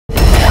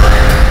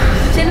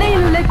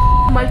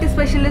Multi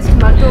specialist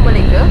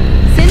மருத்துவமனைக்கு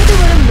சென்று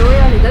வரும்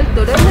நோயாளிகள்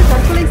தொடர்ந்து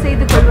தற்கொலை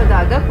செய்து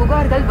கொள்வதாக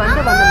புகார்கள் வந்த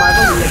வண்ணமாக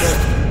உள்ளது.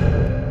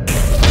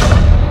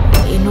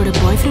 என்னோட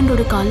பாய்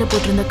ஃப்ரெண்டோட காலில்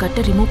போட்டிருந்த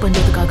கட்டை ரிமூவ்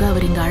பண்றதுக்காக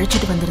அவர் இங்க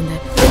அழைச்சிட்டு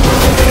வந்திருந்தார்.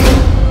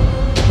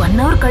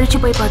 1 hour கழிச்சு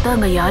போய் பார்த்தா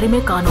அங்க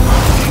யாருமே காணோம்.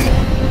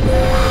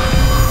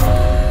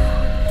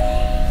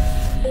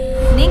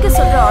 நீங்க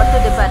சொல்ற ஆர்த்தோ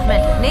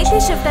டிபார்ட்மெண்ட்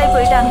நேத்தி ஷிஃப்ட் ஆகி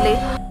போயிட்டாங்களே.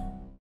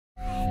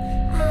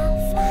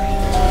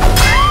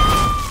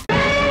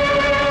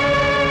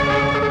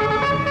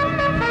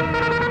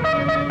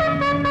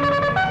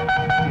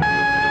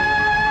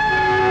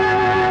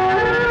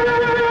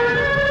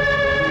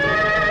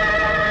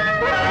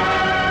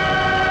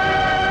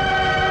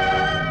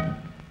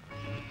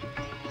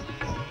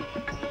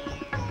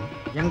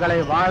 எங்களை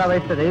வாழ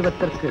வைத்த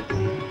தெய்வத்திற்கு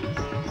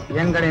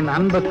எங்களின்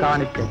அன்பு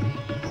காணிக்கை.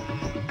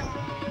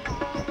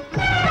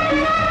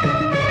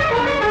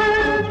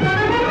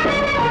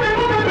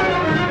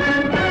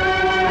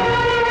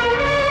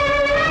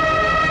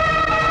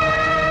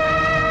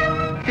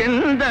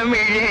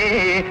 செந்தமிழே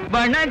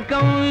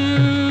வணக்கம்.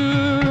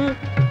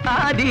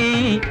 ஆதி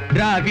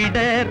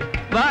திராவிடர்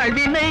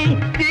வாழ்வினை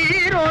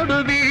சீரோடு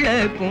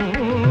விளக்கும்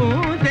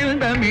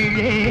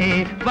செந்தமிழே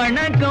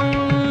வணக்கம்.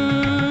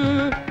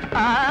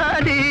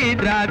 ஆதி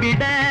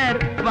திராவிடர்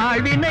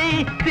வாழ்வினை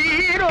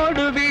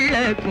சீரோடு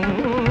விளக்கும்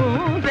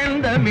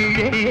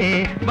செந்தமிழே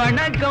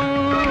வணக்கம்.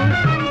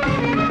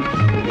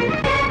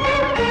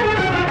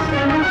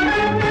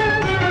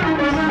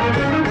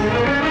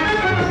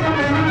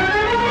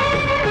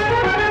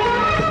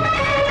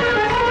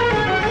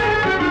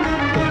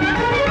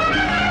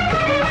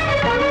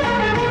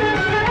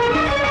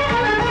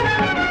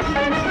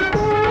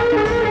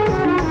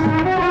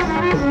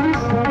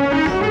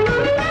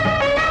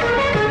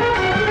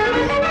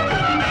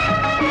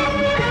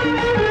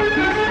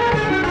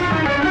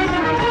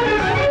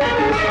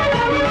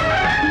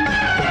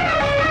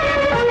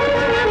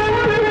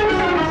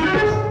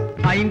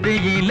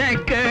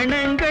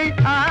 இலக்கணங்கள்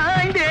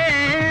ஆய்ந்தே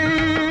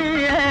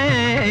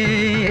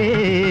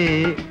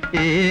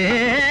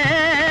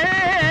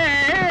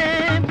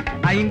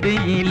 5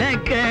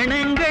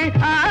 இலக்கணங்கள்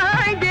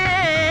ஆய்ந்தே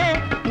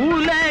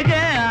உலக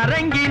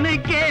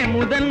அரங்கினுக்கே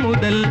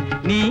முதல்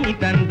நீ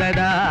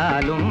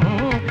தந்ததாலும்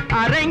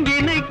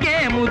அரங்கினுக்கே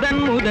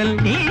முதல்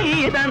நீ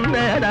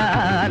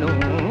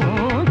தந்ததாலும்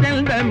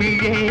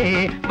செந்தமிழே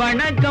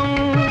வணக்கம்.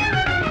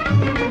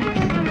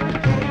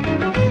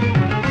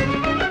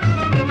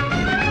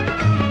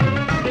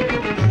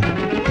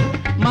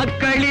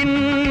 மக்களின்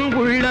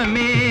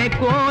உள்ளமே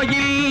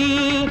கோயில்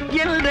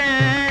என்ற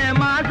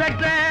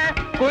மாசற்ற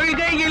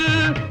கொள்கையில்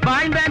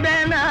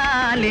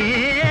வாழ்ந்ததனாலே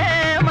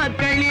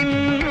மக்களின்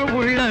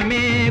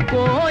உள்ளமே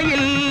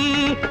கோயில்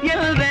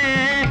என்ற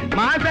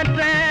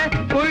மாசற்ற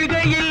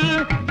கொள்கையில்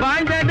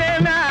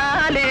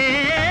வாழ்ந்ததனாலே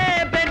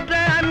பெற்ற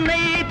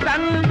அன்னை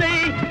தந்தை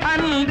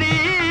அன்றி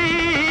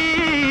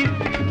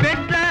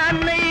பெற்ற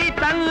அன்னை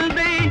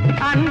தந்தை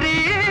அன்றி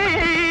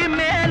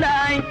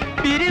மேலாய்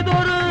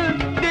பிரிதொரு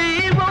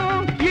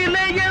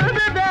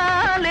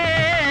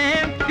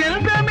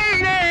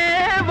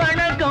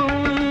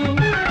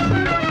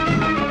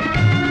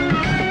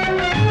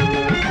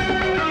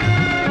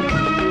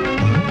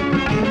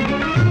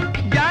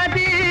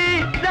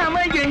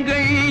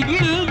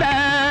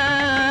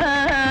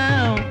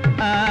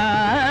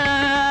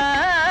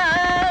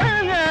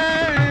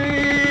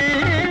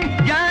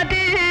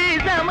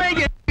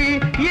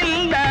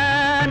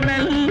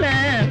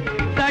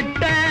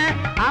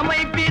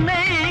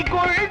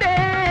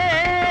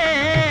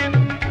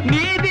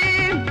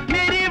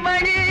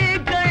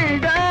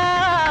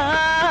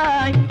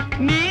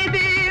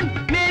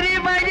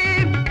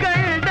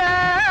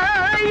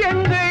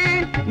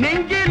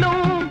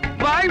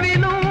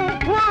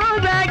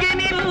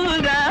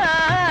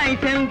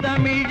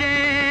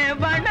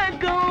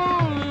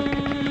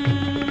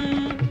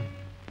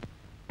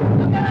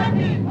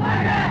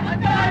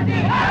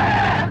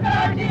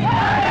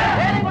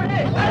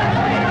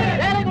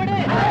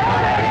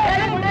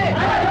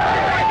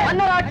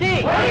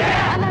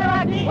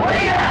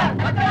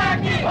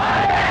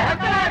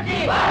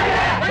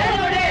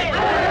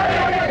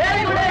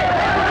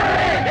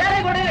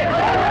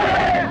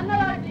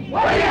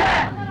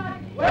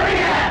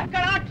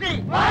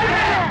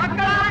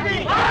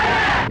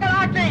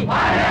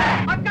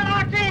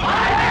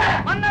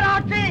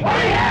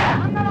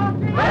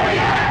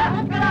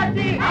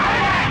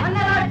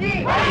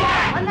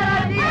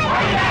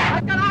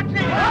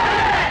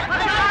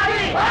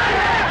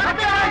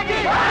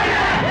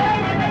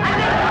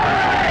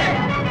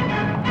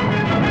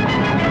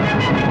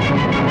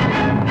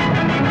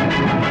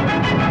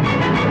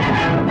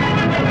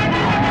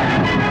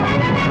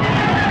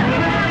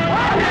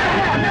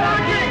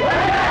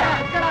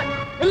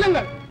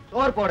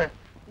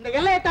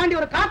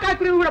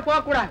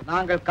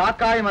நாங்கள்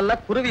காக்காயும் அல்ல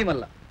குருவியும்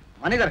அல்ல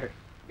மனிதர்கள்.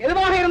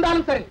 எதுவாக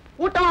இருந்தாலும் சரி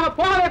கூட்டமாக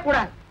போகவே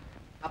கூடாது.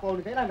 அப்ப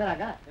ஒண்ணு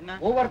செய்யறாங்க,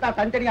 ஒவ்வொருத்தா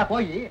தனித்தனியா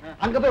போய்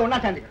அங்க போய் ஒன்னா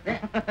சேர்ந்துக்கிறது.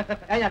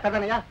 ஏயா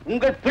கதனையா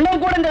உங்க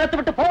பிணம் கூட இந்த இடத்தை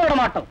விட்டு போக விட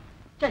மாட்டோம்.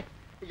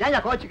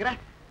 ஏயா கோச்சுக்கிற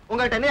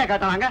உங்கள்கிட்ட என்னையா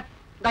கேட்டாங்க?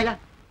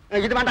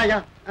 இது வேண்டாம் ஐயா.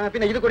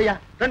 பின்ன இது கூடியா?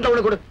 ரெண்டுல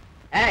ஒண்ணு கொடு.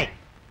 ஏய்,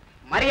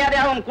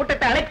 மரியாதையாகவும்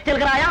கூட்டத்தை அழைத்து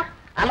செல்கிறாயா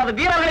அல்லது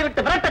வீரர்களை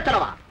விட்டு விரட்ட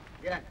செலவா?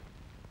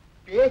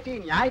 பேசி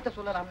நியாயத்தை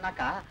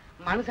சொல்லலாம்னாக்கா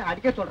மனுஷன்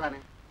அடிக்க சொல்றானே.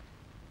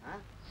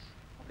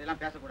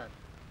 அப்படியெல்லாம் பேசக்கூடாது.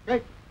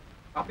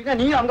 அப்படின்னா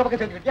நீ அவங்க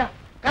பக்கம் சேர்ந்துக்கிட்டியா?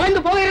 கலந்து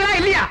போகிறீர்களா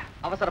இல்லையா?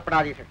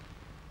 அவசரப்படாதீர்கள்.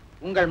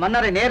 உங்கள்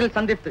மன்னரை நேரில்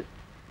சந்தித்து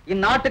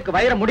இந்நாட்டுக்கு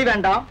வைர முடி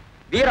வேண்டாம்,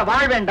 வீர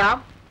வாழ் வேண்டாம்,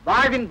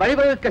 வாழ்வின்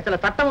வழிவகுக்க சில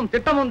சட்டமும்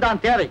திட்டமும்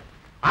தான் தேவை.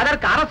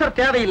 அதற்கு அரசர்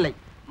தேவையில்லை,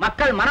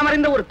 மக்கள்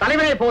மனமறிந்த ஒரு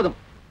தலைவனே போதும்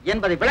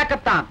என்பதை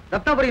விளக்கத்தான்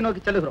ரத்னபுரி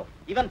நோக்கி செல்கிறோம்.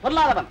 இவன்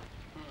பொல்லாதவன்.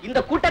 இந்த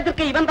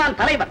கூட்டத்திற்கு இவன் தான்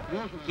தலைவன்.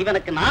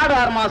 இவனுக்கு நாடு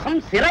 6 மாசம்,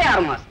 சிறை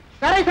 6 மாசம்.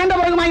 சிறை சண்டை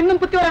வருமா?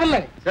 இன்னும் புத்தி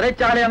வரவில்லை.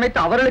 சிறைச்சாலை அமைத்து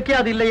அவர்களுக்கே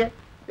அது இல்லையே.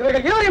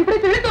 இவர்கள் இருவரையும்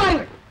பிடித்து இழுத்து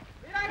வாருங்கள்.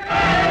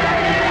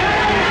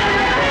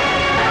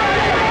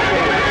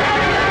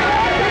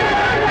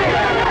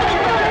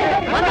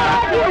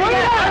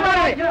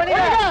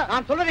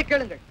 நான் சொல்வதை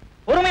கேளுங்கள்,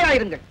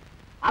 பொறுமையாயிருங்கள்.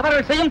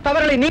 அவர்கள் செய்யும்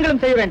தவறுகளை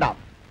நீங்களும் செய்ய வேண்டாம்.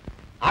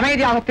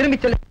 அமைதியாக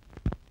திரும்பிச் செல்லும்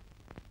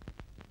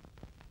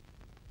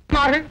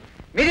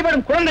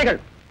மிதிபடும் குழந்தைகள்.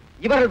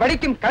 இவர்கள்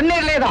வடிக்கும்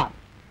கண்ணீரிலேதான்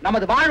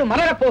நமது வாழ்வு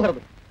மலரப் போகிறது.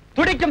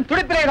 துடிக்கும்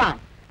துடிப்பிலேதான்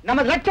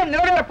நமது லட்சியம்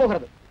நிறைவேறப்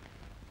போகிறது.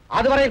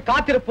 அதுவரை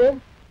காத்திருப்போம்,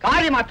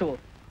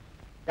 காரியமாற்றுவோம்.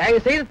 தயவு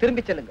செய்து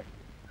திரும்பிச் செல்லுங்கள்,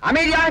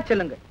 அமைதியாக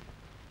செல்லுங்கள்.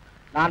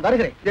 நான்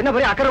வருகிறேன். என்ன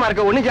பெரிய அக்கறமா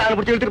இருக்க? ஒண்ணு ஜாதகம்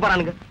பிடிச்சி இழுத்துட்டு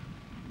போறானுங்க.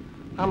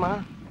 ஆமா,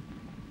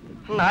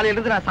 நாளையில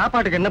இருந்து நான்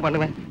சாப்பாட்டுக்கு என்ன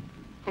பண்ணுவேன்?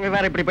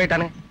 வேற இப்படி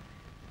போயிட்டானே.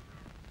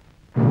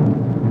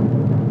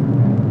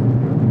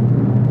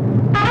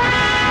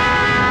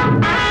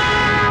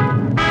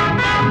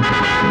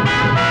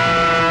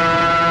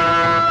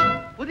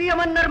 புதிய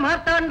மன்னர்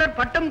மார்த்தாண்டர்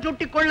பட்டம்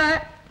சூட்டிக் கொள்ள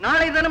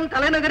நாளை தினம்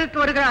தலைநகருக்கு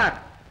வருகிறார்.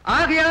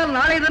 ஆகையால்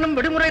நாளை தினம்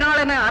விடுமுறை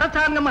நாள் என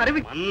அரசாங்கம்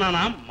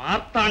மன்னனாம்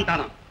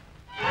மார்த்தாண்டனாம்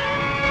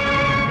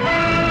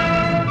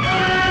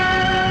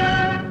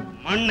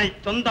மண்ணை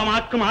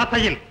சொந்தமாக்கும்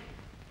ஆசையில்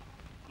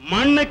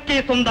மண்ணுக்கே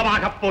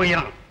சொந்தமாக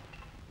போகிறான்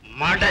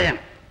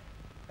மடையன்.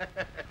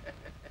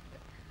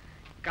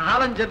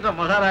 காலஞ்சென்ற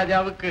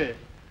மகாராஜாவுக்கு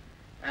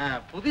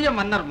புதிய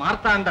மன்னர்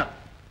மார்த்தாண்டர்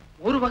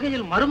ஒரு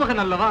வகையில்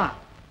மருமகன் அல்லவா?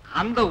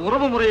 அந்த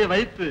உறவு முறையை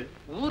வைத்து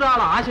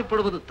ஊராள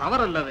ஆசைப்படுவது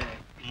தவறல்லவே.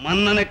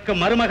 மன்னனுக்கு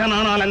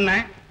மருமகனானால் என்ன,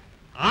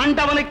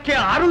 ஆண்டவனுக்கு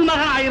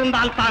அருள்மகன்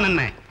ஆயிருந்தால் தான்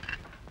என்ன?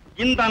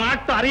 இந்த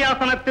நாட்டு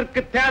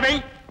அரியாசனத்திற்கு தேவை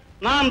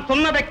நான்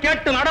சொன்னதை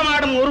கேட்டு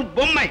நடமாடும் ஒரு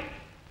பொம்மை.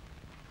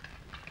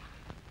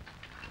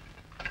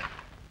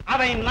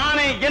 அதை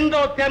நானே என்றோ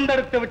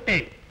தேர்ந்தெடுத்து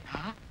விட்டேன்.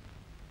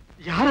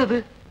 யார் அது?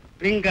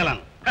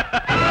 பிங்களன்.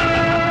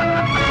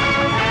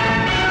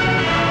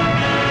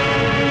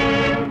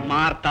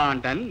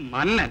 மார்த்தாண்டன்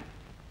மன்னன்.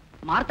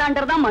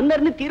 மார்த்தாண்டர் தான்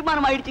மன்னர்னு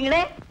தீர்மானம்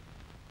ஆயிடுச்சுங்களே.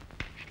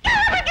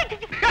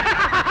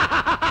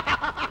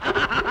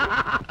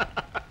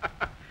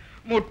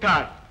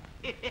 முட்டாள்.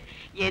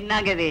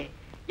 என்னங்கது,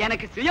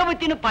 எனக்கு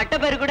சுயபுத்தின்னு பட்ட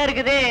பேரு கூட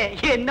இருக்குது,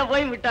 என்ன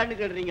போய் முட்டாள்னு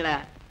சொல்றீங்களா?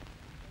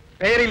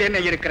 பெயரில் என்ன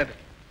இருக்கிறது?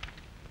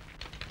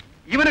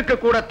 இவனுக்கு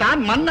கூடத்தான்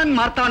மன்னன்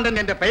மார்த்தாண்டன்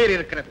என்ற பெயர்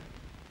இருக்கிறது.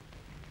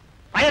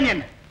 பயன்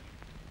என்ன?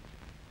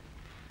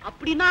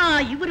 அப்படின்னா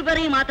இவர்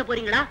வரையும் மாத்த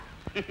போறீங்களா?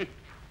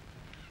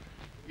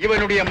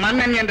 இவனுடைய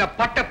மன்னன் என்ற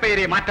பட்ட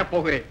பெயரை மாற்றப்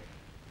போகிறேன்.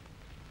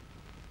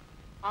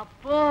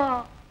 அப்போ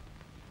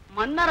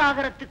மன்னர்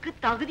ஆகிறதுக்கு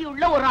தகுதி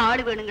உள்ள ஒரு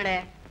ஆளு வேணுங்களே.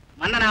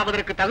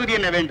 மன்னனாவதற்கு தகுதி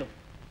என்ன வேண்டும்?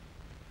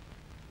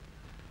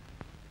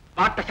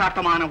 வாட்ட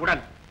சாட்டமான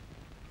உடல்,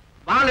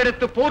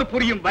 வாளெடுத்து போர்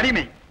புரியும்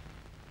வலிமை,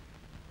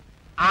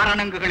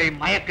 ஆரணங்குகளை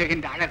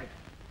மயக்குகின்ற அழகு,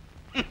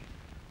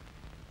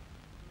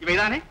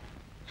 இவைதானே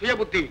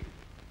சுயபுத்தி.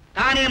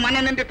 தானே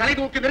மன்னன் என்று தலை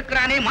தூக்கி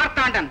நிற்கிறானே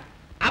மார்த்தாண்டன்,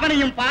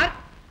 அவனையும் பார்,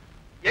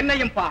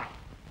 என்னையும் பார்.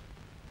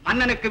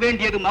 மன்னனுக்கு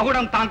வேண்டியது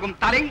மகுடம் தாங்கும்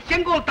தலை,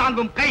 செங்கோல்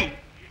தாங்கும் கை,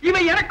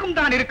 இவை எனக்கும்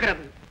தான்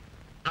இருக்கிறது.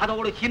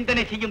 அதோடு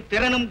சிந்தனை செய்யும்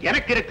திறனும்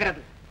எனக்கு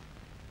இருக்கிறது.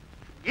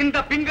 இந்த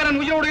பிங்களன்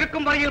உயிரோடு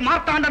இருக்கும் வரையில்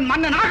மார்த்தாண்டன்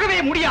மன்னன் ஆகவே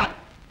முடியாது.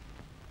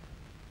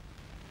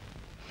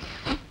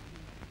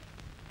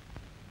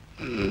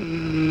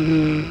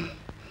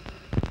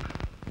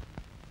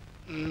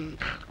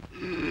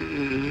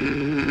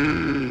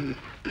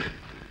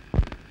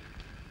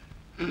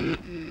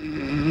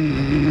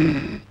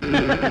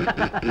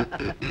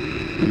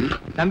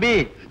 தம்பி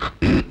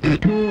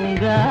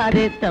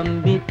தூங்காதே,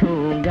 தம்பி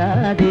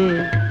தூங்காதே,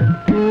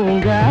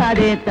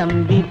 தூங்காதே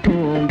தம்பி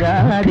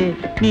தூங்காதே,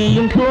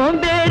 நீயும்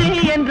சோம்பேறி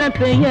என்ற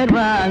பெயர்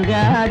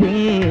வாங்காதே.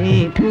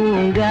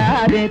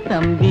 தூங்காதே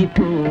தம்பி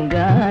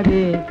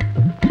தூங்காதே,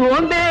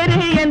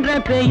 சோம்பேறி என்ற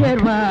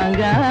பெயர்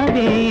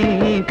வாங்காதே.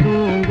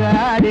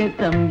 தூங்காதே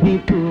தம்பி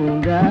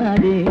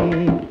தூங்காதே.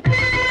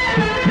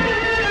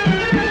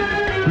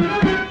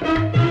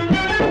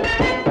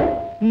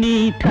 நீ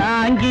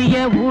தாங்கிய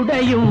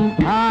உடையும்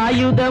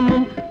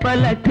ஆயுதமும்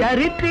பல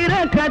சரித்திர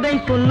கதை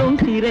சொல்லும்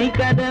சிறை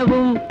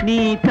கதவும். நீ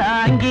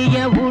தாங்கிய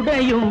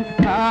உடையும்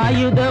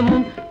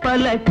ஆயுதமும்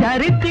பல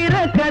சரித்திர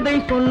கதை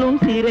சொல்லும்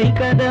சிறை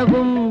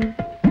கதவும்.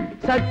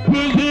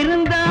 சக்தி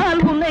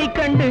இருந்தால் உன்னை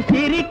கண்டு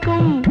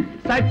சிரிக்கும்,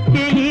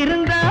 சக்தி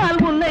இருந்தால்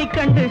உன்னை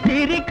கண்டு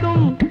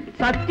சிரிக்கும்,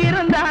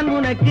 சத்திரந்தான்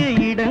உனக்கு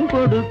இடம்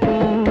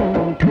கொடுக்கும்.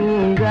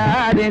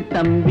 தூங்காதே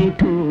தம்பி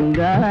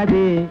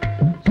தூங்காதே,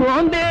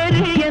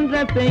 சோம்பேறி என்ற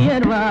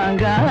பெயர்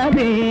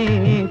வாங்காதே,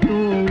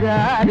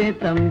 தூங்காதே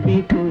தம்பி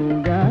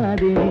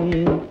தூங்காதே.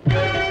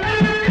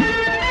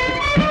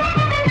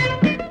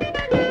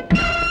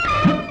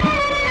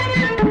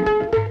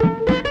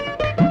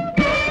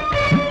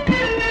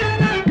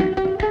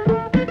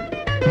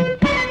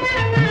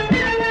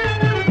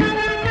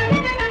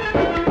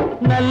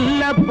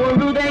 நல்ல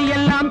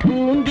பொழுதையெல்லாம்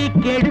தூங்கி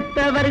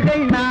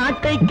கெடுத்தவர்கள்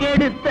நாட்டை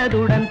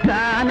கெடுத்ததுடன்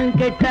தானும்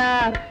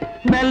கெட்டார்.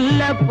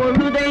 நல்ல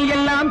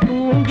பொழுதையெல்லாம்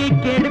தூங்கி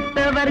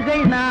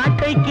கெடுத்தவர்கள்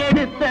நாட்டை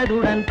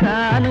கெடுத்ததுடன்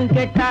தானும்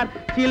கெட்டார்.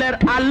 சிலர்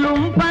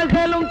அல்லும்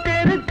பகலும்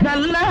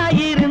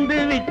தெருக்கல்லாயிருந்து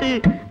விட்டு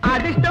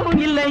அதிர்ஷ்டம்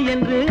இல்லை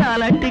என்று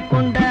அலட்டிக்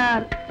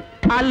கொண்டார்.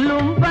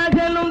 அல்லும்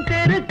பகலும்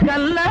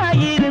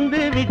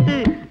தெருக்கல்லாயிருந்து விட்டு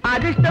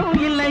அதிர்ஷ்டம்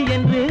இல்லை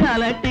என்று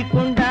அலட்டிக்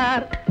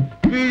கொண்டார்.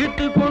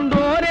 பிழைத்து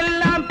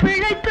கொண்டோரெல்லாம்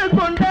பிழைத்து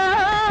கொண்டார்.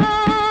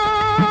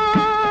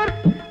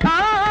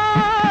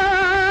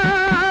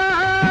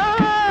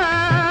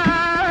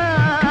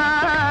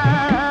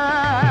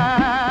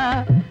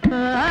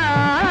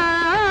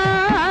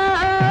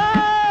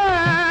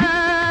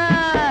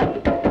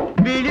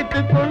 பிழைத்து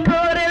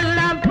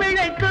கொண்டோரெல்லாம்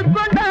பிழைத்து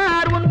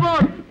கொண்டார்.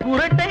 முன்போர்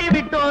புரட்டை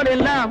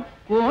விட்டோரெல்லாம்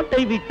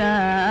கோட்டை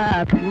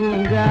விட்டார்.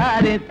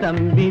 தூங்காதே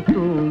தம்பி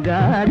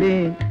தூங்காதே,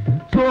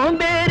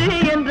 சோம்பேறி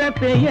என்ற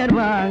பெயர்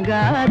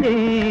வாங்காதே,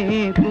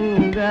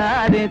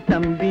 தூங்காதே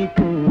தம்பி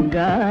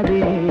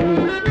தூங்காதே.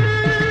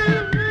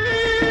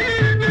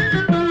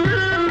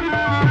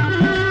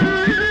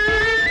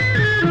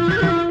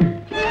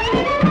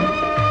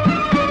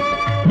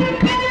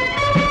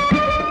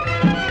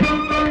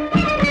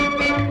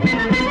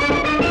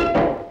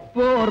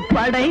 போர்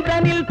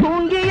படைதனில்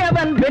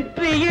தூங்கியவன்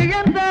வெற்றி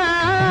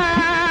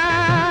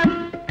இழந்தான்.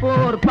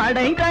 போர்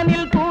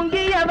படைதனில்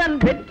தூங்கியவன்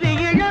வெற்றி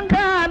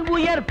இழந்தான்.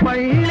 உயர்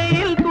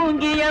பள்ளியில்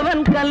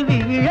தூங்கியவன் கல்வி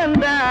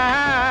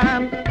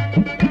இழந்தான்.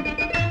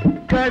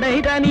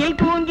 கடைதனில்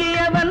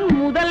தூங்கியவன்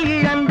முதல்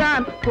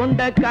இழந்தான்.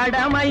 கொண்ட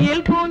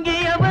கடமையில்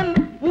தூங்கியவன்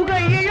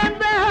புகழ்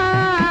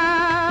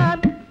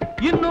இழந்தான்.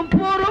 இன்னும்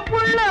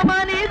பொறுப்புள்ள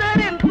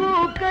மனிதரின்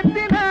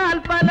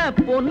தூக்கத்தினால் பல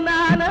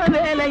பொன்னான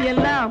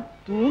வேலையெல்லாம்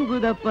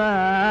தூங்குதப்பா.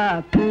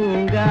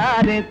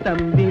 தூங்காதே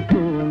தம்பி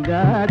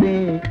தூங்காதே,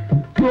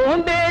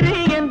 சோம்பேறி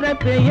என்ற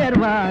பெயர்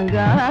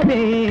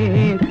வாங்காதே,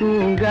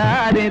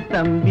 தூங்காதே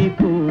தம்பி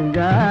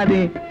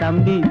தூங்காதே,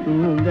 தம்பி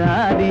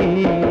தூங்காதே.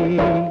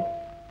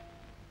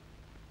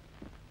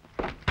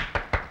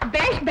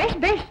 பேஷ் பேஷ்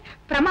பேஷ்,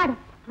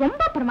 பிரமாதம்,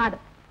 ரொம்ப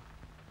பிரமாதம்.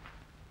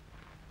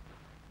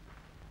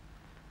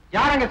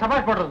 யாரங்க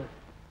சபாஷ் போடுறது?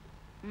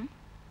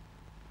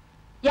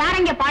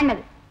 யாரங்க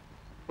பாடினது?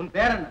 உன்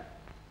பேர் என்ன?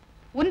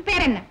 உன்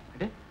பேர் என்ன?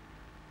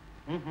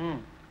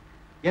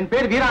 என்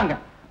பேர் வீராங்க.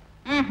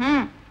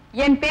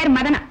 என் பேர்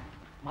மதனா.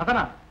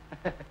 மதனா?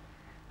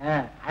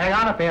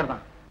 அழகான பெயர்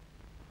தான்.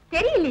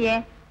 தெரியலையே.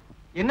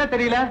 என்ன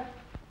தெரியல?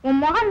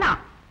 உன் முகம்தான்.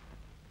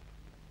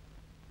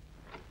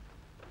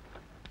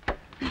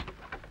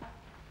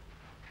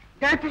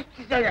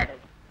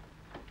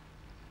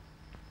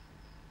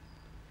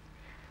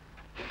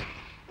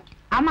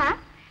 ஆமா,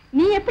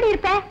 நீ எப்படி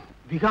இருப்ப?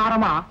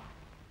 விகாரமா,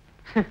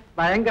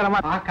 பயங்கரமா,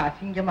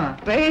 அசிங்கமா.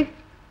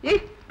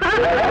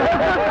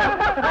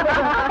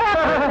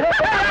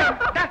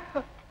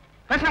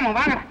 பேசாம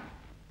வாங்க.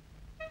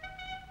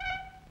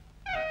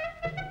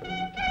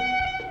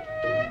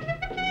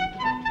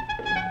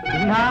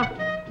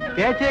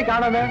 பேச்சே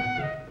காணவே.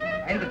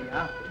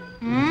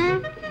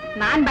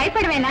 நான்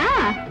பயப்படுவேனா?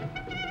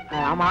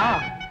 ஆமா,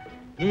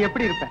 நீ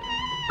எப்படி இருப்ப?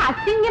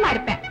 அசிங்கமா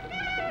இருப்பேன்.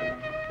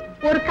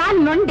 ஒரு கால்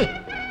நொண்டி,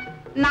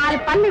 4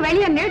 பல்லு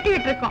வெளியே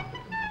நீட்டிட்டு இருக்கோம்.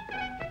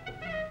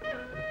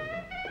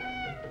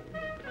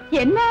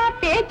 என்ன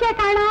பேச்ச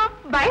காணோம்,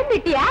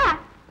 பயந்துட்டியா?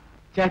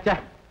 சேச்சா,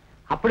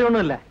 அப்படி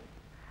ஒண்ணும் இல்ல.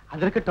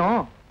 அது இருக்கட்டும்,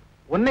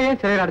 உன்னையே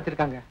சிறையில்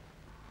அடைச்சிருக்காங்க.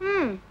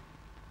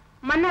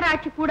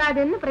 மன்னராட்சி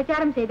கூடாதுன்னு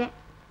பிரச்சாரம் செய்தேன்,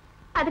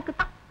 அதுக்கு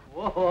தான்.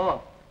 ஓஹோ,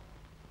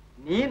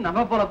 நீ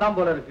நம்ம போலதான்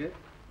போல இருக்கு.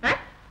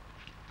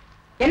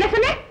 என்ன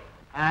சொன்ன?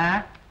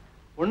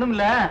 ஒண்ணும்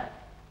இல்ல,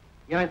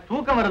 எனக்கு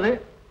தூக்கம் வருது,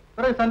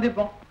 பிறகு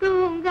சந்திப்போம்.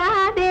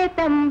 தூங்காதே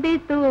தம்பி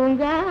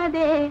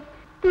தூங்காதே,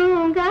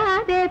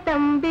 தூங்காதே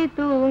தம்பி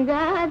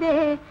தூங்காதே,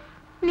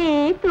 நீ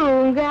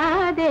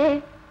தூங்காதே,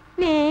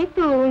 நீ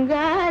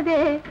தூங்காதே.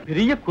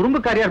 பெரிய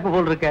குறும்புக்காரியா இருப்ப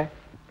போல் இருக்க.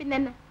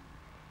 பின்ன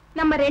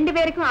நம்ம 2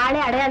 பேருக்கும்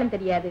ஆளே அடையாளம்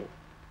தெரியாது,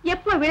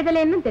 எப்ப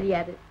விடுதலைன்னு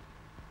தெரியாது.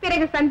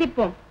 பிறகு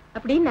சந்திப்போம்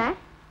அப்படின்னா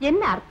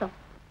என்ன அர்த்தம்?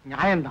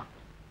 நியாயம்தான்.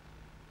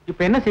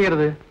 இப்ப என்ன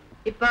செய்யறது?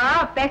 இப்போ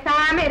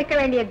பேசாம இருக்க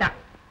வேண்டியதுதான்.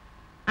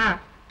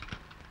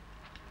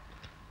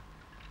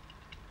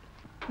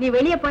 நீ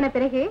வெளியே போன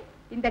பிறகு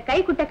இந்த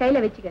கைக்குட்டை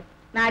கையில வச்சுக்க,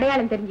 நான்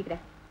அடையாளம்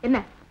தெரிஞ்சுக்கிறேன். என்ன?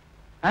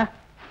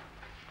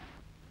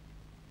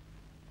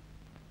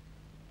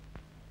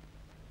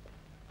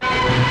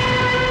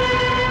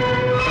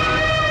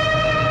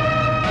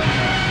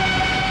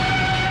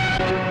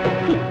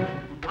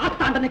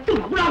 மார்த்தாண்டனுக்கு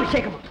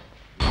மகுடாபிஷேகம்.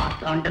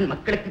 மார்த்தாண்டன்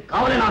மக்களுக்கு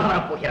காவலனாக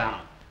வரப்போகிறான்.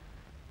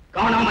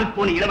 காணாமல்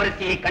போன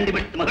இளவரசியை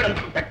கண்டுபிடித்து மகுடம்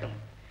சூட்டட்டும்,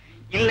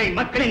 இல்லை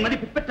மக்களின்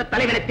மதிப்பு பெற்ற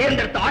தலைவனை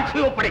தேர்ந்தெடுத்து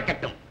ஆட்சியை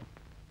ஒப்படைக்கட்டும்.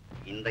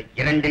 இந்த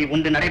இரண்டில்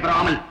ஒன்று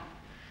நடைபெறாமல்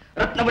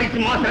ரத்னபுரி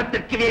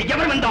சிம்மாசனத்திற்கு வேறு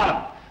எவர்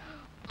வந்தாலும்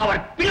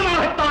அவர்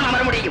பிணமாகத்தான்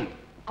அமர முடியும்.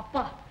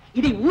 அப்பா,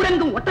 இதை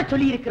ஊரெங்கும் ஒட்ட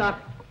சொல்லி இருக்கிறார்.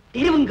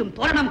 தெருவெங்கும்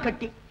தோரணம்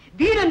கட்டி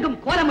வீடெங்கும்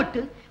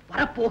கோலமிட்டு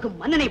வரப்போகும்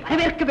மன்னனை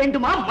வரவேற்க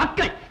வேண்டுமா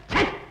மக்கள்?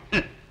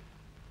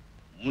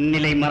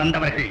 முன்னிலை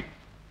மறந்தவர்கள்,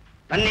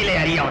 தன்னிலை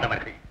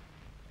அறியாதவர்கள்.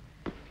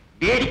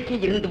 வேடிக்கை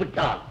இருந்து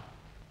விட்டால்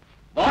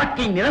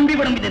வாழ்க்கை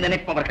நிரம்பிவிடும் என்று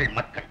நினைப்பவர்கள்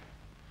மக்கள்.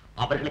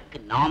 அவர்களுக்கு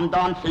நாம்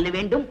தான் சொல்ல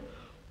வேண்டும்,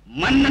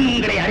 மன்னன்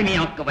உங்களை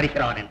அருமையாக்க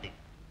வருகிறான் என்று.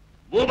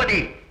 பூபதி,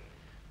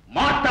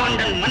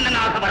 மார்த்தாண்டன்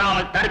மன்னனாக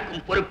வராமல்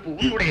தடுக்கும் பொறுப்பு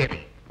உன்னுடையது.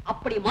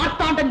 அப்படி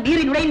மார்த்தாண்டன்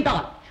நீரில்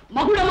நுழைந்தால்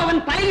மகுடம்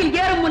அவன் தலையில்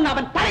ஏறும் முன்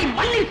அவன் தலை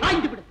மண்ணில்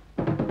சாய்ந்துவிடும்.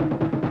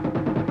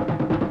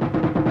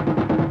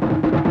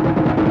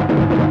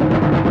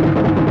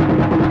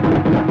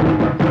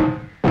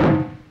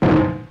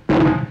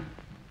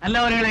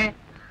 நல்லவர்களே,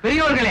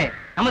 பெரியோர்களே,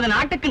 நமது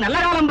நாட்டுக்கு நல்ல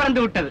காலம்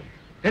பிறந்து விட்டது.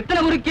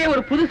 ரத்தினபுரிக்கே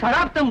ஒரு புது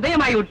சகாப்தம்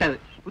உதயமாகிவிட்டது.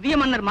 புதிய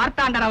மன்னர்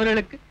மார்த்தாண்டன்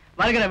அவர்களுக்கு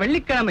வருகிற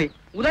வெள்ளிக்கிழமை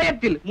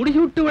உதயத்தில்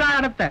முடிசூட்டு விழா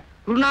நடத்த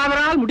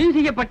குருநாதரால் முடிவு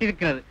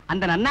செய்யப்பட்டிருக்கிறது.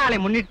 அந்த நன்னாளை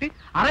முன்னிட்டு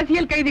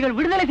அரசியல் கைதிகள்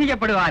விடுதலை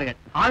செய்யப்படுவார்கள்.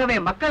 ஆகவே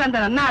மக்கள் அந்த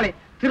நன்னாளை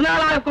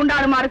திருநாளாக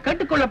கொண்டாடுமாறு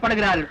கேட்டுக்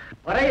கொள்ளப்படுகிறார்கள்.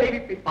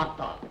 வரையறிவிப்பை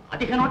பார்த்தால்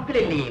அதிக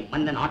நாட்கள் இல்லையே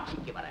மன்னன்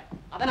ஆட்சிக்கு வர.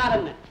 அதனால்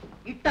என்ன,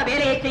 இட்ட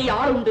வேலையை செய்ய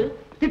ஆள் உண்டு,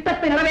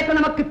 திட்டத்தை நிறைவேற்ற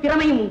நமக்கு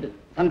திறமையும் உண்டு.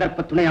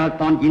 சந்தர்ப்ப துணையால்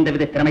தான்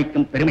இந்தவித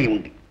திறமைக்கும் பெருமை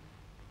உண்டு.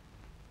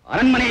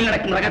 அரண்மனையில்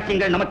நடக்கும்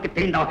ரகசியங்கள் நமக்கு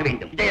தெரிந்தாக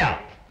வேண்டும். ஜெயா,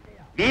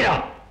 வீரா,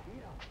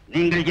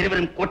 நீங்கள்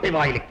இருவரும் கோட்டை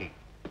வாயிலுக்கு,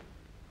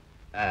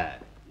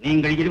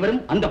 நீங்கள்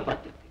இருவரும் அந்த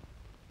புறத்திற்கு.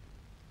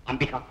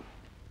 அம்பிகா,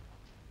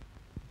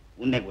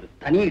 உன்னை ஒரு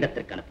தனி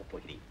இடத்திற்கு அனுப்பப்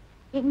போகிறேன்.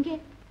 எங்கே?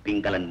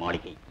 பிங்களன்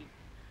மாளிகைக்கு.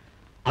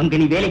 அங்கு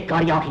நீ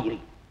வேலைக்காரியாக இரு,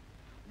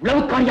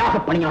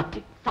 உளவுக்காரியாக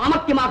பணியாற்று,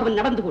 சாமர்த்தியமாக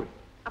நடந்து கொள்.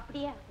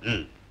 அப்படியா?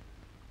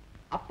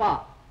 அப்பா,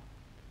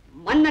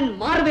 மன்னன்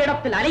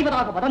மாறுவேடத்தில்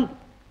அலைவதாக வதந்து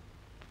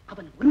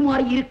அவன்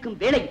உருமாறி இருக்கும்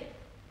வேளை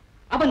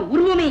அவன்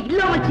உருவமே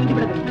இல்லாமல்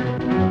செய்துவிட வேண்டும்.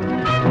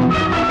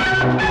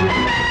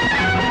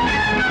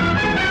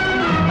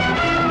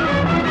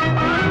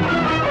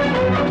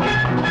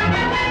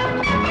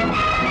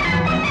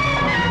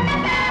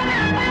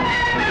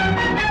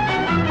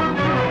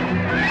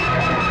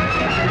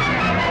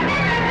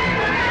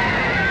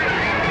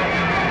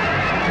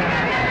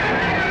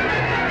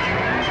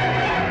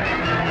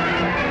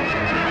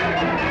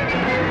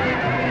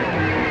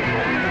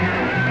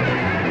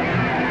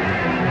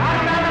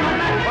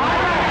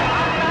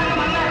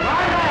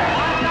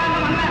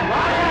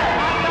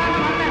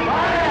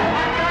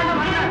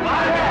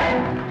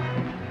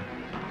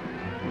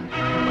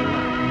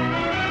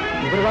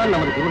 இவர்தான்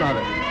நமது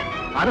குருநாதர்,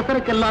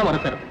 அரசருக்கெல்லாம்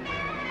அரசர்.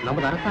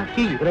 நமது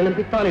அரசாட்சி இவரை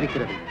நம்பித்தான்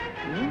இருக்கிறது.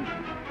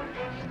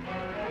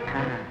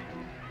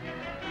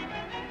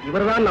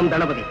 இவர்தான் நம்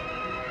தளபதி,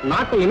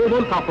 நாட்டை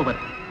இனிபோல் காப்பவர்.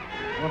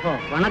 ஓஹோ,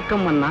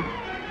 வணக்கம் மன்னா.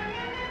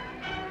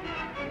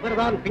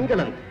 இவர்தான்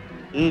பிங்களன்,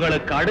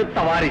 உங்களுக்கு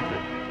அடுத்த வாரிசு.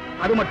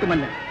 அது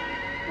மட்டுமல்ல,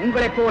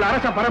 உங்களைப் போல்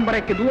அரச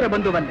பரம்பரைக்கு தூர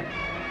பந்துவல்ல,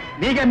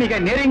 மிக மிக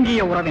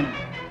நெருங்கிய உறவினர்.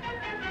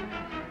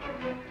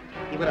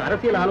 இவர்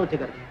அரசியல்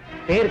ஆலோசகர்,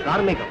 பேர்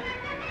கார்மிகம்.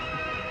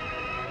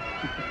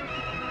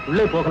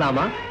 உள்ளே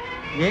போகலாமா?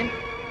 ஏன்,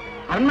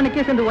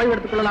 அரண்மனைக்கே சென்று ஓய்வு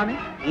எடுத்துக் கொள்ளலாமே.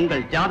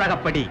 உங்கள்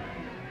ஜாதகப்படி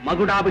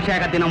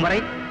மகுடாபிஷேக தினம் வரை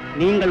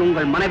நீங்கள்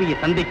உங்கள் மனைவியை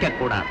சந்திக்க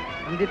கூடாது.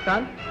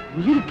 சந்தித்தால்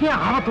உயிருக்கே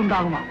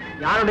ஆபத்துண்டாகுமா?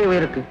 யாருடைய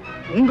உயிருக்கு?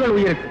 உங்கள்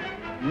உயிருக்கு.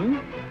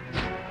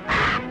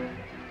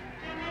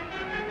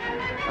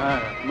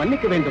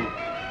 மன்னிக்க வேண்டும்,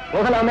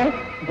 போகலாமே?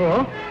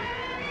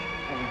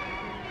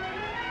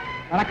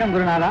 வணக்கம்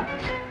குருநாதா.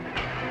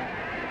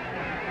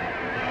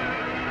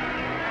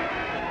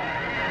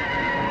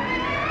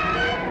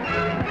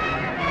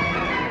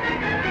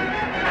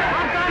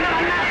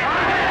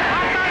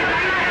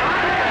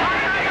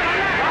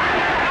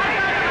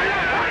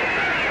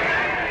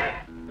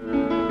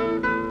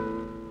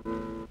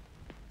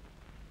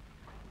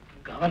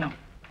 கவனம்,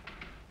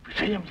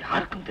 விஷயம்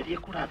யாருக்கும்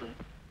தெரியக்கூடாது.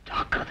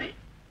 ஜாக்கிரதை.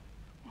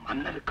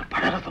 மன்னருக்கு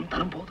பழரசம்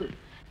தரும்போது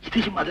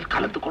இதையும் அதில்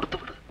கலந்து கொடுத்து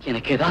விடு.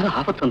 எனக்கு ஏதாவது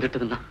ஆபத்து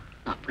வந்துட்டதுன்னா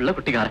நான் பிள்ளை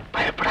குட்டிக்காரன்.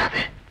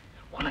 பயப்படாதே,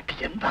 உனக்கு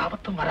எந்த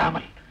ஆபத்தும்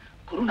வராமல்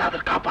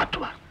குருநாதர்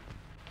காப்பாற்றுவார்.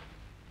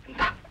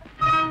 இந்தா.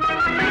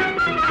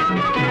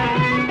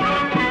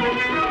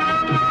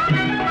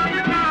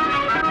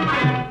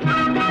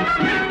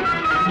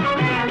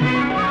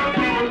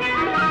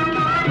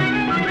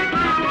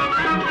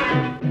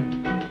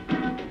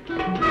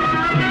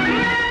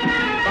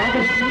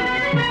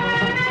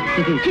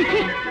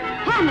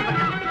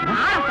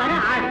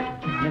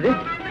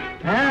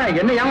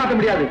 என்ன ஏமாத்த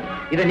முடியாது,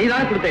 இதை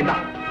நீதானே கொடுத்தா.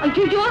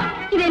 ஐயோ,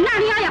 இது என்ன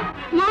அநியாயம்!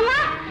 மாமா,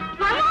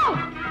 மாமா,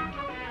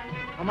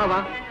 அம்மாவா?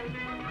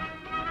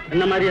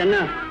 என்ன மாதிரி என்ன?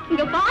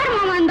 இங்க பாரு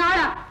மாமா, இந்த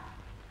ஆளா.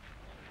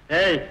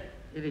 ஏய்,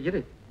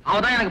 இரு,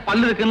 அவதான் எனக்கு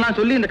பல்லு இருக்குன்னு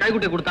சொல்லி இந்த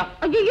கைக்குட்டியை கொடுத்தா.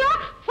 ஐயோ,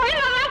 போய்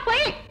மாமா,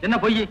 போய். என்ன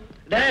பொய்?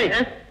 டேய்,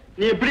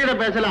 நீ எப்படி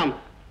பேசலாம்?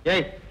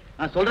 ஏய்,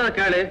 நான் சொல்றத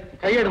கேளு,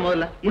 கையெடு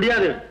முதல்ல.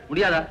 முடியாது.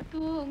 முடியாதா?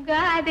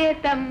 தூங்காதே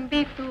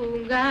தம்பி,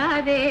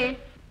 தூங்காதே.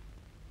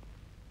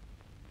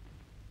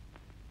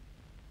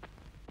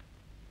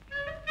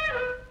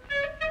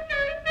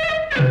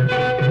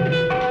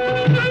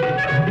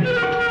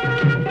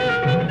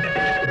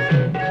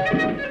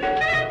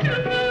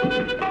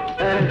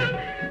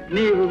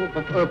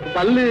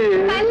 பல்லு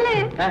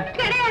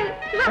கிடையாது.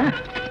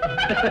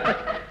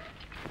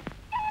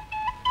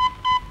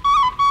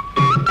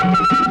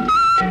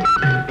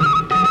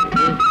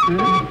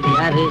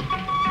 யாரு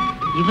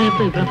இவன்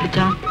எப்ப இப்ப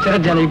பிடிச்சான்?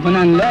 சிறச்சாலை இப்ப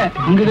நான் இல்ல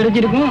அங்க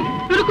கிடைச்சிருக்கும்.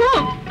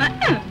 இருக்கும்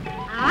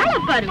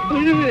ஆளப்பாரு.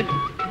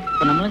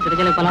 இப்ப நம்மளும்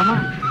சிறைச்சாலை போலாமா?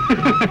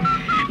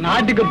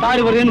 நாட்டுக்கு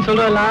பாடுபடுறதுன்னு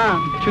சொல்றதெல்லாம்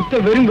சுத்த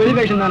வெறும் வெளி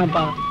வேஷம்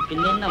தானப்பா.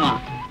 பின்ன என்னவா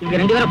இவங்க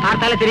 2 பேரும்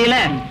பார்த்தாலே தெரியல.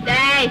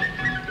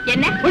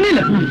 என்ன ஒண்ணு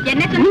இல்ல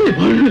என்ன சொன்ன?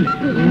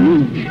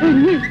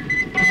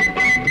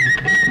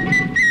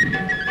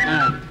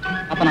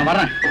 அப்ப நான்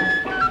வர்றேன்.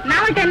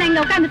 நான் மட்டும் என்ன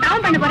இங்க உட்காந்து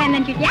தவம் பண்ண போறேன்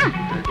நினைச்சிட்டியா?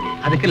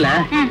 அதுக்கு இல்ல,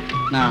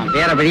 நான்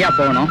வேற வழியா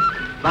போகணும்.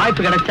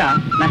 வாய்ப்பு கிடைச்சா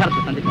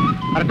நகரத்தை சந்திப்போம்.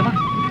 வரட்டுமா?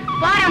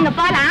 போறவங்க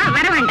போலாம்,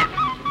 வர வேண்டாம்.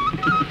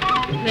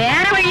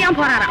 வேற வழியா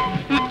போறாராம்.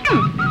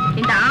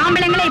 இந்த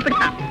ஆம்பளைங்களே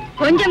இப்படித்தான்,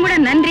 கொஞ்சம் கூட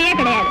நன்றியே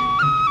கிடையாது.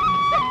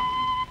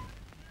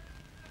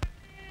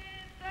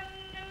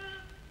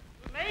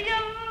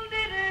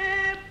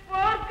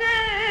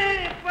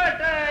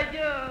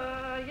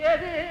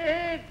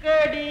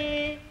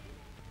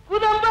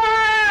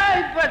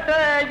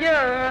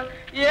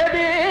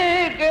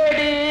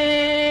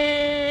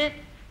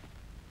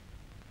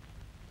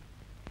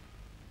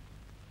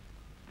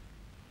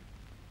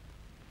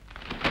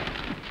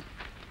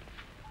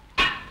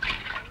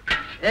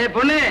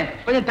 பொண்ணு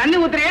கொஞ்சம் தண்ணி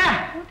ஊத்துறியா?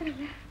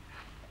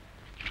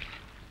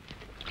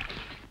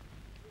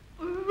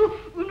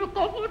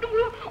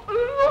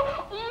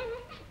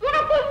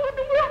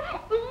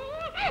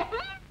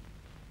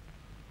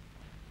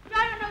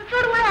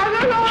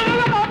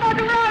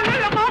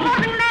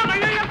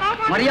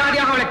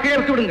 மரியாதையாக அவளை கீழே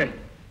விட்டு விடுங்கள்.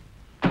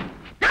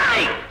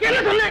 என்ன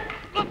சொன்ன?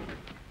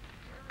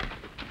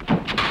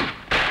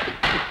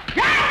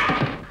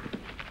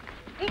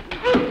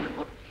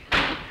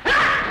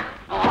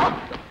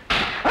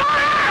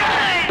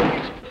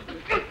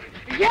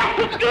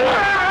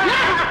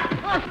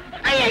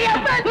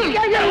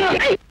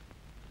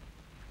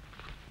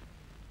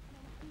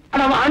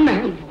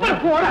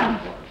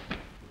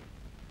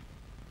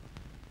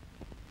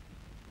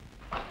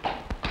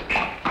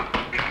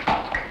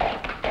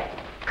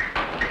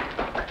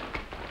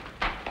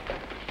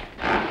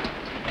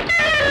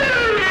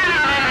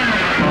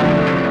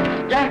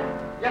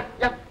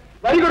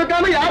 வரி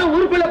கொடுக்காம யாரும்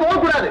ஊருக்குள்ள போக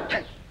கூடாது.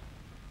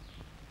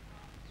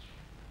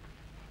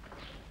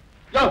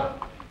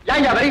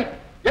 வரி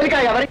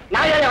எதுக்காக வரி?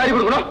 நான் ஏன் வரி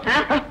கொடுக்கணும்?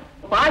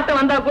 பாட்டு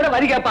வந்தா கூட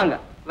வரி கேட்பாங்க.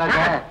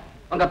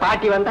 உங்க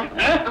பாட்டி வந்தா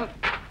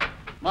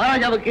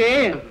மகாராஜாவுக்கு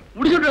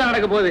முடிசூட்டு விழா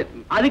நடக்க போகுது,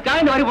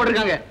 அதுக்காக இந்த வரி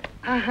போட்டிருக்காங்க.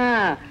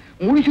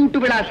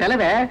 முடிசூட்டு விழா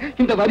செலவை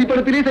இந்த வரி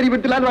படத்திலே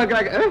சரிபடுத்தலான்னு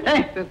பாக்குறாங்க.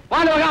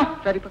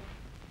 சரிப்பா.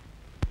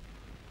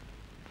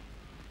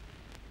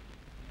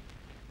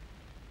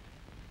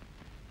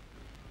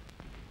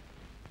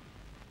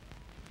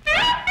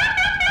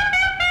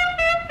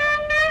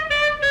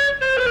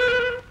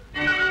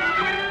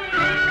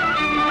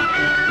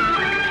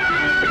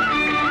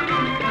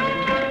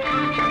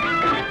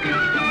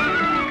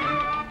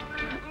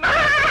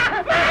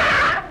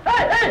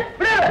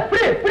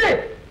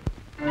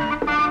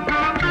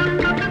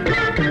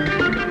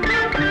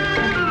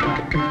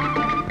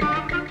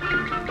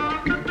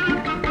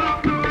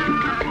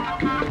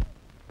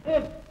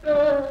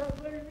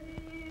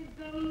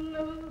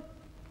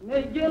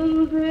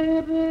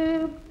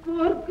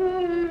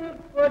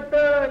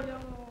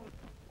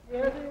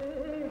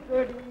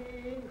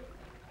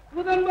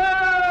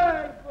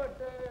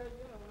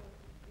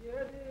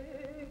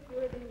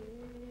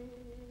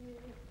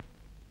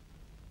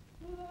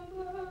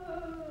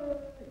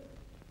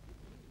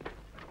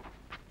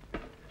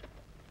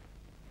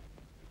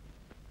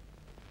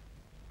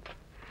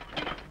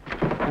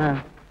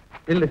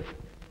 இல்ல,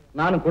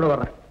 நானும் கூட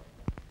வர்றேன்.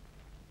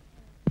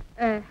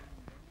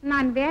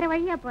 நான் வேற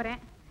வழியா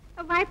போறேன்,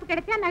 வாய்ப்பு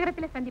கிடைச்சா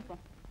நகரத்துல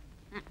சந்திப்போம்.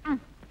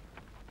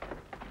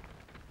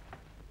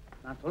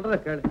 நான் சொல்றத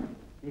கேளு,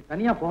 நீ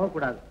தனியா போக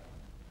கூடாது,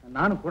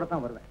 நானும் கூட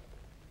தான் வருவேன்.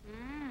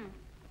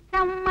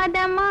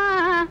 சம்மதமா?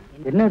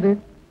 என்னது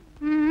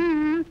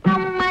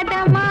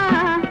சம்மதமா?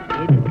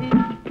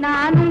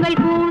 நான்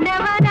உங்கள் கூட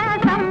வர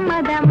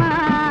சம்மதமா?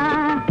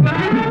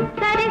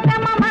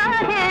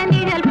 சரிசமமாக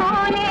நிழல்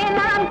போலே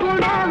நான்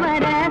கூட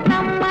வர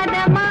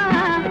சம்மதமா?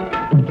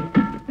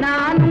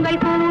 நான்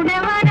உங்கள் கூட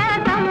வர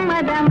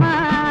சம்மதமா?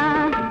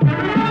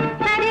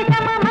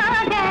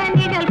 சரிசமமாக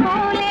நிழல்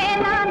போலே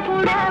நான்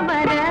கூட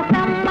வர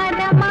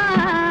சம்மதமா?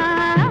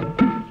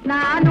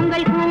 நான்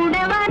உங்கள் கூட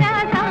வர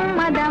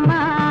சம்மதமா?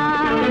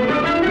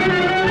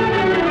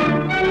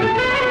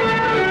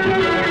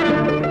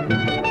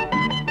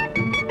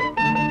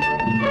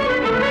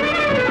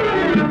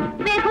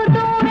 வெகு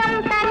தூரம்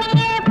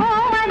தனியே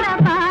போவத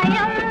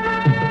பாயம்.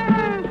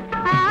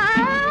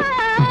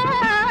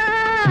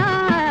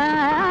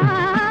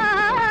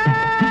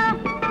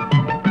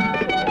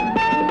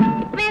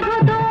 வெகு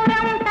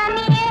தூரம்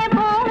தனியே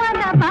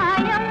போவத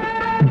பாயம்.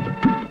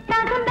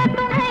 தகுந்த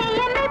துணை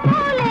என்னை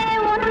போலே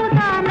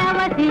ஒன்றுதான்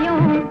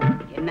அவசியம்.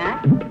 என்ன?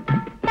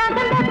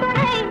 தகுந்த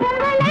துணை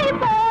உங்களை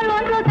போல்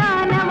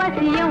ஒன்றுதான்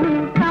அவசியம்.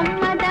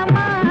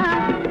 சம்மதமா?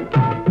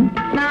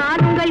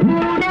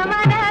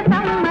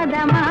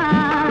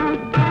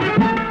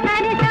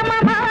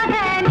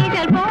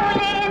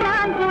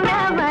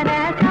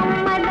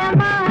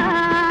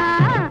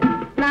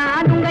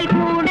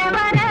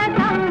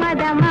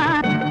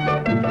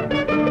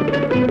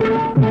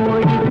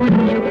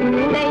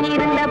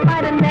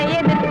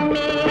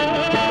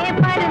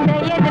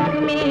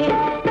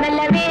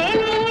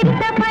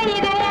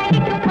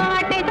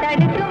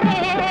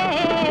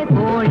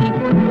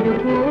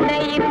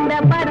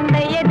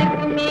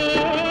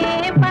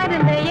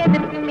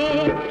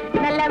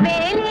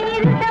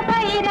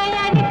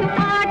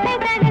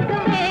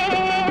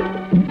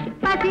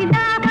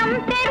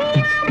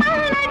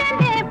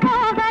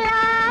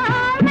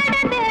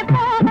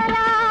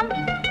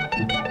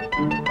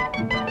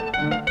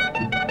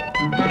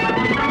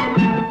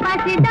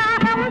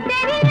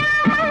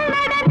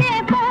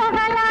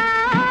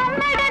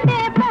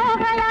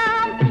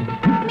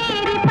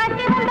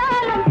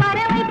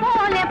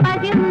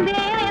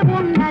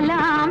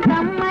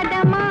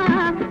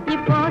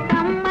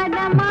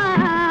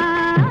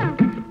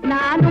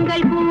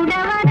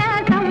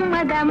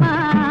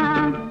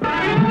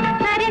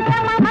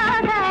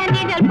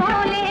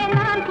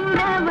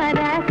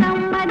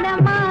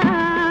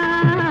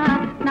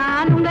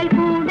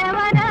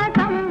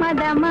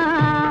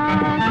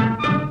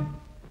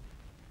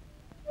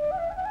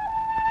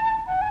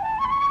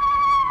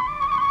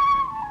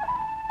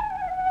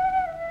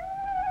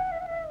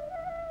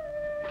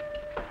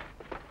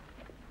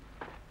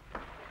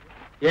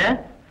 ஏன்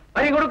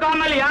வரி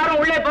கொடுக்காமல் யாரும்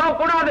உள்ளே போக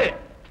கூடாது.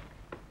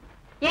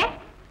 ஏ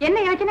என்ன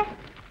யோசனை?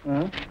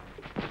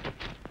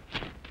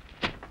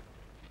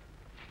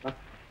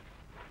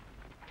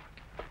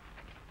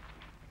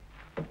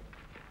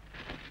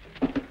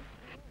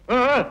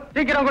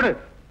 சீக்கிரம் கொடு.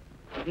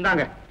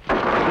 இந்தாங்க,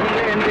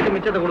 நீங்க என் வீட்டு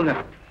மிச்சத்தை கொடுங்க.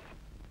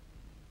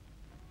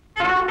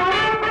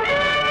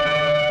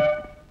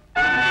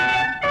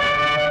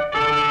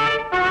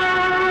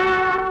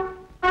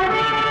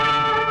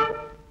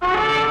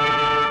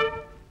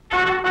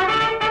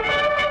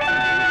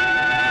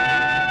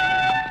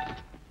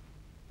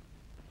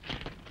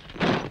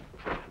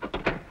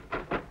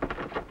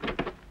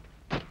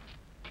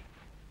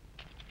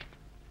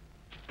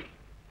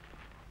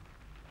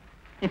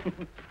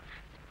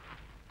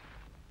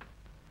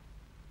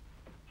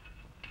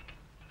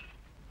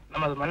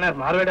 நமது மன்னர்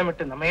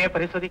மாறுவேடமிட்டு நம்மையே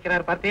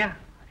பரிசோதிக்கிறார் பார்த்தியா?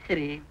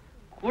 சரி,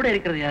 கூட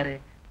இருக்கிறது யாரு?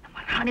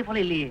 நம்ம ராணி போல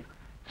இல்லையே.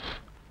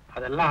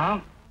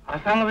 அதெல்லாம்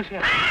அரசாங்க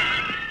விஷயம்.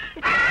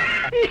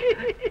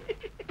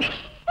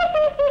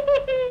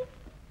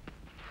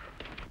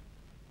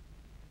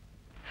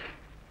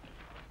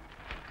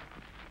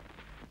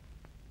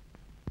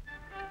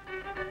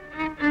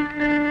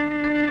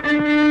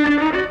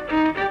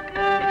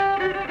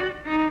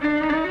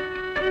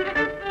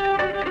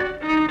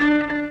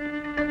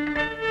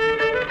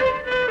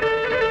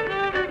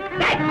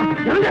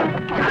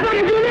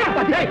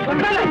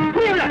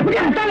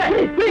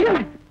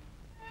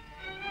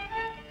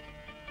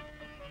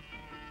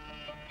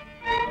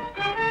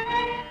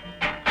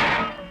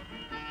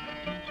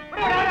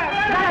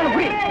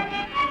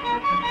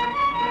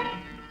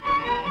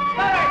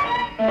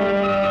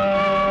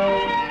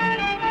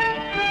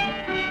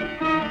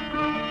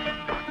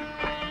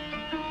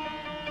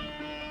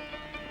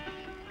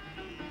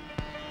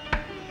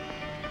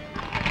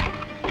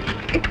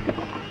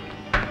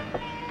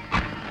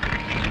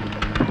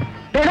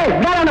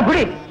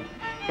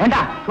 ஏண்டா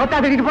சொத்தா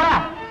தூக்கிட்டு போறா?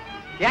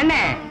 என்ன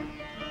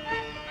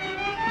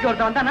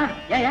ஒருத்த வந்தானா?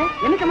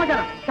 என்ன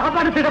சமாச்சாரம்?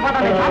 சாப்பாடு தீர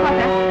பார்த்தானே,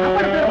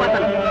 சாப்பாடு தீர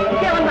பார்த்தானே,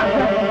 இங்கே வந்தான்.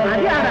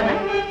 அது யாரானே?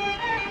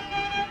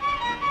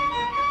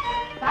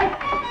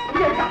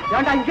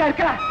 ஏண்டா இங்க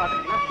இருக்கா?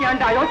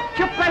 ஏண்டா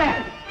யோசிச்சுப்பல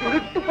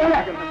திருட்டு போல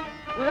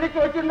குதிரைக்கு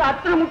வச்சிருந்த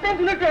அத்தனை முட்டையும்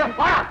தின்னுட்டு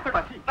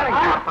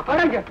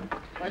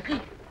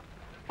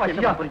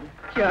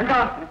ஏண்டா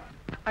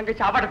அங்க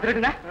சாப்பாடு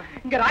திருடுன?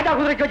 இங்க ராஜா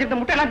குதிரைக்கு வச்சிருந்த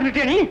முட்டை எல்லாம்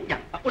தின்னுட்டே நீ?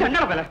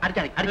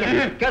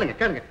 கேளுங்க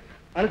கேளுங்க,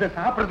 அந்த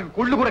சாப்பிடறதுக்கு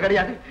கொள்ளு கூட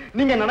கிடையாது.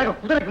 நீங்க நடக்க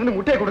குதிரைக்கு வந்து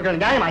முட்டையை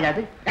கொடுக்கணும், நியாயம்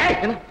ஆகாது.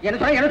 என்ன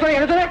சொல்ல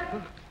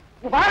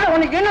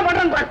உனக்கு என்ன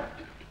பண்றேன்னு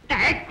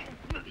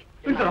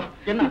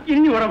என்ன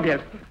இனி வர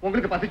முடியாது.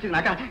 உங்களுக்கு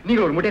பசிச்சுனாக்கா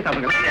நீங்க ஒரு முட்டையை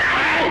சாப்பிடுங்க.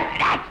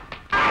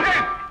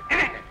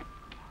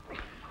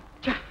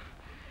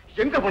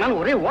 எங்க போனாலும்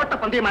ஒரே ஓட்ட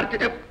பந்தயமா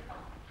இருக்கு.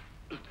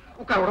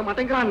 உட்கார விட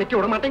மாட்டேங்கிறான், நிக்க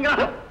விட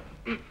மாட்டேங்கிறான்.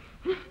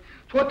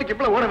 சோத்துக்கு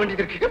இப்ப ஓட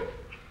வேண்டியது இருக்கு.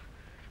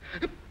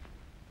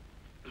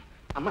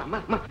 அம்மா அம்மா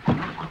அம்மா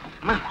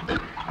அம்மா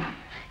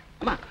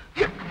அம்மா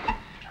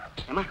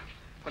அம்மா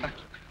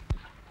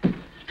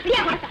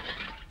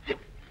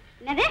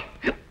என்னது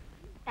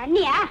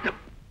தண்ணியா?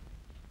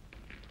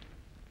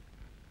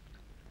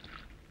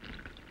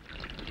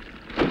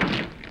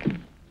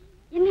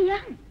 என்னையா?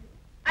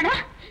 அடா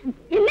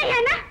என்னையா?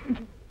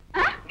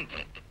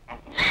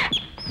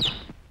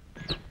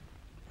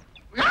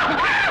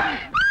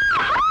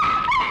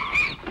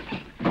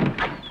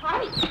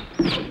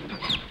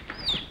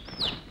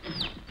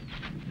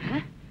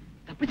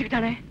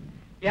 தப்பிச்சுக்கிட்டானே,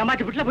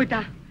 ஏமாத்தி வீட்டுல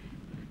போயிட்டான்.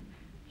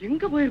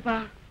 எங்க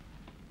போயிருப்பான்?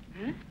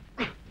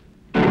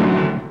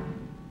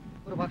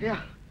 ஒரு வகையா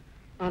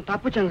நான்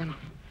தப்பிச்சேங்க.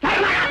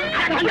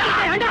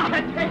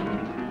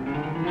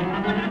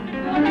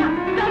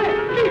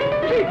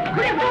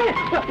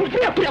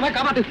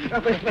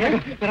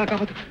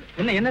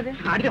 என்ன என்னது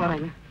அடிக்க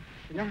வராங்க?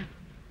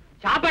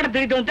 சாப்பாடை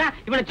திருட்டு வந்தா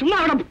இவனை சும்மா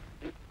விட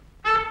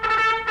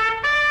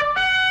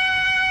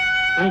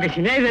உங்க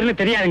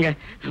சிநேகிதர்னு தெரியாதுங்க,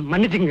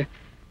 மன்னிச்சுங்க.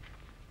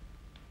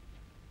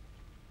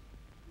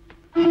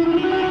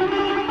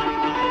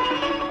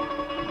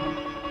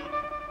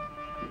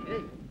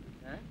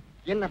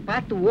 என்ன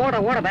பார்த்து ஓட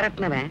ஓட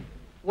விரட்டினவன்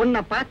உன்னை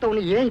பார்த்த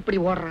உன்னை ஏன் இப்படி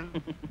ஓடுறான்?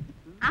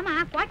 ஆமா,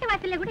 கோட்டை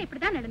வாசல்ல கூட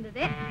இப்படிதான்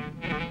நடந்தது.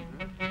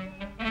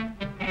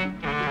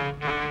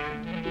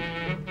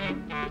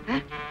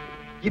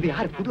 இது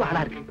யாரு புது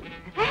ஆளா இருக்கு?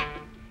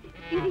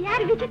 இது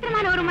யாரு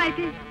விசித்திரமான ஒரு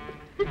மாதிரி இருக்கு.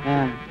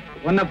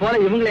 உன்னை போல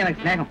இவங்களே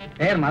எனக்கு ஸ்நேகம்.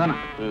 பேர் மதனா.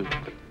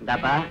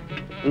 இந்தாப்பா,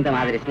 இந்த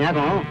மாதிரி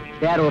ஸ்நேகம்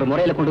வேற ஒரு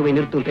முறையில கொண்டு போய்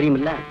நிறுத்தும்,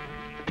 தெரியுமில்ல?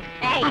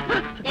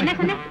 என்ன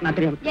சொன்ன? நான்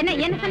தெரியும்.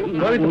 என்ன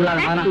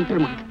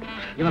சொன்ன?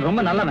 இவன்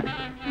ரொம்ப நல்லவன்.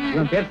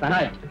 இவன் பேர்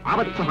சகாயம்,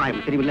 ஆபத்து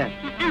சகாயம், தெரியுமில்ல?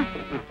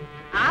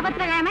 ஆபத்து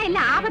சகாயமா இல்ல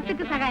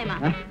ஆபத்துக்கு சகாயமா?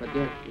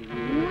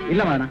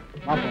 இல்ல மதனா,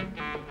 பாப்போம்.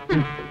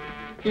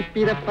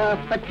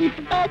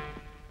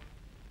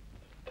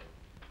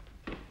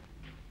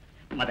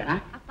 மதனா,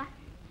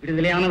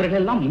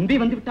 விடுதலையானவர்கள் எல்லாம் முன்பே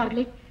வந்து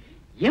விட்டார்களே,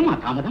 ஏமா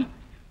தாமதம்?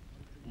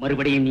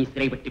 மறுபடியும் நீ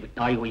சிறைப்பட்டு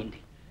விட்டாயோ என்று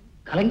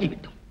கலங்கி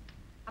விட்டோம்.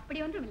 அப்படி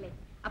ஒன்றும் இல்லை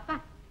அப்பா.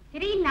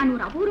 சிறையில் நான்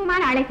ஒரு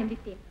அபூர்வமான ஆளை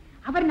சந்தித்தேன்.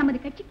 அவர் நமது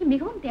கட்சிக்கு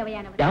மிகவும்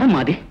தேவையானவர். யாரும்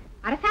அது?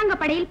 அரசாங்க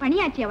படையில்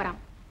பணியாற்றியவராம்.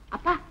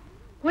 அப்பா,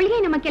 கொள்கை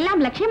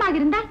நமக்கெல்லாம் லட்சியமாக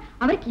இருந்தால்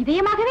அவருக்கு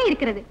இதயமாகவே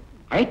இருக்கிறது.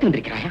 அழைத்து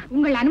வந்திருக்கிறாயா?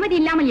 உங்கள் அனுமதி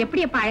இல்லாமல்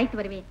எப்படி அப்பா அழைத்து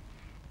வருவேன்?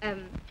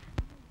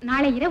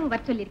 நாளை இரவு வர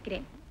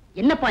சொல்லியிருக்கிறேன்.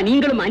 என்னப்பா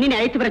நீங்களும் அண்ணினை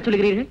அழைத்து வர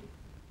சொல்கிறீர்கள்?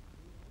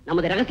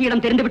 நமது ரகசிய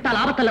இடம் தெரிந்து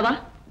விட்டால் ஆபத்தல்லவா?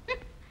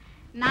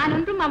 நான்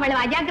ஒன்றும்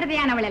அவ்வளவு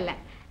அஜாக்கிரதையானவள் அல்ல.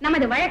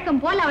 நமது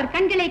வழக்கம் போல் அவர்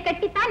கண்களை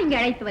கட்டித்தான் இங்கு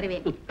அழைத்து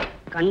வருவேன்.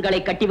 கண்களை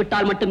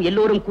கட்டிவிட்டால் மட்டும்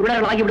எல்லோரும்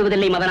குருடர்களாகி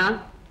விடுவதில்லை மதனா,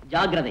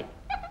 ஜாக்கிரதை.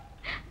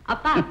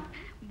 அப்பா,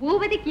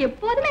 பூபதிக்கு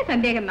எப்போதுமே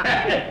சந்தேகம் தான்.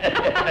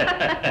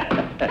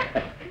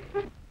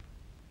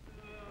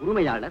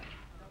 உரிமையாளர்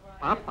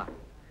பாப்பா,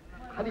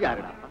 அது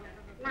யாருடாப்பா?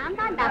 நான்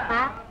தான்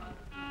தாப்பா.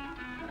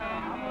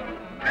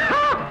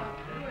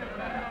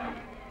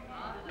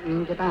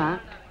 நீங்க தான்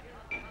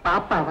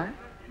பாப்பாவா?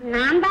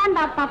 நான் தான்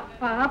தாப்பா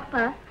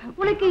பாப்பா.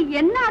 உனக்கு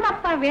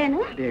என்னடாப்பா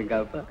வேணும்?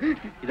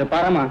 இத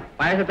பாரமா,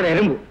 பாயசத்துல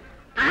எறும்பு.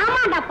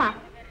 ஆமாடாப்பா,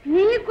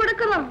 நீ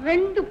கொடுக்கிற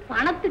 2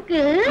 பணத்துக்கு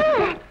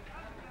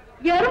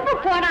எறும்பு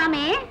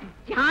போடாமே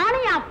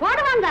ஜாலியா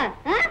போடுவாங்க.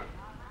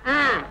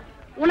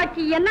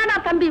 உனக்கு என்னடா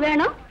தம்பி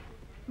வேணும்?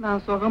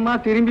 நான் சுகமா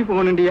திரும்பி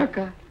போகணுண்டி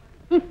அக்கா.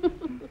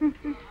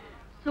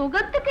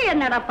 சுகத்துக்கு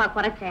என்னடாப்பா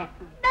குறைச்ச?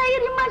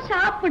 தைரியமா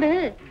சாப்பிடு.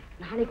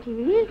 நாளைக்கு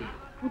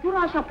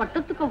புதுராசா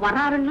பட்டத்துக்கு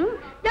வராருன்னு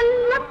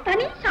எல்லாம்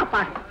தனி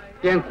சாப்பாடு.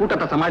 என்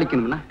கூட்டத்தை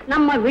சமாளிக்கணும்னா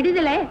நம்ம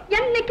விடுதலை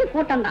என்னைக்கு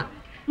கூட்டம் தான்.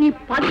 நீ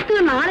 10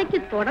 நாளைக்கு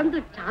தொடர்ந்து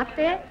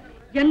சாப்பிட்டு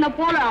என்ன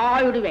போல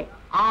ஆயிடுவேன்.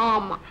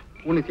 ஆமா,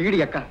 உன்னை சீடி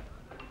அக்கா.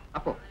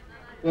 அப்போ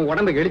உன்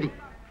உடம்பை எழுதி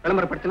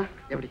விளம்பரப்படுத்தினா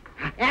எப்படி?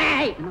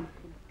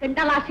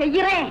 கிண்டலா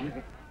செய்யறேன்.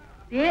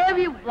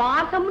 தேவி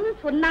வாசம்னு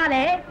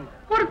சொன்னாலே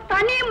ஒரு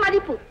தனி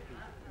மதிப்பு.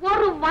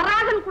 ஒரு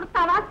வராகன்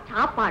கொடுத்தாதான்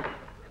சாப்பாடு.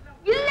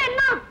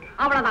 இல்லன்னா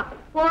அவ்வளவுதான்.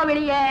 போ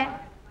வெளியே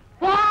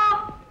போ.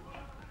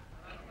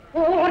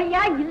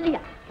 போறியா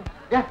இல்லையா?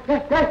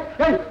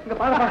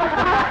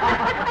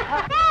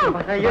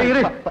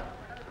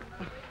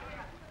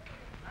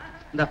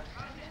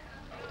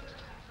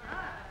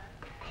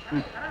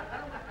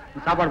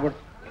 சாப்பாடு போடு.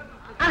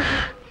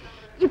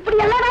 இப்படி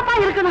எல்லாராப்பா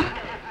இருக்கணும்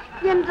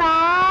என்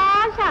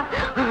ராசா.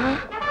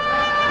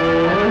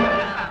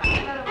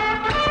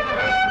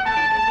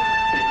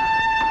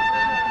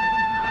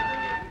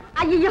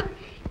 ஐயோ,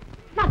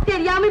 நான்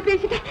தெரியாம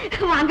பேசிட்டேன்.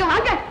 வாங்க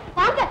வாங்க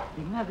வாங்க.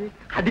 என்னது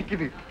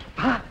அடிக்குது?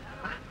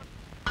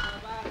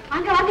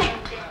 வாங்க வாங்க.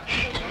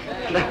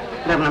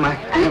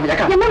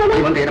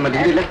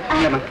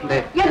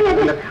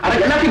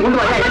 எல்லாத்தையும் கொண்டு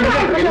வர.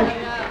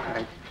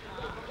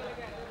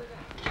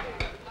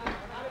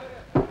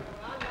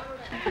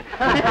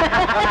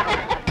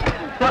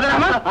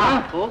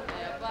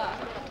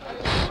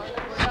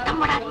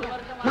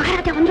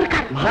 மகாராஜா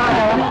வந்திருக்காரு.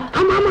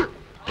 ஆமா ஆமா,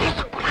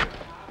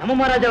 நம்ம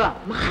மகாராஜாவா?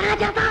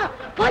 மகாராஜா தான்.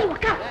 போய்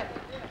உட்கார்.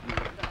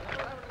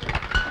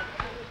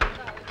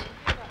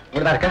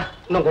 இங்கதான் இருக்கா?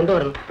 இன்னும் கொண்டு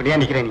வரணும். இப்படியா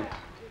நிக்கிறேன் நீ?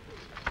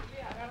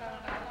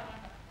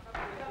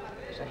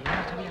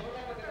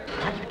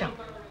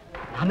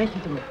 நாமே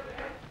செஞ்சு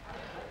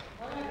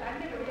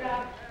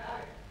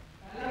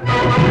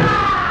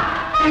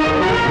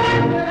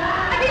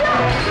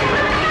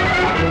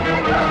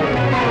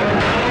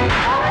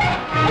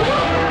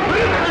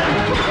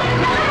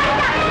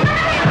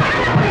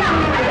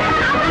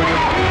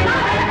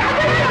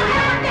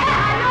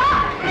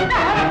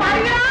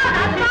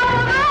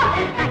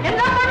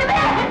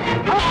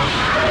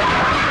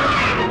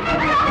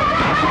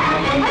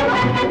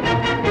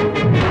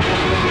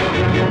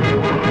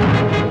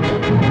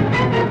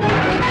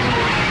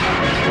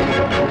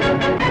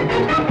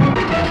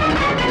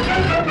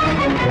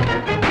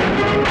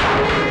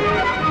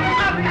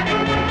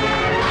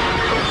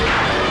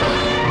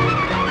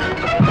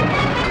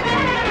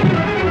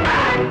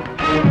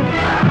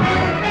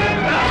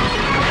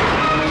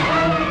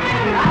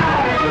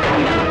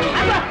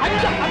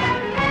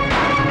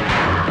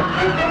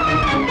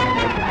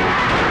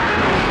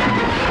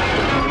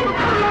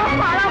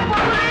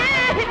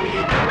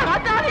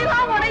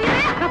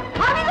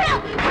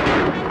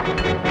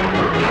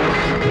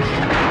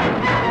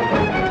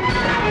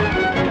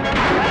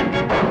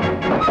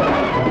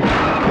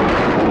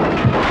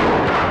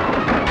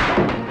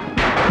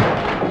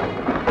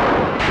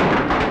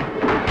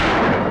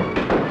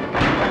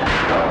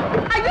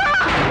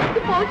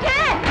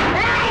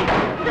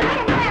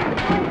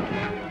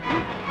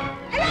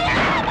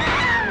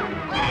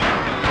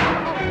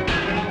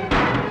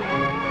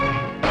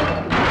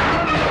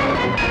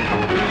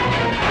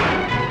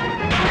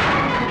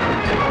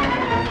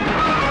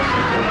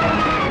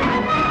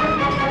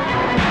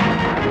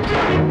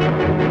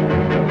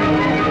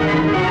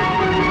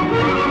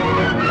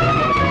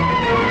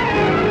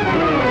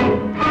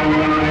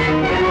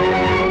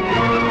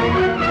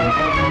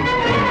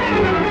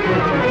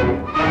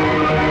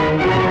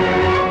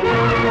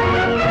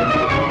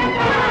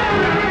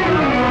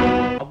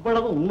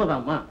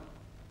உண்மைதாமா?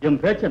 என்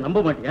பேச்ச நம்ப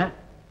மாட்டியா?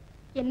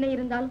 என்ன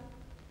இருந்தாலும்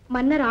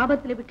மன்னர்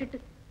ஆபத்துல விட்டுட்டு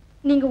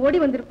நீங்க ஓடி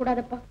வந்துட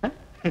கூடாதப்பா.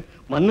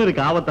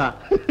 மன்னருக்கு ஆபத்தா?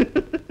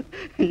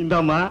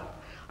 இந்தாமா,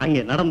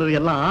 அங்க நடந்தது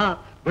எல்லாம்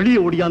வெளியே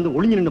ஓடியாந்து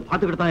ஒளிஞ்சு நின்று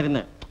பாத்துக்கிட்டு தான்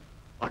இருந்தேன்.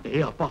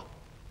 அடே அப்பா,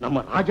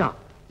 நம்ம ராஜா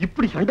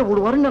இப்படி சண்டை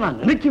போடுவாருன்னு நான்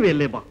நினைக்கவே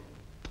இல்லையம்மா.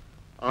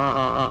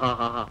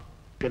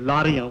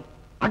 எல்லாரையும்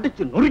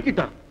அடிச்சு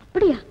நொறுக்கிட்டார்.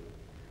 அப்படியா?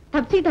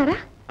 தப்பிச்சிட்டாரா?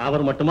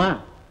 அவர் மட்டுமா,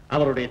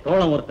 அவருடைய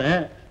தோழம்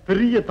ஒருத்தன்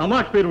பெரிய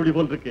தமாஷ் பேர் விடி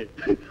போல் இருக்கு.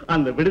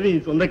 அந்த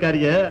விடுதியின்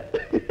சொந்தக்காரிய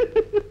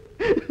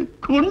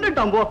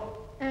கொண்டுட்டான். போ,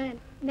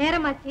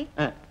 நேரமாச்சு,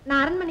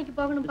 நான் அரண்மனைக்கு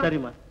போகணும்.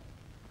 சரிம்மா.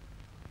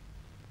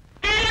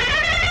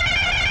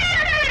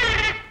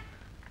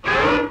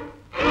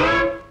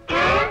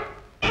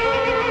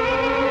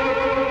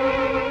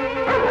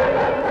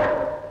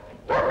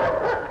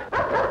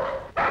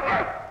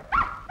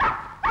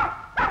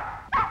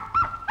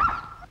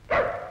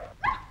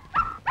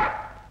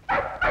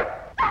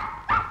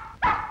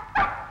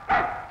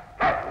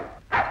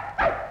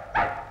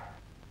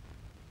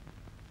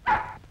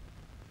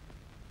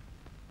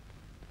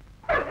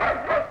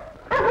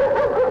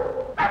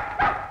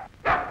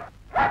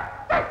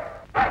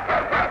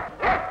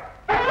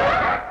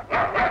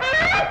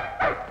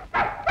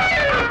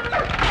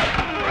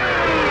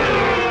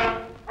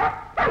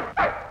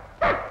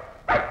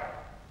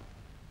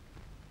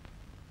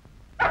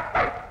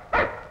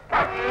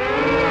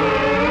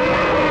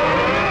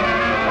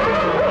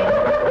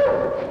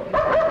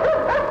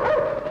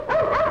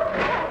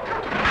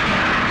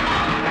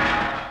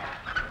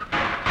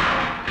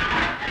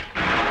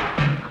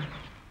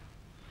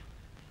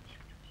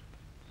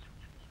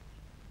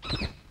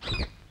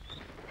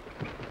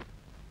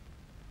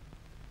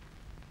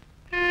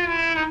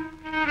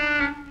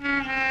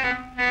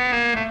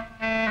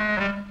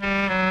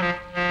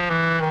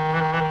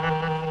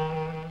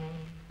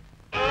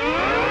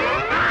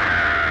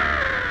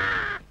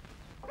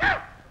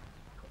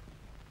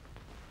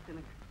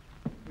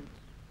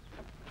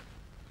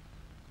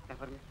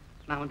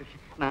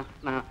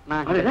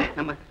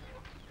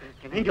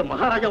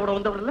 மகாராஜாவோட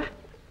வந்தவர்.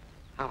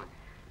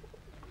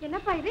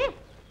 என்னப்பா இது?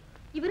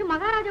 இவரு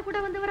மகாராஜா கூட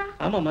வந்தவரா?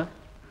 ஆமாமா.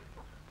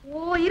 ஓ,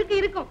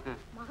 இருக்கும்.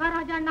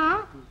 மகாராஜான்னா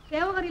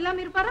சேவகர்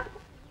இல்லாம இருப்பாரா?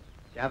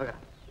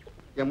 சேவகர்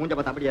என் மூஞ்ச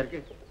பார்த்து அப்படியா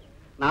இருக்கு?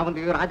 நான்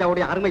வந்து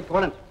ராஜாவுடைய அருமை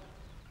தோழன்,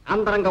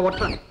 அந்தரங்க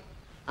ஒற்றன்.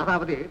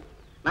 அதாவது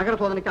நகர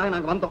சோதனைக்காக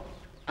நாங்க வந்தோம்.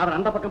 அவர்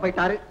அந்த பக்கம்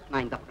போயிட்டாரு,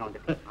 நான் இந்த பக்கம்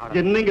வந்துட்டேன்.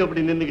 என்னங்க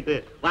அப்படி நின்னுக்கிட்டு?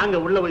 வாங்க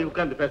உள்ள போய்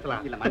உட்கார்ந்து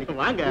பேசலாம். இல்ல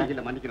மன்னிக்கணும், வாங்க.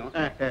 இல்ல மன்னிக்கணும்,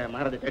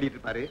 மகாராஜா தேடிட்டு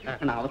இருப்பாரு,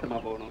 நான் அவசரமா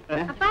போகணும்.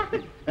 அப்பா,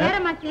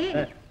 நேரமாச்சு,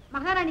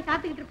 மகாராணி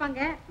காத்துக்கிட்டு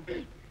இருப்பாங்க,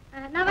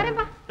 நான்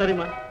வரேன்பா.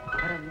 சரிம்மா,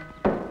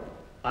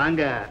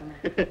 வாங்க.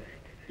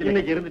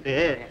 இன்னைக்கு இருந்துட்டு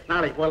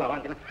நாளைக்கு போலாம்.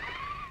 வாங்க.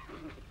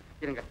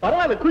 இருங்க,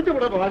 பரவாயில்ல, குளிச்சு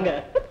விட. வாங்க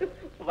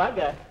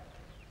வாங்க.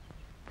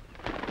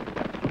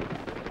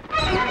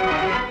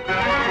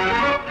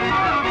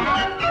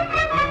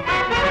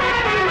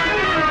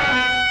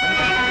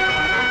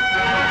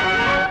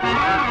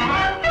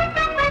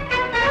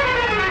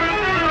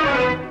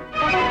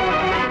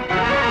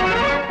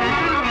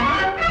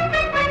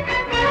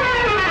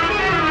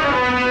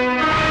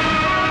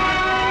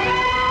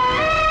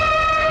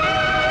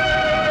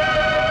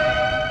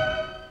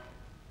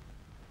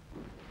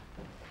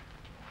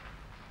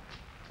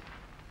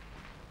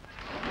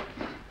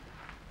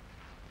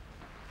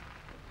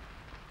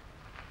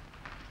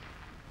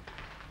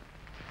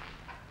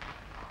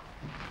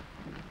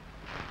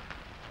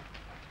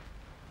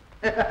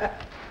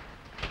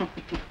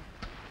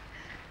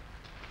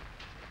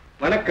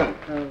 வணக்கம்.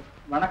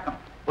 வணக்கம்.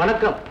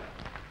 வணக்கம்.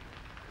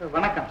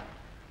 வணக்கம்.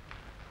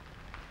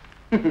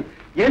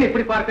 ஏன்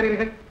இப்படி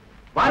பார்க்கிறீர்கள்?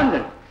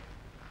 வாருங்கள்.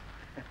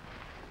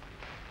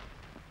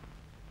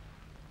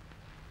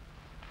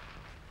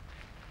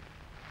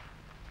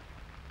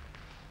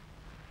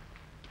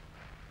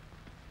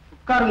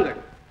 உட்காருங்கள்.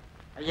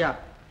 ஐயா,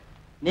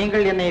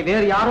 நீங்கள் என்னை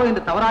வேறு யாரோ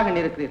என்று தவறாக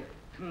நினைக்கிறீர்கள்.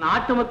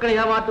 நாட்டு மக்களை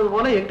ஏமாற்றுவது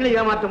போல எங்களை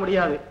ஏமாற்ற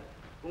முடியாது.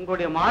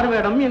 உங்களுடைய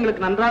மாறுவேடம்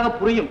எங்களுக்கு நன்றாக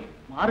புரியும்.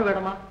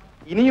 மாறுவேடமா?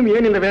 இனியும்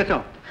ஏன் இந்த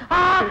வேஷம்?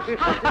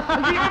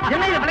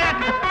 என்ன இது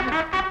விளையாட்டு?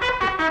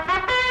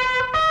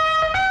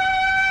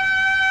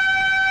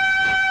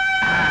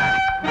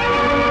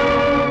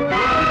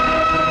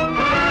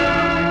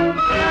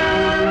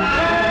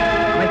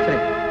 அமைச்சரே,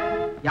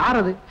 யார்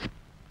அது?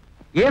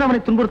 ஏன்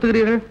அவனை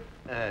துன்புறுத்துகிறீர்கள்?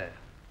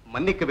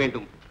 மன்னிக்க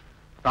வேண்டும்.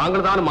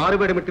 தாங்கள் தான்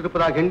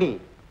மாறுவேடமிட்டிருப்பதாக எண்ணி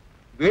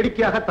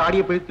வேடிக்கையாக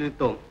தாடியை பிடித்து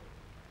இழுத்தோம்.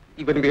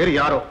 இவன் வேறு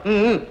யாரோ.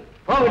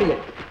 போவடியே.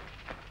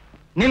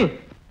 நில்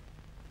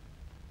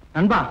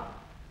நண்பா,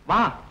 வா.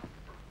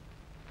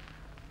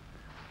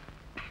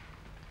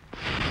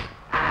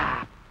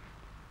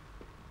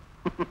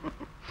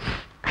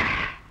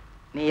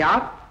 நீ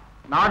யார்?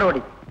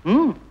 நாடோடி.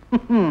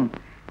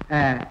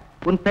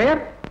 உன்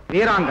பெயர்?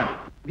 வீராங்கன்.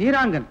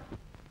 வீராங்கன்,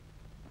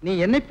 நீ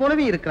என்னைப்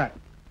போலவே இருக்கிறாய்.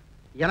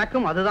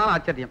 எனக்கும் அதுதான்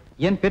ஆச்சரியம்.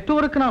 என்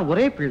பெற்றோருக்கு நான்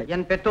ஒரே பிள்ளை.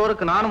 என்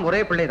பெற்றோருக்கு நானும்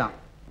ஒரே பிள்ளைதான்.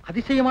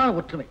 அதிசயமான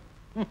ஒற்றுமை.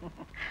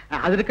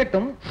 அது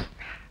இருக்கட்டும்,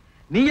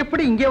 நீ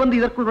எப்படி இங்கே வந்து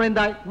இதற்குள்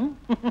நுழைந்தாய்?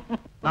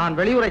 நான்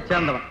வெளியூரை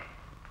சேர்ந்தவன்.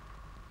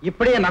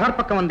 இப்படியே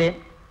நகர்பக்கம் வந்தேன்.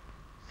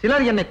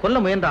 சிலர் என்னை கொல்ல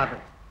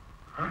முயன்றார்கள்.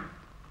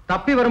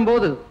 தப்பி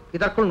வரும்போது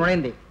இதற்குள்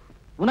நுழைந்தேன்.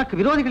 உனக்கு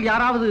விரோதிகள்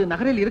யாராவது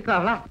நகரில்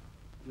இருக்கிறார்களா?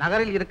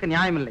 நகரில் இருக்க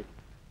நியாயமில்லை,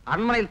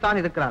 அரண்மனையில்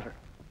தான் இருக்கிறார்கள்.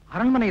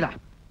 அரண்மனையிலா?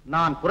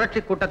 நான் புரட்சி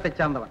கூட்டத்தை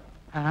சேர்ந்தவன்.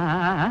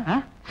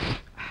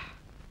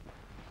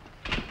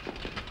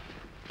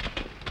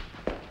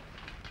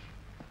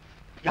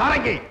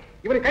 யாரங்கே?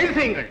 இவரை கைது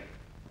செய்யுங்கள்.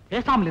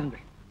 பேசாமல்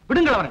இருங்கள்,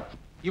 விடுங்கள் அவரை.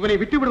 இவனை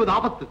விட்டு விடுவது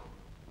ஆபத்து.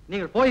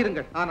 நீங்கள்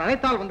போயிருங்கள், நான்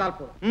அழைத்தால் வந்தால்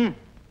போதும்.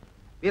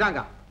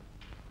 வீராங்கா,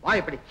 வா.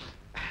 எப்படி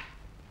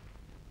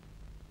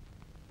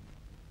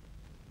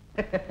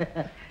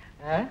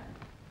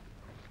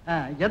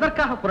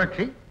எதற்காக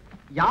புரட்சி?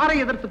 யாரை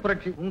எதிர்த்து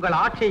புரட்சி? உங்கள்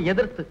ஆட்சியை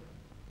எதிர்த்து,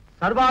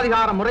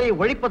 சர்வாதிகார முறையை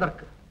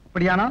ஒழிப்பதற்கு.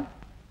 அப்படியானால்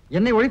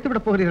என்னை ஒழித்து விட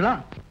போகிறீர்களா?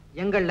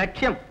 எங்கள்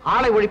லட்சியம்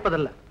ஆளை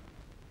ஒழிப்பதல்ல,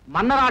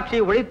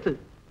 மன்னராட்சியை ஒழித்து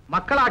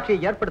மக்களாட்சியை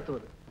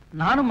ஏற்படுத்துவது.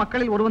 நானும்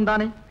மக்களில் ஒருவன்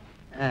தானே.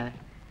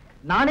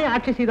 நானே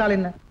ஆட்சி செய்தால்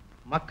என்ன?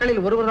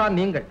 மக்களில் ஒருவர்தான்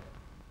நீங்கள்.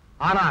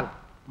 ஆனால்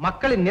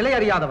மக்களின் நிலை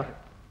அறியாதவர்கள்.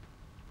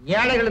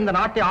 ஏழைகள் இந்த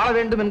நாட்டை ஆள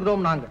வேண்டும்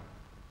என்கிறோம் நாங்கள்.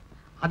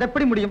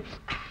 அதெப்படி முடியும்?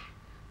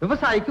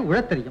 விவசாயிக்கு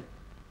உழத் தெரியும்,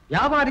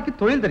 வியாபாரிக்கு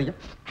தொழில் தெரியும்,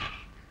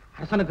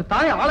 அரசனுக்கு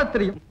தானே ஆளத்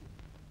தெரியும்.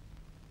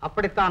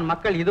 அப்படித்தான்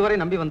மக்கள் இதுவரை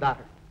நம்பி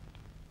வந்தார்கள்.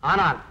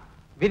 ஆனால்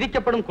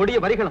விதிக்கப்படும் கொடிய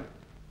வரிகளும்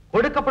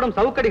கொடுக்கப்படும்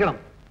சவுக்கடிகளும்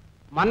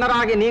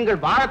மன்னராகிய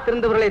நீங்கள் வாழத்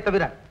தெரிந்தவர்களே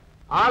தவிர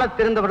ஆளத்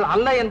தெரிந்தவர்கள்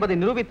அல்ல என்பதை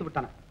நிரூபித்து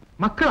விட்டன.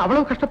 மக்கள்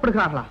அவ்வளவு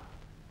கஷ்டப்படுகிறார்களா?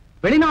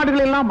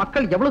 வெளிநாடுகள் எல்லாம்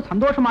மக்கள் எவ்வளவு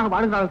சந்தோஷமாக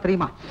வாழ்கிறார்கள்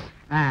தெரியுமா?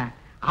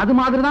 அது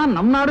மாதிரிதான்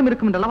நம் நாடும்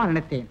இருக்கும் என்றெல்லாம்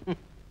நினைத்தேன்.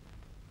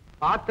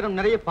 பாத்திரம்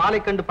நிறைய பாலை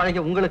கண்டு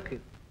பழகிய உங்களுக்கு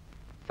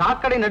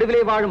சாக்கடை நடுவிலே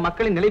வாழும்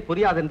மக்களின் நிலை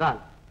புரியாதென்றால்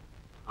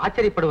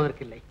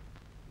ஆச்சரியப்படுவதற்கில்லை.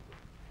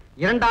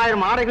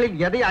 2000 ஆடைகளில்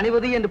எதை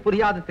அணிவது என்று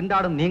புரியாது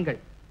திண்டாடும் நீங்கள்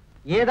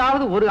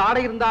ஏதாவது ஒரு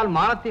ஆடை இருந்தால்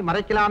மானத்தை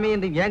மறைக்கலாமே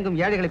என்று ஏங்கும்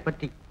ஏழைகளை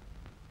பற்றி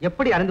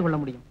எப்படி அறிந்து கொள்ள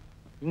முடியும்?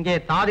 இங்கே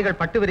தாதிகள்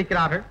பட்டு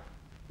விரிக்கிறார்கள்,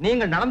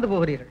 நீங்கள் நடந்து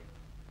போகிறீர்கள்.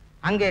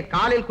 அங்கே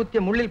காலில்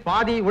குத்திய முள்ளில்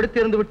பாதியை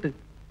ஒடுத்திருந்து விட்டு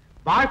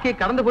வாழ்க்கையை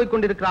கடந்து போய்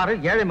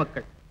கொண்டிருக்கிறார்கள் ஏழை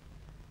மக்கள்.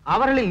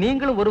 அவர்களில்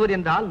நீங்களும் ஒருவர்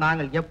என்றால்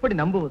நாங்கள் எப்படி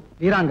நம்புவது?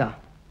 வீராங்கா,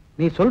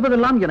 நீ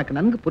சொல்வதெல்லாம் எனக்கு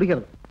நன்கு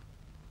புரிகிறது.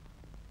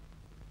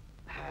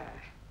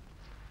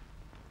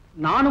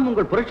 நானும்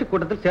உங்கள் புரட்சி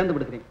கூட்டத்தில் சேர்ந்து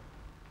விடுகிறேன்.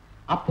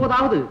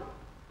 அப்போதாவது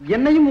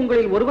என்னையும்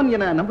உங்களில் ஒருவன்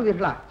என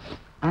நம்புவீர்களா?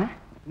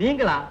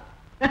 நீங்களா?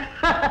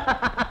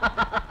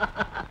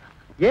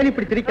 ஏன்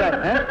இப்படி திரிக்கிறார்?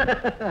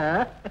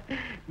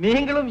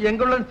 நீங்களும்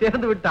எங்களுடன்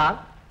சேர்ந்து விட்டால்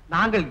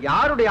நாங்கள்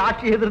யாருடைய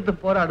ஆட்சியை எதிர்த்து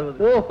போராடுவது?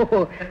 ஓஹோ,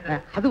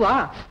 அதுவா?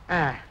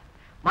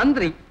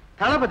 மந்திரி,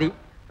 தளபதி,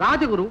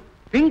 ராஜகுரு,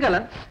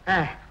 பிங்களன்,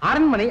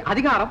 அரண்மனை,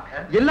 அதிகாரம்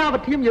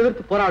எல்லாவற்றையும்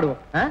எதிர்த்து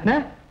போராடுவோம்.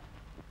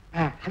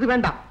 அது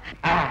வேண்டாம்,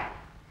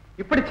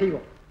 இப்படி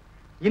செய்வோம்.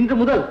 இன்று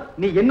முதல்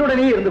நீ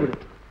என்னுடனே இருந்து விடு.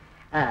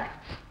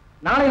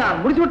 நாளை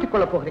நான் முடிசூட்டிக்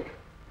கொள்ளப் போகிறேன்.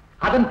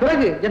 அதன்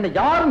பிறகு என்னை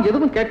யாரும்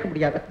எதுவும் கேட்க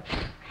முடியாது.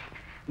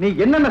 நீ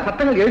என்னென்ன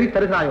சட்டங்கள் எழுதி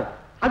தருகிறாயோ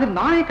அதில்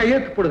நானே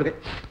கையெழுத்து போடுகிறேன்.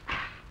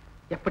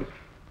 எப்படி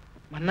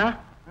மன்னா?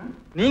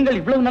 நீங்கள்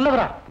இவ்வளவு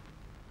நல்லவரா?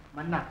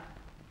 மன்னா,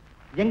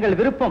 எங்கள்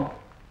விருப்பம்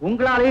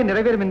உங்களாலேயே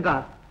நிறைவேறும்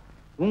என்றால்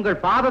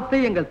உங்கள் பாதத்தை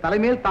எங்கள்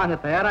தலைமையில் தாங்க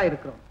தயாரா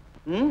இருக்கிறோம்.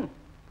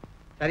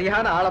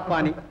 சரியான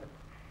ஆளப்பாணி.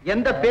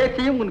 எந்த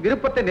பேச்சையும் உன்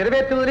விருப்பத்தை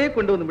நிறைவேற்றுவதே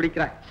கொண்டு வந்து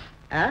முடிக்கிறாய்.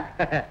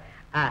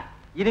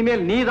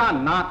 இனிமேல் நீதான்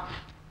நான்,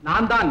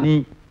 நான் தான் நீ.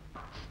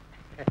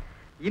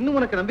 இன்னும்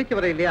உனக்கு நம்பிக்கை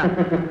வர இல்லையா?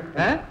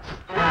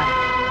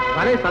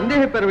 வரை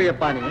சந்தேக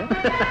பெறுவையப்பா நீ.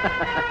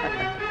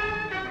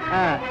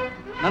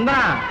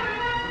 நந்தனா,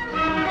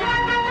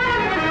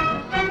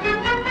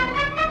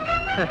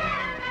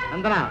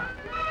 நந்தனா,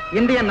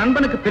 இன்றைய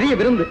நண்பனுக்கு பெரிய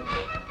விருந்து.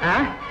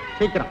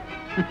 சீக்கிரம்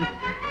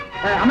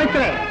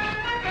அமைச்சரே,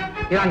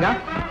 இறாங்க.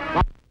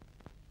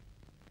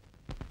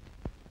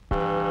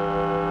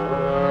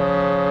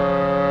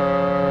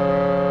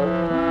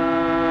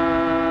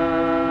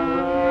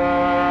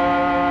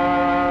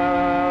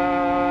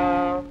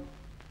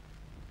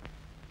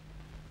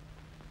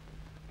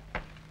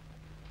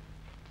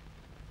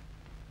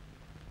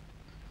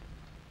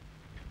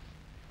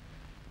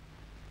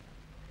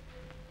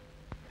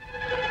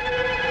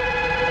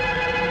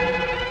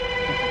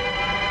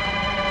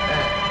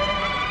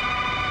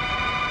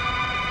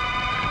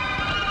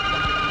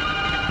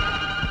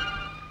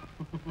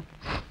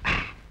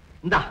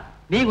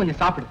 நீ கொஞ்சம்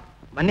சாப்பிடு.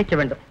 மன்னிக்க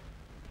வேண்டும்,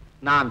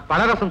 நான்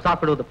பழரசம்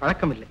சாப்பிடுவது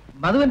பழக்கம் இல்லை.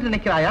 மது என்று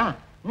நினைக்கிறாயா?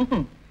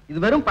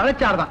 இது வெறும்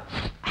பழச்சாறு தான்.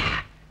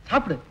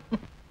 சாப்பிடு.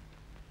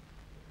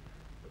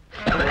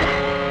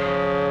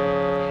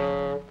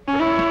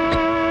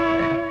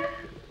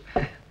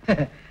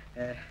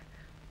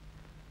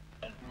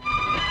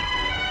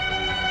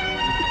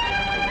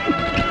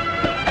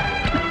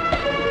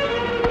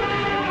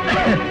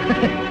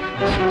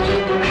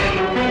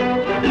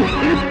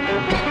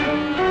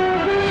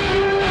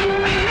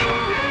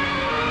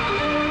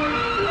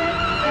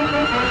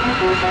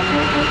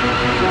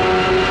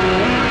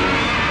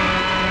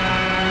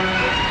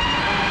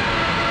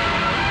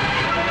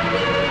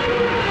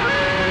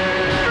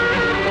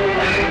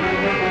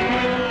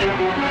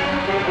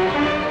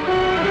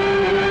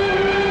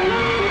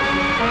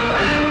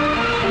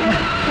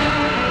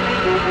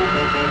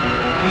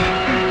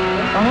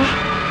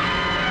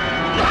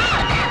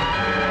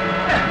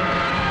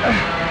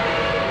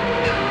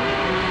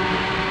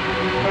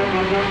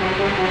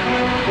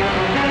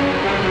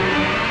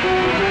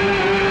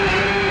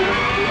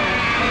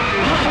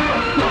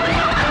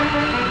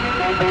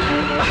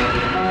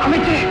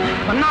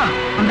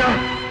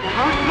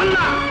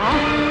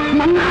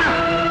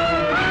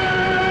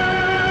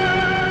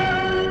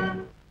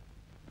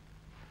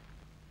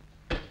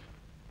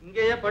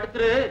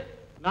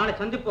 நாளை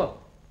சந்திப்போம்.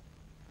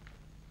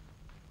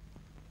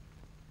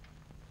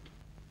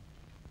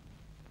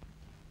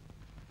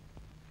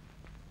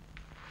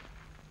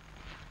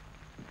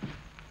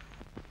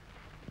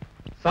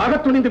 சாக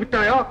துணிந்து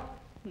விட்டாயா?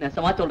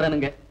 நெசமா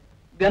சொல்றேனுங்க,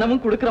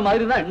 தினமும் கொடுக்கிற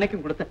மாதிரி தான்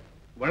இன்னைக்கும் கொடுத்தேன்.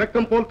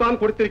 வழக்கம் போல் தான்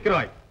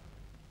கொடுத்திருக்கிறாய்.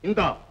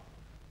 இந்தா,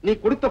 நீ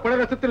கொடுத்த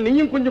பழரசத்தில்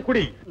நீயும் கொஞ்சம்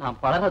குடி. நான்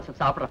பழரசம்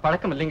சாப்பிடுற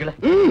பழக்கம் இல்லைங்களே.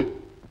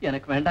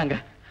 எனக்கு வேண்டாங்க.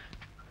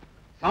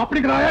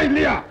 சாப்பிடுகிறாயா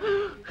இல்லையா?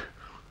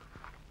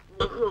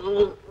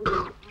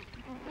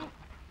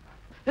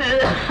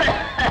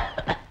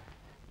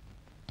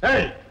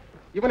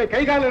 இவனை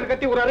கைகாலில்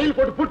கட்டி ஒரு அறையில்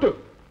போட்டு பூட்டு.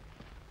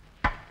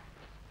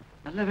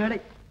 நல்ல வேளை,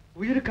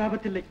 உயிருக்கு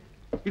ஆபத்தில்லை.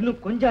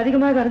 இன்னும் கொஞ்சம்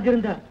அதிகமாக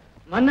அறிஞ்சிருந்தா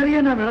மன்னரையே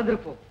நாம்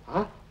இழந்திருப்போம்.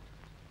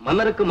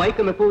 மன்னருக்கு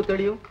மயக்கம் எப்போது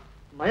தெரியும்?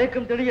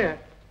 மயக்கம் தெரிய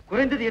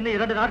குறைந்தது என்ன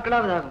 2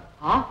 நாட்களாவது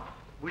ஆகும்.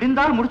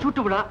 விழுந்தால் முடிச்சு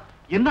விட்டு விடா.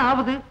 என்ன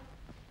ஆவது?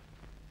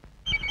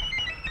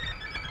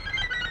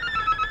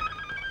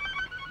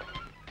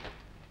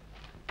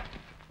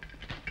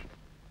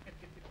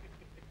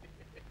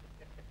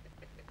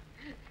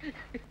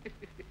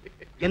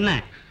 என்ன?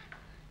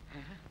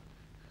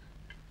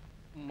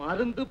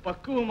 மருந்து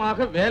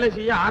பக்குவமாக வேலை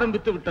செய்ய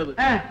ஆரம்பித்து விட்டது.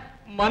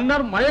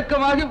 மன்னர்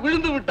மயக்கமாக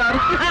விழுந்து விட்டார்.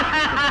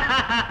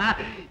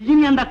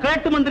 இனி அந்த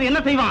கிழட்டு மந்திரி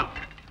என்ன செய்வான்?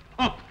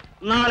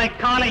 நாளை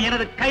காலை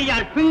எனது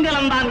கையால்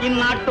பிங்களந்தான்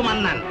இந்நாட்டு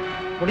மன்னன்.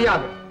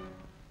 முடியாது,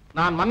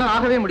 நான் மன்னன்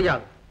ஆகவே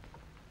முடியாது.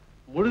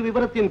 முழு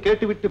விவரத்தையும்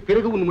கேட்டுவிட்டு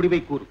பிறகு உன்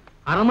முடிவை கூறு.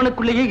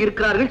 அரமனுக்குள்ளேயே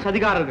இருக்கிறார்கள்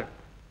சதிகாரர்கள்.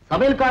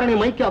 சமையல்காரனை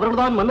மயக்கி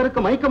அவர்கள்தான் மன்னருக்கு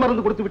மயக்க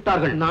மருந்து கொடுத்து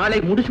விட்டார்கள். நாளை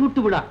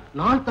முடிசூட்டு விழா.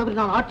 நாள்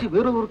தவறினால் ஆட்சி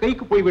வேறொரு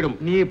கைக்கு போய்விடும்.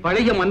 நீ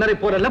பழைய மன்னரை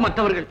போறல்ல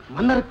மற்றவர்கள்.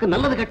 மன்னருக்கு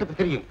நல்லது கெட்டது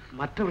தெரியும்.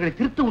 மற்றவர்களை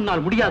திருத்த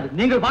உன்னால் முடியாது.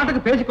 நீங்கள்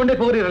பாட்டுக்கு பேசிக்கொண்டே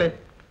போகிறீர்களே.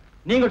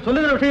 நீங்கள்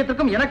சொல்லுகிற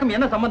விஷயத்திற்கும் எனக்கும்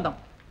என்ன சம்பந்தம்?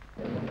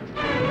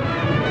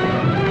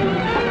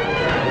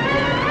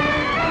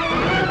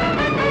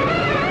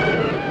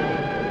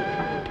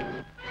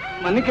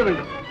 மன்னிக்க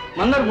வேண்டும்,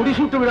 மன்னர்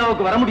முடிசூட்டு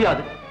விழாவுக்கு வர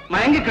முடியாது.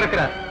 மயங்கி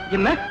கிடக்கிறார்.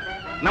 என்ன,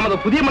 நமது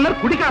புதிய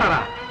மன்னர் குடிக்காரரா?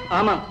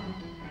 ஆமா,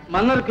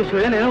 மன்னருக்கு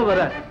சுய நினைவு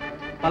வர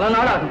பல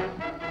நாள் ஆகும்.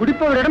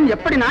 குடிப்பவரிடம்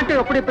எப்படி நாட்டை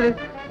ஒப்படைப்பது?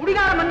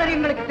 குடிகார மன்னர்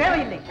எங்களுக்கு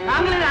தேவையில்லை,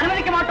 நாங்கள் இதை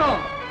அனுமதிக்க மாட்டோம்.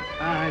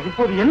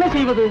 இப்போது என்ன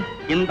செய்வது?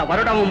 இந்த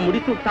வருடமும்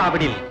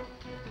முடிசூட்டாவிடில்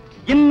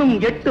இன்னும்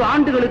 8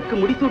 ஆண்டுகளுக்கு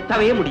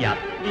முடிசூட்டவே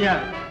முடியாது.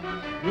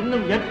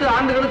 இன்னும் 8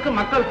 ஆண்டுகளுக்கு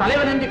மக்கள்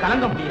தலைவர் என்று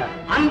கலங்க முடியாது.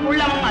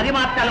 அன்புள்ளமும்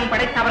அறிவாற்றலும்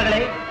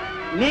படைத்தவர்களே,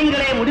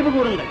 நீங்களே முடிவு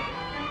கூறுங்கள்.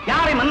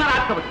 யாரை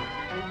மன்னராக்குவது?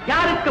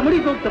 யாருக்கு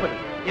முடிசூட்டுவது?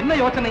 என்ன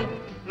யோசனை?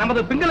 நமது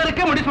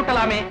பிங்களருக்கே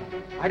முடிசூட்டலாமே.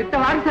 அடுத்த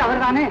வாரிசு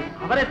அவர்தானே.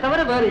 அவரை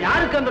தவிர வேறு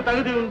யாருக்கு அந்த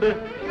தகுதி உண்டு?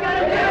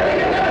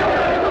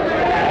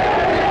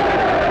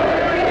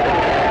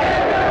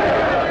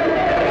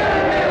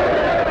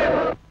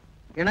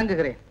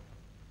 இணங்குகிறேன்.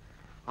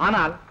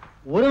 ஆனால்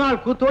ஒரு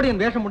நாள் கூத்தோடு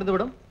என் வேஷம்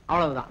முடிந்துவிடும்,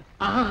 அவ்வளவுதான்.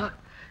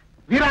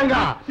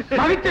 வீராங்கா,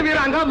 மகிழ்ச்சி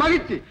வீராங்கா,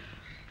 மகிழ்ச்சி.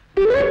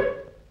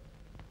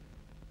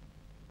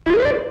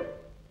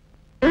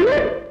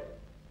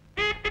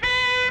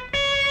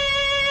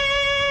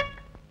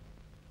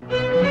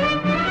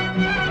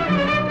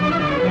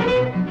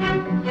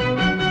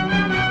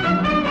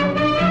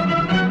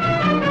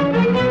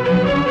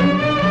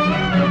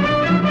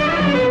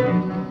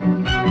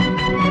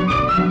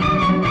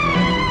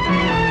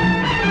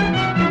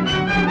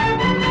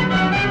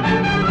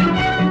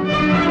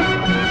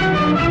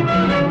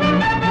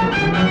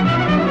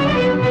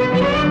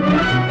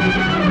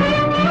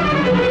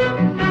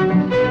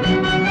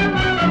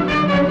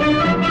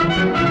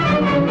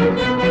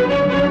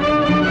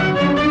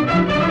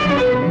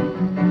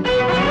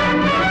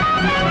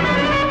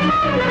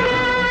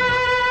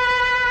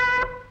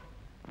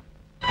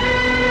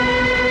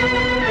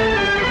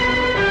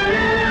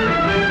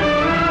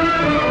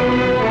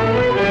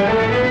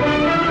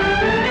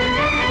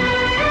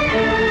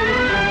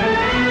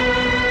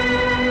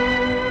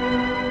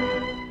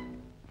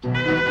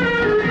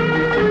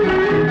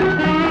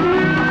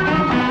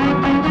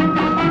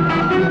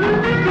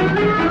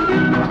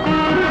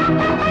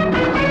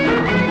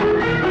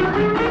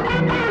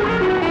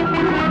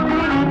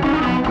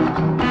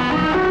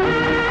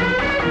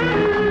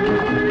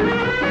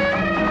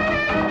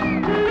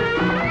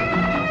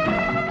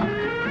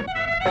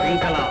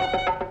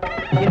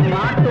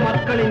 இந்நாட்டு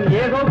மக்களின்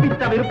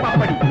ஏகோபித்த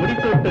விருப்பப்படி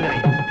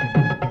முடித்தூட்டுகிறேன்.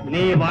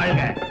 நீ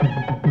வாழ்க,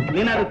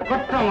 நினது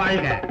கொற்றம்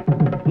வாழ்க,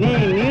 நீ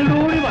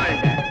நீடூழி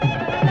வாழ்க.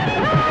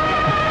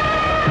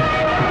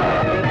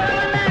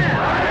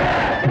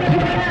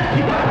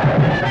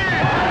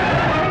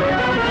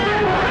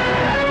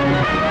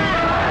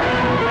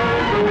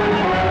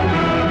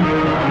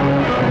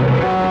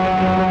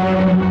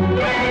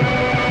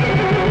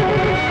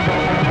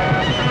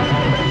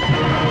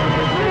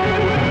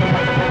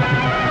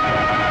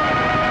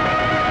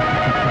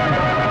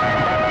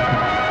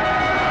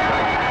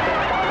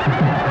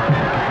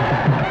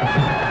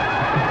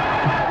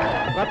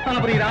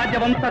 ரத்னபுரி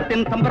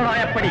ராஜவம்சத்தின்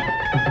சம்பிரதாயப்படி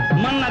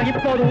மன்னர்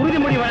இப்போது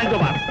உறுதிமொழி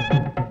வழங்குவார்.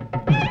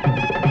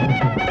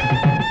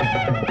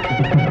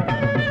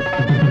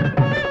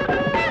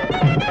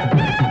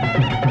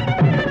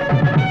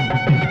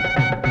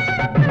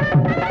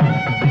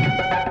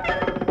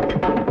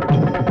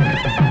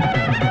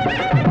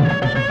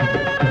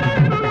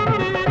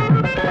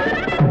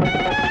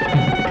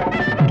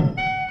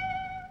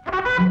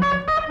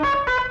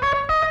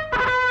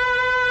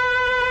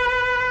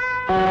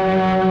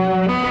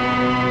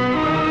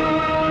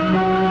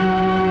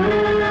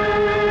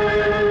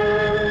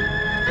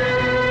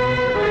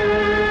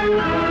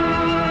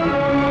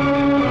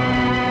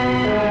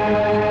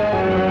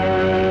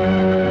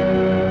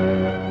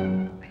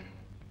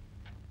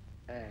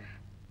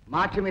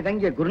 மாட்சிமை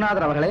தங்கிய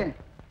குருநாதர் அவர்களே,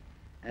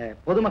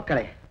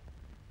 பொதுமக்களே,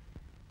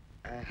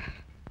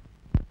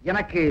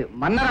 எனக்கு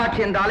மன்னராட்சி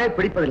என்றாலே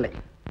பிடிப்பதில்லை.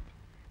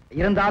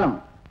 இருந்தாலும்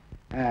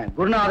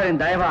குருநாதரின்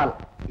தயவால்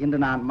இன்று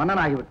நான்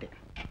மன்னனாகிவிட்டேன்.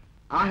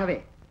 ஆகவே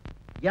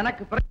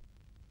எனக்கு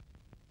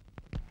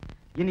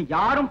இனி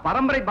யாரும்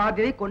பரம்பரை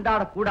பாத்தியை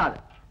கொண்டாடக்கூடாது,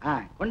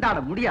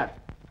 கொண்டாட முடியாது.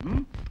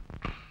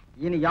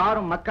 இனி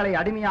யாரும் மக்களை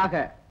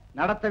அடிமையாக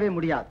நடத்தவே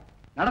முடியாது,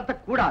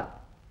 நடத்தக்கூடாது.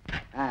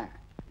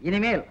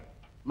 இனிமேல்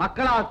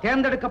மக்களால்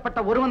தேர்ந்தெடுக்கப்பட்ட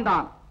ஒருவன்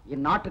தான்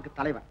இந்நாட்டுக்கு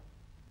தலைவன்.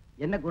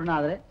 என்ன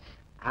குருநாதரே,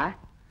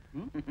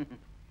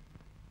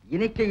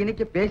 இனிக்க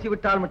இனிக்க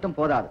பேசிவிட்டால் மட்டும்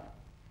போதாது,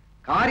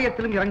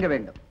 காரியத்திலும் இறங்க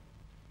வேண்டும்.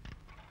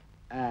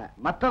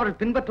 மற்றவர்கள்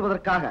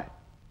பின்பற்றுவதற்காக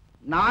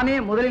நானே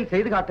முதலில்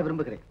செய்து காட்ட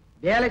விரும்புகிறேன்.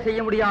 வேலை செய்ய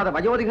முடியாத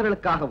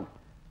வயோதிகர்களுக்காகவும்,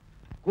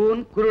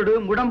 கூன் குருடு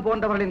முடம்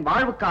போன்றவர்களின்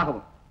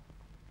வாழ்வுக்காகவும்,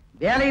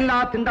 வேலையில்லா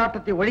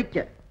திண்டாட்டத்தை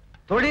ஒழிக்க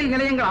தொழில்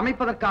நிலையங்கள்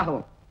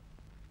அமைப்பதற்காகவும்,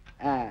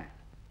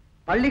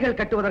 பள்ளிகள்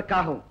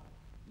கட்டுவதற்காகவும்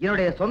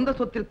என்னுடைய சொந்த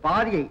சொத்தில்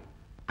பாதியை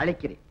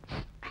அளிக்கிறேன்.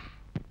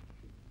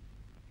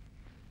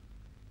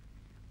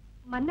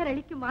 மன்னர்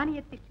அளிக்கும்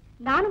மானியத்தில்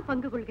நானும்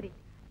பங்கு கொள்கிறேன்.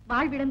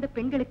 வாழ்விழந்த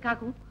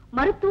பெண்களுக்காகவும்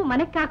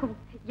மருத்துவமனைக்காகவும்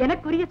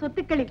எனக்குரிய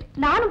சொத்துக்களில்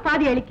நானும்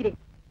பாதி அளிக்கிறேன்.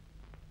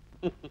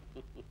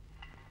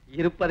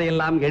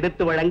 இருப்பதையெல்லாம்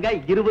எடுத்து வழங்க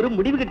இருவரும்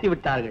முடிவு கட்டி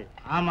விட்டார்கள்.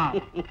 ஆமா.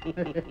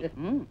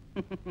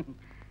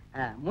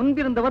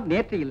 முன்பிருந்தவர்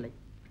நேற்று இல்லை,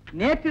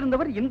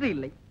 நேற்றிருந்தவர் இன்று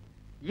இல்லை,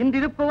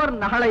 இன்றிருப்பவர்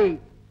நாளை.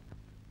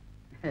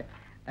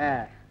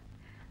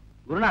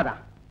 குருநாதா,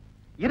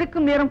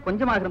 இருக்கும் நேரம்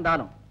கொஞ்சமாக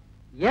இருந்தாலும்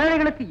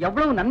ஏழைகளுக்கு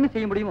எவ்வளவு நன்மை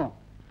செய்ய முடியுமோ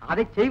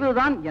அதை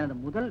செய்வதுதான் எனது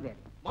முதல்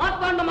வேலை.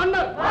 மார்த்தாண்ட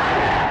மன்னர்,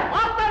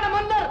 மார்த்தாண்ட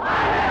மன்னர்,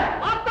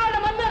 மார்த்தாண்ட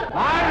மன்னர்,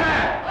 வாழ்க!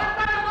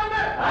 மார்த்தாண்ட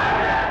மன்னர்,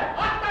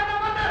 மார்த்தாண்ட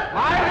மன்னர்,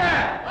 வாழ்க!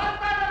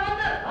 மார்த்தாண்ட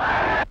மன்னர்.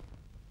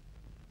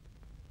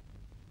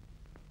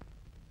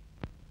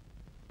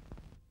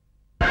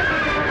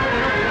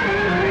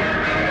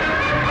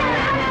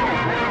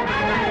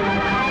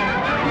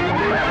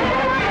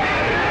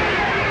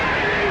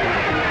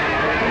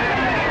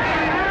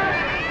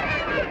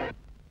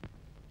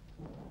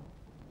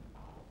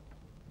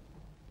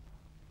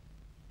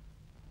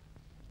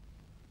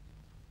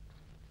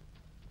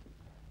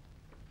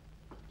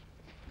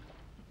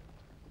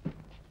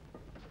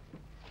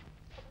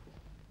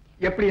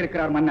 எப்படி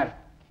இருக்கிறார் மன்னர்?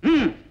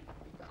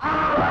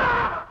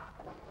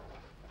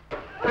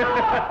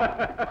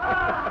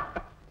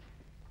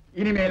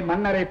 இனிமேல்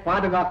மன்னரை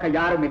பாதுகாக்க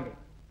யாரும் இல்லை,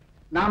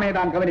 நாமே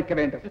தான் கவனிக்க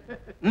வேண்டும்.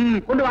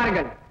 கொண்டு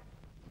வாருங்கள்.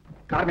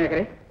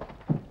 கார்மேகரே,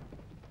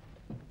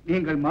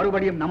 நீங்கள்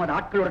மறுபடியும் நமது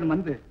ஆட்களுடன்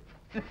வந்து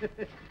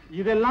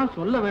இதெல்லாம்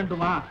சொல்ல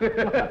வேண்டுமா?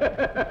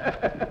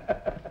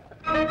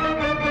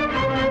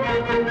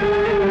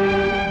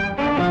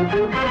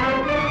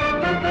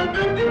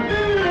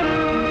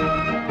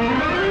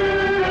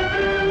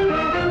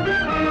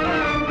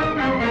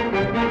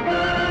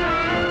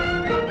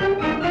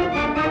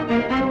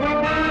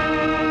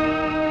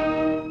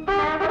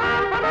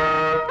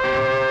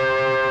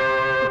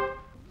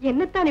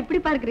 என்னத்தான் இப்படி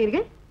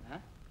பார்க்கிறீர்கள்?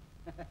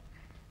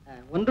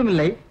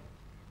 ஒன்றுமில்லை,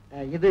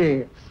 இது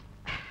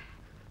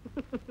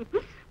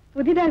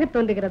புதிதாக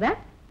தோன்றுகிறதா?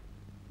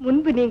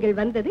 முன்பு நீங்கள்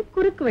வந்தது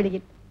குறுக்கு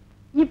வழியில்,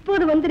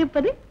 இப்போது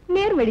வந்திருப்பது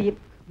நேர் வழியில்.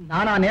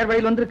 நானா நேர்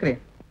வழியில்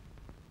வந்திருக்கிறேன்?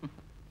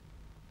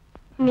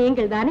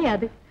 நீங்கள் தானே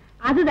அது,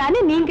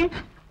 அதுதானே நீங்கள்.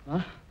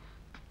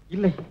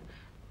 இல்லை,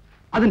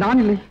 அது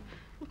நான் இல்லை,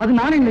 அது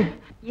நான் இல்லை.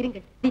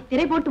 இருங்கள்,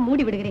 திரை போட்டு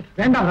மூடி விடுகிறேன்.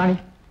 வேண்டாம் ராணி,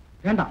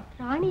 வேண்டாம்.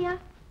 ராணியா?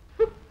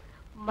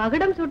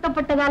 மகுடம்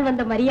சூட்டப்பட்டதால்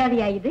வந்த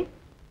மரியாதையா இது?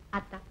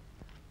 அத்தா,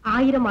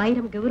 ஆயிரம்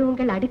ஆயிரம்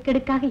கௌரவங்கள்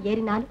அடுக்கடுக்காக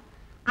ஏறினாலும்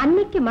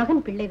அன்னைக்கு மகன்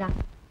பிள்ளைதான்,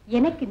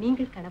 எனக்கு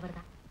நீங்கள்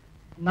கணவர்தான்.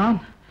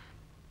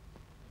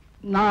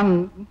 நான்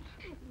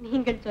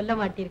நீங்கள் சொல்ல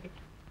மாட்டீர்கள்.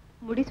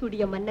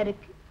 முடிசூடிய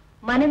மன்னருக்கு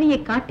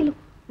மனைவியை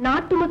காட்டிலும்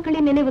நாட்டு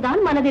மக்களின்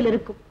நினைவுதான் மனதில்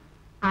இருக்கும்.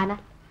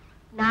 ஆனால்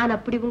நான்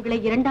அப்படி உங்களை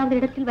இரண்டாவது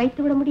இடத்தில்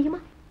வைத்துவிட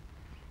முடியுமா?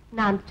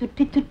 நான்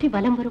சுற்றி சுற்றி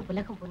வலம் வரும்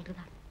உலகம்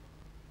ஒன்றுதான்,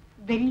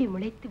 வெள்ளி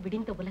முளைத்து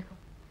விடிந்த உலகம்.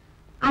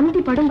 அந்தி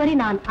படும் வரை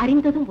நான்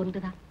அறிந்ததும்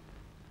ஒன்றுதான்,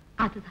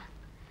 அதுதான்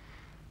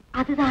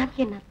அதுதான்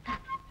என் அத்தா.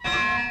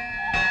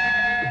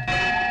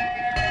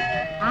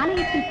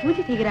 ஆலயத்தில்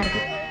பூஜை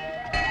செய்கிறார்கள்,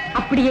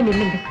 அப்படியே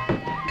நில்லுங்கள்.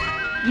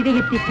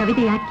 இதயத்தை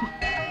கவிதையாக்கி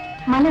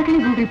மலர்களை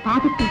உங்கள்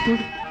பாதத்தில்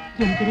தூவி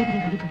என்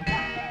இறைவனை வழிபடுகிறேன்.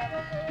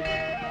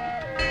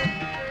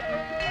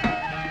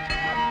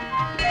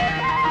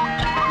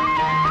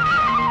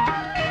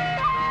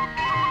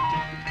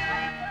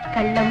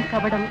 கள்ளம்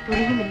கபடம்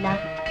துணியும்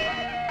இல்லாத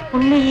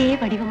உண்மையே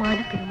வடிவமான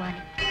பெருமானே,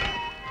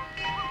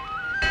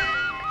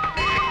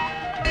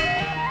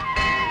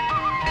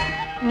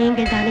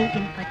 நீங்கள் தானே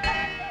என் பதி,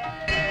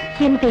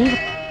 என்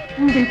தெய்வம்.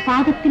 உங்கள்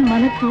பாதத்தில்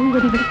மலர்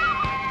தூங்குவதை விட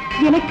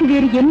எனக்கு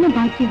வேறு என்ன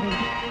பாக்கியம்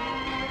வேண்டும்?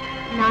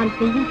 நான்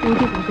செய்யும்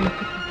பூஜை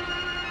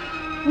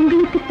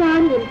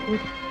உங்களுக்குத்தான் என்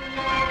பூஜை.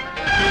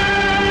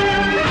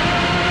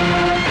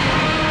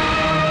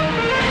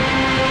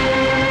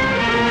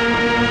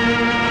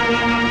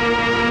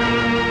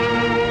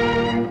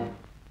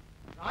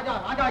 ராஜா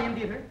ராஜா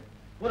என்றீர்கள்,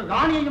 ஒரு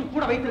ராணியையும்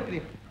கூட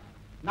வைத்திருக்கிறீர்கள்.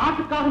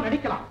 நாட்டுக்காக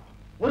நடிக்கலாம்,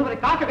 ஒருவரை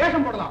காக்க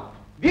போடலாம்.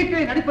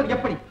 வீட்டிலே நடிப்பது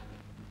எப்படி?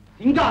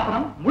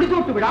 சிங்காசனம்,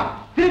 முடிசூட்டு விழா,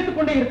 சிரித்துக்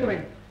கொண்டே இருக்க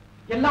வேண்டும்.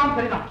 எல்லாம்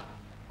சரிதான்.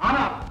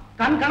 ஆனால்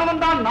தன்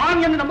கணவன் தான்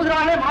நான் என்று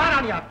நம்புகிறாரே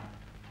மகாராணியார்.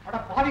 அட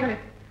பாவிகளே,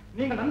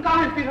 நீங்கள்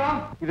நன்றாக இருப்பீர்களா?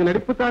 இது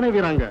நடிப்புத்தானே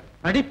வீராங்க?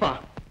 நடிப்பா?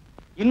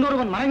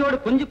 இன்னொருவன் மனைவியோடு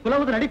கொஞ்சம்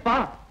குலவுது நடிப்பா?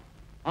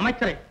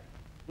 அமைச்சரே,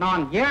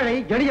 நான் ஏழை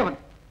எளியவன்.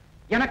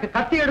 எனக்கு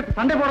கத்தி எடுத்து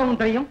சண்டை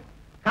போடவும் தெரியும்,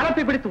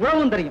 கலப்பை பிடித்து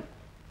உழவும் தெரியும்.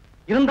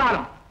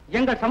 இருந்தாலும்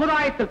எங்கள்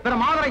சமுதாயத்தில் பிற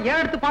மாதரை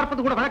ஏறெடுத்து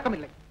பார்ப்பது கூட வழக்கம்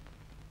இல்லை.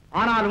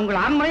 ஆனால் உங்கள்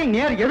அன்மை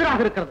நேர் எதிராக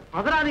இருக்கிறது.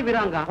 பதறாதி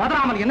வீராங்க.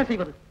 பதறாமல் என்ன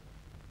செய்வது?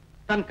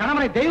 தன்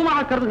கணவனை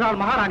தெய்வமாக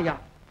கருதுகிறாள் மகாராணியா.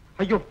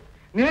 ஐயோ,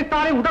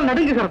 நினைத்தாலே உடல்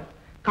நடுங்குகிறது,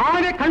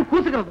 காலவே கண்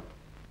கூசுகிறது.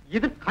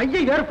 இது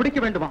கையை வேறு பிடிக்க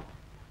வேண்டுமா?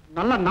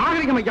 நல்ல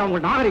நாகரிகம் ஐயா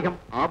உங்கள் நாகரிகம்.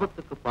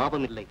 ஆபத்துக்கு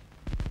பாவம் இல்லை.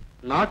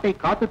 நாட்டை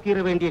காத்து தீர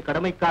வேண்டிய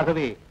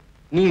கடமைக்காகவே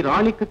நீ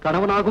ராணிக்கு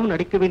கணவனாகவும்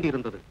நடிக்க வேண்டி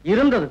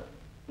இருந்தது.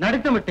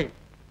 நடித்து விட்டேன்.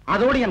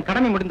 அதோடு என்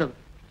கடமை முடிந்தது.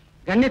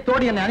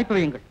 கண்ணியத்தோடு என்னை அனுப்பி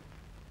வையுங்கள்.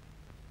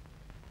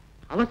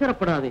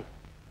 அவசரப்படாதே.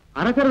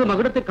 அரசரது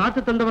மகுடத்தை காத்து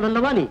தந்தவன்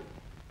அல்லவா நீ?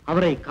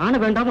 அவரை காண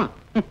வேண்டாமா?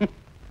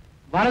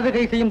 வலது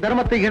கை செய்யும்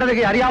தர்மத்தை இடது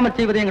கை அறியாமல்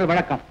செய்வது எங்கள்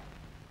வழக்கம்.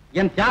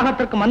 என்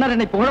தியாகத்திற்கு மன்னர்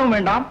என்னை புகழவும்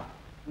வேண்டாம்,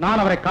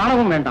 நான் அவரை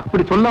காணவும் வேண்டாம்.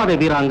 அப்படி சொல்லாதே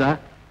வீராங்க.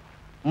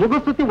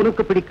 முகசுத்தி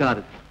உனக்கு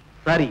பிடிக்காது,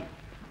 சரி,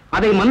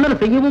 அதை மன்னர்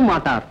செய்யவும்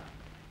மாட்டார்.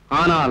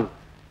 ஆனால்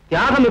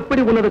தியாகம்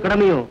எப்படி உனது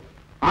கடமையோ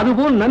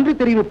அதுபோல் நன்றி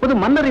தெரிவிப்பது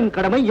மன்னரின்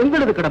கடமை,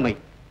 எங்களது கடமை.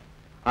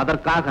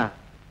 அதற்காக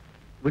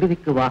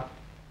விடுதிக்கு வா,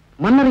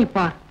 மன்னரை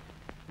பார்,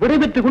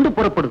 விடைபெற்றுக் கொண்டு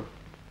புறப்படு,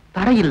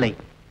 தடையில்லை.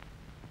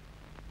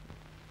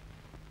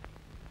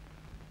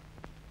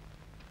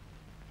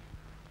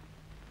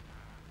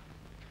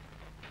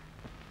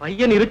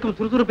 பையன் இருக்கும்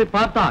சுறுசுறுப்பை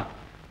பார்த்தால்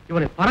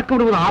இவனை பறக்க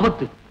விடுவது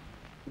ஆபத்து.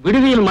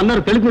 விடுதியில்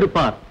மன்னர்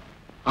தெளிந்திருப்பார்.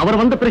 அவர்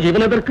வந்த பிறகு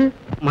இவனதற்கு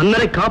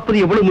மன்னரை காப்பது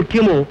எவ்வளவு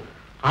முக்கியமோ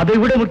அதை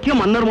விட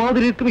முக்கியம் மன்னர்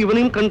மாதிரி இருக்கும்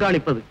இவனையும்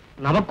கண்காணிப்பது.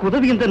 நமக்கு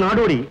உதவி இந்த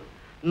நாடோடி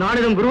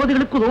நாளிடம்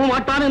விரோதிகளுக்கு உதவ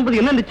மாட்டான் என்பது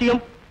என்ன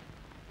நிச்சயம்?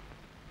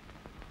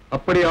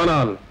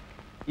 அப்படியானால்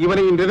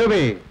இவனை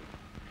இன்றிரவே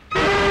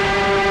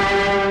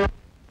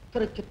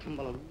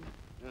திருச்சிற்றம்பலம்.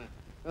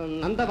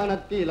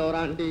 நந்தவனத்தில்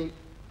ஓராண்டி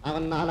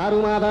அவன் நான்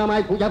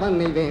அருமாதமாய்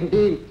புயவனை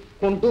வேண்டி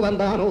கொண்டு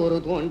வந்தான் ஒரு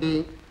தோண்டி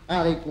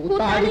அதை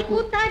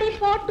கூத்தாடி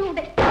போட்டு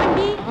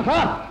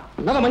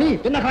நவமணி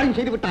என்ன காரியம்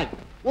செய்து விட்டாய்?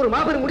 ஒரு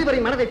மாபெரும் முடிவரை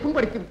மனதை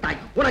புண்படுத்தி விட்டாய்.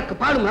 உனக்கு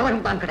பாடும்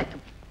நரகம் தான்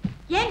கிடைக்கும்.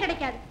 ஏன்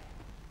கிடைக்காது?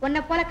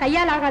 உன்னை போல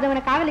கையால்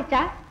ஆகாதவனை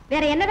காவலிச்சா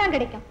வேற என்னதான்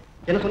கிடைக்கும்?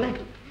 என்ன சொன்ன?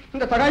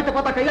 இந்த தகாயத்தை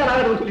பார்த்தா கையால்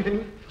ஆகாதவன்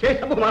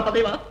சொல்லிட்டு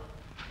மாத்ததேவா?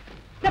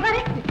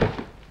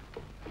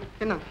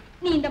 என்ன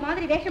நீ இந்த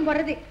மாதிரி வேஷம்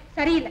போடுறது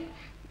சரியில்லை.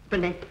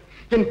 பெண்ணே,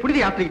 என் புனித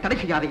யாத்திரை தடை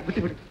செய்யாதே,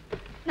 விட்டுவிடு.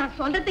 நான்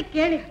சொல்றது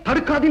கேளு.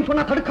 தடுக்காதேன்னு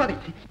சொன்னா தடுக்காதே.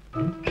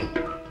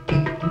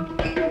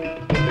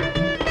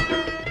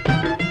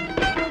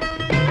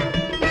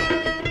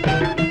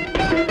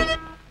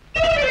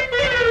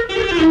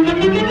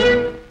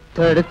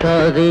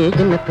 தடுக்காதே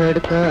என்ன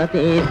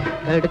தடுக்காதே,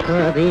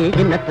 தடுக்காதே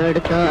என்ன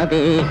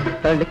தடுக்காதே,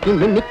 தடுக்கி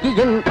மின்னிக்கு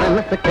என்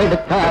மனசை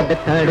கெடுக்காதே,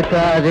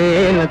 தடுக்காதே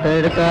என்ன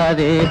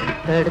தடுக்காதே,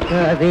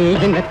 தடுக்காதே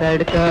என்ன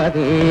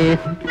தடுக்காதே.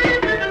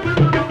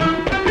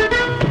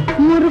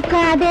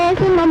 முறுக்காதே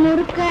சும்மா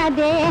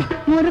முறுக்காதே,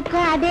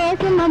 முறுக்காதே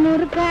சும்மா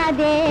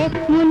முறுக்காதே,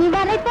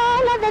 முனிவரை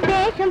போலத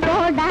தேசம்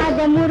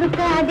போடாதே,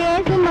 முறுக்காதே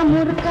சும்மா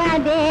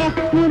முறுக்காதே,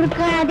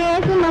 முறுக்காதே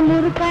சும்மா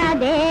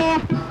முறுக்காதே.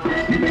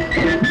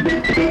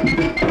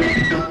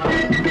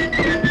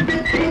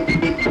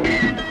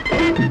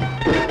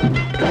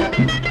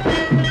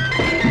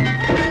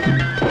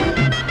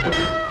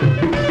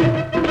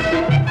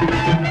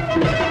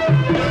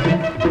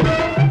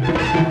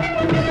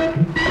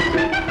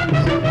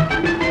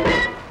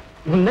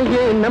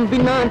 உன்னையே நம்பி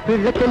நான்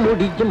பிழைக்க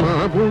முடியுமா?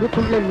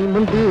 ஊருக்குள்ள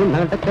நிமிந்து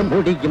நடக்க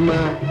முடியுமா?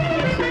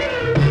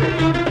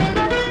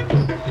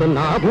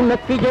 சொன்னா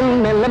உனக்கு என்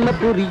நிலைமை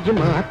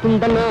புரியுமா?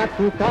 துந்தனா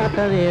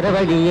தூக்காட்ட வேற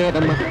வழி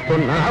ஏதம்மா.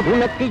 சொன்னா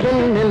உனக்கு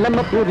என்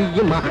நிலைமை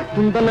புரியுமா?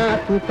 துந்தனா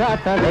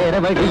தூக்காட்ட வேற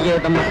வழி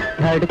ஏதம்மா.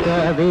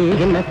 தடுக்காதே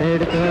என்ன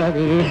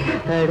தடுக்காதே,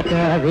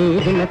 தடுக்காதே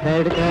என்ன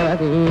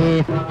தடுக்காதே.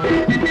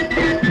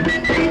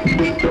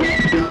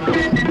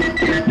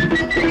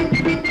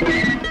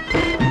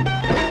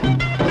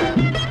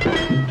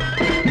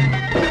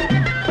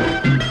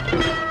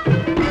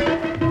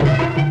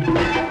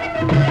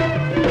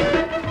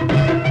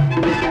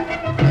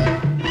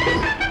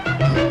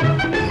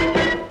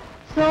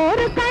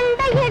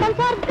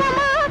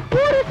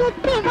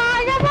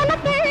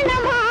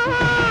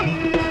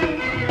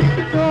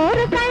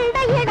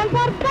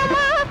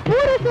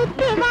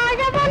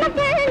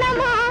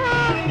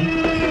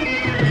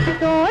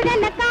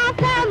 தோழன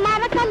காக்க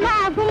மறக்க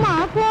மாகுமா?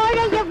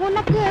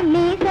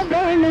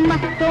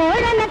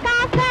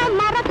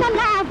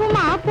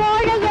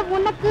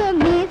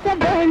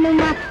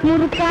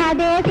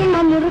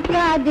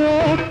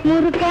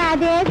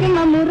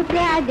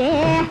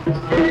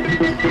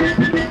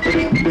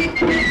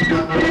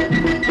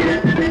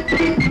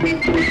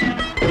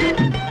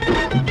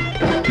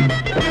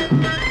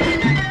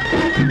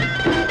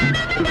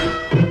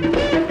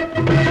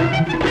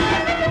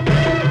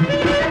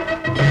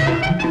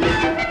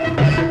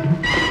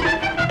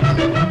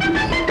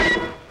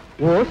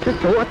 ஓசு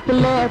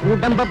சோத்துல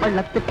உடம்ப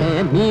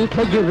வளர்த்துட்டேன்,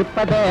 மீச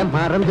இருப்பத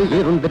மறந்து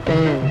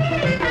இருந்துட்டேன்.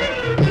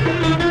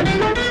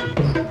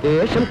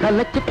 தேசம்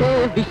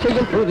கலைச்சிட்டேன்,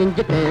 விஷயம்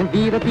புரிஞ்சுட்டேன்,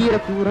 வீர தீர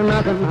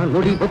சூரனாக நான்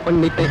முடிவு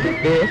பண்ணிட்டேன்.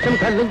 தேசம்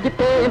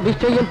கலைஞ்சிட்டேன்,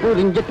 விஷயம்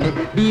புரிஞ்சுட்டேன்,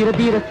 வீர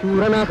தீர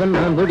சூரனாக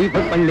நான்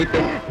முடிவு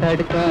பண்ணிட்டேன்.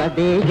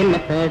 தடுக்காதே என்ன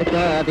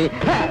தடுக்காதே,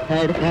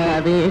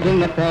 தடுக்காதே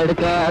என்ன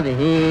தடுக்காதே.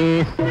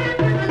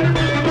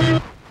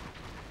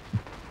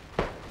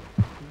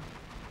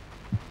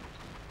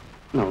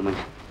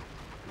 நவமணி,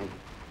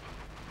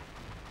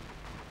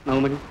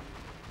 நவமணி,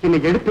 என்னை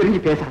எடுத்தெறிஞ்சு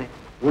பேசாத.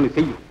 ஒண்ணு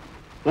செய்யும்,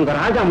 உங்க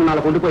ராஜா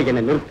முன்னால கொண்டு போய்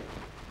என்ன நிறுத்து.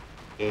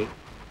 ஏய்,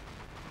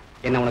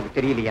 என்ன உனக்கு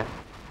தெரியலையா?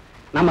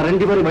 நம்ம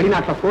 2 பேரும்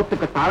வெளிநாட்டுல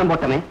சோத்துக்கு தாழம்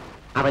போட்டமே,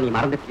 அதை நீ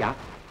மறந்துட்டியா?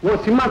 ஓ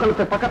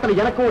சிம்மாசனத்து பக்கத்துல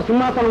எனக்கும் ஒரு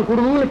சிம்மாசனம்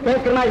கொடுன்னு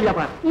கேட்கிறனா இல்லையா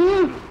பாரு.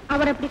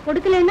 அவர் அப்படி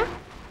கொடுக்கலன்னா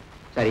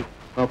சரி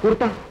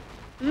கொடுத்தா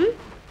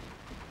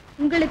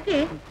உங்களுக்கு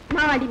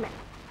நான் அடிமை,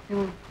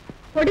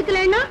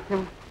 கொடுக்கலன்னா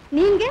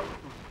நீங்க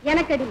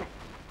எனக்கு அடிமை.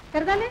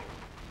 சரிதானே?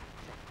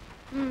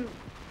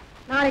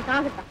 நாளைக்கு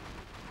ஆகட்டும்.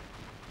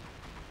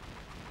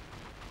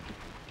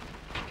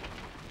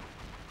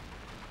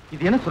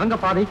 இது என்ன சுரங்க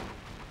பாதை?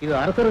 இது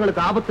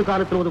அரசர்களுக்கு ஆபத்து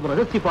காலத்தில் ஒரு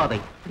ரகசிய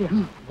பாதை.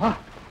 வா.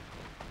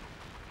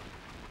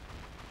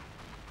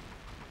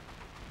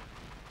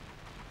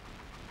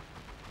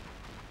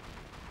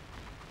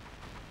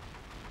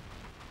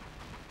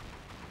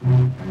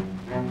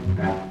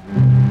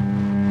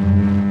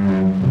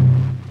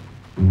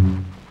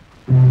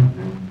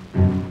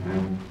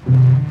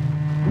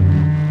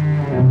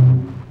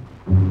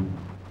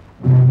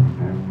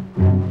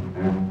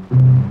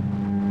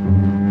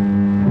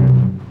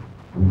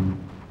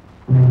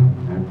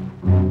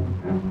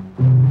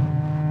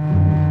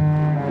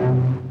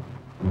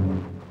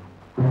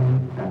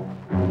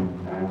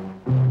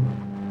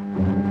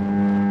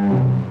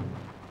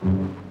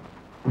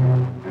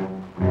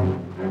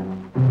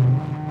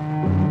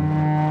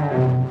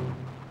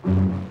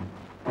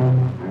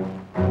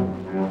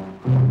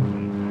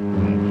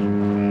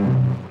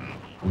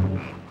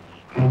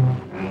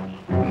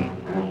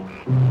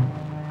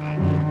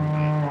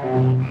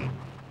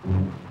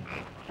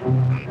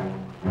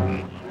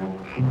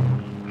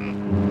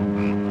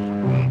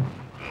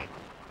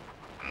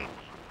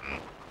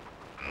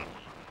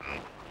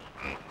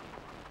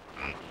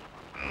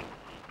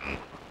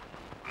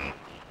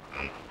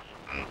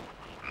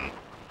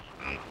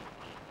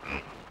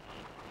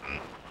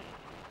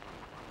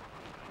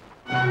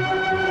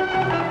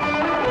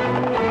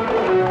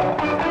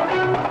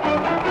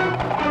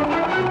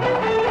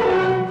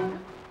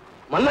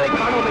 மன்னரை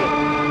காணோமே.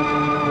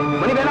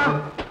 மணிவேலா,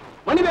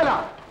 மணிவேலா.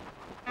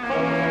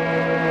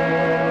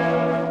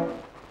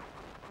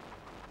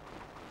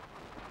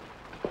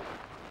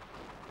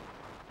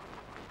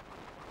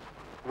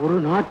 ஒரு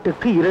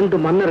நாட்டுக்கு 2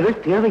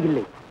 மன்னர்கள்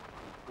தேவையில்லை,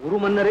 ஒரு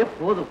மன்னரே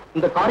போதும்.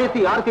 இந்த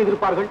காரியத்தை யார்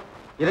செய்திருப்பார்கள்?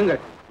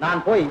 இருங்கள்,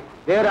 நான் போய்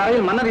வேற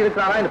அறையில் மன்னர்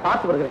இருக்கிறாரா என்று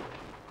பார்த்து வருகிறேன்.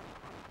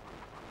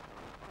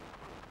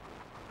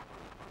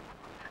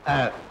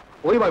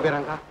 ஓய்வா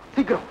பேராங்க,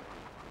 சீக்கிரம்.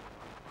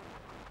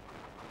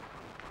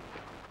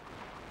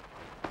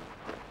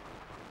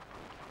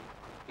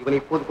 இவனை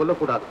இப்போது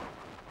கொல்லக்கூடாது.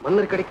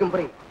 மன்னர் கிடைக்கும்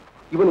வரை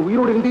இவன்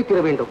உயிரோடு இருந்தே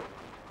தீர வேண்டும்.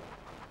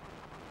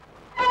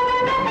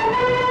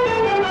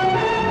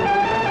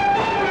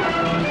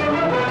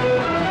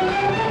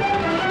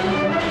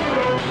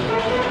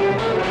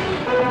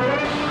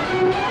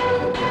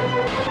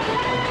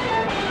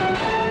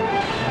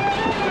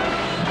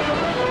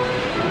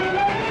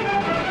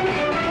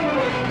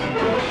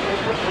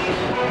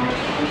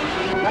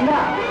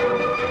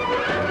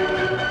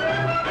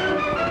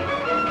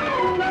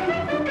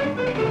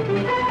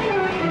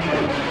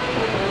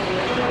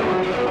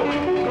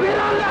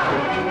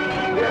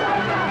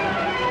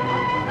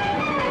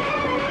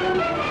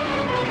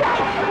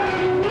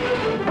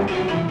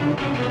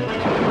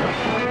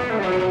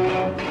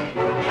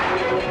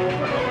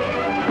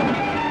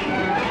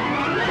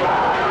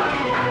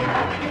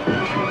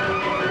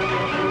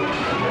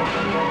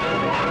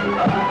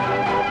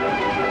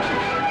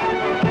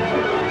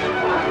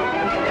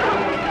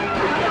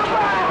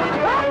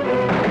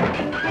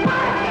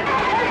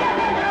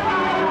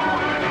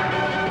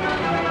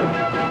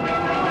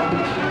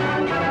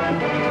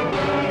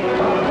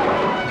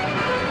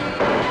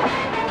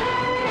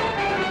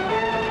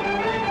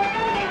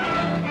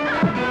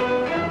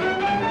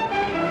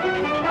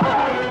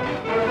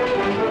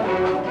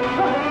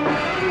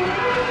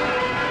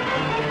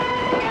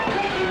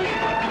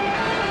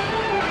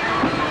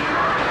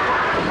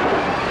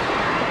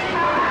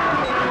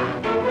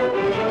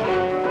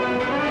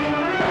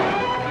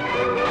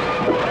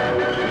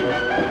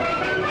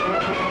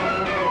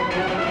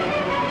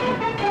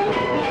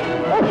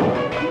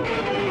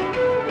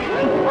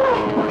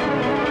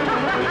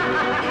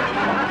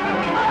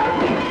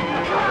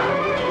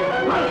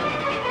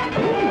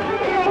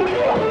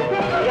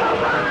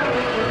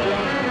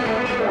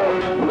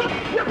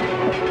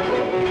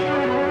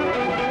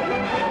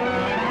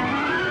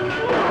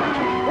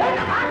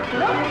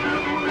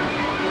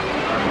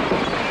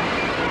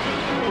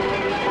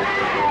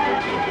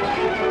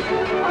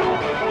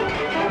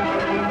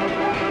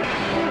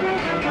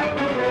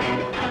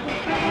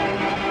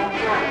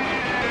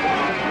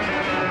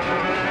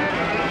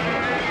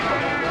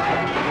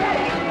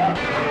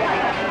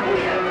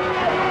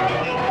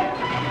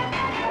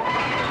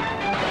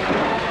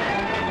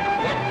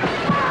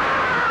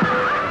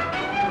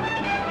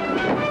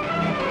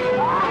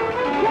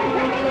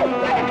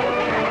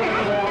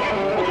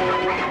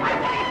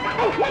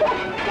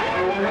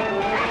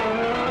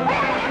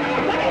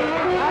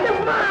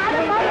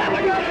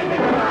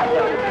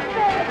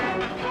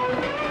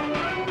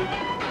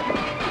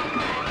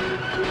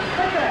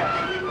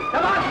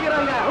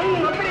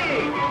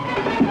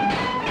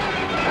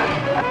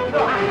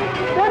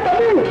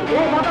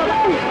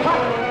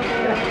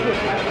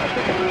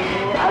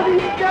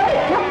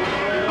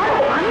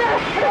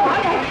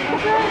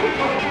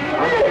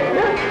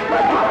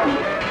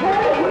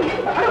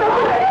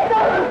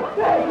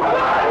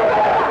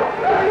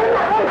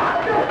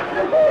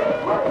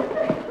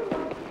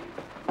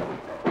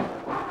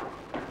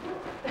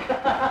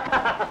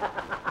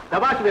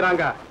 சபாஷ்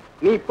வீராங்கா,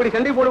 நீ இப்படி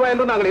சண்டை போடுவா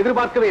என்று நாங்கள்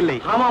எதிர்பார்க்கவே இல்லை.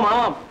 ஆமாம்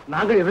ஆமாம்,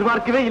 நாங்கள்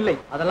எதிர்பார்க்கவே இல்லை.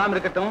 அதெல்லாம்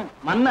இருக்கட்டும்.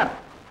 மன்னர்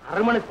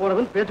அரண்மனைக்கு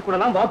போனதும்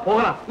பேச்சுக்கூடலாம், வா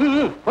போகலாம்.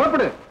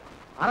 புறப்படு.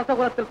 அரச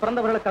குலத்தில்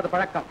பிறந்தவர்களுக்கு அது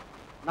பழக்கம்.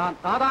 நான்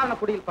சாதாரண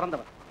குடியில்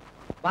பிறந்தவர்.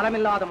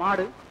 பலமில்லாத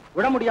மாடு,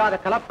 விட முடியாத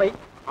கலப்பை,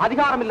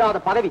 அதிகாரம் இல்லாத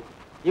பதவி,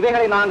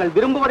 இவைகளை நாங்கள்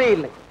விரும்புவதே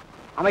இல்லை.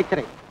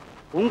 அமைச்சரே,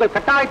 உங்கள்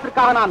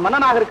கட்டாயத்திற்காக நான்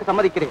மன்னனாக இருக்க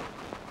சம்மதிக்கிறேன்.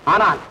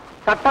 ஆனால்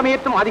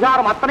சட்டமேற்றும்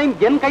அதிகாரம் அத்தனையும்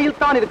என் கையில்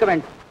தான் இருக்க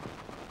வேண்டும்.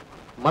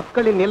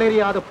 மக்களின்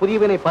நிலையறியாத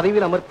புதியவனை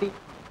பதவியில் அமர்த்தி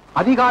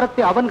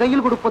அதிகாரத்தை அவன்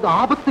கையில் கொடுப்பது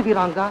ஆபத்து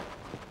வீராங்கா.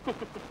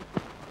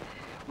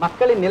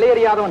 மக்களின்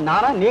நிலையறியாதவன்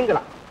நானா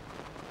நீங்களா?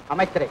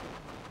 அமைச்சரே,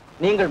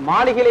 நீங்கள்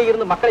மாளிகையிலே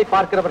இருந்து மக்களை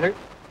பார்க்கிறவர்கள்,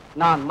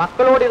 நான்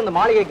மக்களோடு இருந்து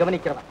மாளிகையை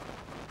கவனிக்கிறவன்.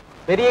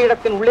 பெரிய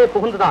இடத்தின் உள்ளே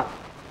புகுந்துதான்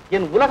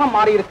என் உலகம்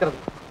மாறியிருக்கிறது,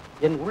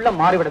 என் உள்ளம்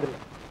மாறிவிடவில்லை.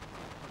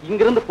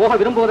 இங்கிருந்து போக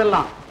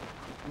விரும்புவதெல்லாம்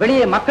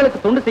வெளியே மக்களுக்கு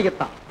தொண்டு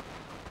செய்யத்தான்.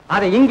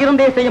 அதை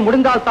இங்கிருந்தே செய்ய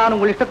முடிந்தால் தான்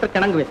உங்கள் இஷ்டத்திற்கு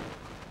இணங்குவேன்.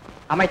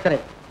 அமைச்சரே,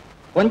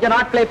 கொஞ்ச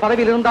நாட்களே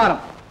பதவியில்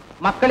இருந்தாலும்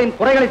மக்களின்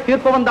குறைகளை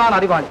தீர்ப்பவன் தான்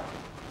அறிவாளி.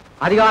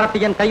 அதிகாரத்தை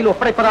என் கையில்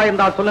ஒப்படைப்பதா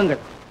என்றால்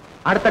சொல்லுங்கள்,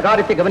 அடுத்த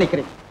காரியத்தை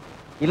கவனிக்கிறேன்.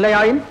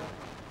 இல்லையாயின்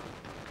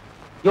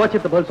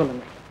யோசித்து போல்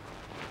சொல்லுங்கள்.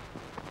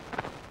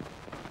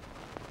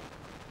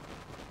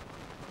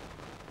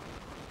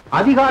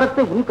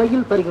 அதிகாரத்தை உன்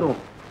கையில் தருகிறோம்,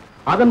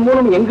 அதன்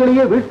மூலம்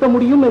எங்களையே வீழ்த்த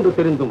முடியும் என்று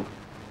தெரிந்தும்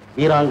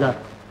வீராங்கா,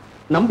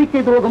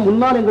 நம்பிக்கை துரோகம்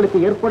முன்னால் எங்களுக்கு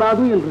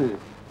ஏற்படாது என்று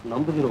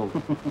நம்புகிறோம்.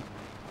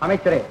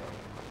 அமைச்சரே,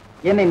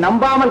 என்னை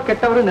நம்பாமல்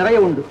கெட்டவர்கள் நிறைய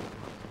உண்டு,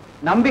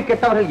 நம்பி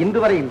கெட்டவர்கள் இன்று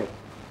வரை இல்லை.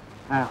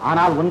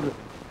 ஆனால் ஒன்று,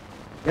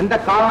 எந்த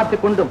காரணத்தை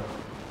கொண்டும்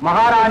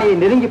மகாராணியை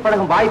நெருங்கி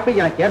பழகும் வாய்ப்பை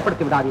எனக்கு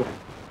ஏற்படுத்தி விடாதீர்கள்.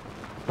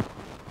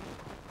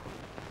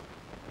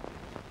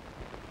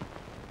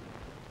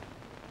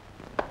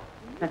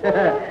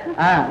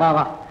 வா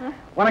வா,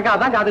 உனக்காக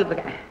தான் காத்துக்கிட்டு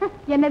இருக்கேன்.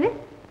 என்னது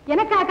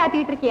எனக்காக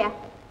காத்துக்கிட்டு இருக்கியா?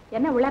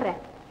 என்ன உளற?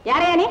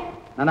 யாரையா நீ?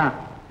 நானா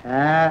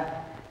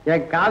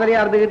என் காதலியா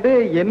இருந்துகிட்டு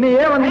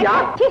என்னையே வந்து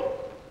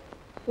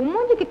உன்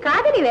மூஞ்சிக்கு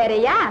காதலி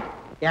வேறையா?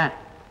 ஏன்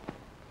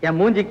என்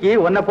மூஞ்சிக்கு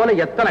உன்னை போல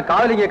எத்தனை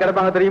காதலிங்க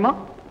கிடப்பாங்க தெரியுமா?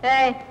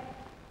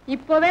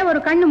 இப்பவே ஒரு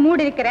கண்ணு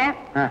மூடி இருக்கிறேன்,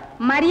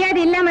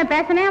 மரியாதை இல்லாம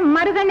பேசினேன்,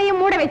 மறுகண்ணையும்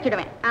மூட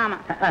வச்சிடுவேன். ஆமா,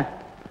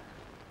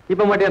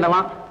 இப்ப மட்டும்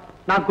என்னவா?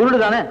 நான் குருடு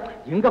தானே,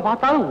 எங்க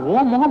பார்த்தாலும்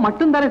ஓ முகம்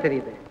மட்டும் தானே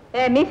தெரியுது.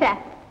 மீச,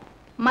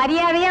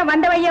 மரியாதையா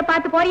வந்த வழிய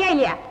பார்த்து போறியா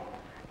இல்லையா?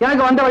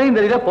 எனக்கு வந்த வழியும்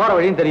தெரியல, போற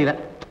வழியும் தெரியல.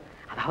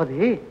 அதாவது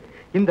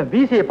இந்த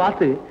மீசையை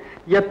பார்த்து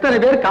எத்தனை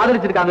பேர்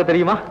காதலிச்சிருக்காங்க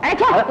தெரியுமா?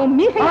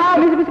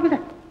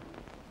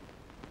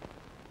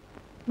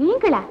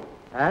 நீங்களா?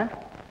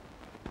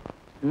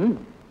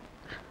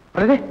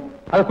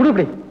 அத குடு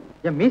இப்படி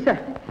என் மீசை.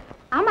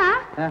 ஆமா,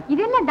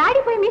 இதெல்லாம் தாடி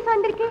போய் மீசை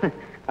வந்திருக்கு.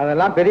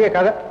 அதெல்லாம் பெரிய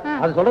கதை,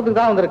 அது சொல்றதுக்கு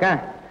தான் வந்திருக்கேன்.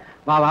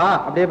 வா வா,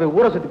 அப்படியே போய்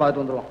ஊரை சுத்தி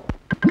பார்த்துட்டு வந்துருவோம்.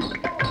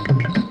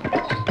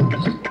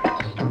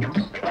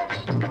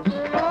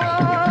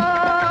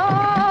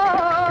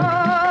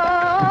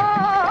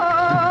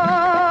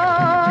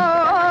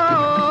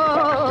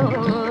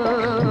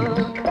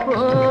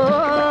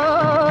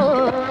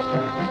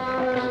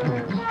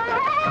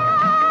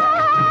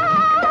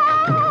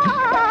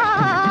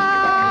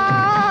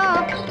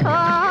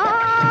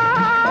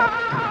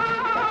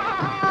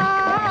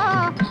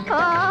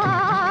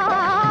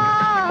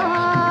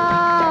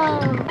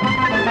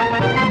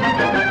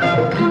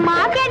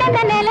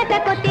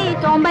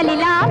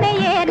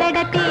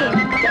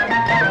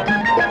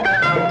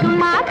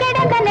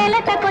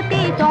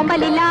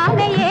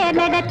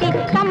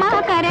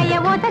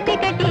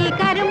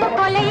 கரும்பு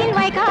கொலையில்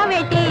வைக்கா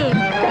வெட்டி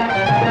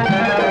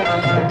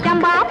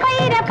சம்பா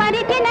பயிர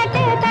பறித்து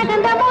நட்டு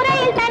தகுந்த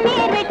முறையில்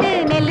தண்ணீர் விட்டு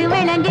நெல்லு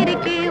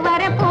விளைஞ்சிருக்கு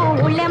வரப்போ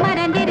உள்ள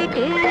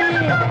மறந்திருக்கு,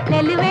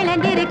 நெல்லு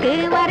விளைஞ்சிருக்கு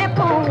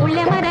வரப்போ உள்ள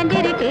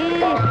மறந்திருக்கு.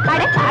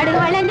 அட காடு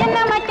வளைஞ்ச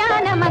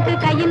மச்சான் நமக்கு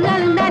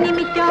கையுங்காலும் தான்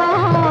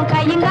நிமிச்சோம்,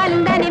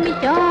 கையுங்காலும் தான்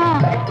நிமிச்சோம்.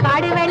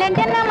 காடு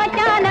விளைஞ்ச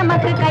மச்சான்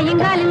நமக்கு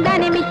கையுங்காலும்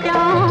தான்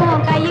நிமிச்சோம்,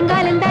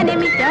 கையுங்காலும் தான்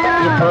நிமிச்சோம்.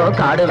 இப்போ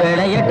காடு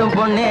வேலையட்டும்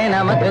பொண்ணே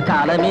நமக்கு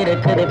காலம்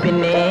இருக்குது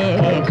பின்னே,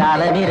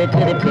 காலம்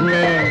இருக்குது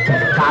பின்னே.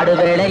 காடு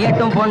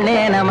வேலையட்டும் பொண்ணே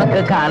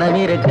நமக்கு காலம்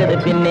இருக்குது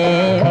பின்னே,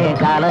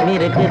 காலம்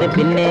இருக்குது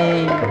பின்னே.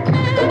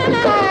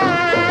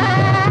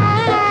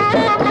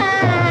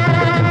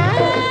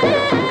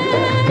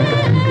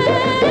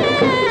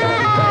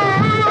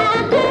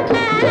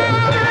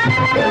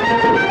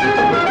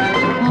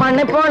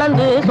 மண்ணை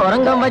பொழந்து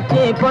சொரங்கம்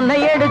வச்சு பொன்னை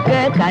எடுக்க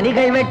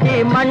கனிகை வெட்டி,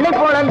 மண்ணை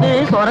பொழந்து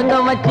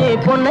சொரங்கம் வச்சு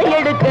பொன்னை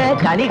எடுக்க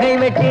கனிகை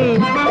வெட்டி,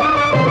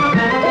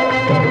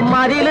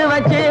 மதிலு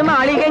வச்சு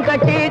மாளிகை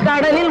கட்டி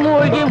கடலில்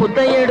மூழ்கி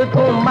முத்தை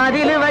எடுக்கும்,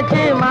 மதிலு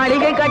வச்சு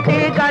மாளிகை கட்டி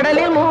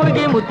கடலில்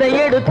மூழ்கி முத்தை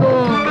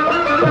எடுக்கும்.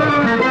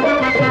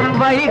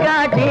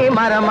 வழிகாட்டி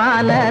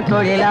மரமான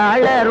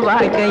தொழிலாளர்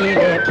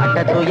வாழ்க்கையிலே பட்ட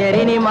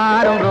துயரினி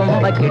மாறும்,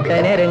 ரொம்ப கிட்ட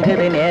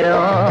நெருங்குது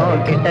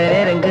நேரம், கிட்ட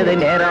நெருங்குது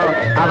நேரம்.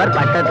 அவர்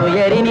பட்ட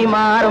துயரினி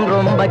மாறும்,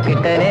 ரொம்ப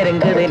கிட்ட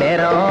நெருங்குது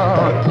நேரம்,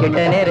 கிட்ட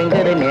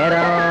நெருங்குது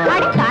நேரம்.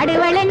 காடு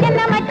விளைஞ்ச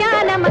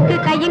மச்சான் நமக்கு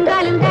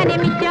கையுங்காலும் தானே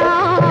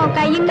மிச்சம்,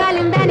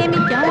 கையுங்காலும் தானே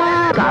மிச்சம்.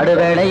 காடு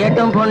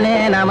வேலையட்டும் பொண்ணே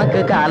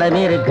நமக்கு காலம்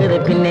இருக்குது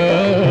பின்னே,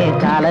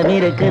 காலம்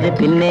இருக்குது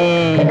பின்னே.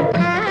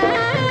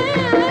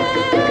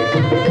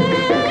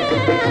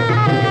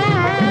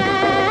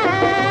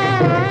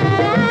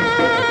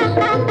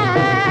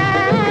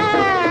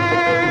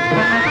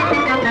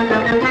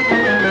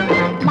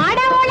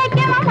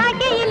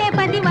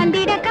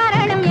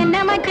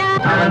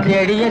 நாம்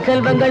தேடிய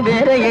செல்வங்கள்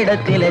வேற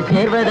இடத்திலே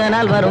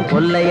சேர்வதனால் வரும்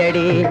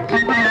கொள்ளையடி.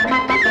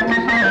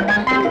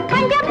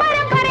 பஞ்ச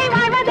பரம்பரை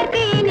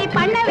வாழ்வதற்கு நீ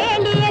பண்ண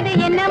வேண்டியது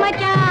என்ன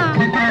மச்சான்?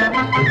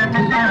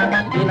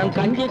 தினம்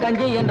கஞ்சி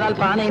கஞ்சி என்றால்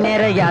பானை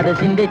நேரையாது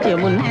சிந்திச்சு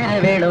முன்னேற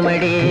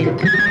வேணுமடி.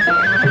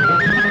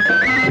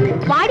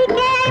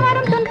 வாடிக்கையாய்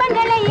வரும்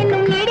துன்பங்களை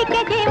இன்னும் நீடிக்க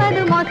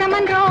செய்வது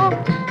மோசமன்றோ?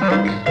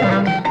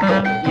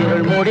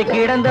 இருள் மூடி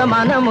கிடந்த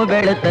மனமு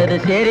வெளுத்தது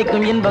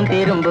சேரிக்கும் இன்பம்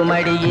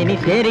திரும்புமடி. இனி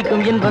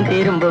சேரிக்கும் இன்பம்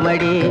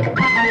திரும்புமடி.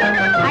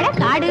 அட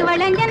காடு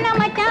வளஞ்சன்ன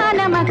மச்சான்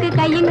நமக்கு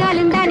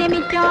கையுங்காலும் தானே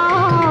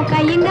மிச்சம்,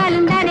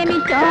 கையுங்காலும் தானே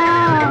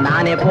மிச்சம்.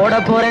 நானே போட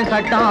போறேன்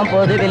சட்டம்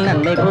பொதுவில்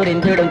நன்மை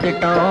புரிந்திடும்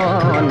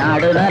திட்டம்.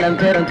 நாடு நலம்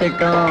பெரும்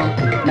திட்டம்,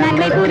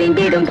 நன்மை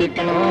புரிந்திடும்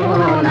திட்டம்.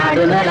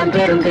 நாடு நலம்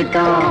பெரும்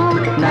திட்டம்,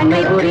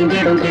 நன்மை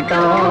புரிந்திடும்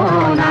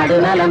திட்டம். நாடு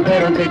நலம்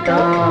பெரும்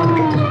திட்டம்.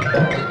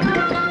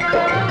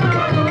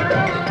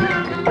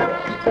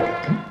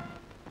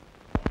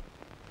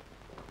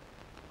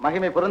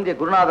 மகிமை பொருந்திய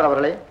குருநாதர்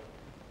அவர்களே,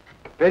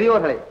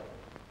 பெரியோர்களே,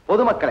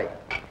 பொதுமக்களை,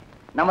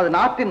 நமது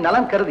நாட்டின்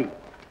நலன் கருதி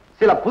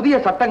சில புதிய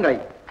சட்டங்களை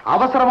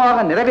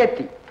அவசரமாக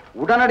நிறைவேற்றி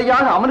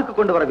உடனடியாக அமலுக்கு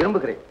கொண்டு வர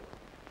விரும்புகிறேன்.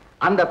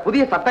 அந்த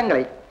புதிய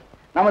சட்டங்களை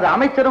நமது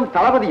அமைச்சரும்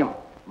தளபதியும்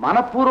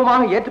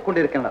மனப்பூர்வமாக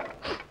ஏற்றுக்கொண்டிருக்கின்றனர்.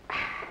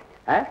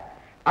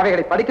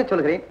 அவைகளை படிக்கச்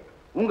சொல்கிறேன்.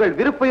 உங்கள்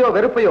விருப்பையோ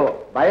வெறுப்பையோ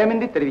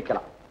பயமின்றி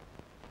தெரிவிக்கலாம்.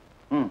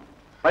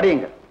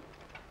 படியுங்கள்.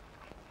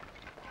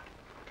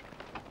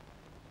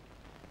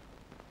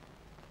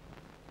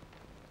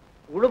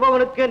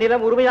 உழுபவனுக்கு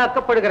நிலம்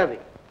உரிமையாக்கப்படுகிறது.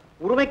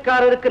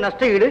 உரிமைக்காரருக்கு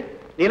நஷ்ட ஈடு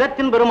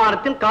நிலத்தின்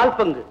வருமானத்தின் 1/4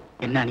 பங்கு.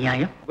 என்ன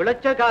அநியாயம்?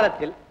 விளைச்சல்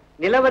காலத்தில்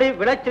நிலவரி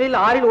விளைச்சலில்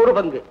 1/6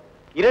 பங்கு.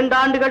 2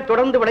 ஆண்டுகள்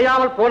தொடர்ந்து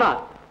விளையாமல் போனால்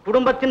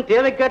குடும்பத்தின்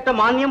தேவைக்கேற்ற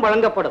மானியம்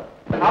வழங்கப்படும்.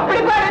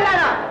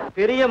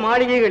 பெரிய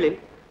மாளிகைகளில்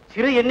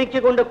சிறு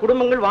எண்ணிக்கை கொண்ட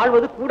குடும்பங்கள்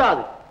வாழ்வது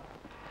கூடாது.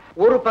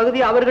 ஒரு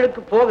பகுதி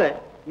அவர்களுக்கு போக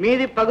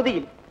மீதி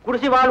பகுதியில்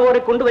குடிசை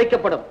வாழ்வோரை கொண்டு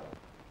வைக்கப்படும்.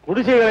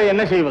 குடிசைகளை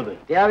என்ன செய்வது?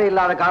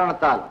 தேவையில்லாத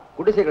காரணத்தால்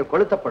குடிசைகள்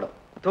கொளுத்தப்படும்.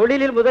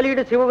 தொழிலில்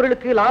முதலீடு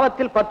செய்பவர்களுக்கு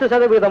லாபத்தில்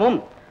 10%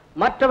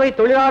 மற்றவை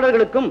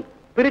தொழிலாளர்களுக்கும்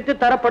பிரித்து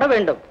தரப்பட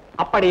வேண்டும்.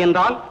 அப்படி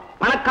என்றால்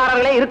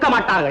பணக்காரர்களே இருக்க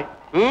மாட்டார்கள்.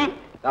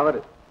 தவறு.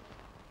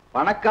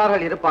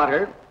 பணக்காரர்கள்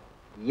இருப்பார்கள்,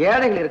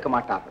 ஏழைகள் இருக்க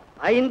மாட்டார்கள்.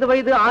 5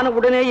 வயது ஆன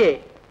உடனேயே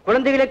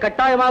குழந்தைகளை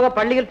கட்டாயமாக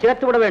பள்ளியில்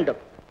சேர்த்து விட வேண்டும்.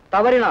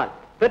 தவறினால்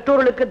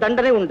பெற்றோர்களுக்கு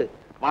தண்டனை உண்டு.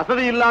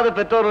 வசதி இல்லாத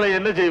பெற்றோர்களை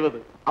என்ன செய்வது?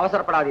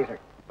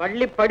 அவசரப்படாதீர்கள்.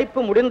 பள்ளி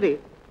படிப்பு முடிந்து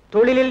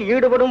தொழிலில்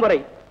ஈடுபடும்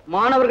வரை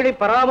மாணவர்களை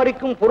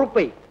பராமரிக்கும்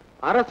பொறுப்பை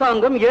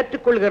அரசாங்கம்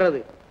ஏற்றுக்கொள்கிறது.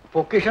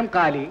 பொக்கிஷம்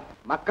காலி.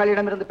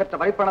 மக்களிடமிருந்து பெற்ற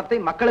வரிப்பணத்தை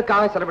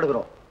மக்களுக்காக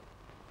செலவிடுகிறோம்.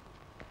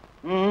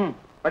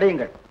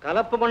 படியுங்கள்.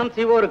 கலப்பு மனம்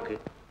செய்வோருக்கு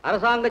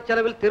அரசாங்க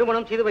செலவில்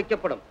திருமணம் செய்து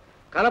வைக்கப்படும்.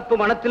 கலப்பு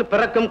மனத்தில்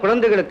பிறக்கும்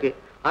குழந்தைகளுக்கு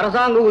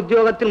அரசாங்க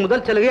உத்தியோகத்தில்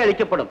முதல் சலுகை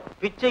அளிக்கப்படும்.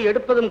 பிச்சை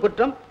எடுப்பதும்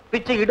குற்றம்,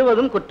 பிச்சை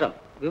இடுவதும் குற்றம்.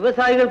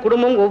 விவசாயிகள்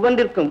குடும்பம்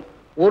ஒவ்வொன்றிற்கும்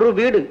 1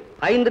 வீடு,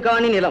 5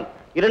 காணி நிலம்,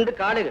 2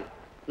 காளைகள்,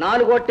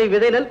 4 கோட்டை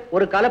விதை நெல்,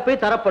 1 கலப்பை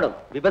தரப்படும்.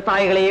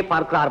 விவசாயிகளையே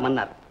பார்க்கிறார்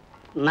மன்னர்.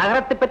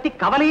 நகரத்தை பற்றி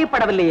கவலையே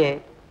படவில்லையே.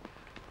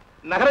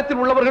 நகரத்தில்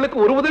உள்ளவர்களுக்கு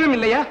ஒரு உதவியும்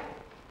இல்லையா?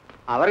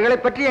 அவர்களை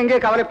பற்றி எங்கே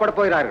கவலைப்பட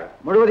போகிறார்கள்?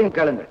 முழுவதையும்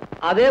கேளுங்கள்.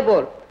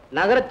 அதேபோல்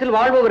நகரத்தில்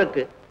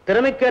வாழ்பவருக்கு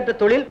திறமைக்கேற்ற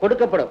தொழில்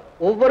கொடுக்கப்படும்.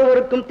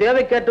 ஒவ்வொருவருக்கும்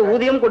தேவைக்கேற்ற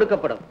ஊதியம்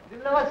கொடுக்கப்படும்.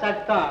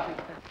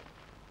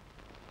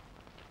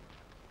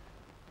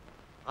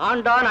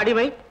 ஆண்டான்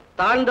அடிமை,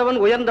 தாழ்ந்தவன்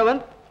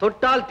உயர்ந்தவன்,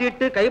 தொட்டால்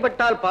தீட்டு,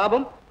 கைப்பட்டால்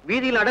பாபம்,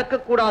 வீதியில்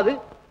நடக்கக்கூடாது,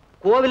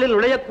 கோவிலில்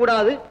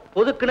நுழையக்கூடாது,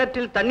 பொது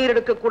கிணற்றில் தண்ணீர்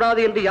எடுக்கக்கூடாது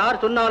என்று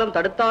யார் சொன்னாலும்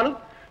தடுத்தாலும்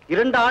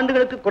 2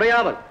 ஆண்டுகளுக்கு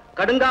குறையாமல்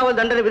கடுங்காவல்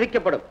தண்டனை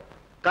விதிக்கப்படும்.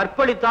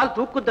 கற்பழித்தால்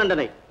தூக்கு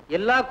தண்டனை.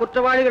 எல்லா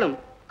குற்றவாளிகளும்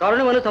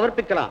கருணை மனு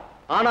சமர்ப்பிக்கலாம்.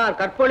 ஆனால்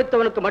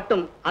கற்பழித்தவனுக்கு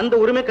மட்டும் அந்த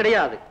உரிமை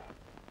கிடையாது.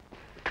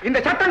 இந்த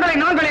சட்டங்களை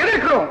நாங்கள்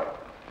எதிர்க்கிறோம்.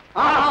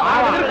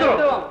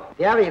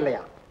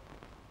 தேவையில்லையா?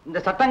 இந்த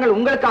சட்டங்கள்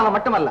உங்களுக்காக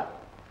மட்டுமல்ல.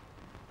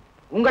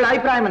 உங்கள்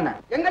அபிப்பிராயம் என்ன?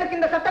 எங்களுக்கு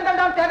இந்த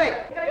சட்டங்கள் தான் தேவை.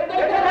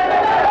 எங்களுக்கு தேவை.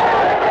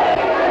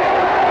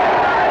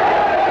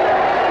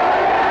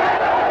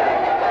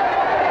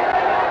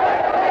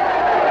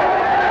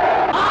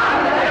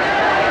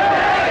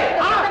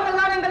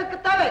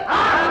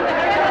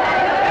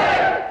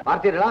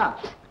 பார்த்தீர்களா?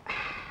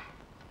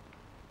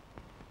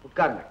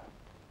 உட்காருங்கள்.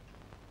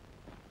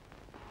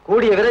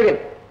 கூடிய விரைவில்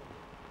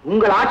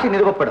உங்கள் ஆட்சி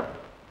நிறுவப்படும்.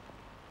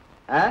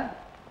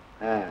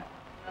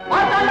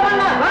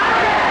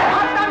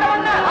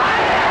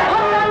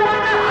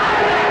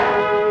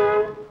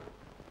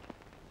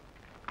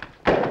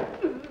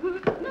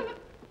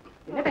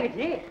 என்ன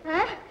தங்கச்சி?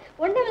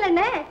 ஒண்ணும்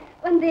இல்லண்ணே,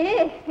 வந்து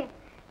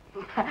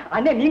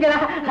அண்ணே நீங்களா?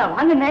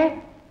 வாங்கண்ணே.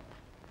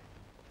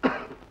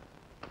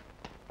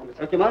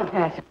 சத்தியமா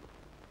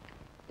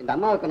இந்த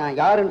அம்மாவுக்கு நான்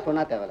யாருன்னு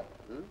சொன்னா தேவையில்ல.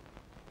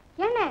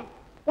 என்ன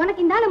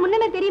உனக்கு இந்த ஆளு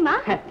முன்னமே தெரியுமா?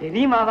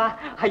 தெரியுமாவா?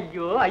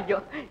 ஐயோ ஐயோ,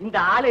 இந்த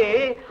ஆளு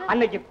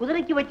அன்னைக்கு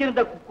குதிரைக்கு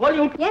வச்சிருந்த கோழி.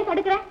 ஏன்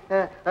தடுக்கிற?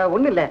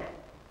 ஒண்ணு இல்ல,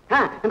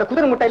 இந்த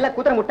குதிரை முட்டை இல்ல,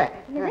 குதிரை முட்டை.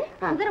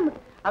 குதிரை முட்டை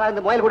அதான்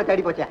இந்த முயல் கூட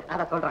தேடி போச்சே,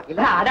 அத சொல்றேன்.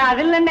 இல்ல அட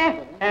அது இல்லண்ணே,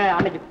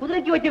 அன்னைக்கு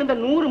குதிரைக்கு வச்சிருந்த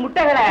 100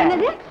 முட்டைகளை.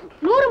 என்னது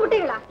 100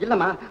 முட்டைகளா?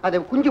 இல்லம்மா,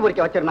 அது குஞ்சு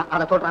பொறிக்க வச்சிருந்தான்,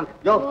 அத சொல்றான்.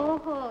 யோ,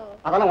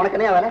 அதெல்லாம் உனக்கு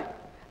என்ன வேலை?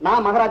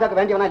 நான் மகாராஜாவுக்கு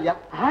வேண்டியவனா இல்லையா?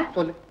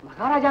 சொல்லு.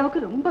 மகாராஜாவுக்கு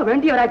ரொம்ப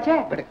வேண்டியவராச்சே.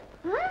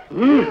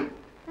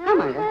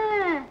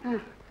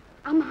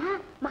 ஆமா,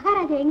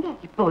 மகாராஜா எங்க?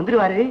 இப்ப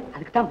வந்துருவாரு,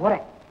 அதுக்கு தான்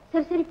போறேன்.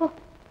 சரி சரி போ.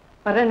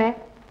 வர்றேனே.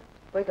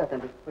 போய்க்கா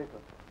தம்பி, போய்க்கோ.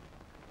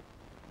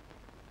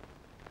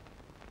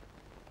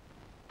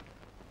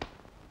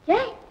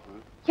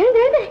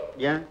 எழுந்து.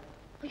 ஏன்?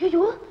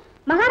 ஐயோ,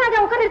 மகாராஜா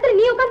உட்கார்ந்த இடத்துல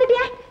நீ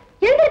உட்கார்ந்துட்டியா?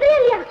 எழுந்திருக்கவே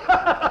இல்லையா?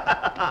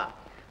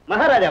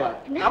 மகாராஜாவா?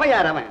 அவன்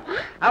யார்?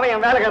 அவன்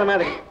என் வேலைக்கார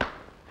மாதிரி.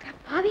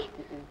 பாவி,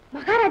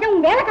 மகாராஜா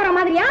உன் வேலைக்கார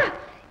மாதிரியா?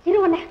 இரு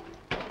உன்னை.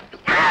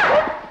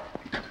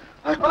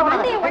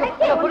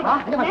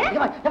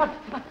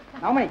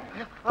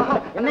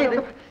 என்ன இது?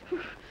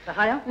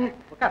 சகாயம்?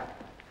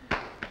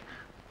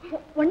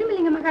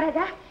 ஒண்ணுமில்லைங்க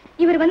மகாராஜா,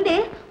 இவர் வந்து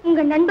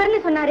உங்க நண்பர்னு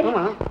சொன்னாரு,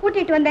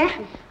 கூட்டிட்டு வந்தேன்.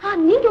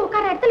 நீங்க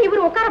உட்கார இடத்துல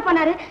இவர் உட்கார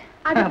போனாரு.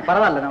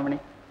 பரவாயில்ல ராமணி,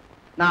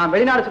 நான்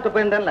வெளிநாடு சுத்த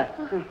போயிருந்தேன்ல,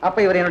 அப்ப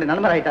இவர் என்னுடைய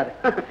நண்பர் ஆயிட்டாரு.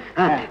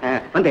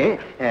 வந்து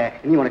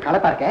நீ உனக்கு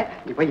கலப்பா இருக்க,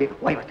 நீ போய்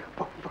ஓய்வு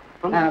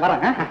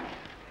வரேன்.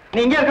 நீ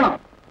இங்கே இருக்கணும்.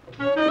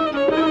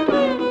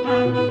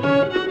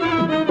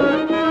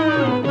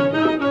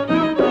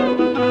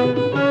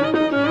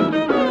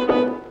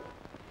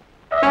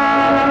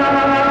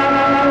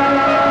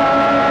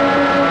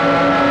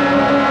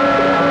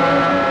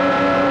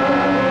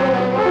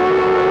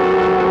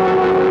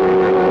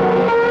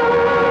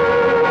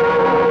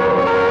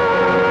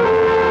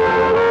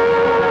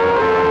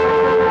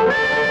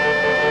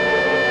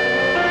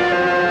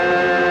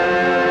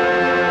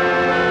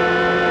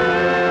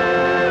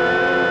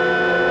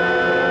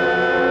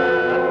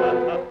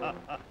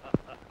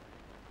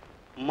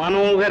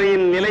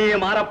 மனோகரின் நிலையை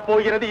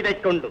மாறப்போகிறது.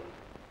 இதைக் கொண்டு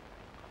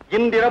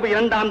இன்றிரவு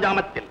 2ஆம்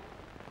ஜாமத்தில்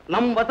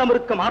நம்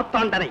வசமிருக்கும்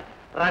மார்த்தாண்டனை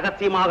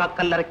ரகசியமாக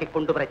கல்லறைக்கு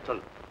கொண்டு வரச்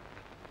சொல்.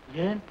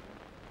 ஏன்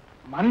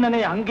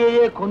மன்னனை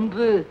அங்கேயே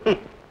கொன்று?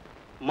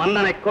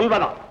 மன்னனை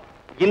கொல்வதா?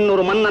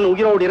 இன்னொரு மன்னன்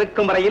உயிரோடு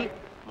இருக்கும் வரையில்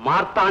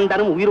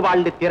மார்த்தாண்டனும் உயிர்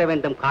வாழ்ந்து தீர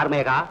வேண்டும்.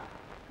 கார்மேகா,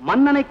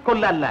 மன்னனை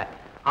கொல்ல அல்ல,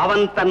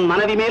 அவன் தன்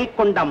மனைவி மேல்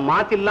கொண்ட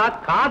மாசில்லா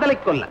காதலை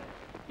கொல்ல.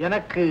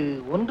 எனக்கு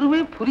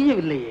ஒன்றுமே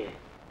புரியவில்லையே.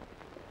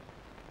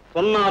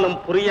 சொன்னாலும்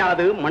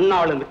புரியாது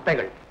மண்ணாளும்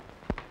வித்தைகள்.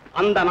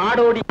 அந்த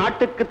நாடோடி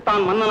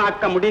நாட்டுக்குத்தான்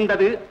மன்னனாக்க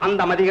முடிந்தது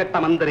அந்த மதிகட்ட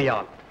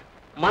மந்திரியால்.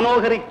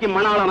 மனோகரிக்கு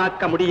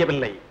மணாளனாக்க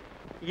முடியவில்லை.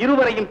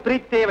 இருவரையும்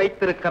பிரித்தே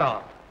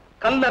வைத்திருக்கிறார்.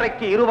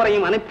 கல்லறைக்கு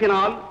இருவரையும்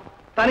அனுப்பினால்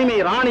தனிமை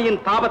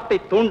ராணியின் தாபத்தை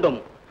தூண்டும்.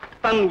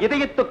 தன்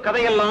இதயத்து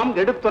கதையெல்லாம்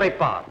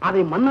எடுத்துரைப்பார்.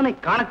 அதை மன்னனை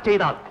காணச்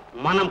செய்தால்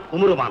மனம்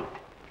குமுறுவான்.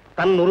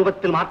 தன்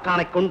உருவத்தில்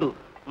மாற்றானை கொண்டு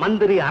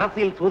மந்திரி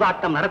அரசியல்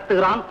சூதாட்டம்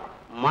நடத்துகிறான்,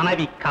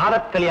 மனைவி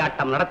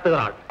காதற்களியாட்டம்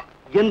நடத்துகிறாள்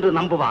என்று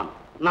நம்புவான்.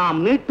 நாம்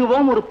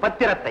நீட்டுவோம் ஒரு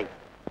பத்திரத்தை,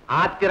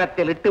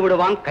 ஆத்திரத்தில் இட்டு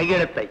விடுவான்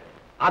கையெழுத்தை.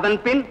 அதன்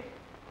பின்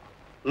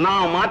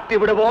நாம் மாற்றி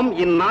விடுவோம்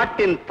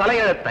இந்நாட்டின்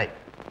தலையெழுத்தை.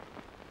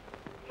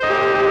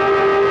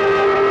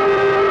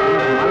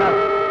 மலர்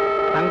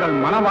தங்கள்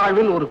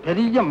மனவாழ்வில் ஒரு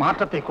பெரிய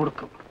மாற்றத்தை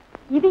கொடுக்கும்.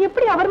 இது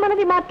எப்படி அவர்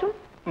மனதை மாற்றும்?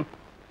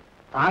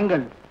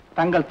 தாங்கள்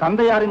தங்கள்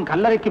தந்தையாரின்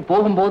கல்லறைக்கு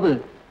போகும்போது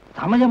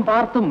சமயம்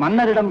பார்த்து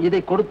மன்னரிடம்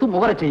இதை கொடுத்து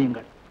முகரச்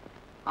செய்யுங்கள்.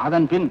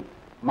 அதன் பின்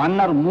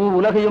மன்னர்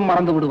உலகையும்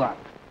மறந்து விடுவார்.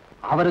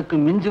 அவருக்கு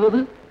மிஞ்சுவது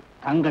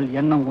தங்கள்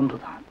எண்ணம்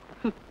ஒன்றுதான்.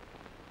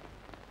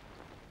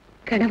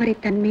 கணவரை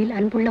தன்மேல்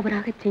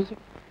அன்புள்ளவராக செய்ய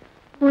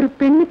ஒரு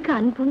பெண்ணுக்கு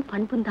அன்பும்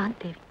பண்பும் தான்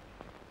தேவை.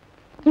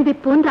 இதை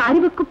போன்ற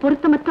அறிவுக்கு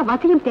பொருத்தமற்ற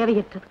வசியம்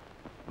தேவையற்றது.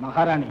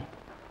 மகாராணி,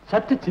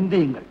 சற்று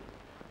சிந்தியுங்கள்.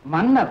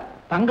 மன்னர்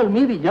தங்கள்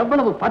மீது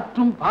எவ்வளவு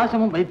பற்றும்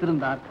பாசமும்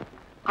வைத்திருந்தார்.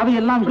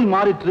 அவையெல்லாம் இப்படி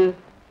மாறிற்று.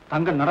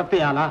 தங்கள்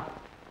நடத்தையாலா?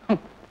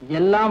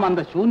 எல்லாம்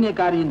அந்த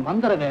சூன்யக்காரியின்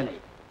மந்திர வேலை.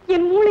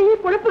 என் மூளையை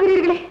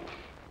குழப்புகிறீர்களே.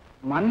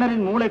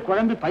 மன்னரின் மூளை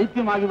குழம்பி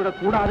பைத்தியமாகிவிடக்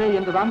கூடாதே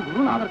என்றுதான்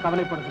குருநாதர்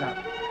கவலைப்படுகிறார்.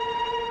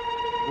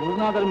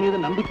 குருநாதர் மீது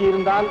நம்பிக்கை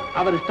இருந்தால்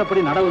அவர்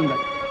இஷ்டப்படி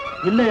நடவுங்கள்.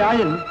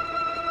 இல்லையாயின்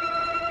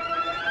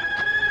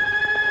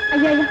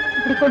ஐயா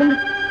இப்படி கொடுங்க,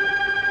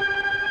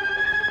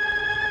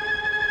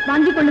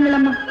 வாங்கிக் கொள்ளுங்கள்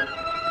அம்மா.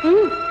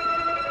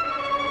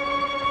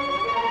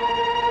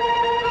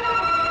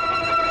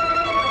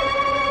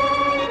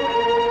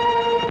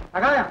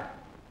 சகாயம்,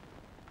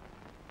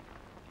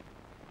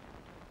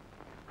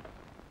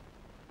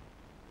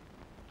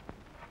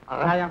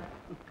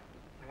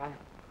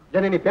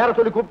 நீ பேரை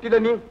சொல்லி கூப்பிட்டு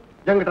நீ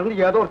எங்கிட்ட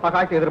இருந்து ஏதோ ஒரு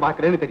சகாயத்தை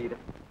எதிர்பார்க்கிறேன்னு தெரியுது.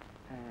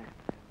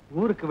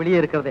 ஊருக்கு வெளியே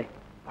இருக்கிறதே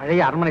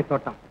பழைய அரண்மனை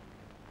தோட்டம்.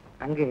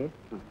 அங்கு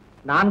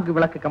 4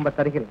 விளக்கு கம்ப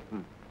தருகில்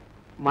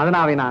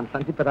மதனாவை நான்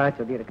சந்திப்பதாக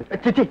சொல்லி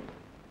இருக்கு.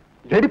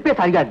 எடுப்பே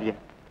சரியா இல்லையே.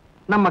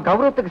 நம்ம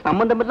கௌரவத்துக்கு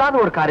சம்பந்தம் இல்லாத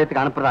ஒரு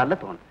காரியத்துக்கு அனுப்புறாருல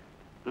தோணும்.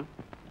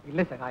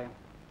 இல்ல சகாயம்,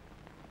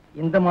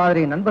 இந்த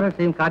மாதிரி நண்பர்கள்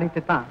செய்யும்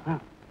காரியத்தை தான்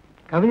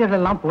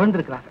கவிஞர்கள் எல்லாம்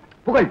புகழ்ந்திருக்கிறார்கள்.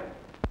 புகழ்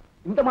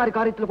இந்த மாதிரி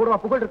காரியத்துல கூட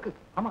புகழ் இருக்கு.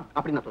 ஆமா,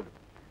 அப்படி நான் சொல்லு.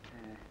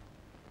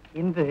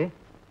 இன்று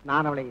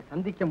நான் அவளை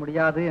சந்திக்க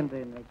முடியாது என்று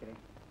நினைக்கிறேன்.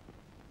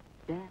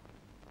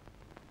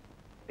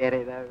 வேற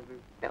ஏதாவது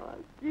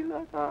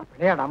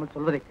விளையாடாமல்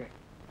சொல்வதை கேள்.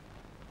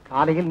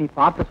 காலையில் நீ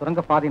பார்த்த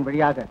சுரங்க பாதையின்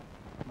வழியாக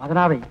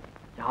மதனாவை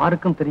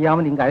யாருக்கும்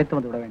தெரியாமல் இங்கு அழைத்து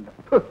வந்து விட வேண்டும்.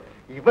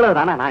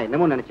 இவ்வளவுதானா? நான்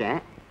என்னமோ நினைச்சேன்.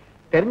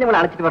 தெரிஞ்சவளை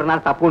அழைச்சிட்டு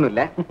வரனால தப்பு ஒண்ணும்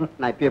இல்ல.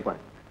 நான் இப்பயே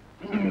போறேன்.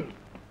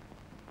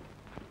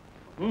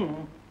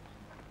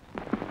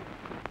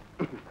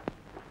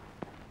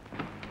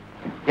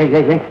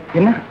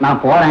 என்ன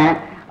நான் போறேன்,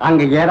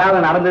 அங்க ஏதாவது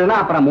நடந்ததுன்னா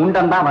அப்புறம்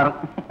முண்டம் தான் வரும்.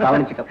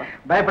 கவனிச்சுக்கப்பா,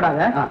 பயப்படாத.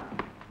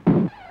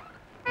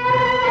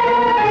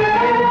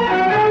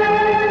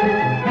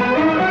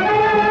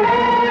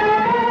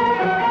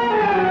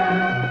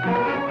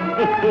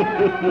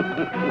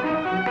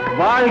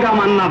 வாழ்க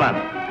மன்னவர்.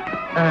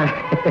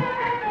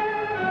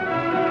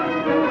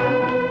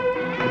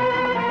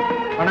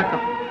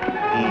 வணக்கம்.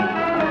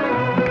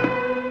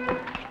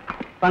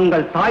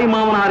 தங்கள் தாய்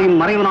மாமனாரின்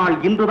மறைவு நாள்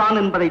இன்றுதான்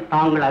என்பதை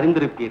தாங்கள்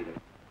அறிந்திருப்பீர்கள்.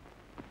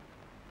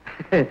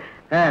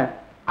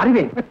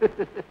 அறிவேன்.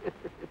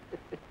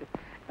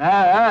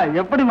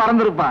 எப்படி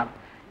மறந்திருப்பார்?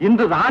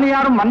 இன்று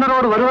ராணியாரும்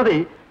மன்னரோடு வருவதை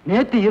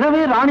நேற்று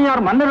இரவே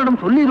ராணியார்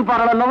மன்னரிடம் சொல்லி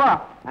இருப்பார்கள் அல்லவா?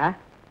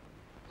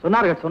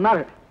 சொன்னார்கள்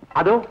சொன்னார்கள்.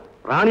 அதோ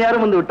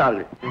ராணியாரும் வந்து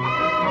விட்டார்கள்.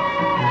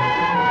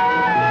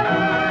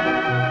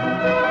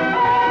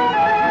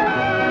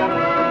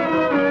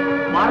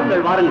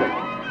 வாருங்கள் வாருங்கள்.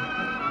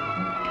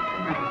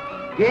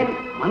 ஏன்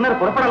மன்னர்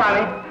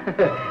புறப்படலாமே?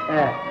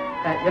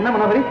 என்ன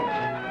மன்னபரி,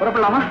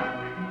 புறப்படலாமா?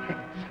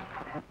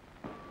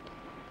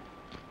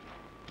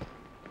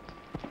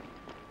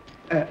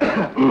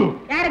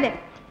 யாரது?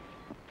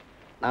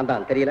 நான்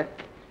தான். தெரியல?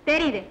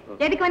 தெரியுது.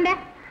 எதுக்கு வந்த?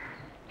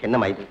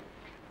 என்னம்மா இது?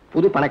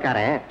 புது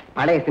பணக்காரன்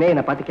பழைய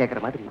சினேகனை பார்த்து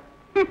கேட்கிற மாதிரி.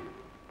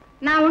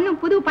 நான் ஒண்ணும்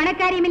புது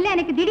பணக்காரியும் இல்ல,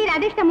 எனக்கு திடீர்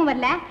அதிர்ஷ்டமும்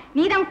வரல.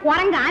 நீதான்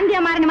குரங்கு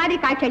ஆந்தியா மாறின மாதிரி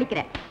காட்சி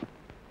அளிக்கிற.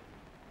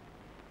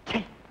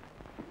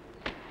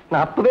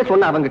 நான் அப்பவே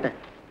சொன்ன அவங்கிட்ட.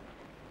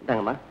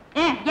 இந்தாங்கம்மா.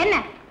 என்ன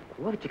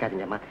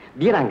கோவிச்சுக்காதீங்கம்மா,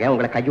 வீராங்க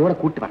உங்களை கையோட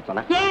கூட்டு வர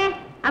சொன்னா. ஏன்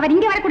அவர்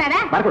இங்க வரக்கூடாதா?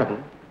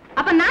 வரக்கூடாதுங்க.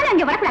 அப்ப நானும்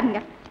அங்க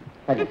வரக்கூடாதுங்க.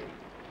 சரி.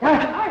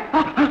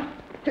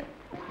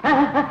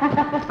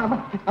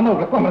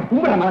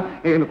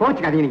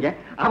 கோவிச்சுக்காதீங்க நீங்க.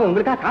 அவன்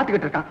உங்களுக்காக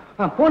காத்துக்கிட்டு இருக்கான்.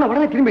 போன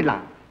உடனே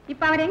திரும்பிடலாம்.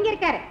 இப்ப அவர் எங்க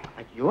இருக்காரு?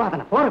 ஐயோ, அதை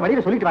நான் போற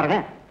வழியில சொல்லிட்டு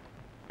வரேன்.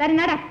 சரி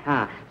நட.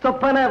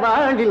 சொப்பன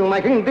வாழ்வில்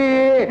மகிழ்ந்து.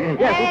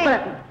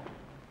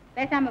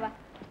 பேசாம வா.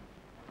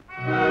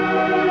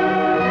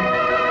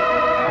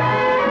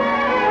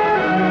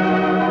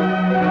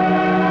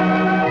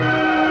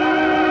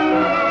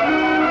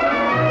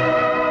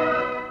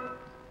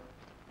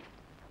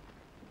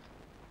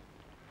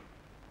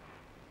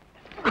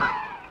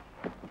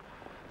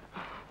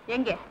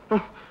 எங்க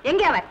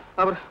எங்க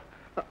அவர்?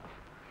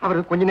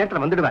 அவர் கொஞ்ச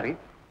நேரத்துல வந்துடுவாரு.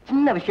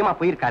 சின்ன விஷயமா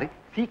போயிருக்காரு,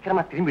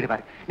 சீக்கிரமா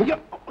திரும்பிடுவாரு. நீங்க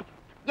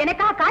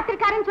எனக்காக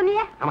காத்திருக்காருன்னு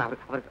சொன்னீங்க. ஆமா,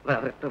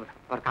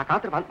 அவர்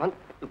காத்திருப்பான்.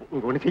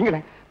 நீங்க ஒண்ணு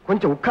செய்யுங்களேன்,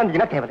 கொஞ்சம்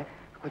உட்கார்ந்தீங்கன்னா தேவை.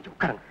 கொஞ்சம்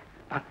உட்காருங்க.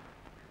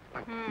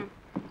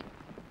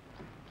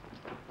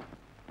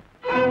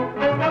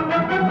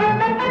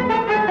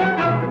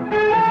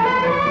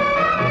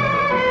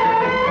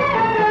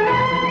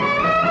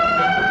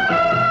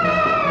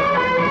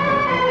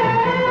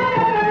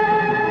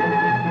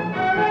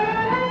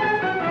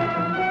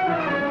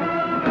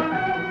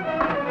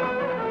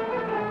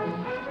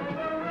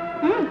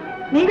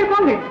 நீங்க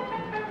போங்க.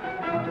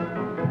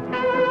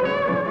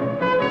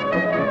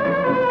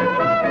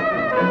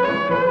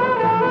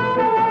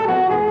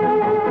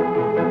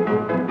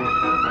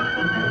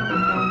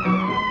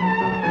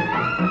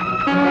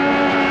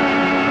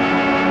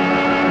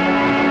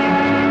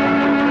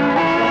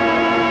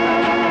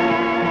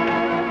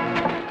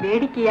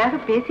 வேடிக்கையாக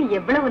பேசி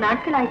எவ்வளவு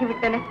நாட்கள்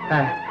ஆகிவிட்டன.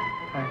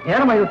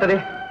 நேரமாகிவிட்டதே.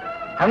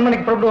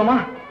 அரண்மனைக்கு புறப்படுவோமா?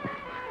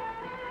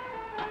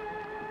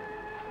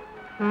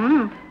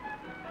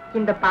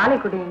 இந்த பாலை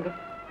குடியுங்க.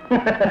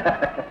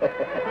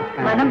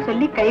 மனம்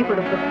சொல்லி கை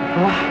கொடுக்கும்.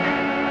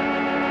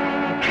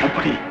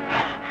 அப்படி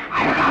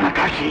அழகான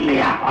காட்சி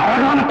இல்லையா?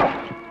 அழகான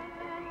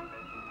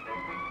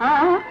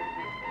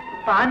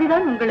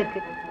பாதிதான்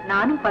உங்களுக்கு.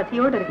 நானும்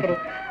பசியோடு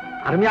இருக்கிறேன்.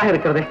 அருமையாக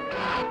இருக்கிறதே.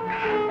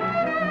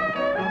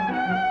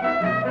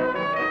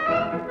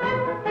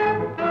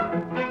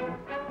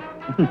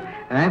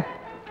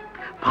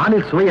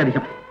 பாலில் சுவை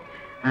அதிகம்.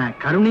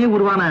 கருணையே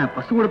உருவான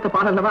பசு கொடுத்த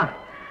பால் அல்லவா?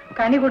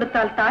 கனி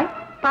கொடுத்தால் தாய்,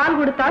 பால்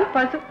கொடுத்தால்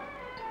பசு.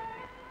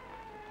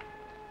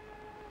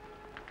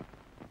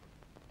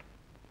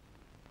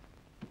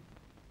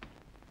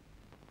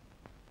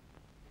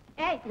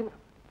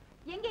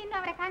 எங்க இன்னும்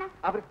அவரை காணோம்?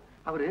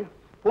 அவரு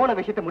போன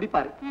விஷயத்தை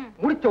முடிப்பாரு.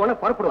 முடிச்ச உடனே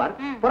புறப்படுவார்.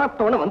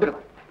 புறப்பட்ட உடனே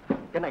வந்துடுவார்.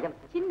 என்ன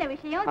சின்ன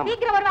விஷயம்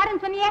சீக்கிரம்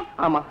வருவாருன்னு சொன்னியே.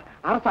 ஆமா,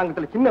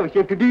 அரசாங்கத்துல சின்ன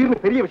விஷயம் திடீர்னு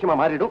பெரிய விஷயமா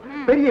மாறிடும்,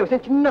 பெரிய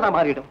விஷயம் சின்னதா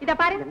மாறிடும். இத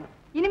பாரு,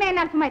 இனிமே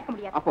என்னால சும்மா இருக்க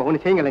முடியாது. அப்போ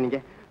ஒண்ணு செய்யுங்களேன், நீங்க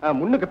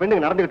முன்னுக்கு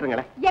பெண்ணுக்கு நடந்துகிட்டு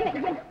இருங்களேன்.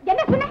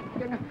 என்ன சொன்ன?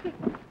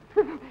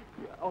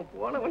 அவன்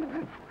போன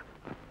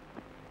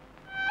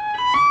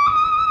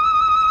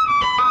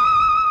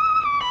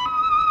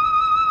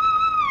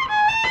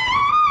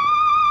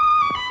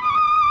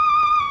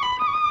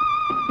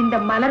இந்த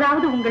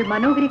மலராவது உங்கள்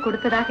மனோகரி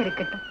கொடுத்ததாக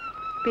இருக்கட்டும்,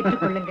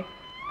 பெற்றுக் கொள்ளுங்கள்.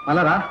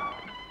 மலரா?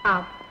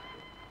 ஆம்,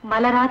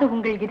 மலராத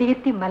உங்கள்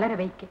இதயத்தை மலர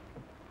வைக்க,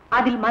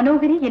 அதில்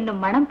மனோகரி என்னும்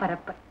மனம்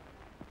பரப்ப.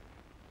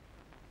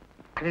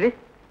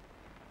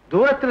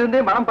 தூரத்திலிருந்தே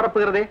மனம்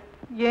பரப்புகிறதே.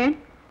 ஏன்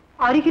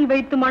அருகில்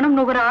வைத்து மனம்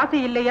நுகர ஆசை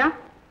இல்லையா?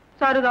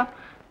 சாரதா,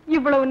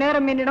 இவ்வளவு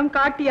நேரம் என்னிடம்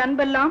காட்டிய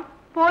அன்பெல்லாம்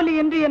போலி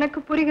என்று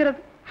எனக்கு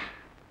புரிகிறது.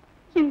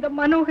 இந்த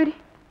மனோகரி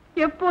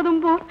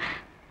எப்போதும் போல்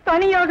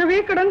தனியாகவே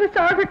கிடந்து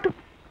சாகட்டும்.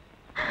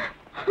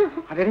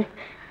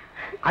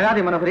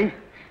 அழாதே மனோகரி,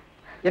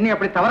 என்னை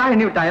அப்படி தவறா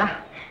எண்ணி விட்டாயா?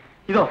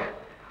 இதோ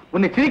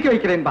உன்னை சிரிக்க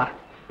வைக்கிறேன் பார்.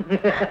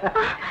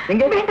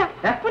 எங்க வேண்டாம்,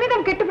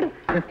 புனிதம் கெட்டுவிடும்.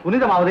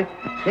 புனிதமாவது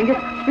எங்க?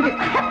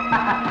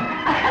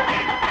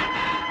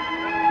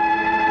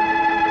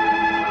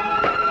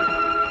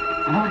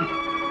 மனோகரி,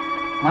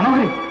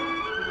 மனோகரி,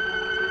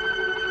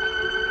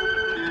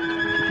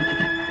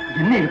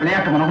 என்ன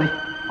விளையாட்டு மனோகரி?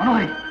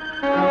 மனோகரி,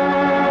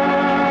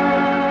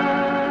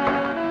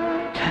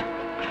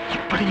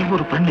 இப்படியும்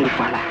ஒரு பெண்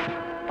இருப்பாளா?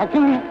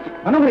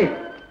 மனோகரி,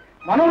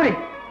 மனோகரி,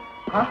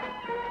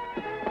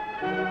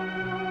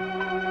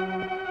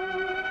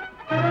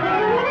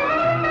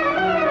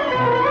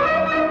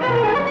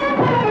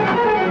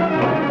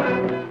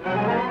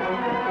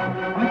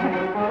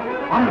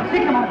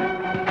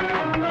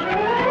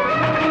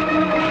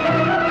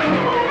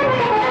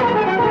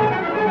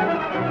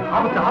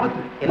 ஆபத்து,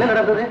 ஆபத்து. என்ன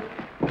நடந்தது?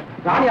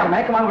 ராணியார்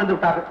மயக்கமாக விழுந்து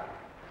விட்டார்கள்.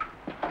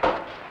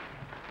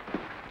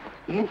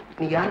 ஏன்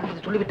நீ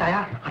யாருக்கு சொல்லிவிட்டாயா?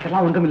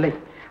 அதெல்லாம் ஒன்றும் இல்லை.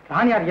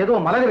 ராணியார் ஏதோ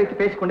மலரை வைத்து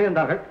பேசிக் கொண்டே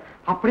இருந்தார்கள்.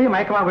 அப்படியே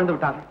மயக்கமாக விழுந்து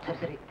விட்டார்கள். சரி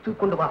சரி,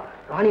 தூக்கொண்டு வா,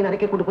 ராணியின்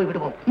அறைக்கே கொண்டு போய்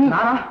விடுவோம்.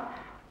 நானா?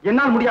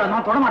 என்னால் முடியாது,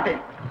 நான் தொட மாட்டேன்.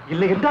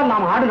 இல்லை என்றால்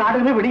நாம் ஆடு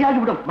நாடகமே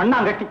வெளியாகிவிடும்.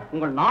 மண்ணாங்கட்டி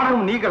உங்கள்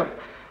நாடகம் நீங்களும்.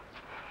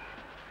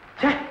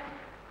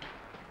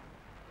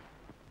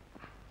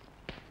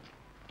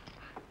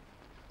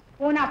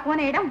 போனா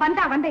போன இடம்,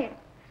 வந்தா வந்த இடம்.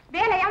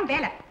 வேலையாம்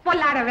வேலை,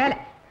 பொல்லாத வேலை.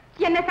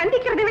 என்ன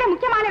சந்திக்கிறதை விட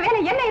முக்கியமான வேலை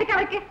என்ன இருக்கு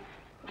அவருக்கு?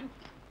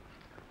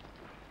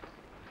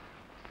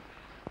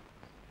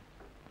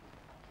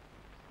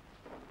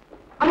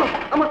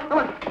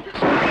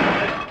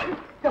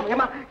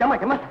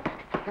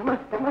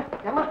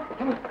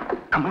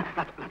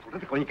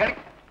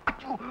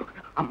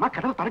 அம்மா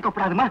கதவு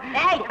திறக்கப்படாதுமா.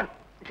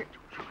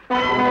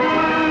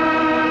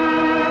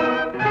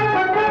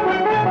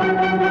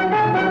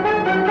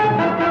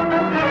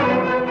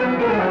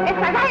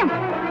 சகாயம்,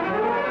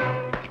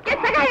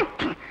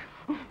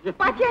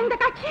 பாத்தியா இந்த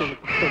காட்சி?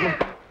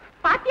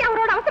 பாத்தியா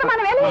அவரோட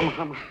அவசரமான வேலை?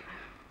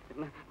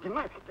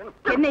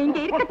 என்ன இங்க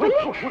இருக்க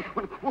சொல்லி,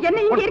 என்ன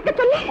இங்க இருக்க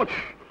சொல்லி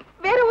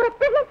வேற ஒரு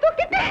பெண்ணை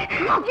தூக்கிட்டு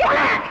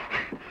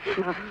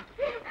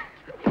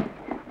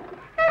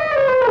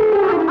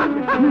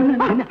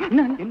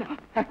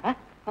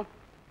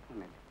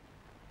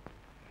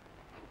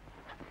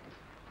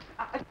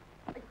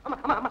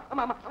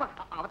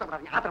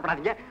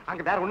ஆத்திரப்படாதீங்க.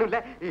 அங்க வேற ஒண்ணும் இல்ல,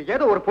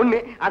 ஏதோ ஒரு பொண்ணு,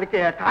 அதுக்கு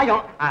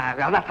காயம்.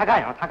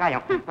 சகாயம்,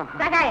 சகாயம்,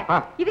 சகாயம்.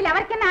 இதுல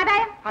அவருக்கு என்ன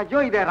ஆதாயம்? ஐயோ,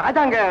 இது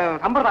ராஜாங்க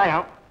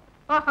சம்பிரதாயம்.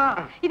 ஓஹோ,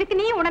 இதுக்கு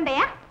நீ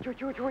உணர்ந்தையா?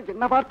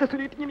 என்ன வார்த்தை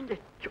சொல்லிட்டீங்க நீங்க?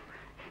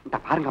 இந்த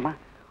பாருங்கம்மா,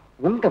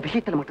 உங்க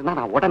விஷயத்துல மட்டும்தான்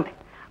நான் உடந்தேன்.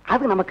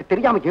 அது நமக்கு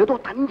தெரியாம ஏதோ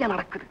தனியா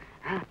நடக்குது.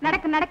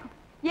 நடக்கும் நடக்கும்.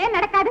 ஏன்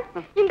நடக்காது?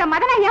 இந்த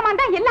மதனை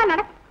ஏமாந்தா எல்லாம்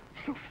நடக்கும்.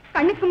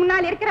 கண்ணுக்கு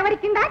முன்னால் இருக்கிற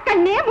வரைக்கும் தான்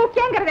கண்ணே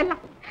முக்கியங்கிறது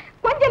எல்லாம்.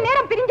 கொஞ்ச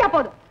நேரம் பிரிஞ்சா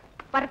போதும்.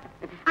 வரட்டும்,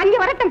 அங்கே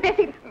வரட்டும்,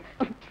 பேசிடு.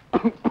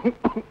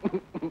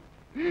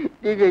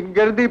 நீங்க இங்க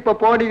இருந்து இப்ப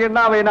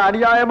போனீங்கன்னா அவன்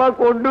அநியாயமா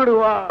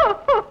கொண்டுடுவா.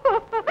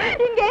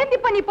 இங்க இருந்து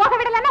இப்ப நீ போக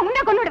விடலன்னா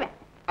உன்னை கொண்டுடுவேன்.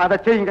 அதை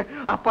செய்யுங்க,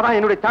 அப்பதான்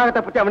என்னுடைய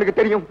தியாகத்தை பத்தி அவனுக்கு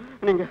தெரியும்.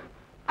 நீங்க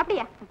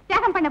அப்படியா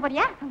தியாகம் பண்ண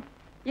போறியா?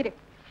 இரு.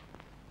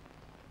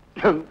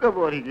 எங்க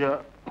போறீங்க?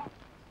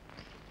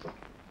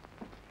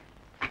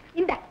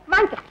 இந்த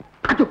வாங்க.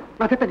 அச்சோ,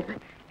 நான் செத்தேன்.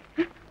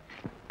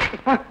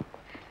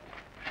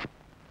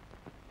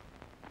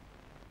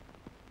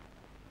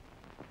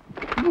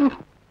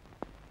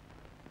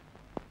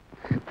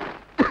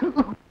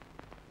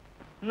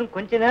 இன்னும்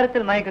கொஞ்ச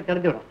நேரத்தில் மயக்கம்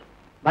தெரிந்துவிடும்.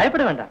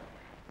 பயப்பட வேண்டாம்.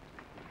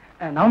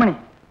 நவமணி,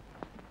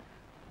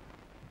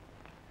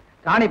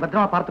 ராணி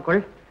பத்திரமா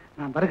பார்த்துக்கொள்,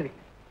 நான் வருகிறேன்.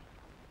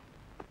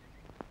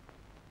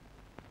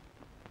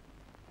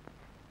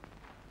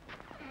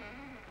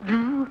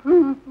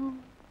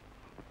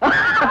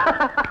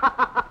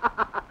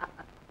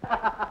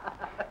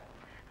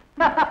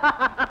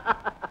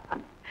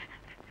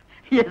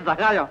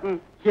 சகாயம்,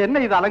 என்ன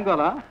இது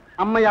அலங்கோலம்?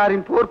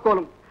 அம்மையாரின்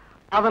போர்க்கோலம்.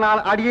 அதனால்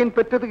அடியேன்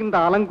பெற்றது இந்த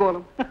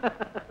அலங்கோலம்.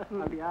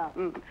 அப்படியா?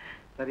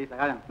 சரி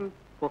சகாயம்,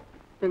 போ.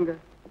 எங்க?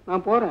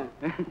 நான் போறேன்,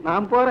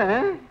 நான்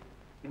போறேன்.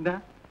 இந்த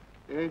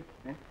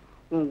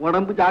உன்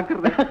உடம்பு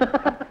ஜாக்கிரதை.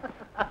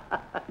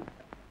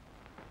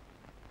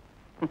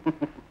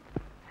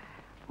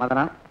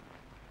 மதனா,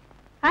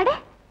 அடே,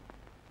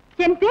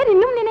 என் பேர்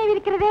இன்னும்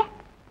நினைவிருக்கிறதே.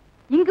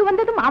 இங்கு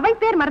வந்ததும்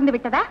அவள் பேர் மறந்து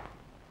விட்டதா?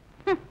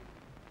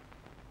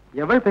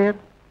 எவள் பெயர்?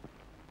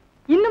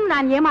 இன்னும்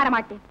நான் ஏமாற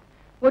மாட்டேன்.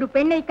 ஒரு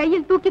பெண்ணை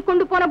கையில் தூக்கி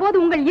கொண்டு போன போது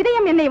உங்கள்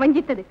இதயம் என்னை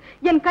வஞ்சித்தது,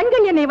 என்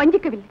கண்கள் என்னை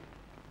வஞ்சிக்கவில்லை.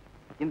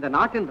 இந்த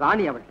நாட்டின்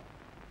ராணி அவள்.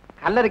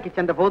 கல்லறைக்கு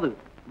சென்ற போது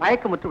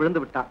மயக்கமுற்று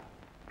விழுந்து விட்டார்.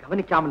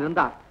 கவனிக்காமல்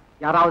இருந்தால்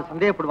யாராவது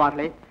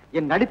சந்தேகப்படுவார்களே,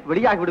 என் நடிப்பு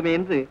வெளியாகி விடுமே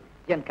என்று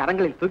என்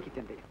கரங்களில் தூக்கி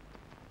சென்றேன்.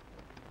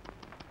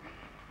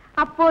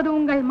 அப்போது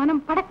உங்கள்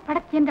மனம் படக்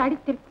படக் என்று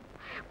அடித்திருக்கும்,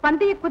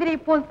 பந்தய குதிரை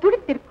போல்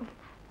துடித்திருக்கும்.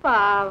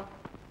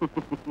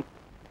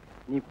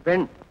 நீ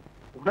பெண்,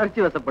 உணர்ச்சி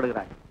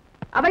வசப்படுகிறாய்.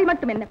 அவள்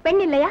மட்டும் என்ன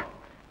பெண் இல்லையா?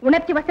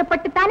 உணர்ச்சி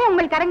வசப்பட்டுத்தானே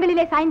உங்கள்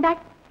கரங்களிலே சாய்ந்தாள்.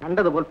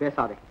 கண்டது போல்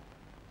பேசாதே.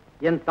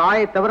 என்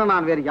தாயை தவிர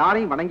நான் வேறு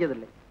யாரையும்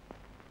வணங்கியதில்லை.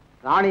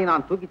 ராணியை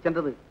நான் தூக்கி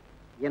சென்றது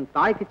என்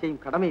தாய்க்கு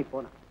செய்யும் கடமையை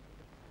போன.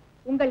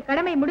 உங்கள்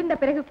கடமை முடிந்த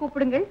பிறகு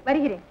கூப்பிடுங்கள்,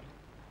 வருகிறேன்.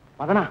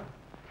 மதனா,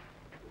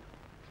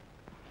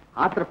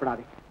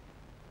 ஆத்திரப்படாதே,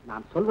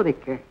 நான் சொல்வதை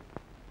கேள்.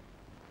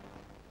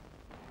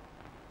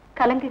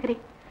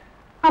 கலங்குகிறேன்.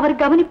 அவர்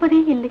கவனிப்பதே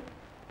இல்லை.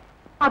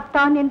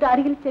 அத்தான் என்று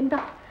அருகில்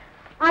சென்றார்.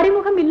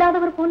 அறிமுகம்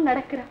இல்லாதவர் போல்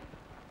நடக்கிறார்.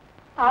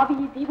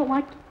 ஆவியை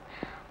தீபமாக்கி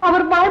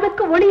அவர்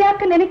வாழ்வுக்கு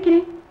ஒளியாக்க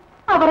நினைக்கிறேன்.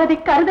 அவர் அதை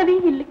கருதவே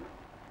இல்லை.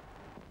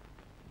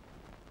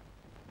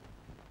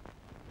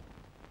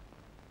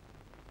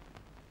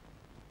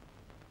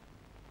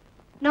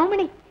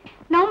 நவமணி,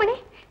 நவமணி,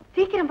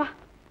 சீக்கிரம் வா.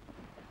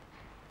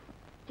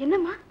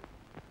 என்னம்மா?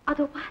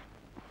 அதோ பார்.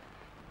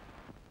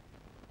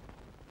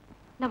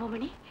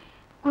 நவமணி,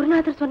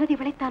 குருநாதர் சொன்னது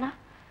இவளைத்தானா?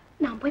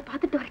 நான் போய்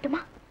பார்த்துட்டு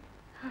வரட்டுமா?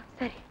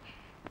 சரி.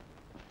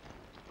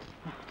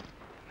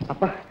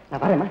 அப்பா,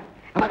 நான் வரேன்.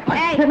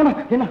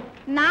 என்ன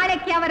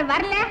நாளைக்கு அவர்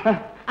வரல?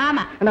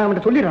 ஆமா, நான்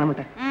அவன்கிட்ட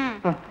சொல்லிடுறேன்.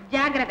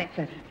 ஜாகிரதை.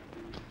 சரி.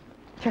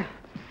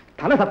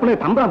 தலை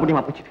தப்புனு தம்பரா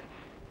முடியுமா போச்சு.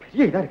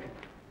 பெரிய இதா இருக்கு.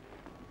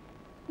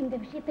 இந்த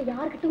விஷயத்தை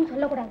யாருக்கிட்டும்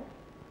சொல்லக்கூடாது.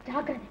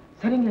 ஜாகிரதை.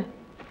 சரிங்க.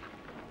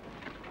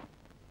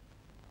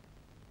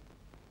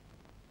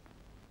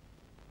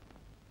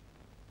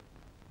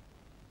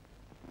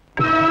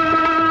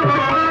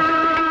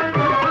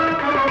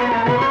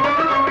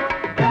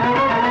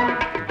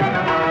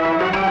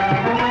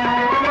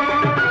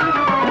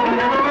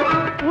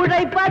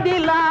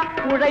 உழைப்பதிலா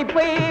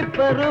உழைப்பை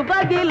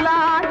பெறுவதிலா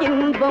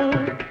இன்பம்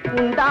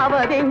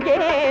உண்டாவதெங்கே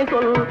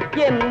சொல்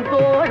என்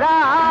தோழா.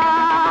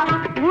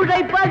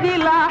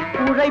 உழைப்பதிலா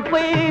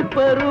உழைப்பை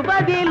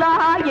பெறுவதிலா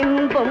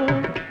இன்பம்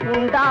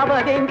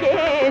உண்டாவதெங்கே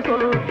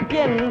சொல்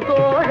என்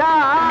தோழா.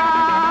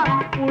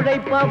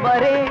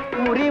 உழைப்பவரே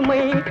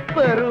உரிமை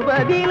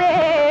பெறுவதிலே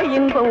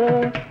இன்பம்,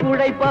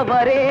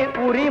 உழைப்பவரே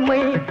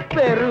உரிமை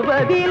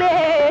பெறுவதிலே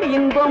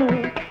இன்பம்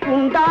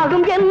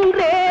உண்டாகும்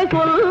என்றே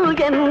சொல்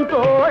என்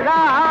தோழா.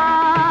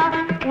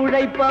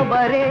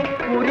 உழைப்பவரே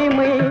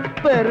உரிமை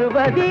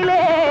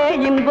பெறுவதிலே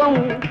இன்பம்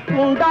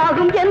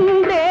உண்டாகும்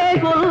என்றே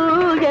சொல்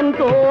என்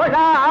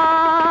தோழா.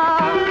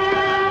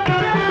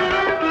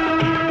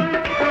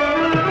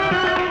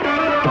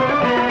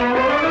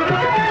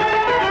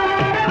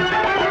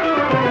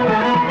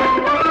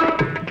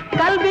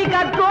 கல்வி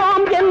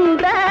கற்றோம்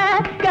என்ற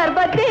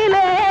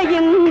கர்ப்பத்திலே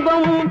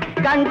இன்பம்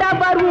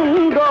கண்டவர்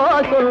உண்டோ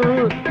சொல்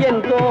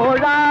என்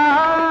தோழா.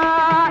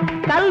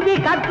 கல்வி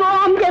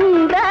கற்றோம்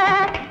என்ற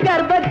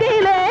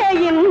கர்ப்பத்திலே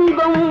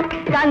இன்பம்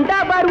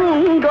கண்டவர்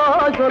உண்டோ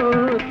சொல்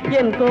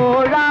என்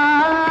தோழா.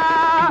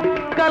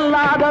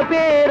 கல்லாத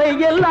பேரை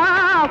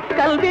எல்லாம்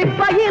கல்வி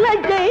பயில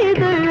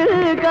செய்து,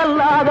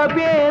 கல்லாத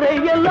பேரை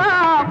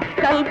எல்லாம்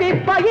கல்வி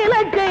பயில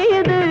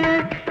செய்து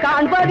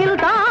காண்பதில்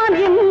தான்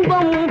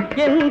இன்பம்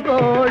என்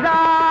தோழா.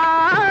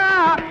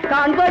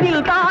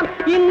 காண்பதில் தான்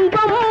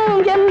இன்பம்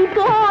என்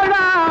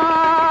தோழா.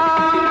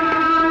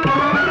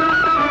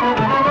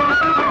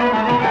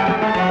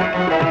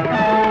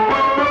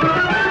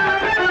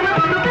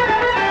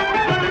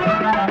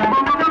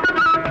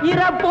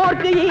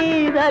 இறப்போர்க்கு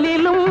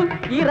ஈதலிலும்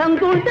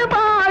இறந்துண்டு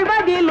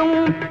வாழ்வதிலும்,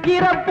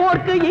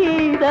 இறப்போர்க்கு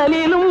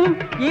ஈதலிலும்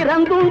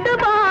இறந்துண்டு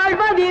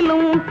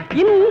வாழ்வதிலும்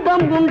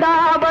இன்பம்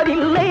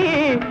உண்டாவதில்லை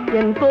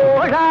என்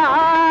தோழா.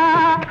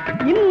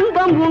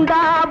 இன்பம்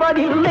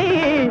உண்டாவதில்லை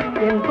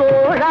என்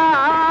தோழா.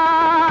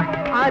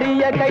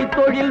 அரிய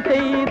கைத்தொழில்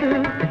செய்து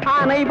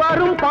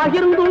அனைவரும்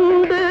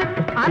பகிர்ந்துண்டு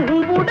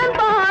அன்புடன்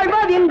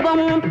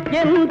வாழ்வதின்பம்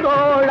என்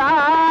தோழா.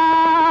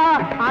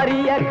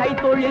 அரிய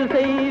கைத்தொழில்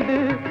செய்து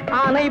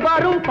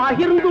அனைவரும்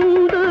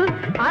பகிர்ந்துண்டு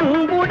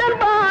அன்புடன்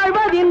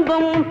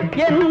வாழ்வதின்பம்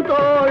என்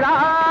தோழா.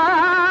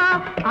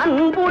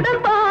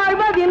 அன்புடன்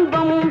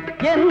வாழ்வதின்பம்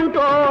என்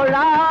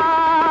தோழா.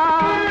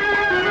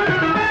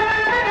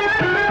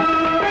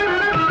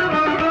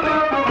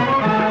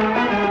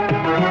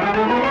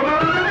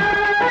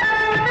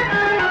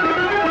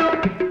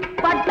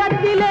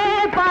 பட்டத்திலே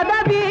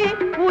பதவி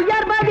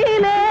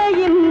உயர்வதிலே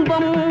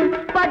இன்பம்,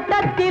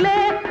 பட்டத்திலே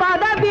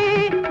பதவி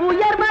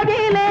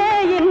உயர்வதிலே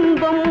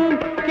இன்பம்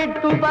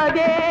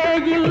கிட்டுவதே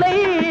இல்லை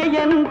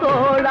என்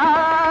தோழா.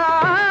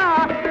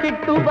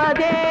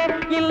 கிட்டுவதே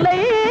இல்லை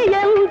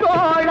என்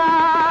தோழா.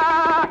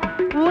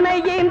 உனை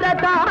என்ற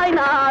தாய்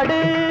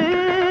நாடு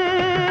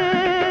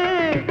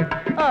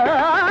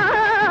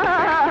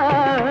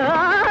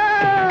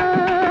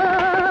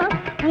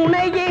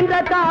உனை என்ற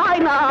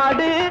தாய்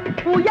நாடு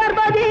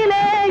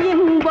உயர்வதிலே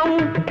இன்பம்,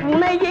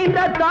 உனை என்ற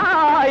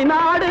தாய்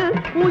நாடு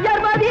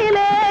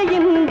உயர்வதிலே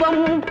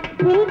இன்பம்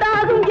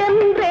உண்டாகும்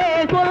என்றே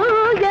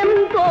சொல் என்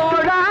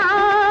தோழா.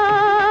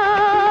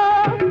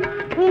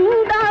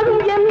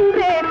 உண்டாகும்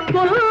என்றே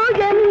சொல்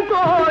என்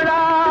தோழா.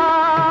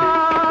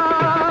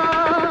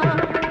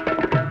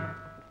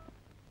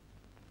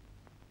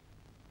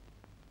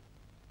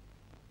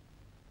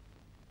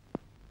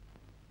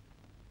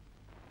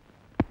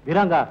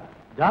 வீராங்கா,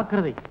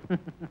 ஜாக்கிரதை.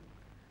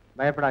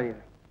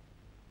 பயப்படாதீர்கள்.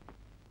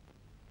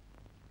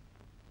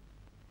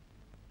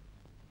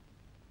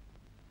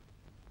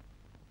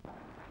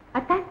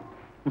 அத்தா,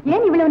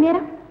 ஏன் இவ்வளவு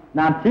நேரம்?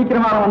 நான்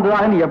சீக்கிரமாக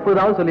வந்ததாக நீ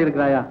எப்போதாவது சொல்லி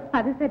இருக்கிறாயா?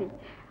 அது சரி,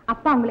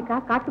 அப்பா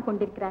உங்களுக்காக காத்து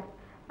கொண்டிருக்கிறார்.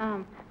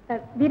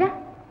 வீரா,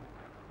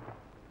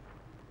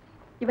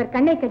 இவர்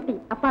கண்ணை கட்டி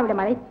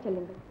அப்பாவிடம் அழைத்து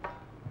செல்லுங்கள்.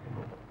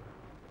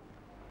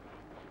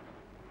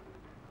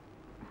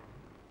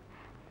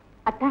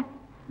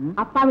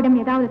 அப்பாவிடம்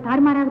ஏதாவது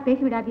தாறுமாறாக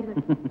பேசிவிடாதீர்கள்.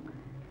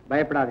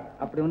 பயப்படாது,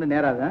 அப்படி ஒன்று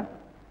நேராது.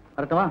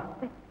 அர்த்தமா?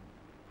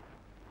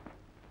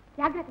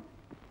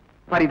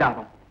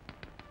 பரிதாபம்,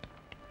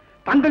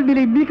 தங்கள்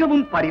நிலை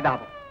மிகவும்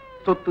பரிதாபம்.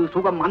 சொத்து,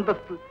 சுகம்,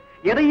 அந்தஸ்து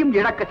எதையும்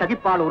இழக்க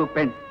சகிப்பாள் ஒரு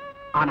பெண்.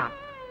 ஆனால்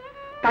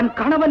தன்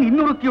கணவன்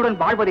இன்னொருத்தியுடன்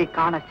வாழ்வதை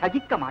காண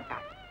சகிக்க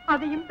மாட்டாள்.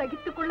 அதையும்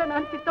சகித்துக் கொள்ள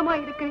நான்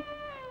சித்தமாயிருக்கிறேன்.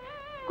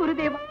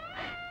 குருதேவா,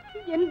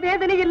 என்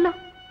வேதனை எல்லாம்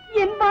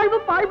என் வாழ்வு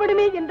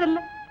பாழ்படுமே என்றல்ல,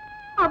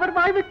 அவர்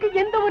வாழ்வுக்கு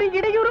எந்த ஒரு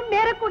இடையூறும்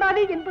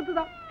நேரக்கூடாது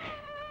என்பதுதான்.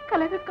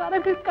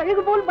 கலகக்காரர்கள்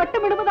கழுகு போல்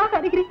வட்டமிடுவதாக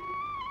அறிகிறேன்.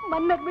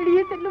 மன்னர்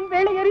வெளியே செல்லும்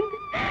வேலை அறிந்து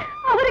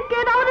அவருக்கு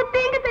ஏதாவது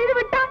தீங்கு செய்து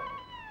விட்டார்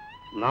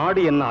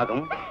நாடு என்ன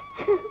ஆகும்,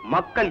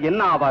 மக்கள்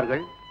என்ன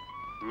ஆவார்கள்?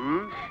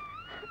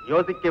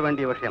 யோசிக்க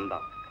வேண்டிய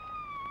விஷயம்தான்.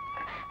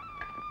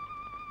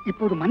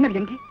 இப்போது மன்னர்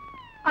எங்கே?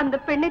 அந்த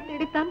பெண்ணை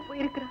தேடித்தான்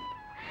போயிருக்கிறார்.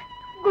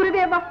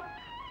 குருதேவா,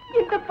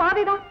 இந்த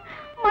பாதைதான்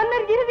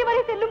மன்னர் இறுதி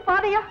வரை செல்லும்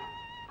பாதையா?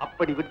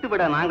 அப்படி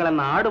விட்டுவிட நாங்கள்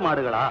என்ன ஆடு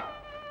மாடுகளா?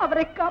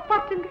 அவரை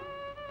காப்பாற்றுங்கள்.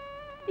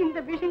 இந்த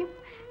விஷயம்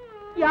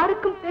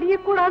யாருக்கும்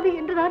தெரியக்கூடாது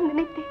என்றுதான்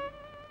நினைத்தேன்.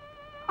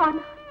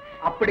 ஆனால்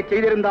அப்படி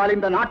செய்திருந்தால்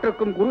இந்த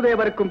நாட்டுக்கும்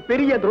குருதேவருக்கும்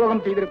பெரிய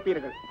துரோகம்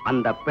செய்திருப்பீர்கள்.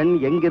 அந்த பெண்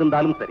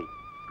எங்கிருந்தாலும் சரி,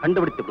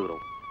 கண்டுபிடித்து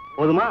விடுகிறோம்.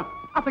 போதுமா?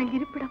 அவள்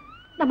இருப்பிடம்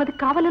நமது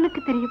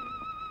காவலனுக்கு தெரியும்.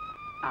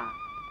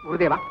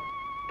 குருதேவா,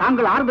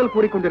 தாங்கள் ஆறுதல்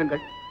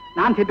கூறிக்கொண்டிருங்கள்.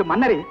 நான் சென்று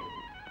மன்னரே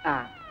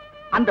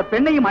அந்த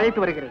பெண்ணையும் அழைத்து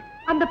வருகிறேன்.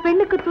 அந்த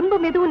பெண்ணுக்கு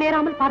துன்பம் எதுவும்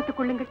நேராமல் பார்த்துக்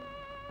கொள்ளுங்கள்.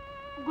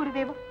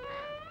 குருதேவா,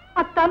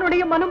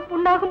 அத்தானுடைய மனம்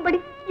புண்ணாகும்படி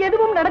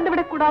எதுவும்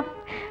நடந்துவிடக் கூடாது.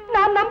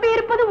 நான் நம்பி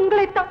இருப்பது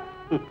உங்களைத்தான்.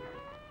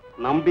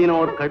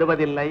 நம்பினோர்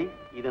கெடுவதில்லை,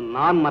 இது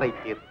நான் மறை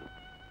தீர்ப்பு.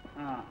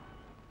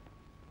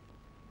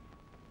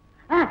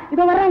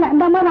 இதோ வர்றாங்க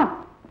அந்த அம்மா தான்.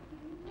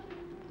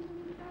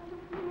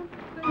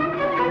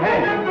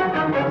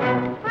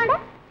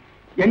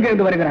 எங்க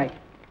இருந்து வருகிறாய்?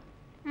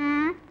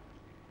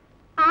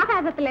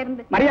 ஆகாசத்துல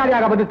இருந்து.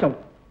 மரியாதையாக பதில் சொல்.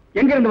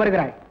 எங்க இருந்து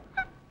வருகிறாய்?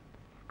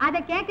 அதை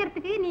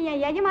கேட்கறதுக்கு நீ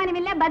எஜமானும்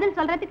இல்ல, பதில்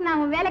சொல்றதுக்கு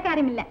நான் உன்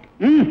வேலைக்காரும் இல்ல.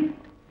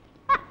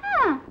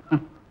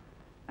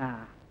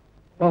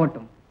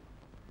 போகட்டும்.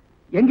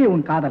 எங்கே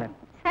உன் காதலன்?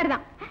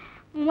 சரிதான்,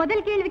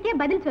 முதல் கேள்விக்கே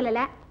பதில்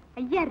சொல்லல.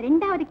 ஐயா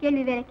ரெண்டாவது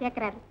கேள்வி வேற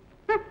கேட்கிறாரு.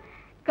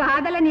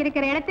 காதலன்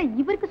இருக்கிற இடத்தை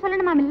இவருக்கு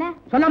சொல்லணுமாம் இல்ல?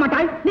 சொல்ல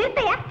மாட்டாய்?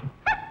 நிறுத்தையா?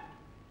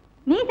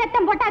 நீ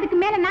சத்தம் போட்டா அதுக்கு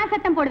மேல நான்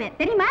சத்தம் போடுவேன்,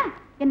 தெரியுமா?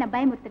 என்ன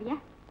பயமுறுத்துறியா?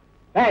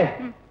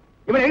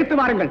 இவளை எடுத்து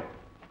வாருங்கள்.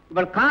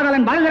 இவள்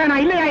காதலன் வாழ்கிறானா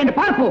இல்லையா என்று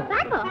பார்ப்போம்.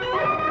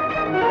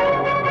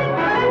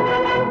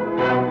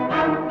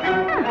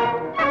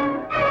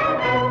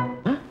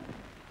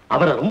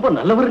 அவரை ரொம்ப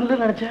நல்லவர்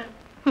நினைச்சேன்.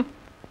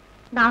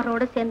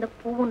 நாரோட சேர்ந்த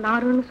பூவும்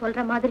நாருன்னு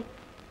சொல்ற மாதிரி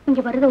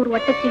இங்க வருத ஒரு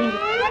வட்டச்சிவிங்கி,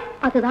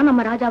 அதுதான்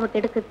நம்ம ராஜாவுக்கு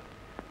எடுக்குது.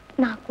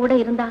 நான் கூட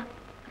இருந்தா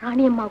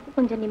ராணியம்மாவுக்கு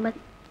கொஞ்சம்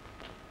நிம்மதி.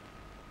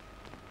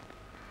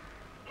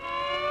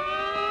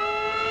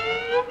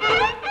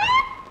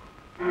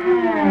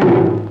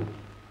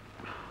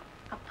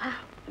 அப்பா,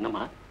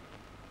 என்னம்மா?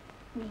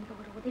 நீங்க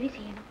ஒரு உதவி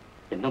செய்யணும்.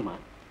 என்னம்மா?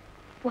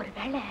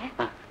 ஒருவேளை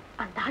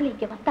அந்த ஆள்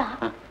இங்க வந்தா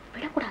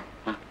விடக்கூடாது,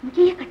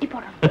 இங்கேயே கட்டி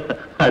போடணும்.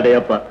 அடே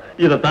அப்பா,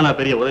 இதத்தான் நான்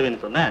பெரிய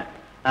உதவின்னு சொன்னேன்.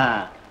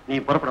 நீ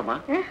புறப்படமா?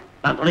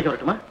 நான் துணைக்கு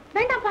வரட்டுமா?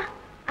 வேண்டாம்ப்பா,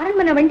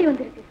 அரண்மனை வண்டி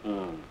வந்திருக்கு.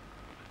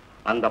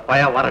 அந்த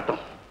பயம்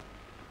வரட்டும்.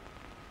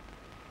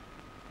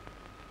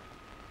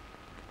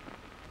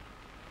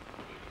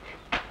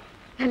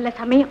 நல்ல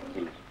சமயம்.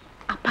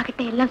 அப்பா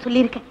கிட்ட எல்லாம்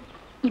சொல்லியிருக்கேன்.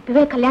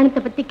 இப்பவே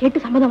கல்யாணத்தை பத்தி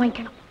கேட்டு சம்மதம்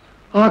வாங்கிக்கணும்.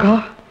 ஆகா,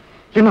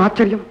 என்ன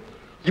ஆச்சரியம்!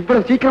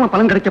 இவ்வளவு சீக்கிரமா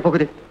பலன் கிடைக்க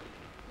போகுது.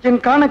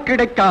 என் காண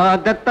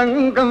கிடைக்காத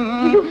தங்கம்,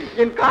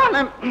 என்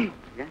காண.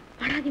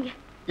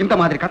 இந்த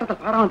மாதிரி கட்டத்தை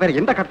பாடாம வேற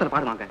எந்த கட்டத்தில்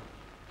பாடுவாங்க?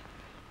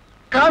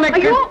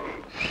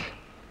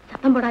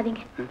 சத்தம்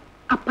போடாதீங்க.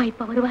 அப்பா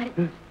இப்ப வருவாரு,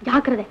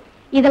 ஜாக்கிரதை.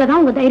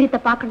 இதுலதான் உங்க தைரியத்தை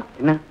பார்க்கணும்.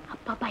 என்ன?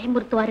 அப்பா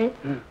பயமுறுத்துவாரு,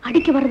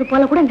 அடிக்க வர்றது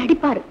போல கூட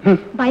நடிப்பாரு.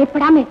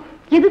 பயப்படாம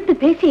எதிர்த்து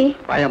பேசி.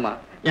 பயமா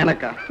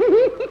எனக்கா?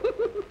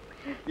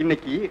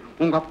 இன்னைக்கு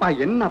உங்க அப்பா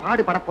என்ன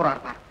பாடுபட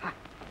போறாரு?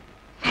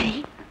 சரி,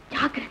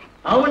 ஜாக்கிரதை.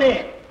 அவனே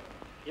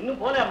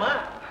இன்னும் போலாமா?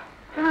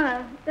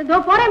 இதோ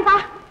போறேன்பா.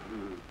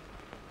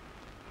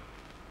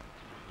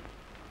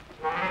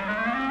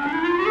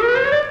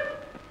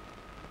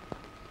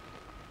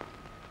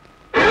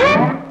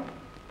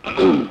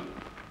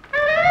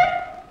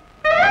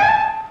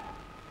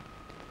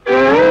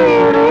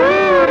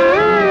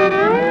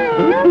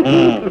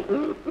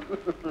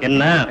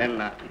 என்ன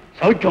என்ன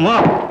சௌக்கியமா?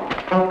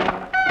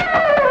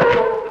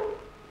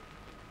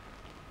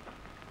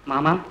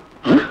 மாமா.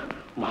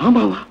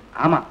 மாமாவா?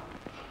 ஆமா.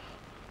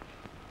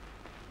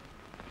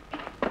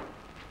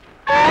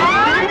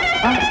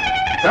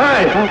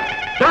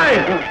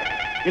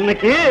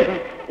 இன்னைக்கு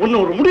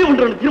ஒன்னு ஒரு முடிவு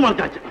ஒன்று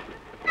தீர்மானிச்சாச்சு.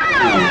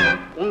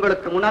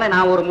 உங்களுக்கு முன்னாலே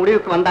நான் ஒரு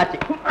முடிவுக்கு வந்தாச்சு.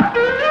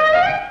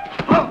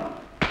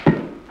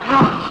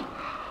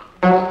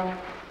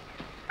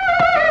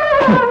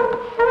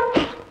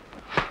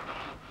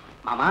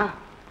 மாமா,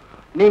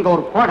 நீங்க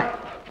ஒரு கோடை,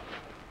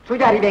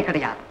 சுய அறிவே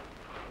கிடையாது,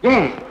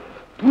 ஏன்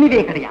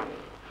துணிவே கிடையாது.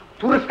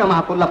 சுருக்கமா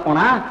சொல்ல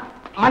போனா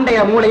மண்டைய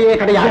மூளையே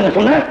கிடையாது.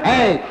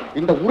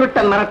 இந்த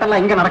உருட்டல்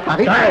மிரட்டெல்லாம் இங்க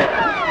நடக்காது.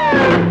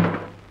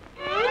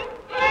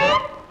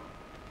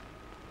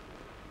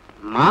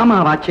 மாமா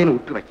வாச்சேன்னு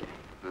விட்டு வைக்கிறேன்.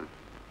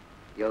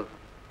 யோ,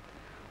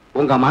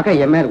 உங்க மக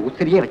என் மேல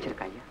உசிரியே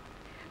வச்சிருக்காங்க,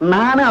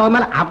 நானும் அவன்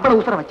மேல அவ்வளவு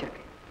உசுர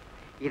வச்சிருக்கேன்.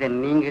 இதை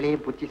நீங்களே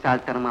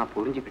புத்திசாலித்தனமா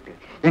புரிஞ்சுக்கிட்டு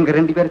எங்க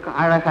 2 பேருக்கும்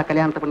அழகா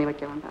கல்யாணத்தை பண்ணி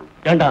வைக்க வேண்டாம்.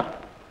 ஏண்டா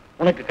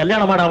உனக்கு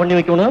கல்யாணமாடா பண்ணி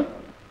வைக்கணும்?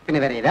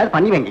 பின்ன வேற ஏதாவது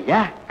பண்ணி வைங்க,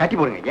 கட்டி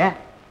போடுங்க.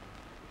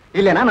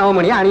 இல்லைன்னா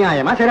நவமணியா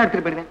அநியாயமா சரி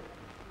எடுத்துட்டு போயிடுவேன்.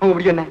 உங்க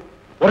முடியும் என்ன?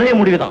 ஒரே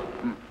முடிவுதான்,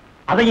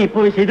 அதையும்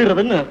இப்பவே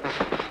செய்துறதுன்னு.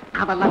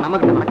 அதெல்லாம்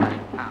நமக்கு வணக்கம்.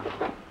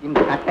 இந்த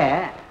கட்டை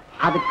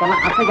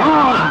அதுக்கெல்லாம் அசையா.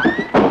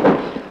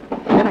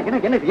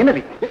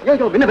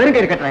 என்ன வெறும்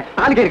கயிறு கட்டுறேன்,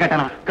 4 கயிறு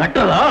கட்டணா?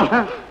 கட்டதா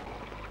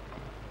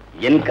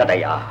என்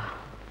கதையா?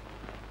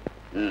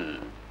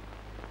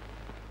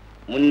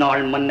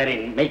 முன்னாள்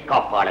மன்னரின்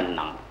மெய்காப்பாளன்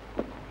நான்.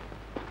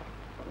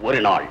 ஒரு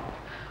நாள்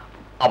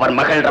அவர்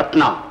மகள்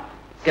ரத்னா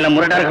சில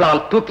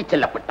முரடர்களால் தூக்கிச்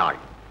செல்லப்பட்டாள்.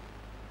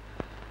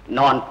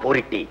 நான்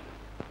போரிட்டேன்.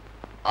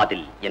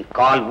 அதில் என்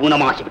கால்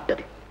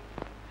ஊனமாகிவிட்டது.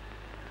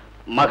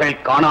 மகள்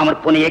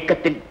காணாமற் போன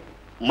ஏக்கத்தில்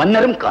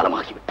மன்னரும்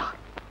காலமாகிவிட்டார்.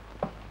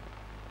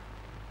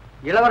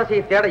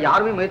 இளவரசியை தேட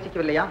யாருமே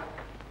முயற்சிக்கவில்லையா?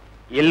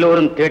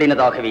 எல்லோரும்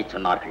தேடினதாகவே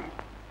சொன்னார்கள்.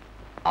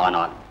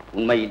 ஆனால்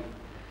உண்மையில்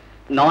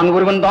நான்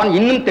ஒருவன் தான்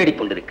இன்னும்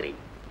தேடிக்கொண்டிருக்கிறேன்.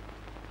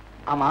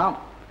 ஆமா,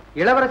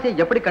 இளவரசியை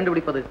எப்படி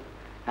கண்டுபிடிப்பது?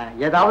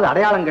 ஏதாவது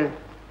அடையாளங்கள்?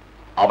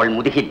 அவள்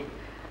முதுகில்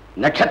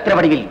நட்சத்திர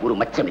வடிவில் ஒரு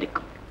மச்சம்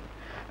இருக்கும்.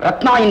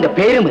 ரத்னா என்ற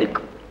பெயரும்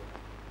இருக்கும்.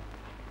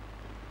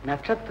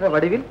 நட்சத்திர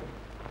வடிவில்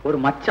ஒரு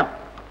மச்சம்,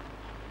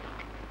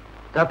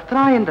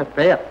 ரத்னா என்ற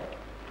பெயர்.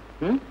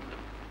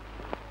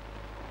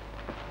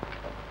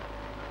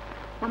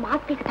 நம்ம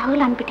ஆட்களுக்கு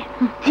தகவல் அனுப்பிட்டேன்,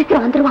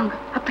 சீக்கிரம் வந்துருவாங்க.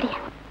 அப்படியா?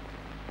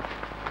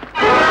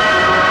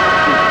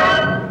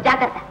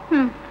 ஜாக்கிரதை.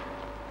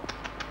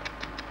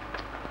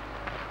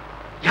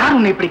 யார்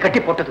உன்னை இப்படி கட்டி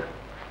போட்டது?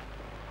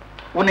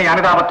 உன்னை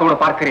அனுதாபத்தோடு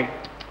பார்க்கிறேன்,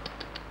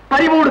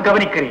 பரிவோடு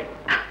கவனிக்கிறேன்.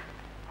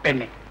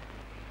 பெண்ணே,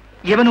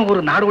 எவனும்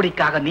ஒரு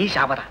நாடோடிக்காக நீ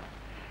சாவதா?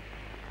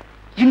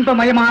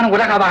 இன்பமயமான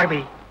உலக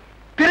வாழ்வை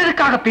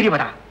பிறருக்காக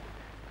பிரிவதா?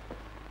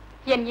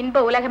 என் இன்ப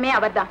உலகமே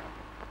அவர்தான்.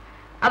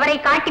 அவரை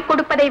காட்டிக்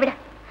கொடுப்பதை விட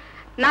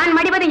நான்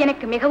மடிவது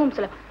எனக்கு மிகவும்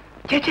சுலபம்.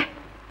 சேச்சே,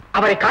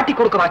 அவரை காட்டிக்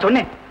கொடுக்கவா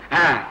சொன்னேன்?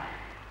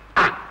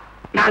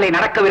 நாளை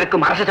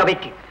நடக்கவிருக்கும் அரச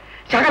சபைக்கு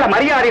சகல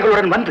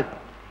மரியாதைகளுடன் வந்து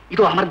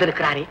இதோ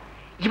அமர்ந்திருக்கிறாரே,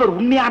 இவர்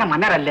உண்மையான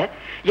மன்னர் அல்ல,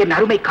 என்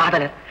அருமை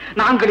காதலர்.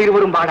 நாங்கள்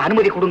இருவரும் வாழ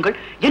அனுமதி கொடுங்கள்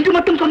என்று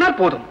மட்டும் சொன்னால்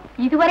போதும்.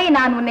 இதுவரை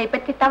நான் உன்னை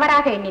பற்றி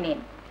தவறாக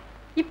எண்ணினேன்,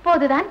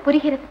 இப்போதுதான்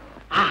புரிகிறது.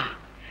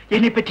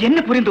 என்னை பற்றி என்ன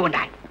புரிந்து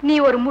கொண்டாய்? நீ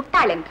ஒரு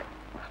முட்டாள் என்று.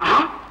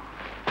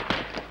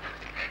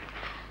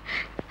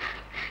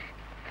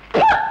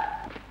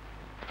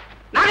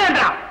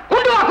 நாகேந்திரா,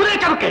 கொண்டு வா குதிரை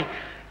சவுக்கை.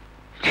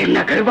 என்ன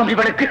கர்வம்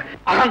இவளுக்கு!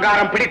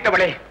 அகங்காரம்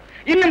பிடித்தவளே,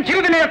 இன்னும்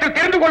சிறிது நேரத்தில்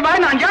தெரிந்து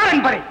கொள்வாய் நான் யார்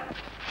என்பதை.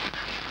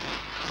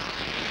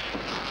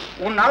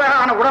 உன்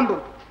அழகான உடம்பு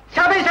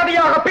சதை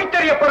சதையாக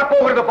பித்தறியப்பட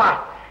போகிறது பார்.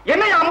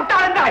 என்னையா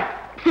முட்டாள் என்றாய்?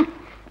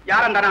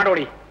 யார் அந்த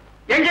நாடோடி?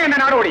 எங்கே இந்த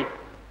நாடோடி?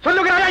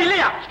 சொல்லுகிறாயா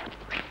இல்லையா?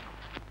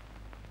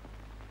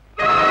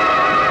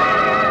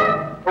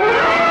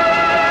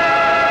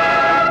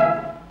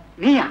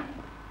 நீயா?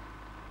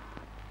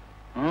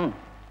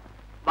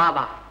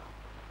 பாபா,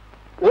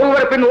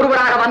 ஒருவர் பின்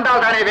ஒருவராக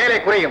வந்தால் தானே வேலை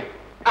குறையும்.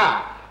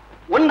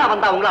 ஒன்னா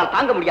வந்தா உங்களால்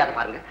தாங்க முடியாது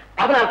பாருங்க.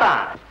 அதனால்தான்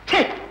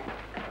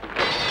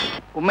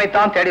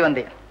உண்மைத்தான் தேடி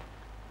வந்தேன்.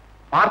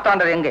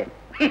 மார்த்தாண்டர் எங்கே?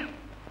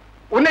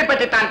 உன்னை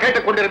பற்றி தான்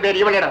கேட்டுக் கொண்டிருந்தேன்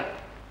இவளிடம்.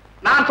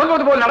 நான்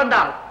சொல்வது போல்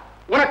நடந்தால்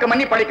உனக்கு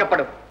மன்னிப்பு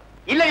அளிக்கப்படும்.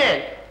 இல்லையே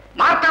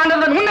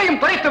மார்த்தாண்டர்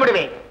உன்னையும் துரைத்து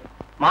விடுவேன்.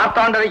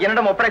 மார்த்தாண்டரை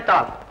என்னிடம்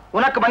ஒப்படைத்தால்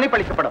உனக்கு மன்னிப்பு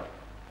அளிக்கப்படும்.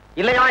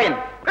 இல்லையா? என்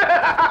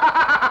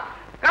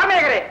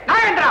காமேகரே,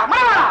 நாகேந்திரா,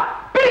 மணவாளா,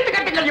 பிரித்து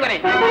கட்டுங்கள் இவனை.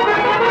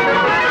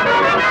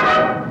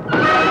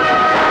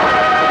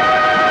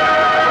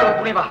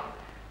 துணிவா,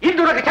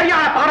 இன்று உனக்கு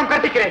சரியான பாடம்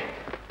கற்பிக்கிறேன்.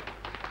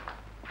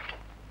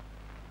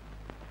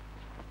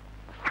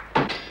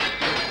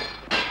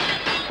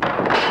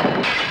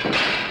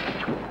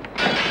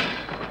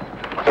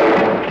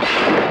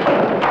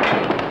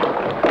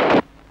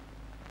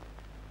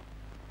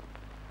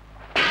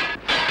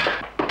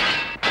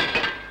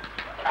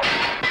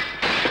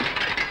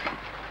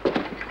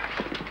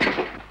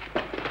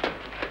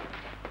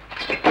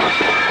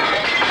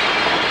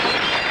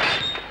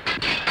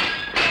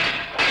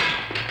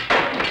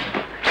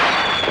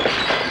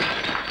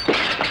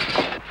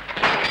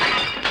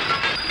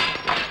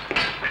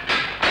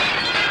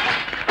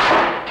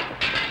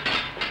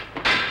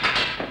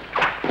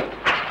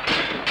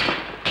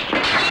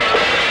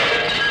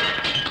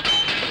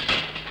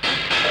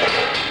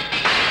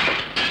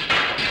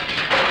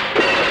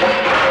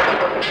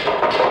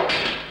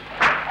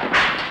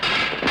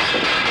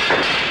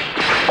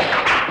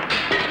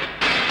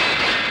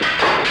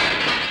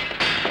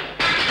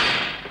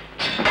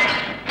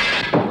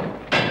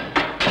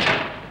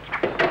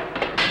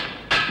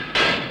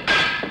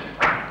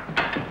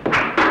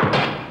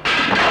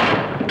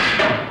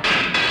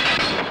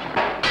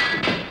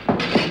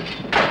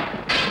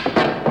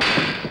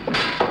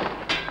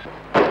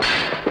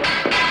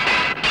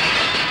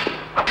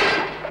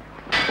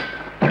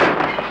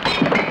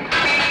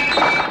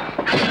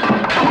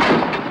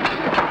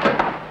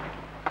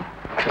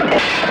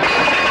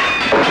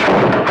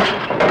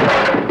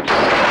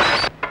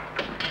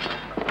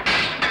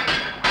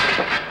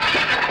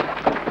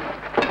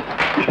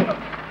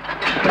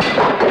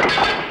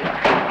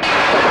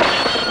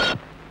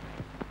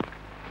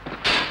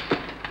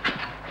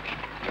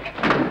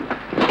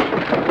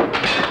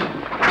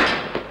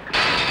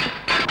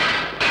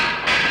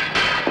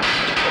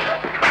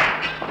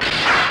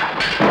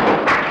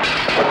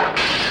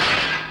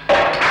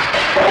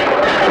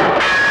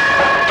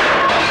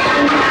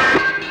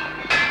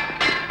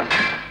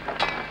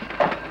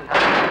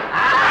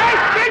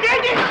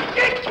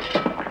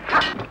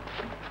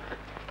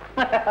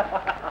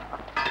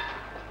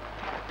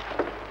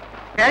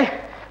 ஏய்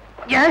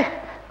ஏய்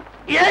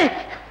ஏய்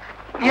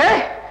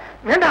ஏய்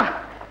வேண்டாம்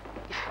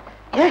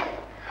ஏய்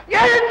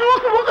ஏய்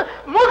மூக்கு மூக்கு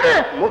மூக்கு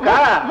மூக்கா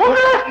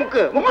மூக்கு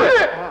மூக்கு மூக்கு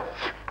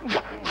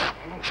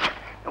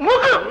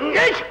மூக்கு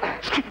ஏய்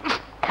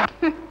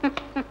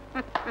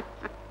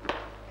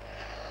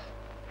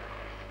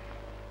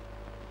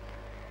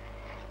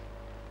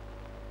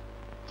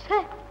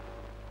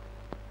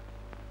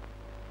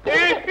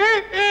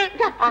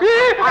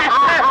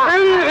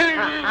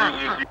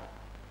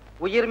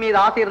உயிர் மீது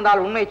ஆசை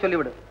இருந்தால் உண்மை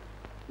சொல்லிவிடு.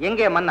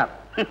 எங்கே மன்னர்?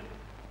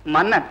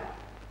 மன்னன்?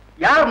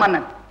 யார்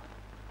மன்னன்?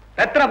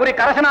 ரத்னபுரி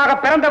கரசனாக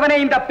பிறந்தவனே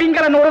இந்த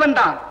பிங்களன் ஒருவன்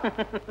தான்.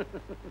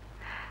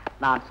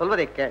 நான்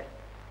சொல்வதை கேள்.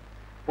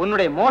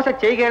 உன்னுடைய மோச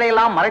செய்கைகளை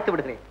எல்லாம் மறைத்து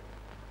விடுகிறேன்.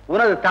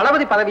 உனது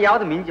தளபதி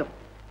பதவியாவது மிஞ்சும்.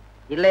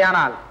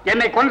 இல்லையானால்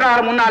என்னை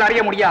கொன்றாலும் முன்னால்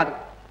அறிய முடியாது.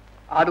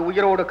 அது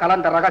உயிரோடு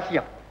கலந்த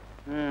ரகசியம்.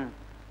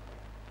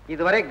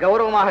 இதுவரை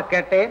கௌரவமாக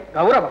கேட்டேன்.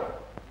 கௌரவம்?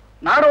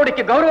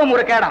 நாடோடிக்கு கௌரவம்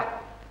ஒரு கேடா?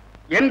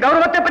 என்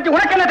கௌரவத்தை பற்றி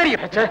உனக்கு என்ன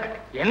தெரியும்?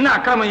 என்ன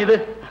அக்கிரமம் இது?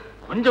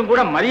 கொஞ்சம்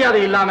கூட மரியாதை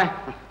இல்லாம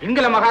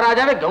பிங்கள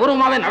மகாராஜாவே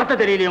கௌரவமாவே நடத்த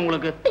தெரியலையே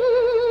உங்களுக்கு?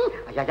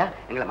 ஐயா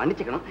எங்களை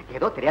மன்னிச்சுக்கணும்,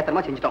 ஏதோ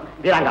தெரியாதமா செஞ்சுட்டோம்.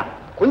 வீராங்கா,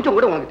 கொஞ்சம்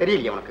கூட உனக்கு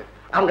தெரியலையே. உனக்கு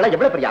அவங்க எல்லாம்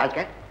எவ்வளவு பெரிய ஆட்க.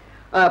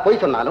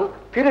 பொய் சொன்னாலும்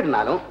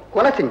திருடினாலும்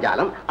கொலை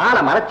செஞ்சாலும்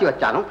ஆளை மறைச்சு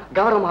வச்சாலும்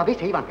கௌரவமாவே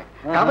செய்வாங்க.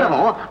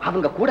 கௌரவம்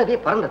அவங்க கூடவே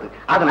பிறந்தது.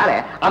 அதனால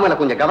அவங்களை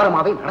கொஞ்சம்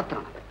கௌரவமாவே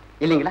நடத்தணும்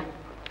இல்லைங்களா?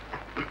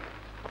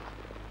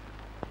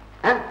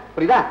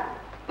 புரியுதா?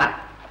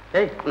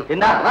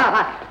 என்ன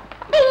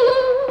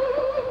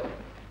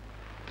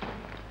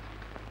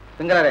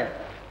பிங்களரே,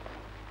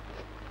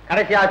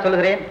 கடைசியாக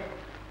சொல்லுகிறேன்,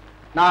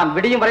 நான்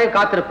விடியும் வரை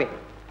காத்திருப்பேன்.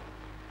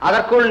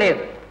 அதற்குள் நீர்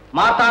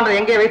மார்த்தாண்டர்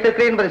எங்கே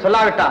வைத்திருக்கிறேன் என்பதை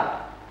சொல்லாவிட்டால்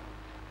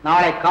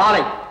நாளை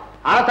காலை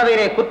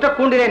அரசவையிலே குற்ற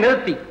கூண்டிலே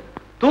நிறுத்தி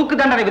தூக்கு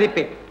தண்டனை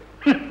விதிப்பேன்.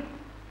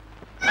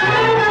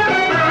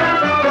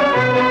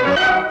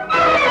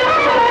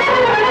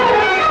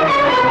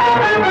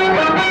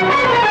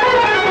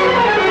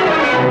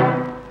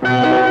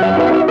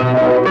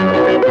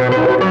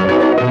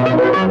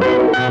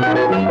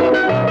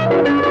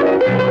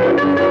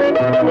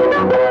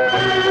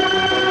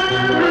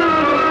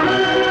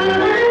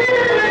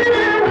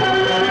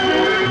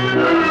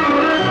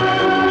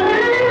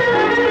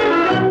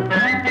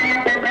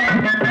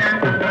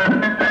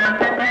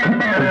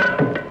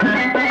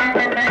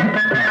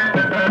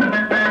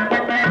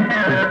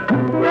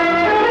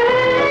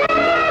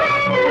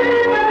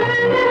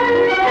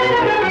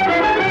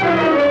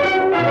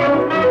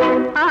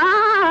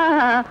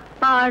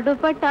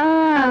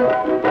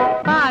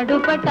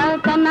 பாடுபட்டா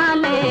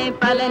தன்னாலே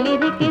பலன்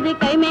இருக்குது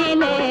கை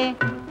மேலே.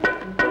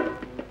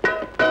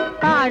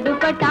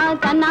 பாடுபட்டா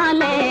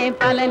தன்னாலே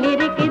பலன்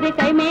இருக்குது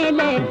கை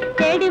மேலே.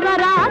 தேடி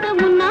வராத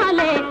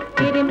முன்னாலே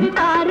திரும்பி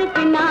பாரு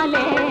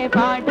பின்னாலே.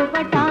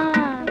 பாடுபட்டா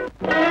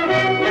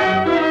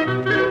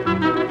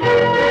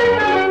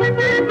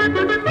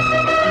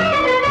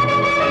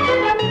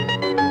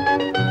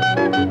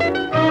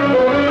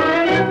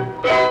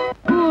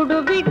கூடு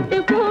விட்டு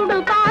கூடு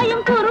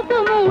பாயும் குறுக்கு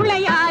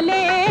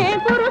மூளையாலே.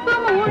 குறுக்கு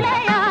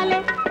மூளையாலே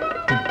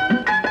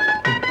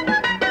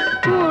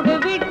கூடு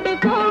விட்டு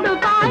கூடு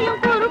பாயும்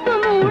குறுக்கு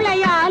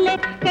மூளையாலே.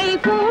 கை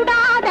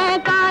கூடாத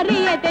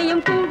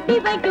காரியத்தையும் கூட்டி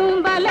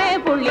வைக்கும் பலே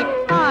புள்ளி.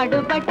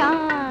 பாடுபட்டா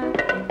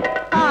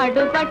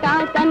பாடுபட்டா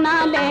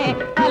தன்னாலே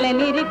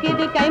பலன்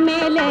இருக்குது கை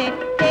மேலே.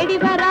 தேடி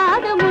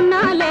வராத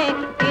முன்னாலே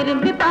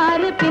திரும்பி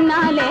பாரு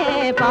பின்னாலே.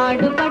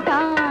 பாடுபட்டா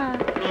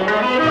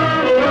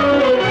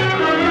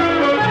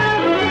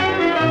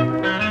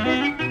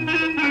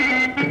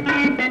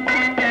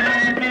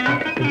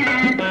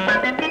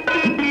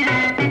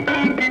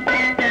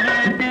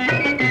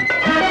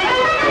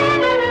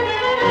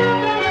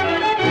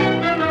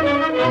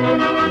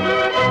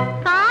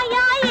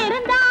காயாய்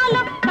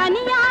இருந்தாலும்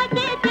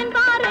கனியாக்கி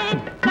தின்பாரு.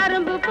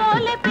 கரும்பு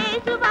போல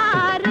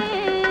பேசுவாரு.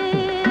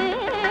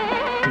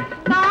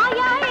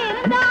 காயாய்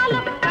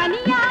இருந்தாலும்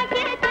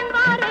கனியாக்கி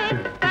தின்பாரு.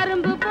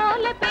 கரும்பு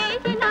போல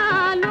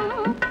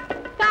பேசினாலும்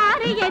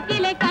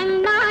காரியத்திலே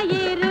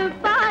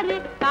கண்ணாயிருப்பாரு.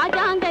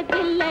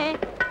 ராஜாங்கத்திலே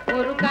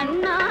ஒரு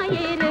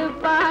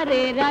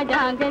கண்ணாயிருப்பாரு.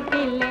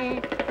 ராஜாங்கத்திலே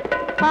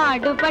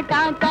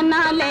பாடுபட்டா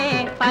தன்னாலே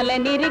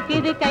பலன்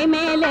இருக்குது கை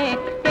மேலே.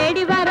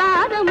 தேடி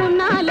வராத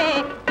முன்னாலே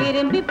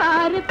திரும்பி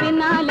பாரு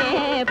பின்னாலே.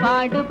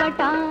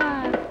 பாடுபட்டா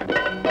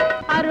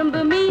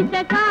அரும்பு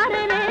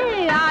மீசக்காரரே,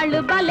 ஆளு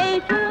பலே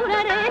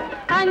சூரரே,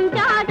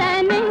 அஞ்சாத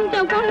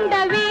நெஞ்சம் கொண்ட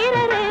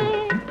வீரரே,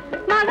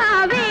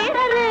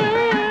 மகாவீரரே.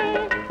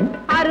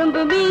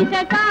 அரும்பு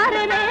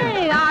மீசக்காரரே,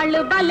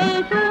 ஆளு பலே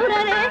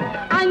சூரரே,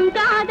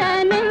 அஞ்சாத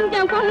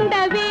நெஞ்சம் கொண்ட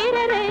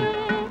வீரரே.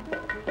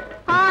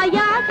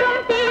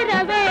 ஆயாசம்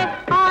தீரவே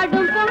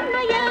ஆடும்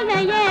பொண்ணு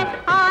எல்லையே.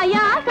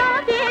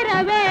 ஆயாசம்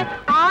தீரவே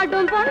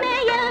ஆடும் பொண்ணு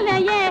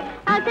எல்லையே.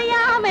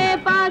 அசையாமே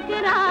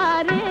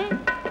பார்க்கிறாரு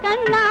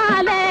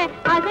கண்ணாலே.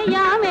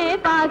 அசையாமே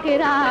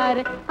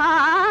பார்க்கிறாரு.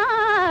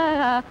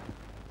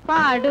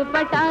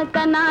 பாடுபட்டா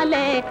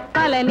தன்னாலே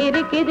பலன்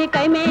இருக்குது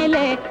கை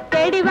மேலே.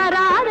 தேடி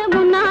வராத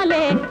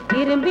முன்னாலே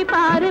திரும்பி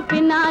பாரு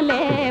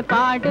பின்னாலே.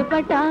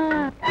 பாடுபட்டா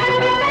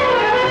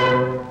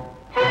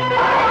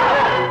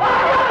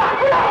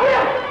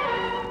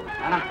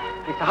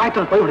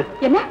சகாயத்துடன் போய்விடு.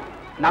 என்ன?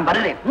 நான்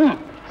வருகிறேன்.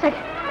 சரி.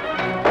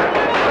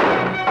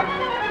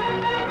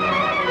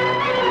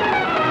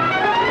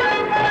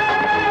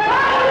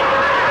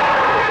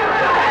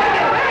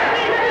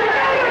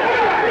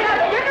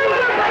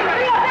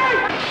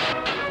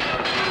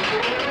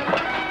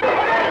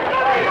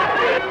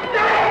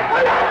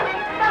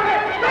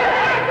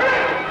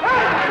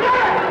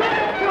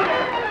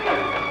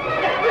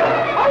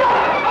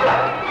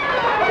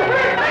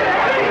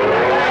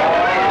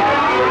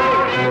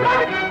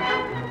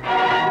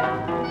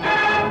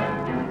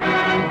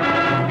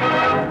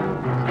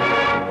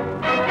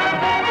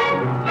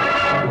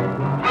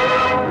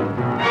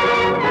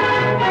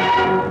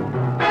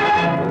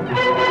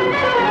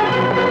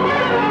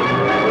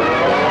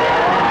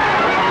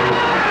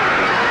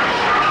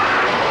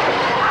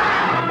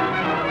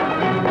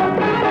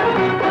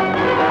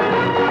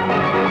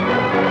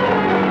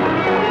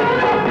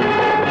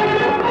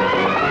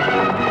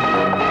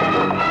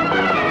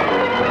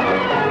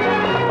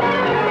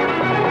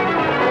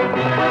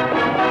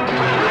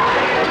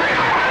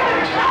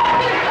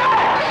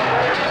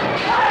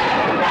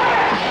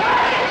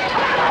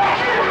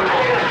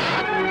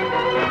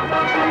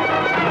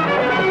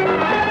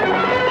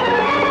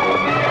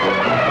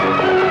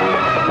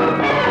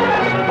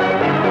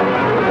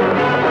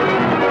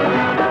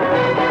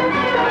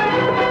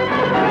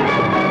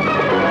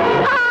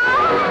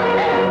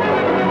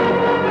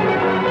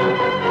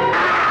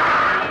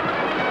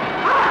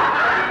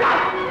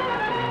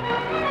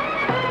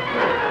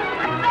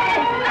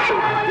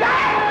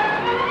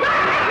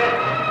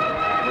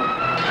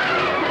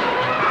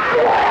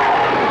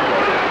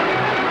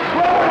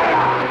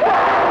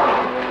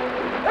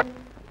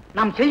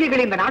 நம்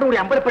செய்திகளை இந்த நாடோடி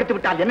அம்பலப்படுத்தி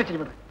விட்டால் என்ன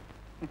செய்வது?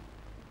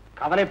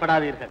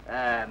 கவலைப்படாதீர்கள்.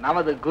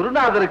 நமது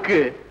குருநாதருக்கு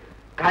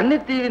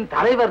கன்னித்தீவின்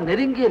தலைவர்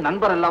நெருங்கிய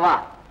நண்பர் அல்லவா?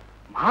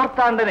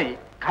 மார்த்தாண்டனை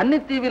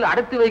கன்னித்தீவில்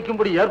அடைத்து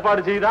வைக்கும்படி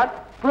ஏற்பாடு செய்தால்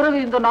பிறகு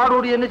இந்த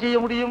நாடோடி என்ன செய்ய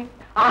முடியும்?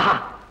 ஆஹா,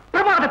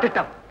 பிரமாத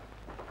திட்டம்.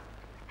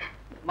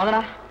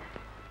 மதனா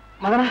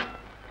மதனா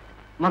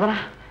மதனா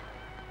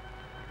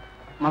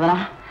மதனா,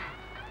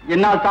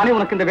 என்னால் தானே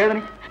உனக்கு இந்த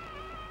வேதனை?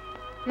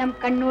 நம்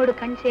கண்ணோடு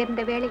கண்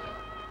சேர்ந்த வேளை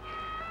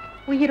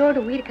உயிரோடு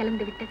உயிர்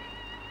கலந்து விட்டது.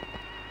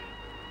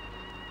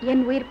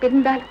 என் உயிர்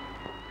பிரிந்தாலும்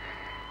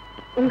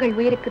உங்கள்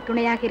உயிருக்கு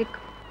துணையாக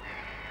இருக்கும்,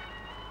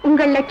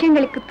 உங்கள்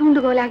லட்சியங்களுக்கு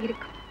தூண்டுகோலாக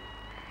இருக்கும்.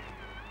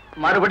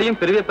 மறுபடியும்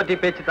பிரிவை பற்றி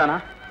பேச்சுத்தானா?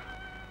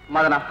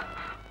 மதனா,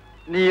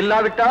 நீ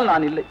இல்லாவிட்டால்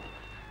நான் இல்லை.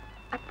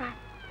 அப்பா,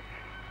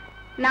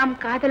 நாம்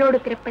காதலோடு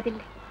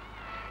பிறப்பதில்லை,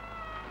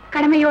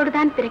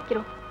 கடமையோடுதான்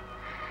பிறக்கிறோம்.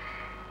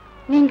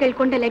 நீங்கள்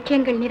கொண்ட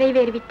லட்சியங்கள்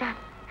நிறைவேறிவிட்டால்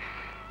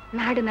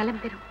நாடு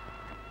நலம் பெறும்.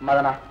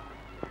 மதனா,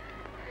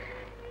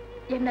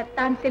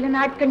 என்னத்தான் சில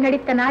நாட்கள்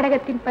நடித்த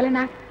நாடகத்தின்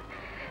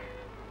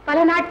பல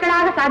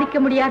நாட்களாக சாதிக்க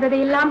முடியாததை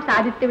எல்லாம்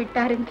சாதித்து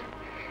விட்டார் என்று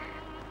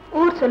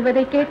ஊர்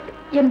சொல்வதை கேட்டு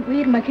என்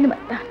உயிர்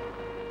மகிழ்வத்தான்.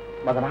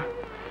 மதனா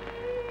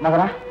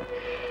மதனா,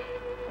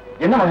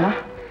 என்ன மதனா?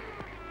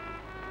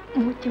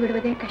 மூச்சு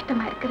விடுவதே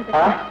கஷ்டமா இருக்கிறது.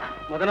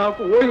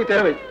 மதனாவுக்கு ஓய்வு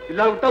தேவை,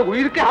 இல்லாவிட்டால்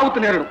உயிருக்கே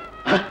ஆபத்து நேரிடும்.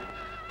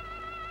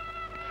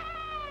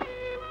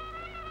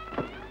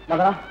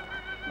 மதனா.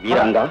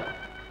 வீராங்கா,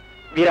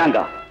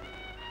 வீராங்கா,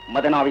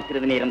 மதனாவை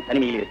சிறிது நேரம்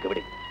தனிமையில் இருக்க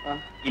விடு.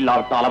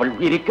 இல்லாவிட்டால் அவள்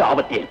உயிருக்கு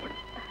ஆபத்து ஏற்படும்.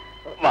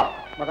 வா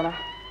மதனா.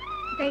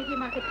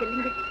 தைரியமாக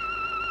செல்லுங்கள்.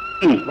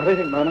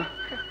 வருகிறேன் மதனா.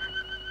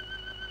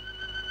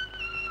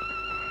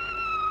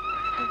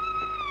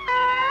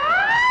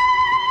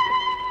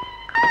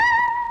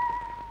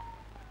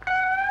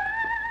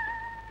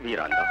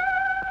 வீராங்கா,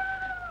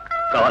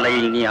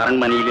 காலையில் நீ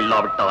அரண்மனையில்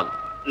இல்லாவிட்டால்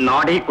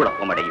நாடே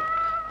குழப்பமடையும்.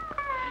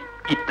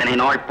 இத்தனை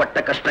நாள்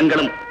பட்ட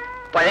கஷ்டங்களும்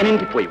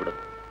பயனின்றி போய்விடும்.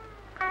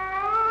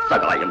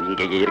 சகாயம்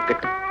இங்கேயே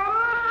இருக்கட்டும்.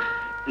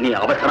 நீ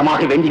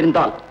அவசரமாக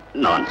வேண்டியிருந்தால்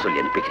நான்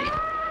சொல்லி அனுப்புகிறேன்.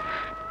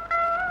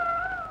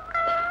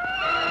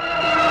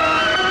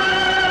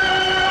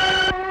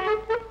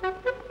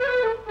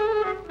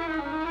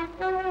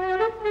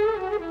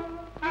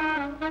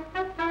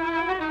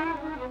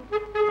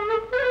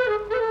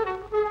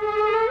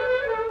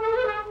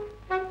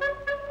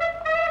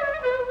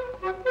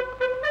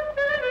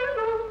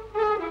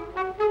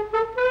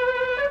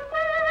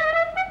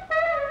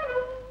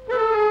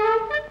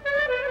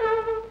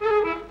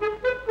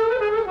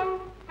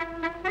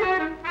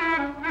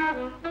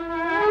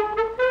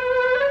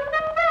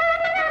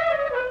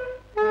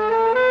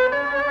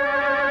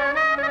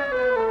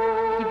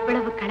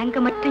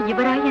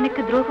 இவராய்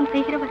எனக்கு துரோகம்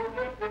செய்கிறவர்.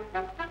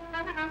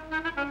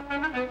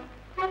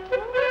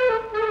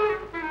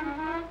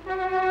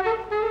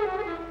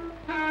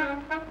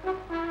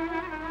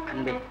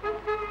 அன்பே,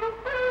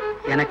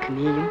 எனக்கு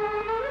நீயும்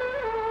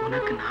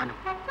உனக்கு நானும்,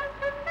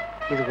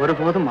 இது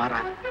ஒருபோதும்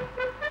மாறாது.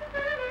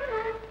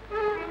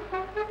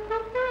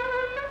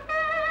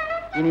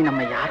 இனி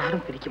நம்ம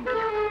யாராலும் பிரிக்க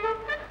முடியாது.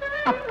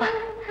 அப்பா,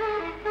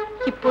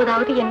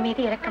 இப்போதாவது என்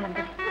மீது இரக்கம்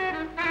வந்தது.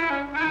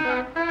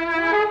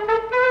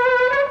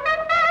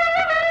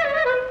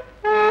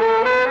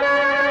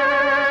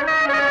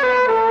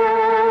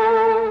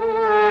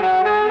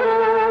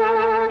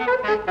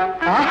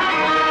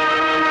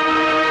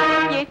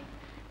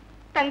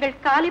 தங்கள்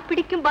காலை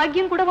பிடிக்கும்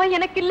பாக்கியம் கூடவா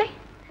எனக்கு இல்லை?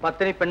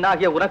 பத்தினி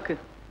பெண்ணாகிய உனக்கு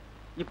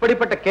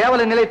இப்படிப்பட்ட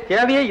கேவல நிலை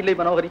தேவையே இல்லை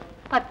மனோகரி.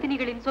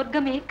 பத்தினிகளின்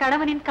சொர்க்கமே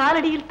கணவனின்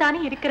காலடியில் தானே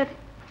இருக்கிறது.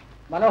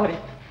 மனோகரி,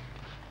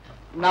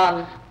 நான்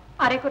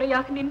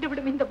அரைகுறையாக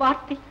நின்றுவிடும் இந்த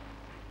வார்த்தை,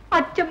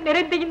 அச்சம்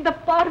நிறைந்த இந்த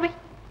பார்வை,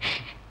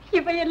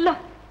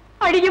 இவையெல்லாம்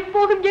அழிய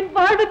போகும் என்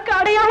வாழ்வுக்கு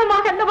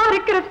அடையாளமாக அல்லவா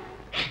இருக்கிறது?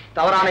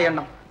 தவறான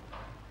எண்ணம்.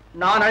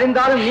 நான்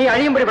அழிந்தாலும் நீ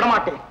அழியும்படி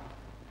விடமாட்டேன்.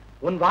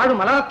 உன் வாழ்வு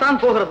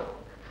மலரத்தான் போகிறது.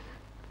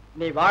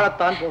 நீ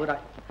வாழத்தான்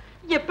போகிறாய்.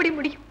 எப்படி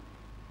முடியும்?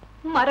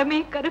 மரமே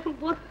கருகும்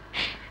போது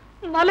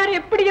மலர்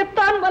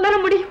எப்படியத்தான் மலர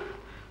முடியும்?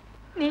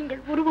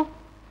 நீங்கள் உருவம்,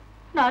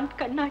 நான்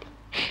கண்ணாடி.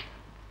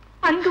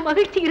 அங்கு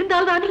மகிழ்ச்சி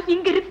இருந்தால்தானே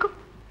இங்கு இருக்கும்.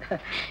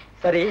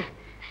 சரி,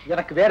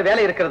 எனக்கு வேறு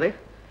வேலை இருக்கிறது,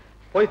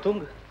 போய்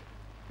தூங்கு.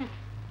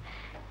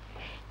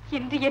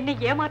 இன்று என்னை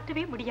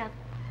ஏமாற்றவே முடியாது.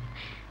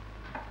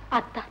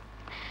 அத்தா,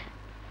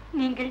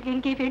 நீங்கள்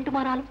எங்கே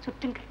வேண்டுமானாலும்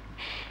சுற்றுங்கள்,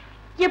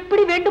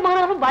 எப்படி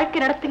வேண்டுமானாலும்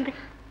வாழ்க்கை நடத்துங்கள்.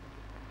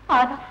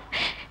 ஆனால்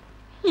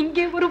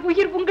இங்கே ஒரு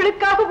உயிர்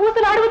உங்களுக்காக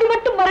ஊசலாடுவதை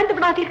மட்டும் மறந்து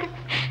விடாதீர்கள்.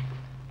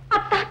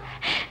 அத்தா,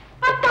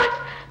 அத்தா,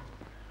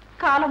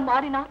 காலம்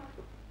மாறினால்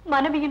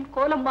மனைவியின்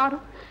கோலம்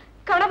மாறும்,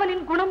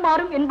 கணவனின் குணம்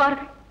மாறும்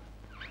என்பார்கள்.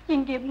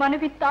 இங்கே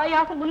மனைவி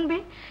தாயாகும் முன்பே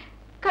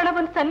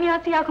கணவன்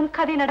சன்னியாசியாகும்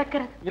கதை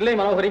நடக்கிறது. இல்லை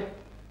மனோகரி,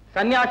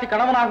 சன்னியாசி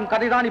கணவனாகும்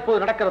கதைதான்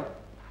இப்போது நடக்கிறது.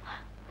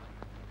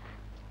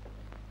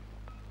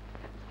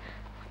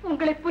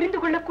 உங்களை புரிந்து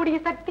கொள்ளக்கூடிய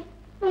சக்தி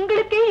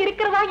உங்களுக்கே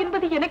இருக்கிறதா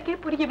என்பது எனக்கே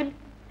புரியவில்லை.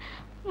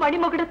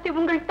 மணிமகுடத்தை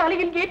உங்கள்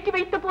தலையில் ஏற்றி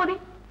வைத்த போதே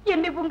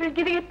என்னை உங்கள்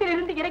இதயத்தில்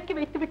இருந்து இறக்கி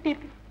வைத்து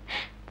விட்டீர்கள்.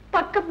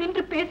 பக்கம்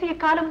நின்று பேசிய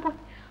காலம் போல்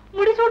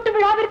முடிசூட்டு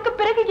விழாவிற்கு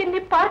பிறகு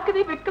என்னை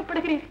பார்க்கவே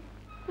வெட்கப்படுகிறீர்கள்.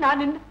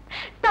 நான் என்ன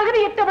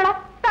தகுதியற்றவளா,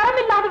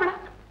 தரமில்லாதவளா?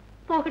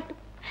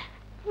 போகட்டும்,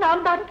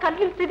 நான் தான்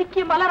கண்ணில்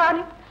செதுக்கிய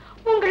மலரானே,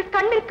 உங்கள்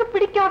கண்ணிற்கு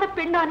பிடிக்காத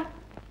பெண்ணானே.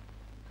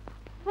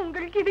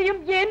 உங்கள்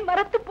இதயம் ஏன்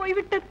மறத்து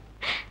போய்விட்டது?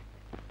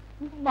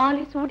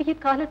 மாலை சூடிய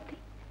காலத்தை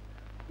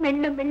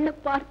மெல்ல மெல்ல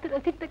பார்த்து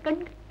ரசித்த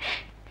கண்கள்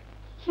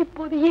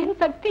இப்போது ஏன்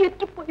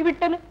சக்தியற்று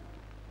போய்விட்டன?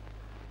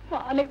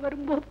 மாலை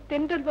வரும்போது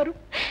தென்றல் வரும்,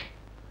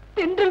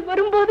 தென்றல்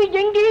வரும்போது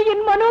எங்கே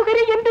என்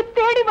மனோகரி என்று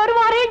தேடி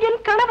வருவாரே என்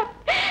கணவன்.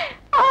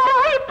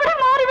 இப்படி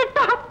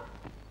மாறிவிட்டார்.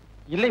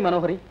 இல்லை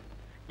மனோகரி,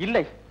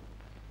 இல்லை.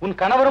 உன்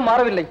கணவரும்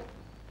மாறவில்லை,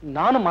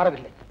 நானும்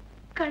மாறவில்லை.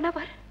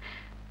 கணவர்?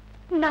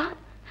 நான்?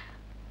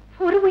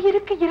 ஒரு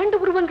உயிருக்கு இரண்டு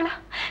உருவங்களா?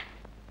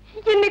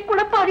 என்னை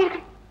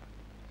குழப்பாதீர்கள்.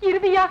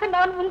 இறுதியாக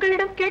நான்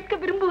உங்களிடம் கேட்க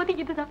விரும்புவது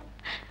இதுதான்.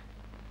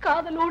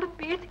 காதலோடு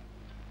பேசி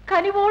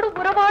கனிவோடு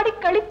உறவாடி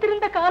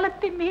கழித்திருந்த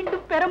காலத்தை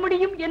மீண்டும் பெற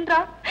முடியும்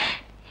என்றால்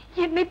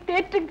என்னை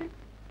தேற்றுங்கள்,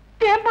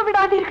 தேம்ப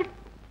விடாதீர்கள்.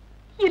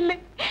 இல்லை,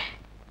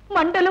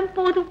 மண்டலம்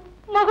போதும்,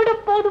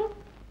 மகுடம் போதும்,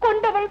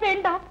 கொண்டவள்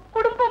வேண்டாம்,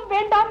 குடும்பம்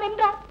வேண்டாம்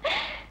என்றால்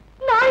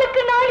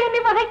நாளுக்கு நாள்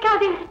என்னை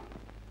வதைக்காதீர்கள்.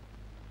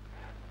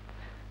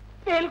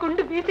 வேல்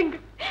கொண்டு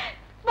வீசுங்கள்,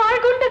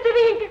 வாழ் கொண்டு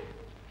சிதையுங்கள்.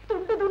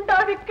 துண்டு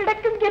துண்டாக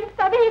கிடக்கும் என்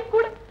சதையை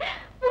கூட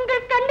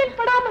உங்கள் கண்ணில்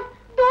படாமல்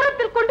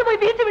தூரத்தில் கொண்டு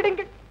போய் வீசி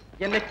விடுங்கள்.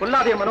 என்னை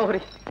கொல்லாதே மனோகரி.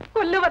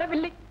 கொல்ல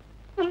வரவில்லை,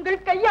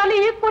 உங்கள்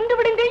கையாலேயே கொண்டு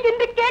விடுங்கள்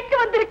என்று கேட்க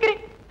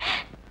வந்திருக்கிறேன்.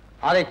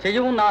 அதை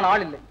செய்யவும் நான்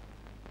ஆள் இல்லை.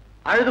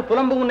 அழுது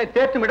புலம்பு உன்னை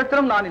தேற்றும்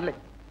இடத்திலும் நான் இல்லை.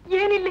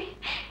 ஏன் இல்லை?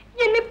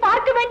 என்னை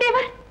பார்க்க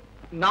வேண்டியவர்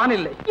நான்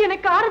இல்லை.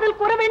 எனக்கு ஆறுதல்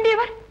கூற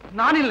வேண்டியவர்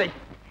நான் இல்லை.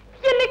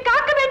 என்னை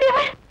காக்க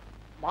வேண்டியவர்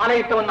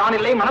மாலையிட்டவன் நான்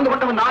இல்லை, மணந்து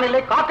கொண்டவன் நான்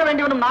இல்லை, காக்க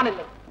வேண்டியவனும் நான்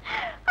இல்லை.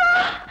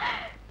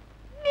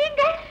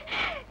 நீங்கள்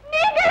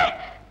நீங்கள்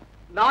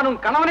நானும்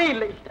கணவனே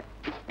இல்லை.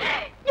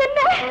 என்ன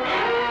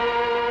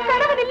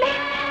கணவன் இல்லை?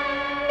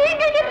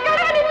 நீங்கள் என்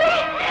கணவன் இல்லை?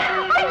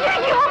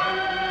 ஐயோ!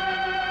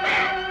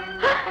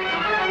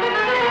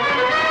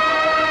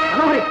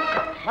 மனோகரி,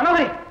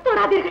 மனோகரி,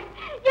 தொடாதீர்கள்,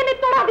 என்னை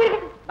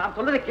தொடாதீர்கள். நான்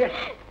சொல்றதை கேள்.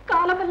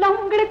 காலமெல்லாம்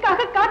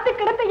உங்களுக்காக காத்து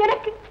கிடந்த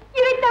எனக்கு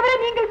இதை தவிர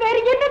நீங்கள் வேறு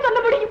என்ன சொல்ல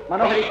முடியும்?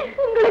 மனோகரி,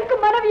 உங்களுக்கு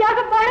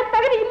மனைவியாக வாழ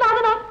தகுதி இல்லாத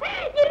நான்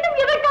இன்னும்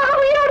எதற்காக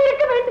உயிரோடு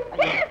இருக்க வேண்டும்?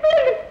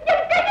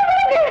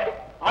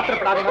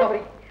 ஆத்திரப்படாதே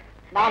மனோகரி,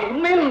 நான்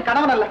உண்மையில் உன்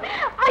கணவன் அல்ல.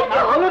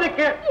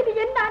 இது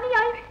என்ன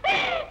அநியாயம்?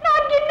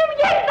 நான் இன்னும்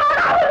ஏன்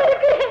காணாமல்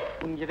இருக்கிறேன்?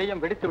 உன்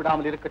இதயம் வெடித்து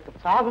விடாமல் இருக்கட்டும்,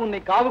 சாவு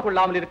உன்னை காவு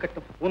கொள்ளாமல்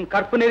இருக்கட்டும். உன்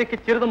கற்பு நெருக்கி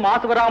சிறிதும்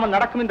மாசு வராமல்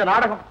நடக்கும் இந்த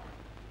நாடகம்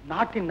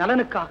நாட்டின்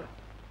நலனுக்காக,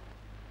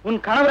 உன்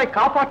கணவரை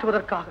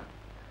காப்பாற்றுவதற்காக.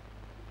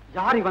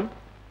 யார் இவன்?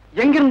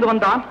 எங்கிருந்து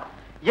வந்தான்?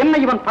 என்ன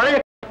இவன் பழைய?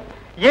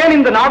 ஏன்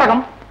இந்த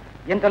நாடகம்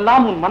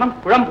என்றெல்லாம் உன் மனம்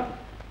குழம்பும்.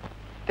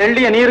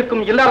 தெள்ளிய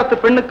நீருக்கும் இல்லறத்து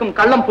பெண்ணுக்கும்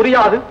கள்ளம்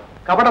புரியாது,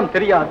 கபடம்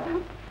தெரியாது.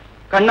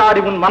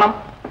 கண்ணாடி உன் மனம்,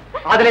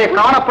 அதிலே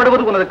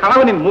காணப்படுவது உனது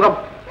கணவனின் முகம்.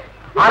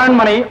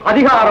 அரண்மனை,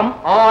 அதிகாரம்,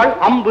 ஆள்,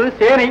 அம்பு,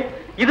 சேனை,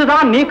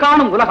 இதுதான் நீ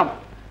காணும் உலகம்.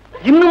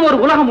 இன்னும் ஒரு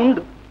உலகம்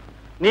உண்டு,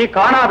 நீ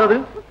காணாதது,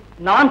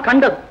 நான்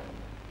கண்டது.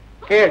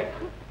 கேள்.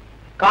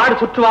 காடு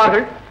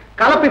சுற்றுவார்கள்,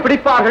 கலப்பை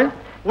பிடிப்பார்கள்,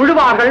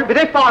 உழுவார்கள்,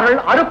 விதைப்பார்கள்,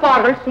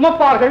 அறுப்பார்கள்,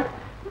 சுமப்பார்கள்,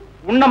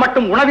 உண்ண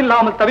மட்டும்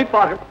உணவில்லாமல்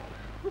தவிப்பார்கள்.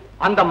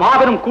 அந்த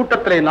மாபெரும்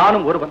கூட்டத்திலே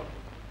நானும் ஒருவன்.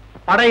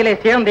 படையிலே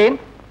சேர்ந்தேன்,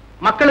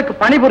 மக்களுக்கு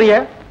பணிபுரிய,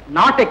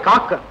 நாட்டை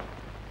காக்க.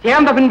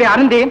 சேர்ந்த பின்பே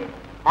அறிந்தேன்,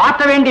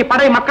 ஆற்ற வேண்டிய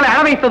படை மக்களை அழ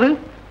வைத்தது,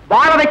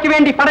 வாழ வைக்க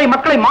வேண்டிய படை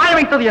மக்களை மாய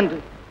வைத்தது என்று.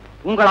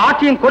 உங்கள்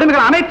ஆட்சியின்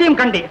கொடுமைகள் அனைத்தையும்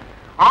கண்டேன்.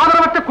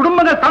 ஆதரவற்ற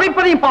குடும்பங்கள்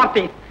தவிப்பதையும்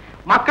பார்த்தேன்.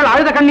 மக்கள்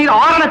அழுத கண்ணீர்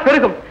ஆரண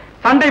பெருகும்.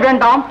 சண்டை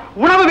வேண்டாம்,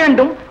 உணவு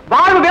வேண்டும்,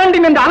 வாழ்வு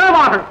வேண்டும் என்று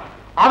அலறுவார்கள்.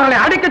 அவர்களை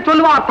அடைக்க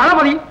சொல்லுவார்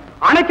தளபதி.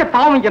 அணைக்க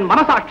தாவும் என்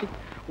மனசாட்சி.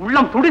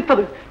 உள்ளம்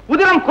துடித்தது,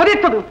 உதிரம்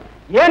கொதித்தது.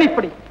 ஏன்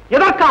இப்படி?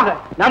 எதற்காக?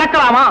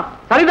 நடக்கலாமா?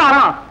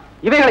 சரிதானா?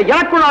 இவைகளை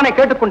எனக்குள் நானே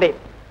கேட்டுக்கொண்டேன்.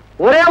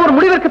 ஒரே ஒரு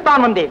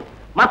முடிவிற்குத்தான் வந்தேன்.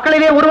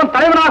 மக்களிலே ஒருவன்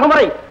தலைவனாகும்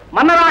வரை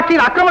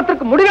மன்னராட்சியின்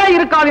அக்கிரமத்திற்கு முடிவே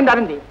இருக்காது என்று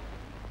அறிந்தேன்.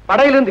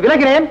 படையிலிருந்து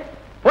விலகினேன்.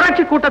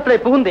 புரட்சி கூட்டத்திலே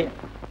புகுந்தேன்.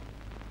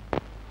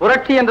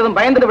 புரட்சி என்றதும்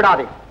பயந்து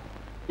விடாதே.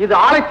 இது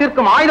ஆளை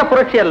தீர்க்கும் ஆயுத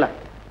புரட்சி அல்ல.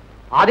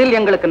 அதில்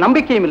எங்களுக்கு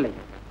நம்பிக்கையும் இல்லை.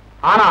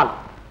 ஆனால்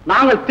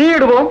நாங்கள்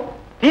தீயிடுவோம்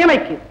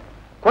தீமைக்கு,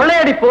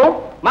 கொள்ளையடிப்போம்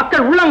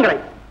மக்கள் உள்ளங்களை,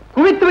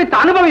 குவித்து வைத்து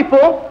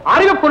அனுபவிப்போம்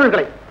அறிவு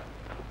பொருள்களை.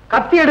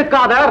 கத்தி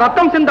எடுக்காத,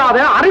 ரத்தம் சிந்தாத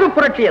அறிவு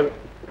புரட்சி அது.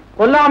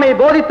 கொல்லாமையை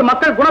போதித்து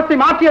மக்கள் குணத்தை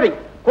மாற்றியதை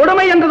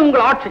கொடுமை என்றது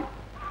உங்கள் ஆட்சி.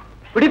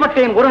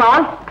 பிடிபட்டேன் ஒரு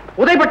நாள்,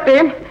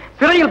 உதைப்பட்டேன்,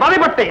 சிறையில்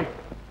வதைப்பட்டேன்.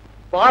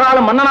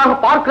 பாராளும் மன்னனாக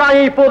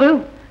பார்க்கிறாயே இப்போது.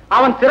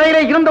 அவன்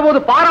சிறையிலே இருந்தபோது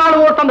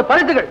பாராளுவோர் தந்த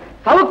பரிசுகள்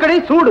சவுக்கடை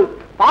சூடு.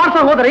 பார்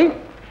சகோதரி,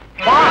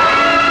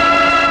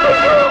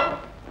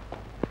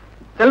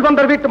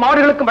 செல்வந்தர் வீட்டு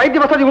மாடுகளுக்கும்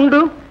வைத்திய வசதி உண்டு.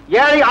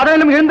 ஏழை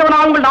அதனிலும் இருந்தவனா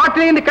உங்கள்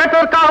நாட்டிலே இருந்து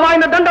கேட்டதற்காகவா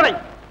இந்த தண்டனை?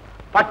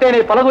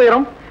 பட்டேனே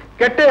பலதுயரம்,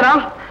 கெட்டேனா,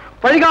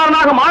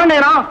 பழிகாரனாக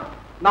மாறினேனா?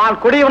 நான்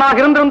கொடியவனாக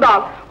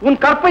இருந்திருந்தால்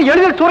உன் கற்பை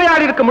எளிதில்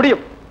சூறையாடி இருக்க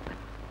முடியும்.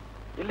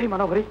 இல்லை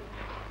மனோகரி,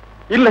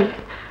 இல்லை.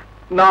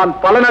 நான்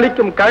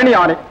பலனளிக்கும் கழனி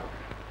ஆனேன்.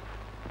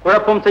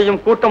 குழப்பம்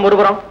செய்யும் கூட்டம்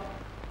ஒருபுறம்,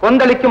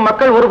 கொந்தளிக்கும்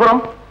மக்கள்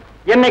ஒருபுறம்,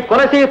 என்னை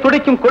கொலை செய்ய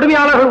துடிக்கும்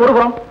கொடுமையாளர்கள்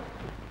ஒருபுறம்,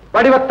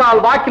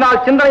 வடிவத்தால், வாக்கினால்,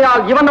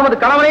 சிந்தனையால் இவன் நமது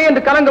கணவனே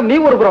என்று கலங்கும் நீ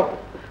ஒருபுறம்.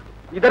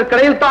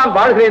 இதற்கிடையில் தான்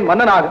வாழ்கிறேன்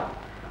மன்னனாக.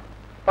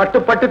 பட்டு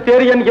பட்டு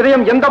தேறி என்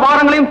இதயம் எந்த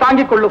பாரங்களையும்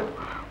தாங்கிக் கொள்ளும்.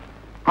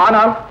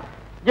 ஆனால்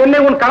என்னை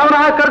உன்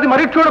கணவனாக கருதி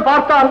மகிழ்ச்சியோடு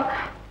பார்த்தால்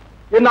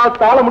என்னால்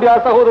தாழ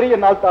முடியாது சகோதரி,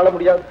 என்னால் தாழ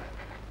முடியாது.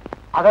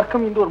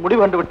 அதற்கும் இன்று ஒரு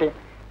முடிவு கண்டுவிட்டேன்.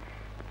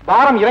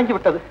 பாரம் இறங்கி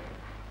விட்டது.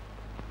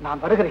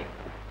 நான் வருகிறேன்.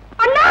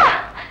 அண்ணா,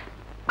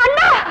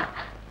 அண்ணா,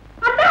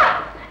 அண்ணா,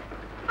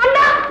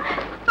 அண்ணா,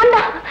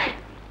 அண்ணா,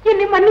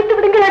 என்னை மன்னித்து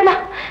விடுங்கள் அண்ணா.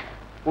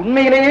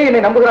 உண்மையிலேயே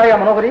என்னை நம்புகிறாயா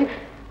மனோகரி?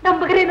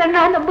 நம்புகிறேன்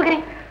அண்ணா,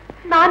 நம்புகிறேன்.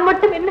 நான்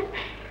மட்டும் என்ன,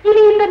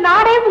 இனி இந்த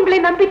நாடே உங்களை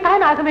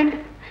நம்பித்தான் ஆக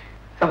வேண்டும்.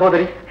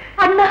 சகோதரி,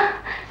 அண்ணா,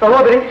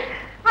 சகோதரி,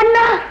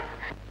 அண்ணா.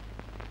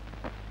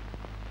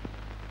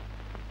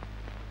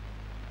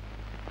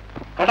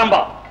 கடம்பா,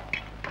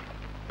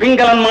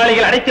 பிங்களன்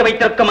மாளிகையில் அடைத்து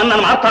வைத்திருக்கும்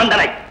மன்னன்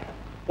மார்த்தாண்டனை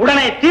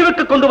உடனே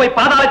தீவுக்கு கொண்டு போய்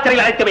பாதாள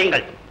சிறையில் அழைத்து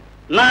வையுங்கள்.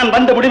 நான்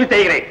வந்து முடிவு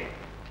செய்கிறேன்.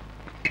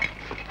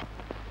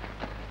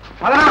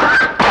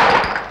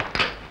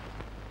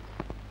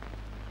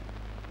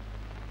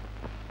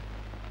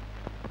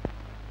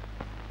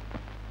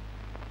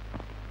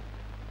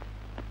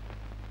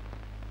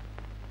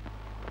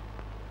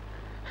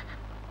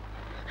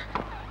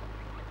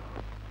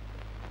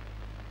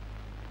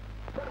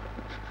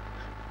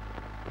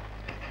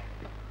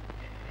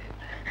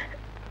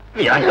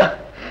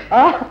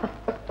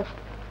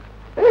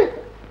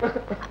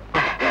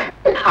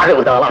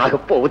 அழுவதால் ஆக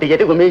போவது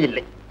எதுவுமே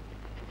இல்லை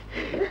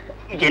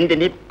என்று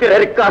நீ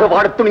பிறருக்காக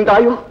வாழ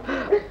துணிந்தாயோ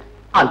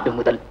அன்று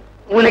முதல்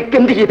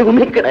உனக்கென்று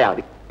எதுவுமே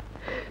கிடையாது.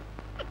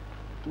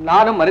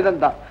 நானும்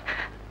மனிதன்தான்.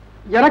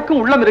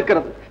 எனக்கும் உள்ளம்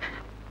இருக்கிறது.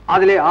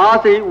 அதிலே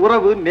ஆசை,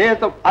 உறவு,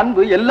 நேசம்,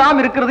 அன்பு எல்லாம்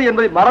இருக்கிறது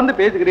என்பதை மறந்து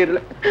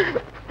பேசுகிறீர்கள்.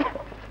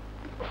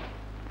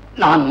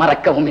 நான்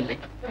மறக்கவும் இல்லை,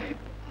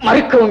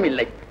 மறுக்கவும்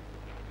இல்லை.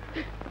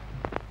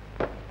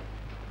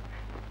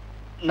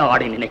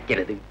 நாடு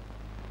நினைக்கிறது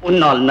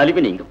உன்னால்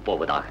நலிவு நீங்க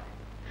போவதாக.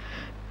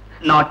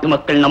 நாட்டு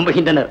மக்கள்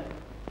நம்புகின்றனர்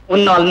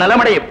உன்னால்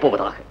நலமடையப்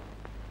போவதாக.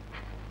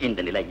 இந்த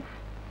நிலையில்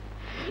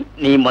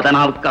நீ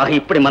மதனாவுக்காக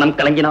இப்படி மனம்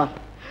கலங்கினால்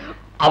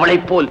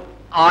அவளைப் போல்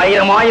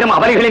ஆயிரம் ஆயிரம்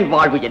அவர்களின்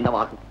வாழ்வு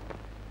என்னவாகும்?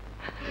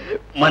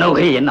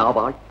 மனோகரி என்ன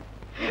ஆவாள்?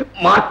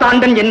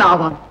 மார்த்தாண்டன் என்ன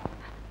ஆவான்?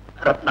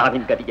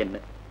 ரத்னாவின் கதி என்ன?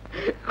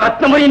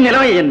 ரத்னமரியின்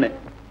நிலைமை என்ன?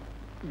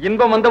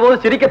 இன்பம் வந்தபோது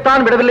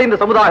சிரிக்கத்தான் விடவில்லை இந்த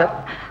சமுதாயம்.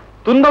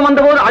 துன்பம்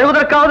வந்தபோது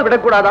அழுவதற்காவது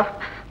விடக்கூடாதா?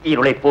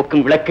 இருளை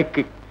போக்கும்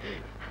விளக்குக்கு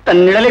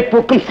தன் நிழலை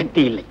போக்கும்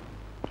சக்தி இல்லை.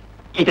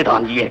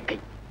 இதுதான் இயற்கை.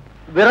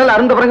 விரல்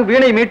அருந்த பிறகு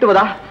வீணை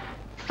மீட்டுவதா?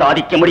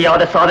 சாதிக்க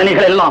முடியாத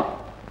சாதனைகள் எல்லாம்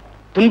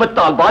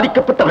துன்பத்தால்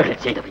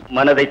பாதிக்கப்பட்டவர்கள் செய்தவை.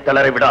 மனதை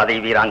தளர விடாதே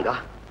வீராங்கா.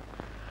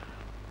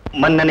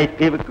 மன்னனை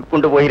தீவுக்கு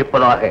கொண்டு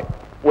போயிருப்பதாக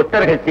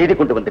ஒற்றர்கள் செய்து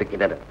கொண்டு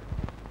வந்திருக்கின்றனர்.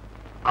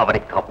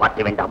 அவரை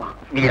காப்பாற்ற வேண்டாமா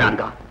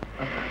வீராங்கா?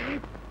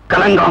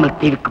 கலங்காமல்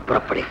தீவுக்கு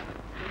புறப்படு.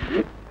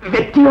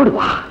 வெற்றியோடு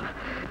வா.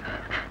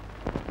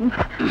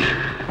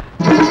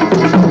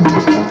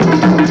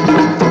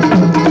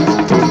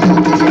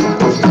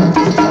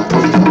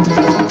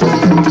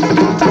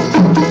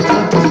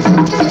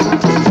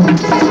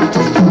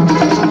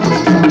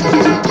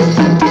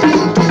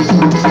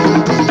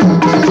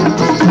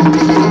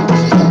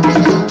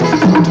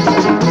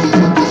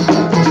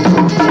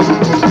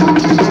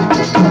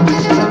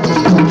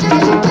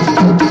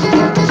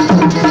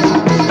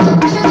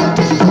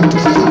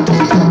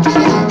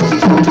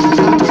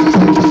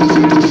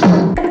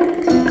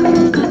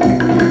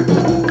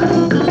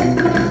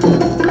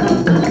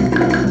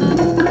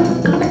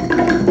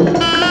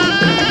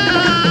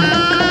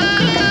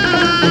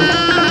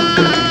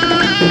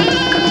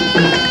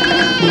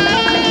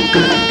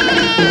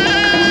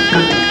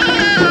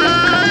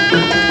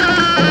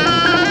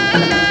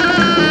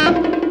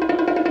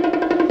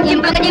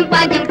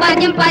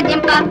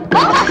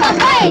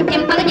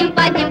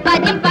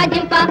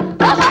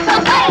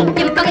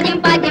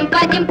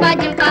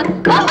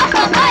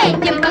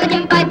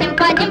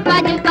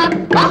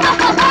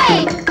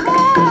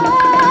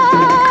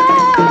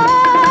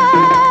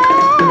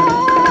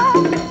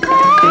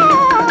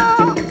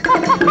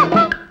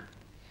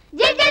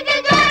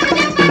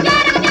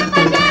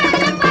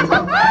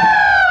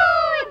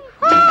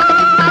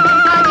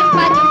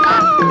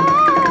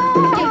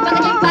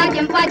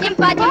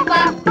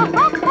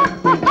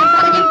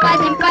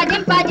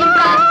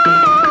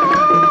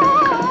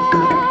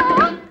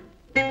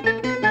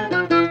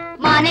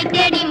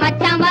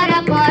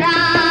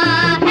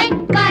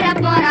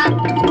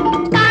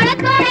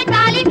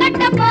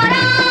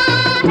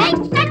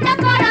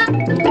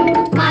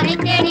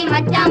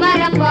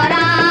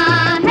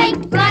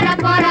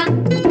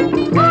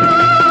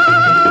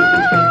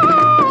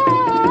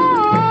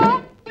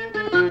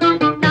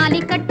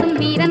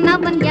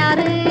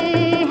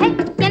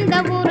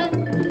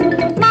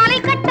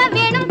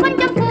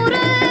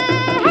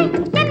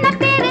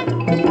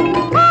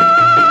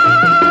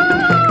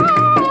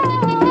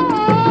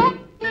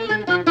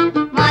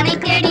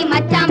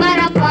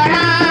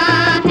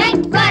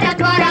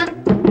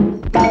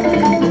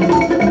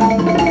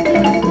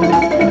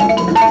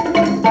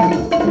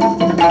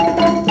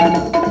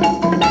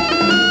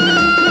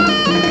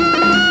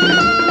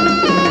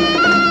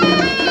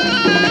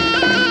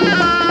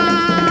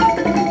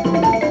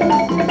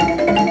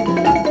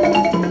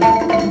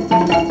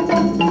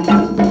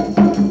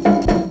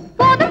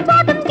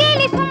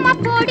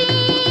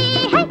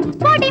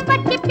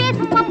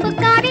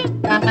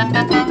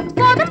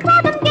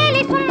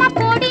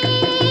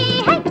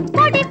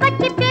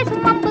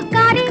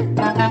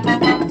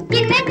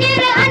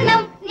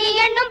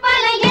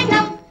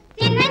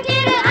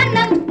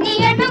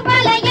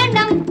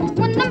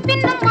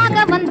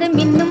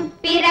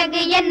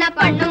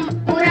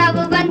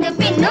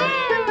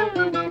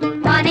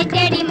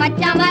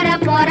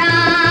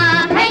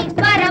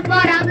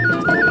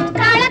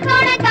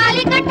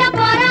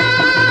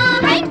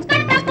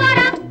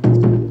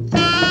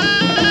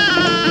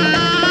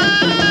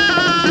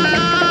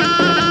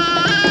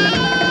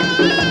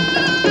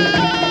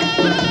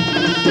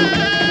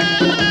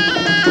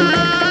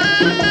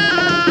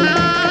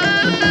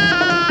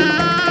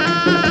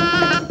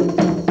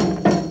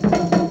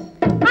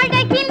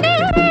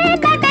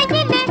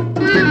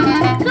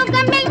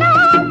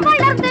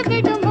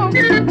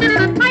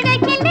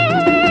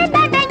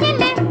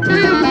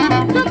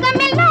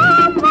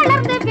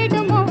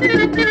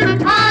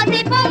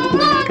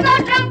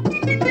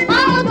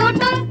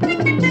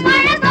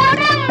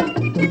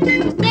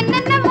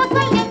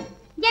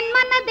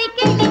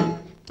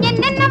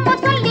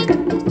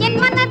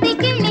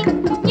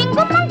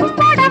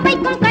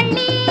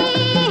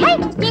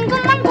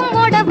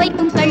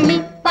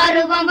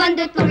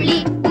 வந்து துள்ளி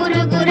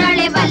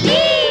குறுகுறளை வள்ளி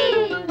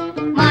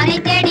மானை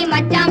தேடி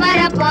மச்சான்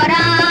வர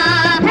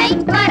போறான்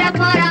வர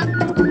போறான்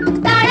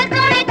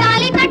தாளத்தோட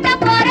தாலி கட்ட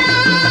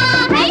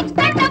போறான்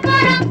கட்ட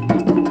போறான்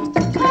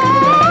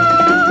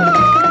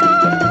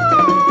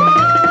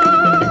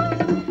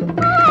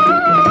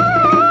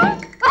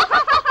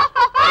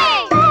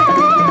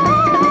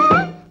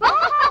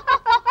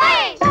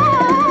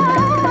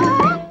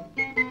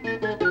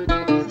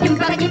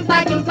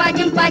jumpa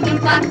jumpa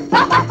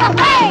jumpa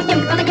hey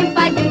jumpa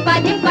jumpa jumpa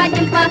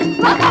jumpa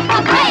jumpa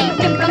hey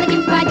jumpa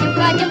jumpa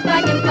jumpa jumpa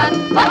jumpa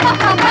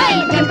hey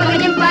jumpa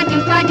jumpa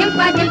jumpa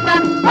jumpa jumpa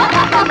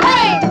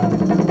hey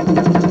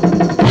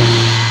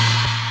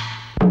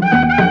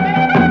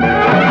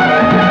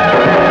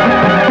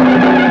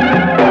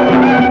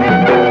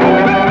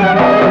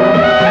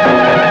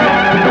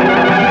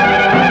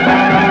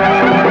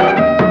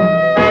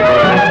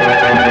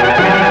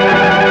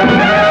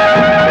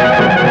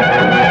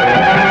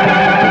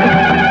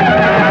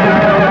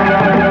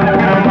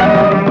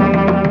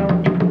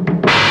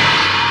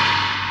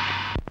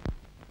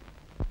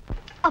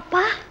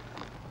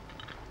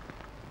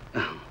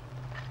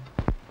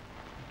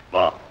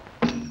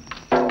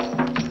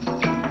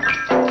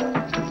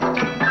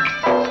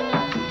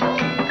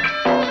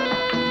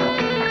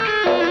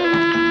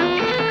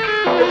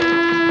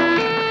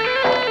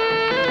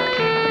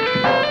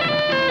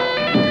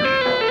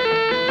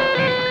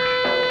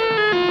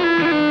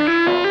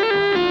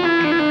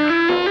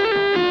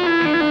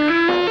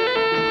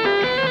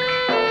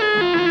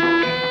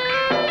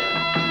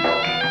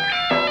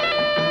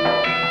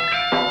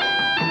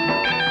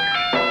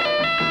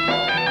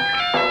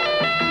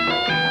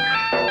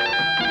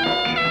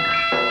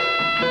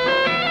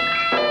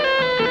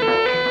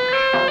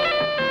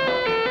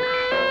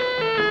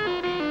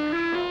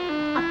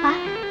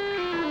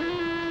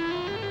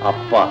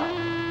அப்பா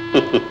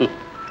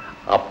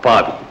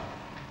அப்பாவி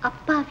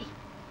அப்பாவி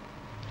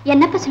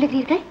என்னப்பா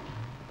சொல்லுகிறீர்கள்?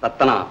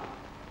 ரத்னா,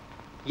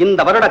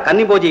 இந்த வருட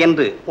கன்னிபூஜை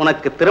என்று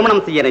உனக்கு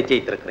திருமணம் செய்ய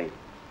நிச்சயித்திருக்கிறேன்.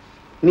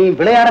 நீ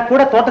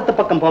விளையாடக்கூட தோட்டத்து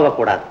பக்கம்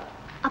போகக்கூடாது.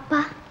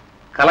 அப்பா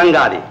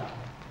கலங்காதே,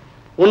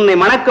 உன்னை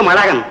மணக்கும்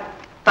அழகன்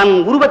தன்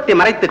உருவத்தை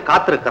மறைத்து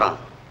காத்திருக்கிறான்.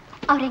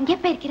 அவர் எங்கே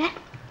போயிருக்கிறார்?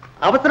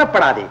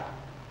 அவசரப்படாதே,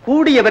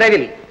 கூடிய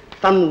விரைவில்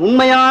தன்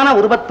உண்மையான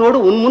உருவத்தோடு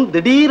உன் முன்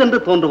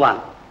திடீரென்று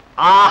தோன்றுவான்.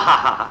 ஆஹா,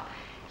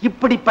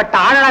 இப்படிப்பட்ட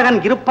அழகன்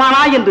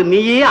இருப்பானா என்று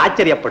நீயே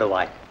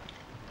ஆச்சரியப்படுவாய்.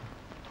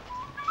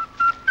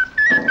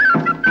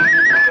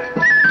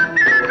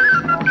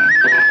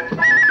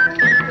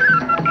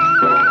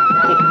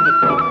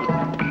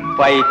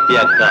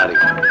 பைத்தியக்காரி.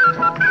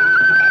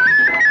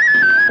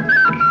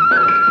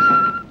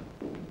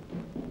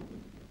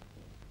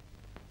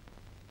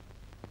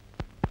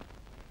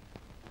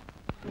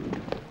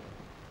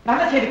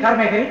 நல்ல செய்தி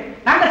கார்மேகரே,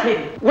 நல்ல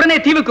செய்தி. உடனே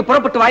தீவுக்கு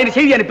புறப்பட்டு வாயிறு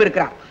செய்தி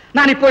அனுப்பியிருக்கிறார்.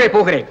 நான் இப்போவே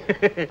போகிறேன்.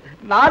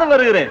 நானும்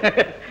வருகிறேன்.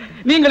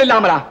 நீங்கள்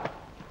இல்லாமலா?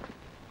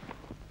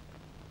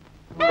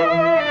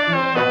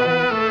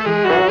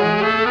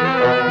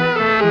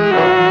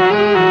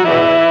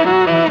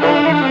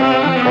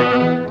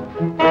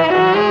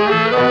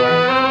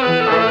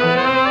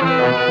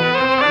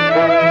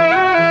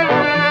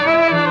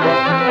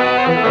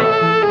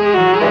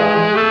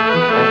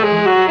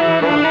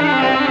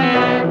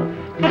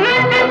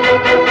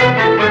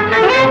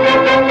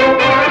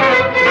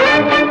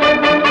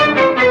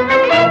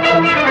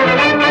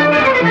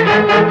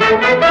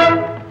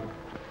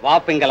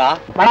 வாப்பிங்களா?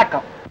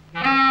 வணக்கம்.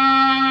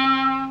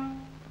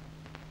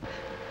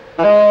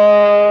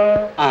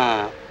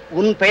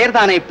 உன் பெயர்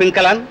தானே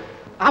பிங்களன்?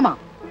 ஆமா,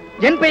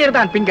 என் பெயர்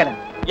தான் பிங்களன்.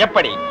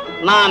 எப்படி,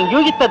 நான்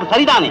யூகித்தது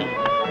சரிதானே?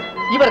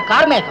 இவர்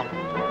கார்மேகம்.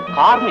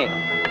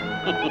 கார்மேகம்?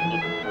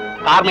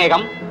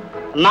 கார்மேகம்,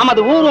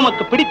 நமது ஊர்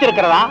உமக்கு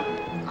பிடித்திருக்கிறதா?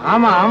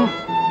 ஆமாம்.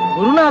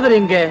 குருநாதர்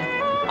எங்கே?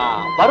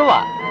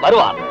 வருவார்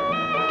வருவார்.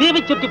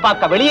 தீவை சுற்றி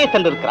பார்க்க வெளியே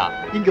சென்றிருக்கிறார்.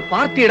 இங்கு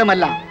பார்த்த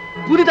இடமெல்லாம்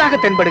புதிதாக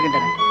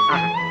தென்படுகின்றன.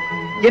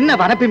 என்ன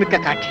வனப்புமிக்க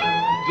காட்சி!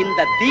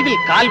 இந்த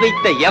தீவில் கால்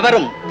வைத்த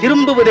எவரும்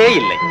திரும்புவதே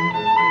இல்லை.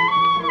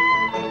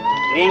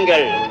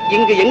 நீங்கள்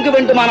இங்கு எங்கு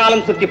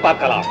வேண்டுமானாலும் சுற்றி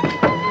பார்க்கலாம்.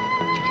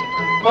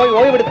 போய்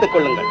ஓய்வெடுத்துக்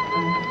கொள்ளுங்கள்.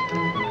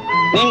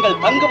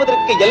 நீங்கள்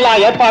தங்குவதற்கு எல்லா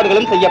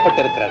ஏற்பாடுகளும்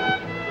செய்யப்பட்டிருக்கிறது.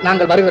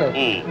 நாங்கள் வருகிறோம்.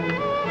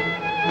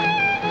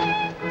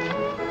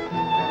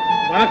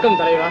 வணக்கம்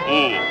தலைவா.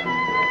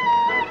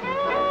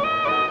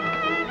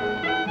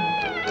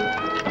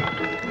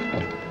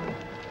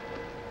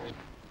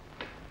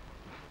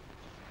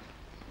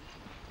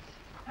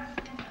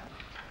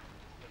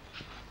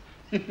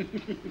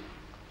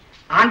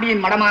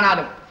 ஆண்டியின்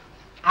மடமானாலும்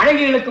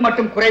அழகிகளுக்கு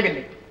மட்டும்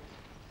குறைவில்லை.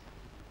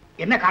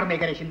 என்ன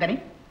கார்மேகரை சிந்தனை?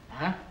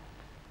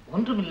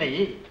 ஒன்றுமில்லை,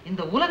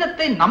 இந்த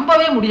உலகத்தை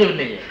நம்பவே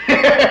முடியவில்லை.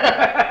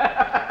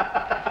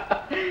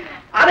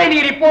 அதை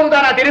நீர்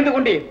இப்போதுதான் தெரிந்து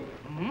கொண்டேன்.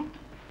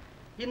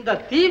 இந்த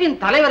தீவின்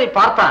தலைவரை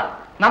பார்த்தால்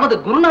நமது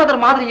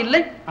குருநாதர் மாதிரி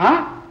இல்லை?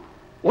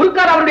 ஒரு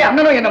கார் அவருடைய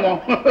அண்ணனோ என்னமோ.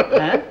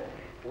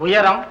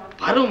 உயரம்,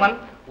 பருமன்,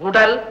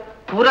 உடல்,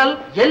 குரல்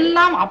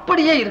எல்லாம்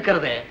அப்படியே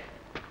இருக்கிறது.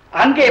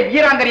 அங்கே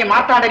வீராங்கனை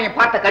மார்த்தாண்டனை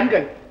பார்த்த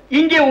கண்கள்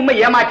இங்கே உண்மை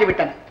ஏமாற்றி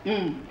விட்டன.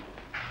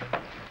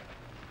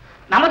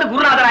 நமது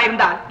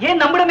குருநாதராயிருந்தால்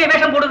ஏன் நம்மிடமே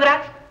வேஷம்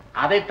போடுகிறார்?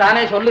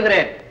 அதைத்தானே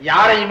சொல்லுகிறேன்,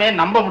 யாரையுமே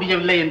நம்ப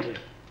முடியவில்லை என்று.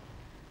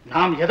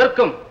 நாம்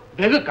எதற்கும்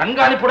வெகு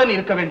கண்காணிப்புடன்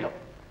இருக்க வேண்டும்.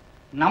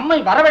 நம்மை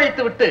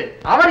வரவழைத்து விட்டு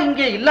அவர்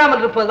இங்கே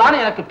இல்லாமல்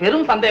இருப்பதுதான் எனக்கு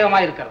பெரும்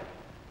சந்தேகமாக இருக்கிறது.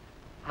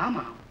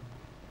 ஆமா,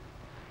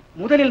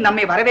 முதலில்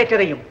நம்மை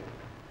வரவேற்றதையும்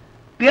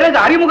பிறகு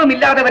அறிமுகம்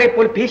இல்லாதவரை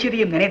போல்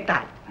பேசியதையும்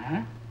நினைத்தால்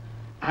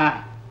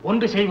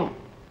ஒன்று செய்வோம்.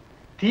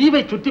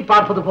 தீவை சுற்றி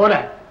பார்ப்பது போல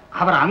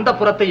அவர் அந்த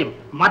புறத்தையும்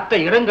மற்ற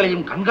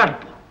இடங்களையும்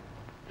கண்காணிப்போம்.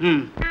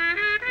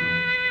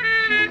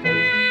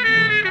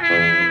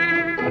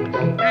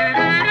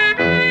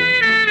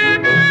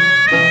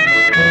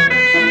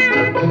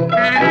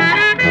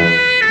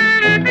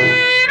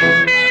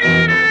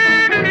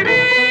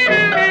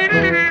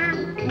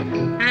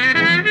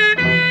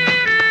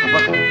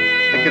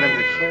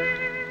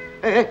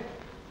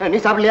 நீ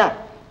சாப்பிடலையா?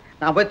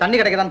 நான் போய் தண்ணி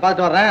கிடைக்குதான்னு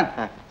பார்த்துட்டு வர்றேன்.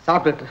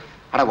 சாப்பிட்டுட்டு.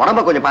 அட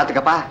உடம்ப கொஞ்சம்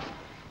பார்த்துக்கப்பா,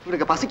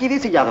 இவருக்கு பசிக்கவே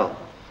செய்யாதோ.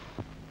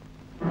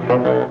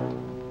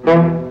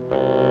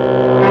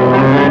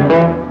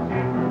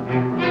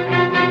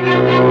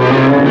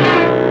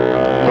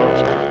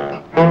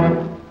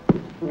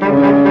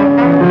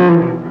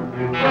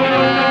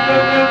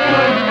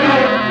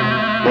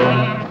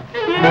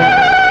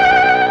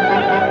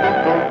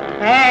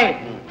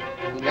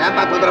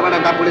 ஏன்பா குதிர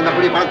வேண்டாம் புளி இந்த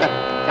புளி பழத்தை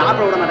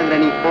சாப்பிட விட மாட்டேங்கிற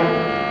நீ.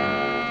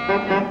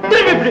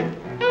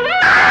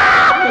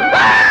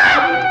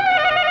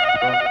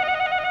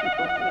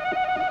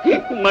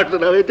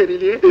 மட்டும்தாவே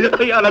தெரியலையே,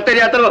 நான்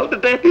தெரியாத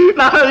விட்டுட்டேன்.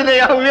 நான்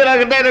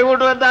உயிராகிட்ட எனக்கு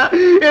கூட்டு வந்தா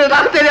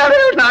நான் தெரியாத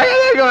நான்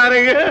எங்க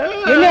வரேங்க.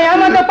 என்ன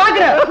ஏமாத்த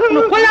பாக்குற?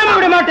 கொல்லாம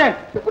விட மாட்டேன்.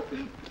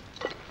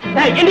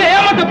 என்ன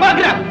ஏமாத்த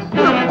பாக்குற?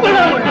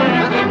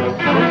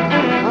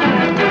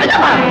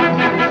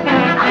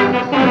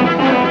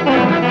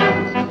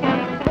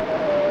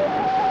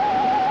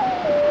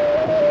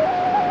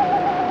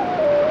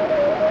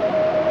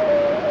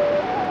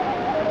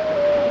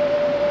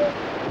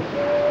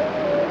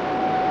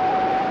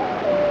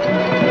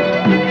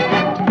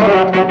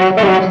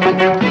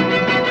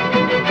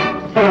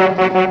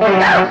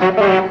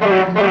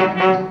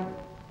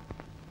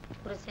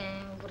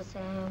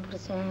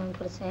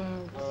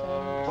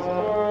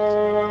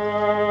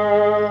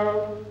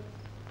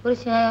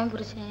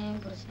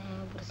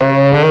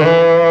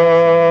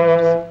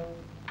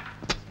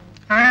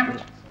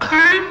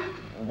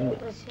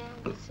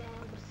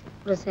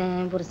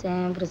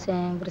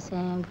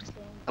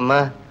 அம்மா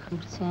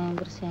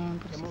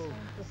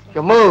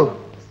எம்மோ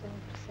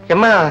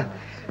எம்மா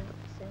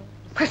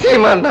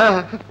பசியமாண்ணா.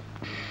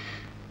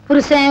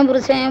 புருஷன்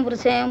புருஷன்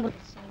புருஷன்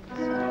புருஷன்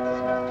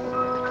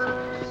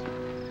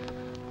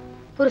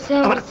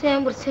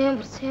புருஷன் புருஷன்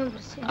புருஷன்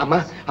புருஷன். அம்மா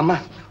அம்மா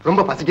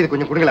ரொம்ப பசிக்குது,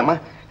 கொஞ்சம் கொடுங்களேம்மா.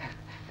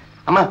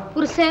 அம்மா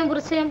புருஷன்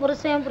புருஷன்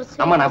புருஷன்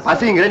புருஷன். அம்மா நான்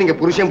பசிங்கிற, நீங்க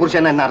புருஷன்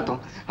புருஷன் என்ன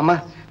அர்த்தம்? அம்மா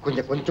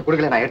கொஞ்சம் கொஞ்சம்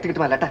கொடுங்களேன், நான்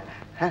எடுத்துக்கிட்டுமா இல்லாட்டா?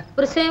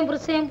 புருஷன்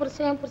புருஷன்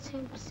புருஷன்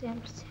புருஷன் புருஷன்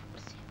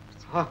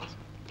புருஷன்.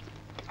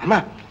 அம்மா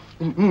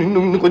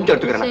இன்னும் கொஞ்சம்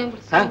எடுத்துக்கிறேன்.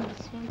 புருஷன்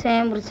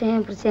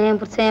புருஷன் புருஷன்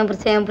புருஷன்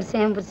புருஷன்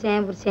புருஷன்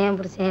புருஷன் புருஷன்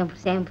புருஷன்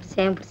புருஷன்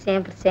புருஷன்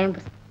புருஷன் புருஷன்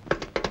புருஷன்.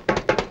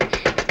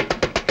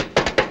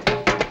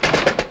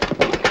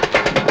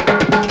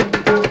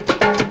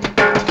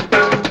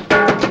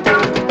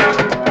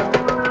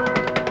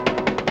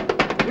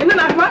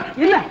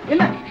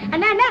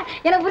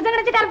 எனக்கு புருஷன்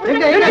கிடைச்சிட்டாரு.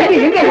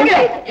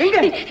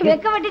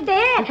 வெக்கப்பட்டுட்டு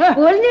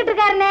ஒளிஞ்சிட்டு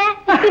இருக்காருண்ணே.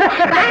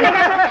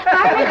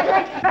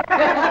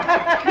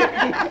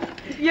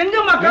 எங்க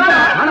மக்கா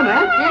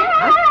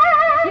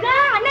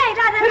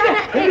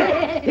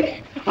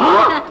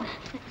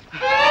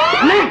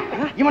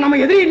இவன் நம்ம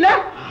எதிரி இல்ல?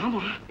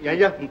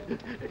 ஐயா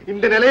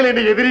இந்த நிலையில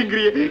என்ன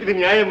எதிரிங்கிறிய, இது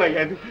நியாயமா?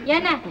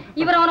 என்ன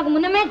இவரை உனக்கு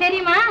முன்னமே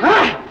தெரியுமா?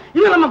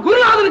 இவன் நம்ம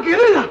குருநாதனுக்கு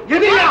எதிரிதான்.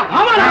 எதிரியா?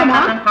 ஆமா ஆமா.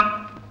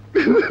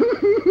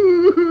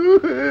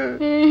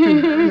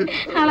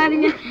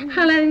 அழாதீங்க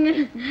அழாதீங்க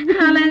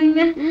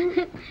அழாதீங்க.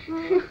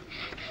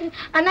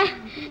 அண்ணா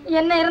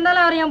என்ன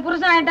இருந்தாலும் அவர் என்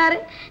புருஷன் ஆயிட்டாரு.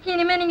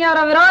 இனிமே நீங்க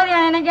அவரை விரோதியா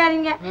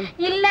நினைக்காதீங்க.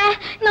 இல்ல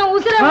நான்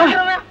உசுர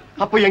போட்டுருவேன்.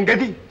 அப்ப என்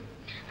கதி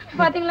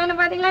பாத்தீங்களான்னு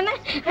பாத்தீங்களான்னு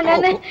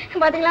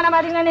பாத்தீங்களா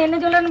பாத்தீங்களா என்ன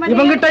சொல்றேன்னு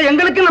இவங்கிட்ட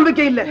எங்களுக்கு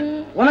நம்பிக்கை இல்ல.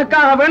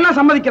 உனக்காக வேணா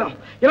சம்மதிக்கிறோம்.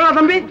 இல்லையா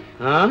தம்பி?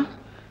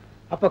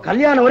 அப்ப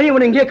கல்யாணம் வரையும்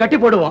இவனை இங்கேயே கட்டி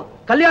போடுவோம்.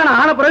 கல்யாணம்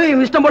ஆன பிறகு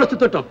இவன் இஷ்டம் போல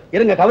சுத்தட்டும்.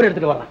 இருங்க கவர்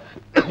எடுத்துட்டு வரேன்.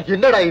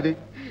 என்னடா இது?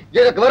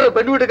 எனக்கு வர்ற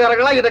பெண்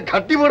வீட்டுக்காரங்களா இதை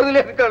கட்டி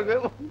போடுறதுல இருக்காங்க.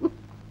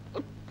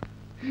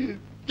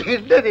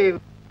 என்னது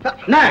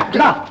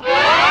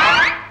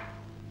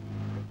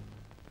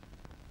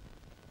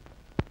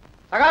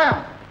சகாயம்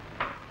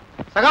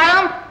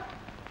சகாயம்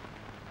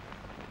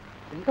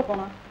எங்க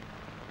போனா?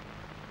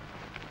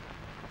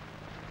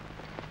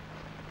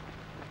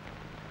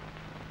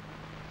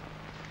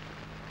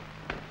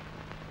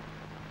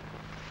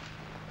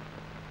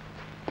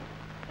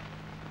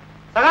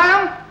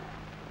 சகாயம்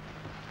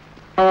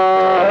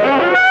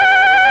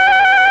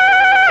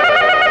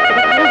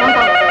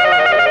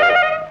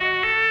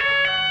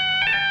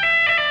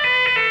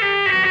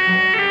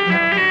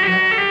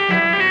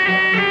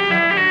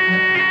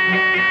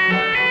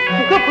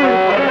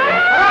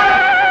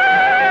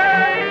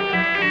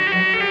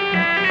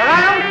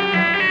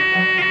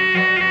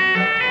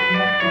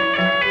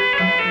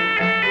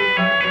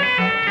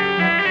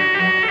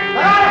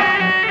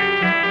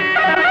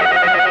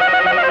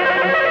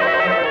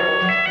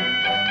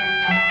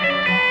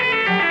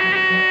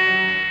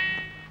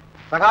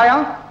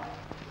சகாயம்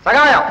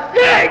சகாயம்.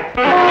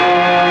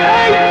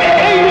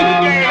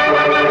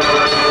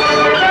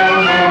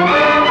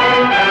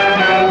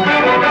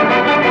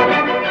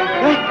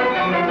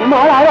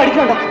 ஆள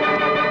அடிக்கண்டா.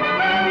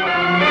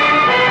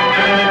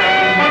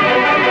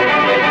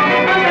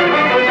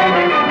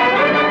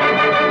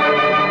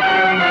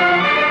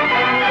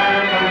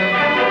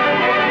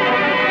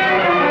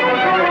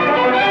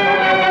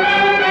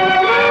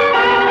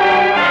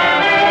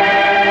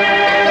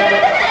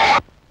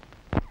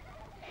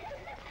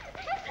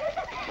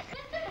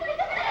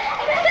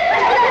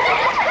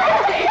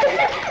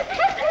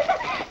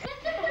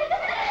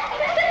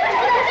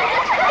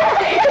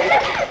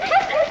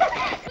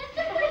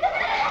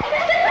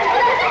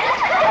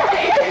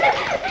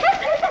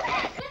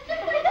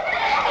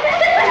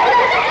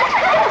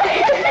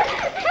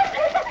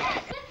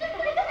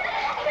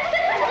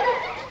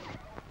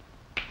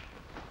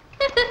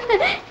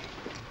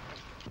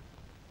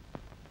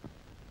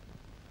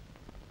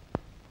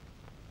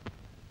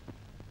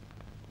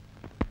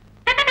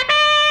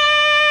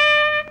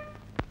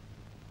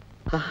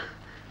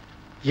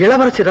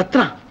 இளவரசி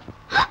ரத்னா.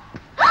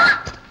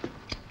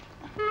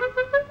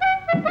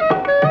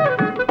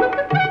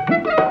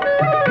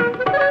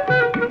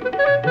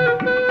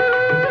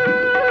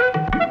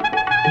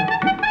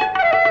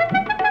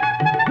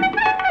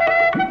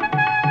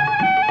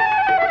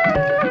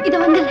 இது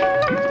வந்து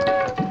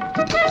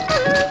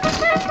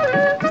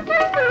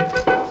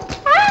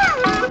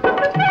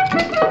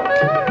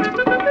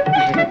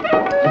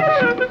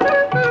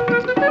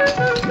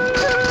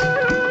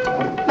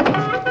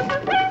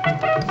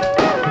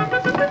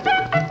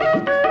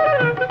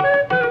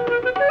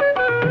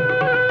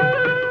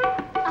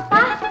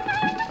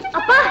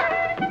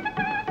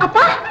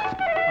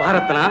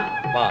ரத்னா,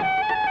 வா,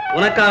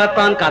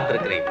 உனக்காகத்தான்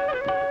காத்திருக்கிறேன்.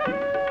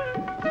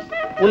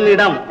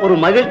 உன்னிடம் ஒரு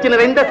மகிழ்ச்சி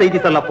நிறைந்த செய்தி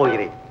சொல்ல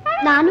போகிறேன்.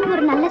 நானும்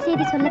ஒரு நல்ல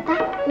செய்தி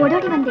சொல்லத்தான்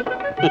ஓடோடி வந்தேன்.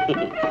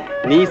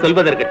 நீ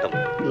சொல்வதற்கட்டும்,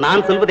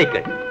 நான் சொல்வதை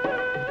கேள்.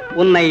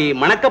 உன்னை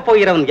மணக்கப்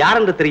போகிறவன் யார்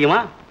என்று தெரியுமா?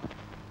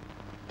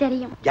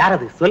 தெரியும். யார்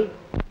அது? சொல்.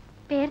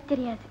 பேர்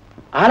தெரியாது.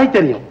 ஆளை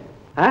தெரியும்.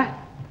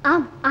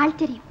 ஆம், ஆள்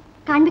தெரியும்.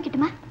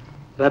 காண்பிக்கட்டுமா?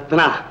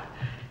 ரத்னா,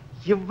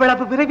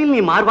 இவ்வளவு விரைவில்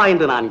நீ மாறுவா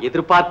என்று நான்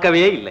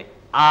எதிர்பார்க்கவே இல்லை.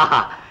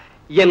 ஆஹா,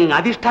 என்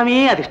அதிர்ஷ்டமே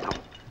அதிர்ஷ்டம்.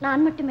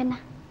 நான் மட்டும் என்ன,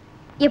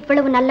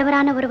 எவ்வளவு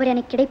நல்லவரான ஒருவர்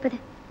எனக்கு கிடைப்பது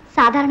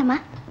சாதாரணமா?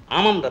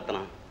 ஆமாம்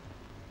ரத்னா,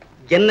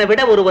 என்னை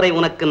விட ஒருவரை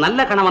உனக்கு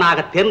நல்ல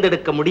கணவனாக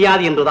தேர்ந்தெடுக்க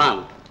முடியாது என்றுதான்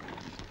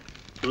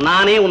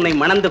நானே உன்னை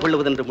மணந்து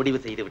கொள்வதென்று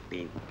முடிவு செய்து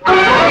விட்டேன்.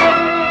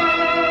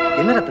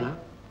 என்ன ரத்னா,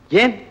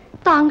 ஏன்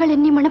தாங்கள்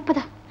என்னை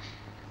மணப்பதா?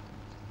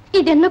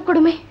 இது என்ன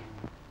கொடுமை?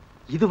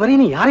 இதுவரை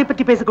நீ யாரை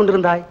பற்றி பேசிக்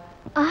கொண்டிருந்தாய்?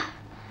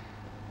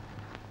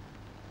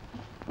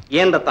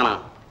 ஏன் ரத்னா,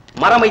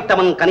 மரம்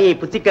வைத்தவன் கனியை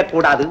புசிக்க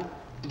கூடாது,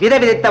 விதை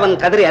விதைத்தவன்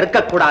கதிரை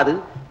அறுக்கக்கூடாது,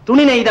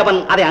 துணி நெய்தவன்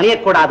அதை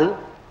அணியக்கூடாது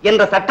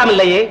என்ற சட்டம்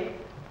இல்லையே?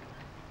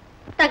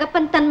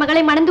 தகப்பன் தன்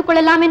மகளை மணந்து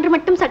கொள்ளலாம் என்று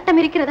மட்டும் சட்டம்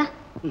இருக்கிறதா?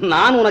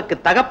 நான் உனக்கு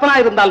தகப்பனா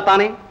இருந்தால்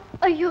தானே.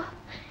 ஐயோ,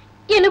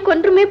 எனக்கு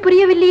ஒன்றுமே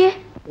புரியவில்லையே.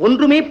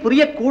 ஒன்றுமே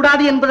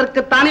புரியக்கூடாது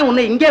என்பதற்குத்தானே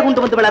உன்னை இங்கே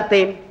கொண்டு வந்து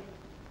வளர்த்தேன்.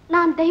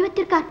 நான்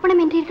தெய்வத்திற்கு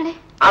அர்ப்பணம் என்றீர்களே.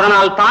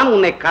 அதனால் தான்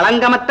உன்னை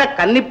களங்கமற்ற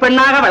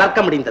கன்னிப்பெண்ணாக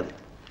வளர்க்க முடிந்தது.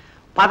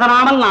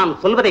 பதறாமல் நான்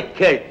சொல்வதை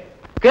கேள்.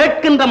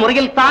 கேட்கின்ற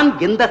முறையில் தான்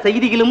எந்த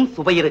செய்தியிலும்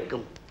சுவை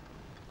இருக்கும்.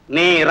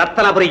 நீ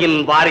ரத்தனபுரியின்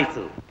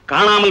வாரிசு.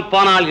 காணாமல்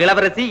போனால்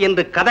இளவரசி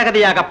என்று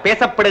கதகதையாக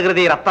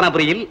பேசப்படுகிறதே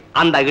ரத்தனபுரியில்,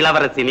 அந்த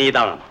இளவரசி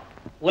நீதான்.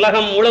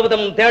 உலகம்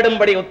முழுவதும்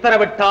தேடும்படி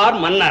உத்தரவிட்டார்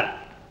மன்னர்.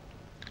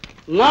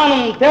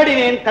 நானும்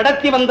தேடினேன்,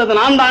 கடத்தி வந்தது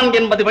நான் தான்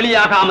என்பது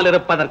வெளியாகாமல்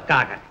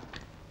இருப்பதற்காக.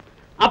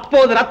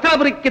 அப்போது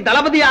ரத்னபுரிக்கு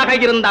தளபதியாக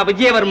இருந்த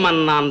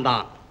விஜயவர்மன் நான்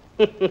தான்.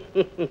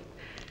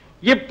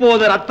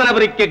 இப்போது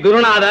ரத்னபுரிக்கு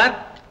குருநாதர்,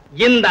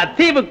 இந்த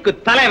தீவுக்கு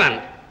தலைவன்.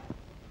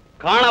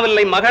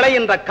 காணவில்லை மகளை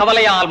என்ற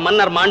கவலையால்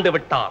மன்னர் மாண்டு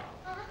விட்டார்.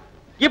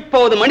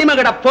 இப்போது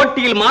மணிமகட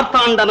போட்டியில்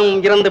மார்த்தாண்டனும்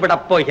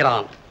இறந்துவிடப்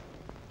போகிறான்.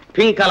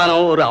 பிங்கலனோ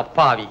ஒரு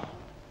அப்பாவி.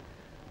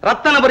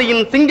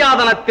 ரத்தனபுரியின்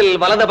சிங்காதனத்தில்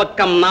வலது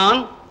பக்கம் நான்,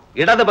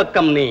 இடது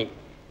பக்கம் நீ.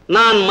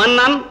 நான்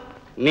மன்னன்,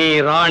 நீ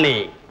ராணி.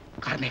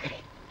 கார்மேகரே,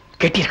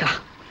 கேட்டீர்களா?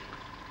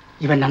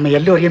 இவன் நம்ம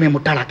எல்லோரையுமே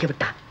முட்டாளாக்கி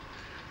விட்டான்.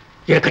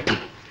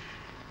 இருக்கட்டும்,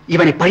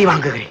 இவனை பழி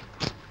வாங்குகிறேன்.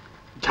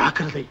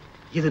 ஜாக்கிரதை,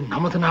 இது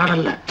நமது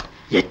நாடல்ல.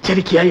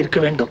 எச்சரிக்கையா இருக்க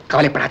வேண்டும்.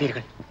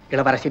 கவலைப்படாதீர்கள்.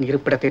 இளவரசின்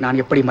இருப்பிடத்தை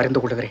நான் எப்படி மறந்து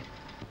கொள்கிறேன்.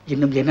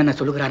 இன்னும் என்னென்ன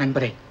சொல்லுகிறான்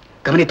என்பதை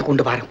கவனித்துக்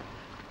கொண்டு வாரும்.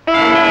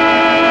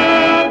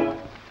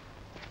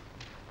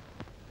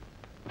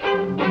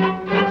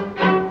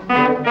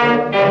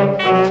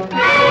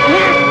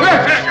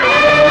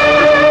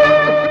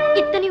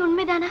 இத்தனை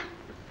உண்மைதானா?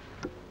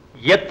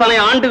 எத்தனை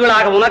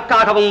ஆண்டுகளாக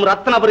உனக்காகவும்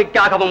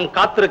ரத்னபுரிக்காகவும்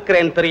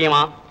காத்திருக்கிறேன்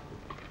தெரியுமா?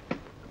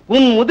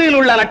 உன் முதுகில்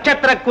உள்ள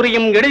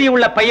நட்சத்திரக்குறியும்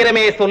எழுதியுள்ள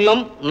பெயருமே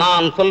சொல்லும்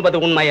நான் சொல்வது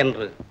உண்மை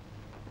என்று.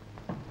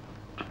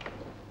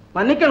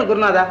 மன்னிக்கணும்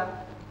குருநாதா,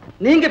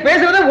 நீங்க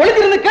பேசுறத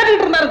ஒளிஞ்சிருந்து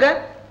கேட்டுட்டு இருந்தாருங்க.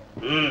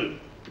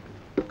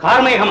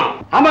 கார்மேகமா?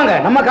 ஆமாங்க,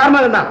 நம்ம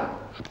கார்மேகம் தான்.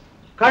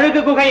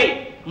 கழுகு குகையில்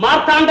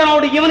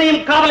மார்த்தாண்டனோடு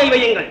இவனையும் காவலில்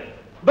வையுங்கள்.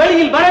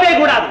 வெளியில் வரவே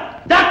கூடாது.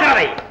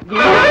 ஜாக்கிரதை.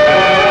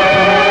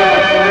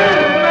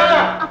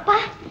 அப்பா,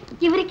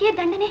 இவருக்கே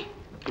தண்டனை?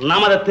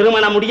 நமது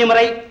திருமணம் முடியும்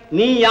வரை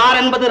நீ யார்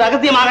என்பது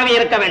ரகசியமாகவே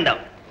இருக்க வேண்டும்.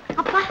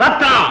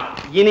 ரத்னம்,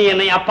 இனி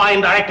என்னை அப்பா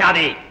என்று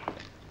அழைக்காதே.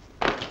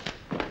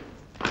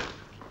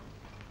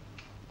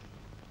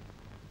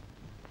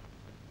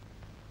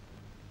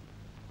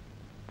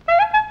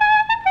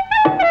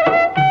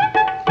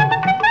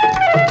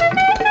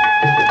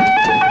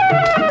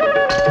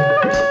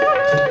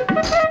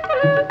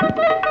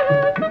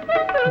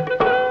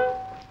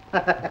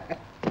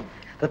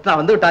 ரத்னா,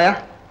 வந்து விட்டாயா?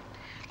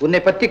 உன்னை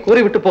பற்றி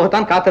கூறிவிட்டு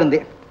போகத்தான்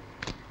காத்திருந்தேன்.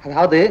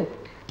 அதாவது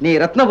நீ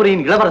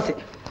ரத்னபுரியின் இளவரசி.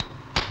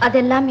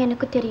 அதெல்லாம்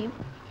எனக்கு தெரியும்.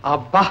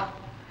 அப்பா,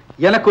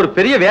 எனக்கு ஒரு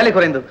பெரிய வேலை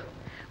குறைந்தது.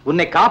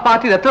 உன்னை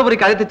காப்பாற்றி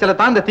ரத்னபுரிக்கு அழைத்துச்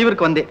செல்லத்தான் இந்த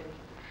தீவிற்கு வந்தேன்.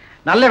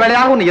 நல்ல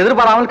வேலையாக உன்னை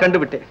எதிர்பாராமல்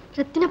கண்டுவிட்டேன்.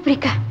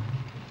 ரத்னபுரிக்கா?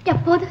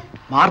 எப்போது?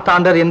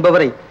 மார்த்தாண்டர்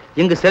என்பவரை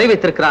இங்கு சிறை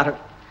வைத்திருக்கிறார்கள்.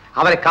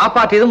 அவரை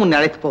காப்பாற்றியதும் உன்னை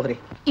அழைத்து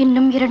போகிறேன்.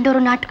 இன்னும்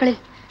 2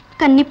 நாட்களில்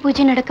கன்னி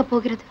பூஜை நடக்கப்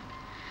போகிறது.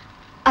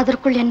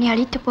 அதற்குள் என்னை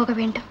அழைத்து போக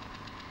வேண்டும்.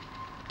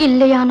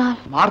 இல்லையானால்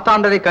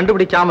மார்த்தாண்டரை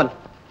கண்டுபிடிக்காமல்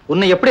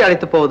உன்னை எப்படி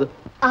அழைத்து போவது?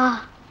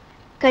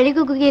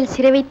 கழுகு குகையில்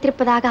சிறை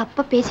வைத்திருப்பதாக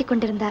அப்பா பேசிக்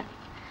கொண்டிருந்தார்.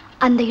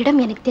 அந்த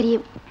இடம் எனக்கு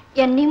தெரியும்.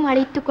 என்னையும்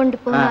அழைத்து கொண்டு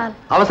போனால்.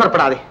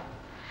 அவசரப்படாதே.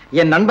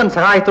 என் நண்பன்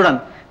சகாயத்துடன்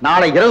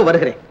நாளை இரவு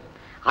வருகிறேன்.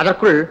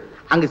 அதற்குள்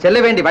அங்கு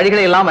செல்ல வேண்டிய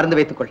வழிகளை எல்லாம் அறிந்து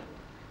வைத்துக் கொள்.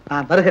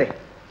 நான் வருகிறேன்.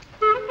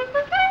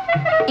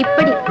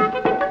 இப்படி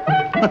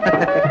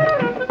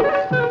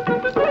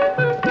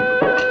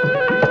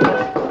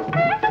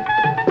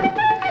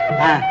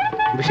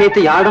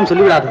விஷயத்தை யாரும்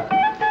சொல்லிவிடாது.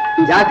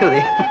 ஜாக்கிரதை.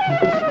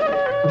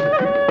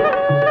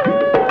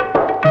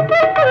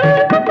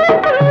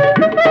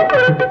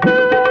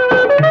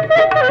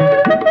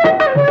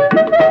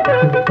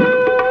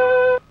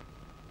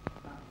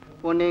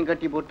 உன்னையும்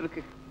கட்டி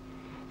போட்டிருக்கு,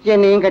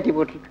 என்னையும் கட்டி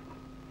போட்டிருக்கு.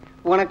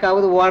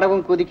 உனக்காவது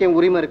ஓடவும் குதிக்கவும்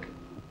உரிமை இருக்கு.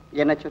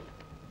 என்ன சொல்?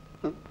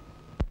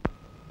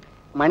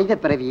 மனித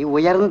பிறவி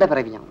உயர்ந்த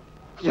பிறவியாம்.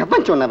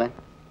 எவன் சொன்னவன்?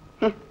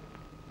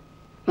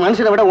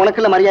 மனுஷனை விட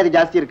உனக்குள்ள மரியாதை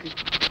ஜாஸ்தி இருக்கு.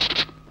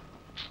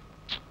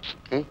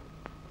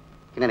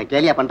 என்ன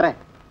கேலியா பண்ற?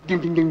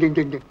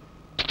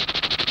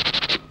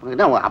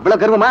 உனக்கு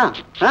அவ்வளவு கர்வமா?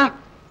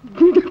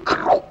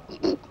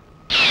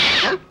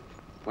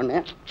 பொண்ணு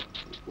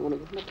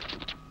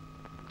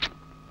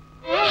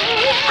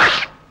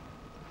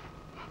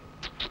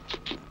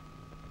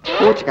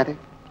கோச்சுக்காத,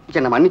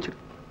 என்ன மன்னிச்சுடு.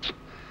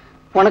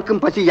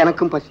 உனக்கும் பசி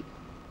எனக்கும் பசி.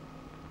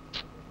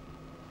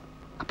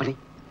 அப்பனே,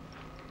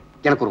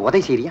 எனக்கு ஒரு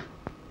உதவி செய்றியா?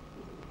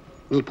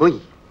 நீ போய்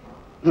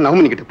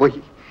நவமினி கிட்ட போய்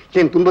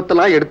என்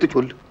துன்பத்தெல்லாம் எடுத்து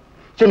சொல்லு.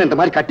 என்ன இந்த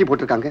மாதிரி கட்டி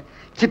போட்டிருக்காங்க,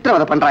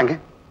 சித்திரவதை பண்றாங்க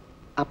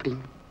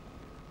அப்படின்னு.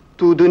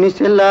 தூதுனி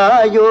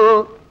செல்லாயோ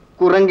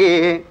குரங்கே,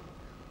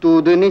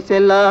 தூதுனி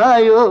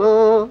செல்லாயோ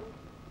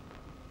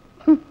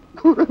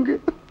குரங்கு.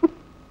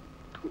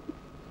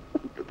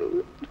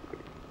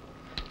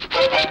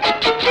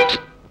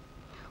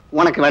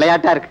 உனக்கு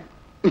விளையாட்டா இருக்கு,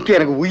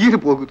 எனக்கு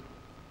உயிர் போகுது.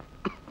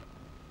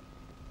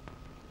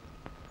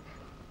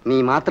 நீ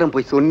மாத்திரம்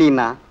போய்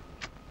சொன்னீன்னா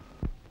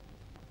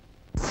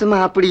சும்மா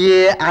அப்படியே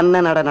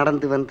அண்ணன்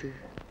நடந்து வந்து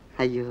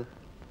ஐயோ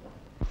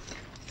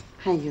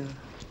ஐயோ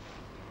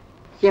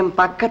என்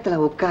பக்கத்துல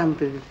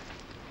உட்கார்ந்து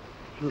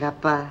எங்க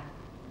அப்பா,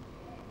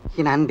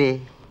 என் அன்பே,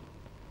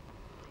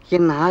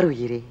 என்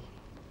ஆருயிரே,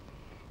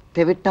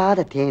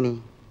 தெவிட்டாத தேனே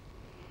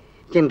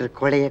என்று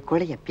கொலைய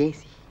கொலைய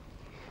பேசி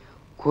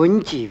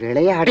கொஞ்சி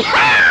விளையாடி.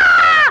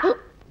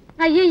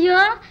 ஐயோ,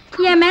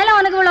 என் மேல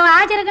உனக்கு இவ்வளவு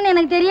ஆச்சை இருக்குன்னு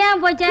எனக்கு தெரியாம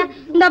போச்சே.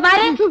 இந்த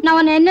பாரு, நான்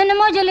உன்னை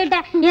என்னென்னமோ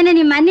சொல்லிட்டேன், என்ன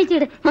நீ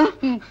மன்னிச்சிடு.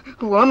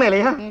 ஓ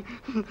மேலையா?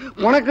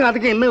 உனக்கு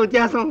அதுக்கு என்ன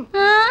வித்தியாசம்?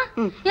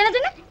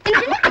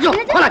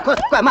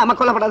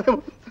 கொல்லப்படாது.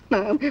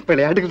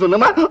 விளையாட்டுக்கு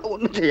சொன்னமா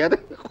ஒண்ணும் செய்யாது.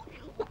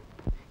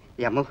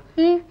 ஏம்மா,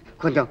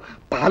 கொஞ்சம்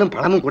பாலும்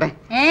பழமும் கூட.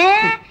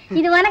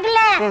 இது உனக்கு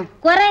இல்ல,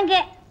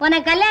 குரங்கு.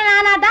 உனக்கு கல்யாணம்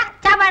ஆனாதான்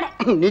சாப்பாடு.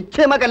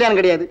 நிச்சயமா கல்யாணம்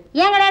கிடையாது.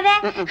 ஏன் கிடையாது?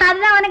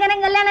 அதுதான் உனக்கு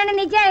எனக்கு கல்யாணம்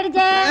நிச்சயம்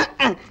ஆயிடுச்சு.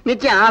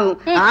 நிச்சயம் ஆகும்.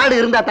 ஆடு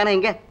இருந்தா தானே.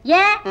 எங்க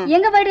ஏன்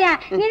எங்க போயிடுயா?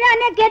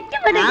 நீதான் கெட்டி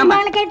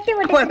போட்டு கெட்டி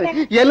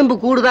போட்டு எலும்பு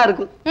கூடுதான்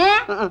இருக்கும்.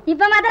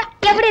 இப்ப மாத்திரம்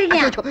எப்படி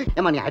இருக்கியா?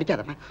 ஏமா நீ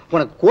அடிக்காதம்மா,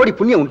 உனக்கு கோடி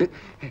புண்ணியம் உண்டு.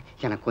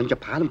 எனக்கு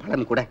கொஞ்சம் பாலும்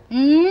பழமும் கூட.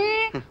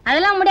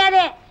 அதெல்லாம்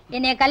முடியாது.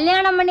 என்னைய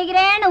கல்யாணம்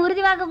பண்ணிக்கிறேன்னு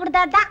உறுதி வாக்கு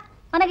கொடுத்தாதான்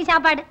உனக்கு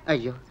சாப்பாடு.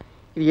 ஐயோ,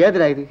 இது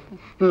ஏதுடா இது?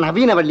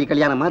 நவீன வள்ளி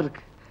கல்யாணம் மாதிரி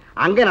இருக்கு.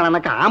 அங்க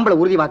நடனாக்கா ஆம்பளை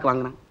உறுதி வாக்கு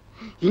வாங்கினான்,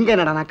 இங்க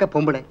நடனாக்கா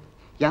பொம்பளை.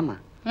 ஏமா,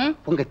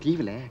 உங்க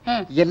தீவுல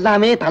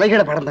எல்லாமே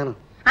தலைகீழ படம் தானே.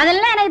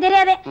 அதெல்லாம் எனக்கு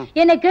தெரியாது.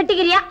 என்ன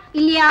கட்டிக்கிறியா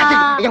இல்லையா?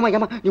 ஏமா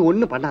ஏமா நீ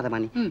ஒண்ணும் பண்ணாதமா.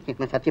 நீ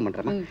நான் சத்தியம்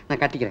பண்றேமா,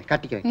 நான் கட்டிக்கிறேன்.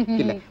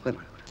 இல்ல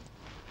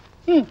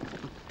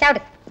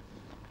சாப்பிடு.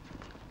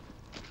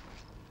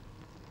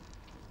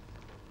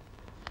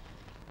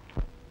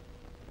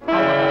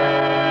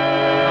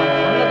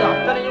 சொன்னது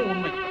அத்தனையும்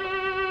உண்மை.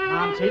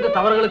 நான் செய்த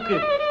தவறுகளுக்கு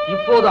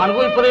இப்போது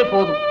அனுபவிப்பதே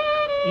போதும்.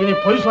 இனி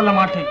பொய் சொல்ல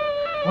மாட்டேன்,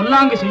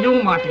 பொல்லாங்கு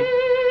செய்யவும் மாட்டேன்.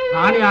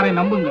 ராணியாரை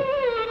நம்புங்கள்,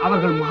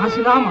 அவர்கள்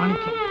மாசிலா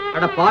மாணிக்கம்.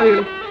 அட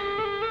பாவிகள்,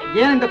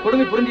 ஏன் இந்த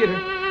கொடுமை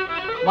புரிந்தீர்கள்?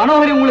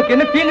 மனோகரி உங்களுக்கு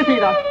என்ன தீங்கு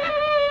செய்தார்?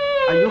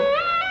 ஐயோ,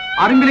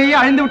 அரும்பிலேயே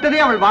அழிந்து விட்டதே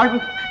அவள் வாழ்வு.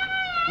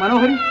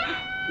 மனோகரி,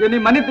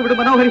 என்னை மன்னித்து விடு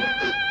மனோகரி,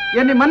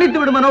 என்னை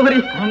மன்னித்து விடு மனோகரி.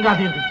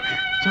 கலங்காதீர்கள்,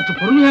 சற்று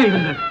பொறுமையாக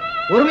இருங்கள்.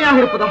 பொறுமையாக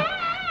இருப்பதா?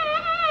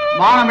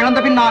 மானம் இழந்த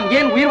பின் நான்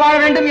ஏன் உயிர் வாழ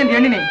வேண்டும் என்று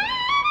எண்ணினேன்.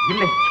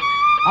 இல்லை,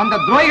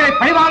 அந்த துரோகிகளை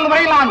பழிவாங்கும்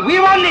வரையில் நான்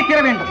உயிர் வாழ்ந்தே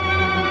தீர வேண்டும்.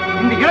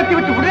 இந்த இடத்தை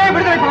விட்டு உடனே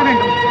விடுதலை பெற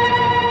வேண்டும்.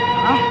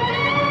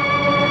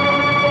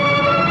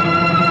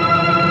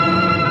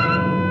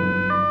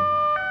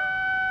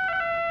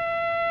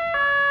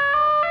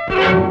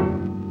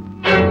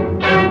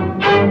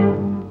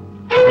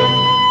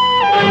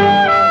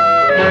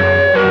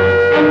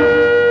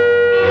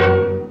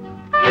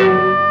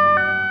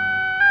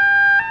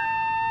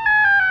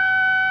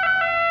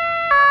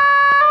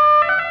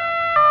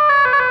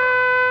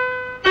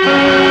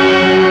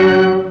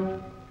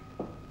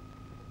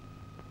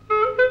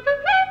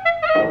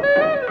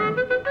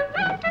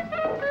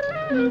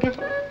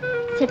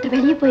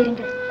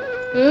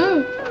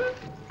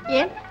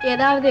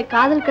 ஏதாவது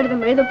காதல்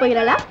கடிதம் எழுத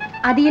போகிறாளா?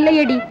 அது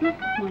இல்லையடி,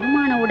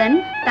 மணமானவுடன்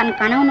தன்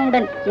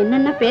கணவனுடன்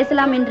என்னென்ன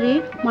பேசலாம் என்று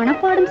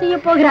மனப்பாடம் செய்ய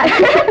போகிறார்.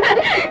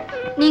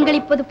 நீங்கள்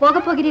இப்போது போக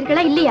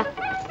போகிறீர்களா இல்லையா?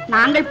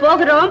 நாங்கள்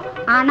போகிறோம்,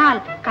 ஆனால்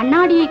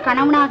கண்ணாடியை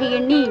கணவனாக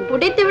எண்ணி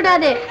உடைத்து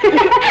விடாதே.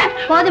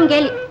 போதும்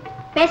கேலி,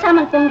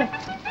 பேசாமல் போங்க.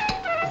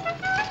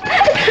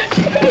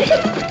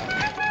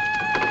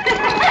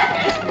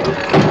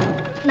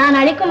 நான்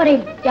அழைக்கும்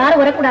வரையில்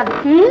யாரும் வரக்கூடாது.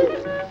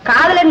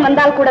 காதலன்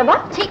வந்தால் கூடவா?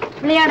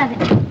 விளையாடாது.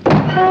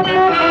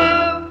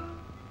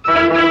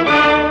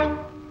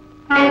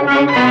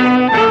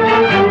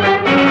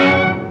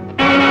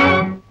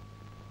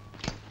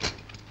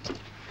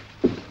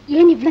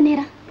 ஏன் இவ்வளவு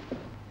நேரம்?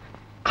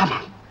 ஆமா,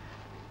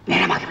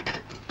 நேரமாகிவிட்டது.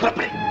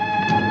 புறப்படு.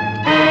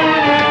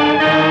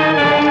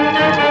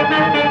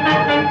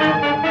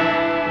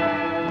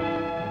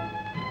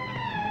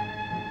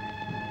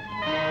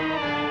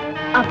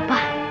 அப்பா,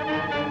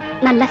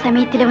 நல்ல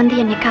சமயத்துல வந்து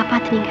என்னை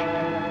காப்பாத்துனீங்க.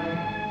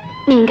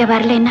 நீங்க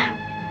வரலைன்னா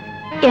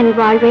என்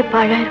வாழ்வே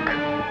பாழா இருக்கு.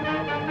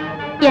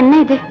 என்ன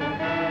இது,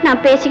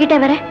 நான் பேசிக்கிட்டே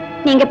வரேன்,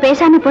 நீங்க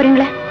பேசாம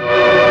போறீங்களே.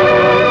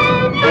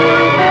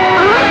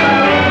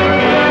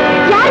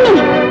 யார் நீ?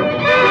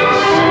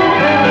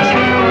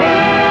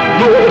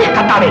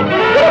 கத்தாவே,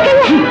 என்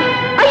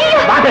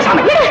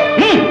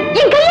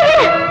கையை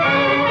விடு.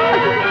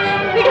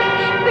 விடு,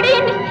 விடு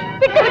என்னை,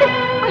 விட்டு விடு.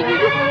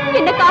 ஐயோ,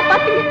 என்ன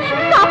காப்பாத்துங்க,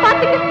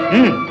 காப்பாத்துங்க.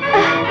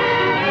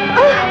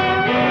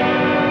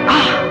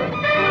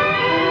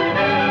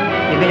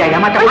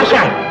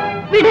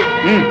 விடு,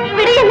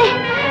 விடு என்னை.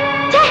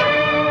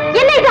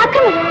 என்ன இது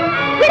அக்கிரமம்?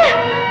 விடு,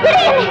 விடு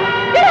என்னை,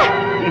 விடு.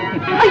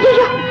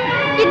 ஐயோ,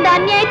 இந்த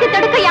அநியாயத்தை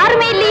தடுக்க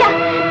யாருமே இல்லையா?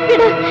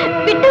 விடு,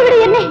 விட்டு விடு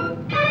என்னை.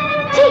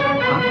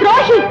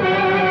 துரோகி.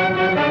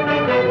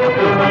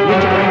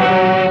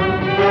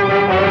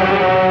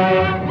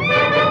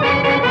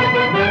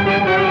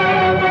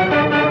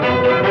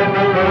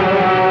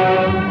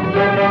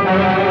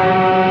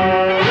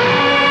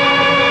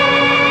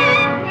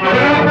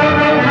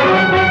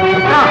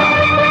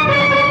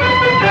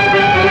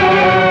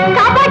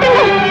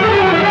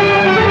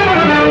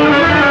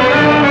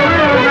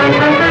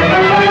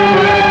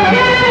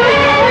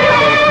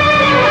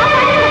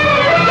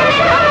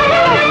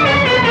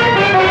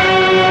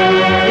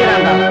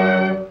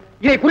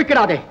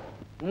 குறுக்கிடாதே.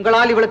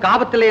 உங்களால் இவளுக்கு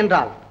ஆபத்தில்லை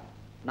என்றால்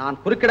நான்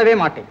குறுக்கிடவே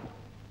மாட்டேன்.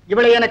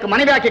 இவளை எனக்கு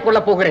மனைவியாக்கிக்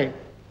கொள்ளப் போகிறேன்.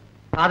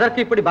 அதற்கு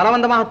இப்படி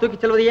பலவந்தமாக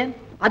தூக்கிச் செல்வது ஏன்?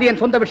 அது என்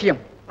சொந்த விஷயம்.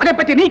 அதை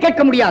பற்றி நீ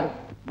கேட்க முடியாது.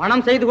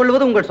 மனம் செய்து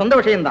கொள்வது உங்கள் சொந்த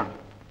விஷயம்தான்.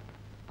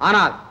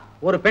 ஆனால்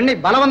ஒரு பெண்ணை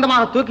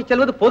பலவந்தமாக தூக்கிச்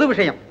செல்வது பொது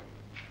விஷயம்.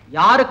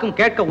 யாருக்கும்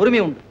கேட்க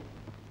உரிமை உண்டு.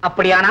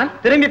 அப்படியானால்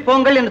திரும்பி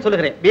போங்கள் என்று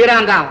சொல்கிறேன்.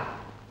 வீராங்கா,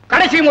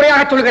 கடைசி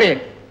முறையாக சொல்கிறேன்,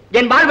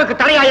 என் வாழ்வுக்கு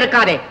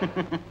தடையாயிருக்காதே.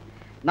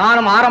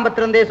 நானும்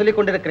ஆரம்பத்திலிருந்தே சொல்லிக்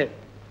கொண்டிருக்கிறேன்,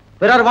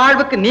 பிறர்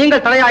வாழ்வுக்கு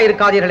நீங்கள்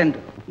தடையாயிருக்காதீர்கள் என்று.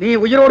 நீ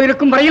உயிரோடு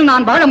இருக்கும் வரையில்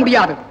நான் வாழ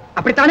முடியாது.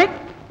 அப்படித்தானே?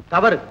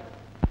 தவறு.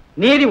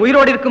 நீதி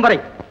உயிரோடு இருக்கும் வரை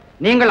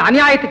நீங்கள்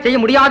அநியாயத்தை செய்ய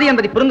முடியாது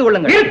என்பதை புரிந்து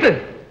கொள்ளுங்கள். நிறுத்து.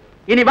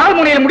 இனி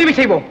வாழ்முனையில் முடிவு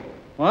செய்வோம்.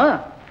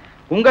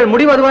 உங்கள்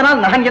முடிவு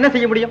அதுவானால் நான் என்ன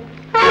செய்ய முடியும்?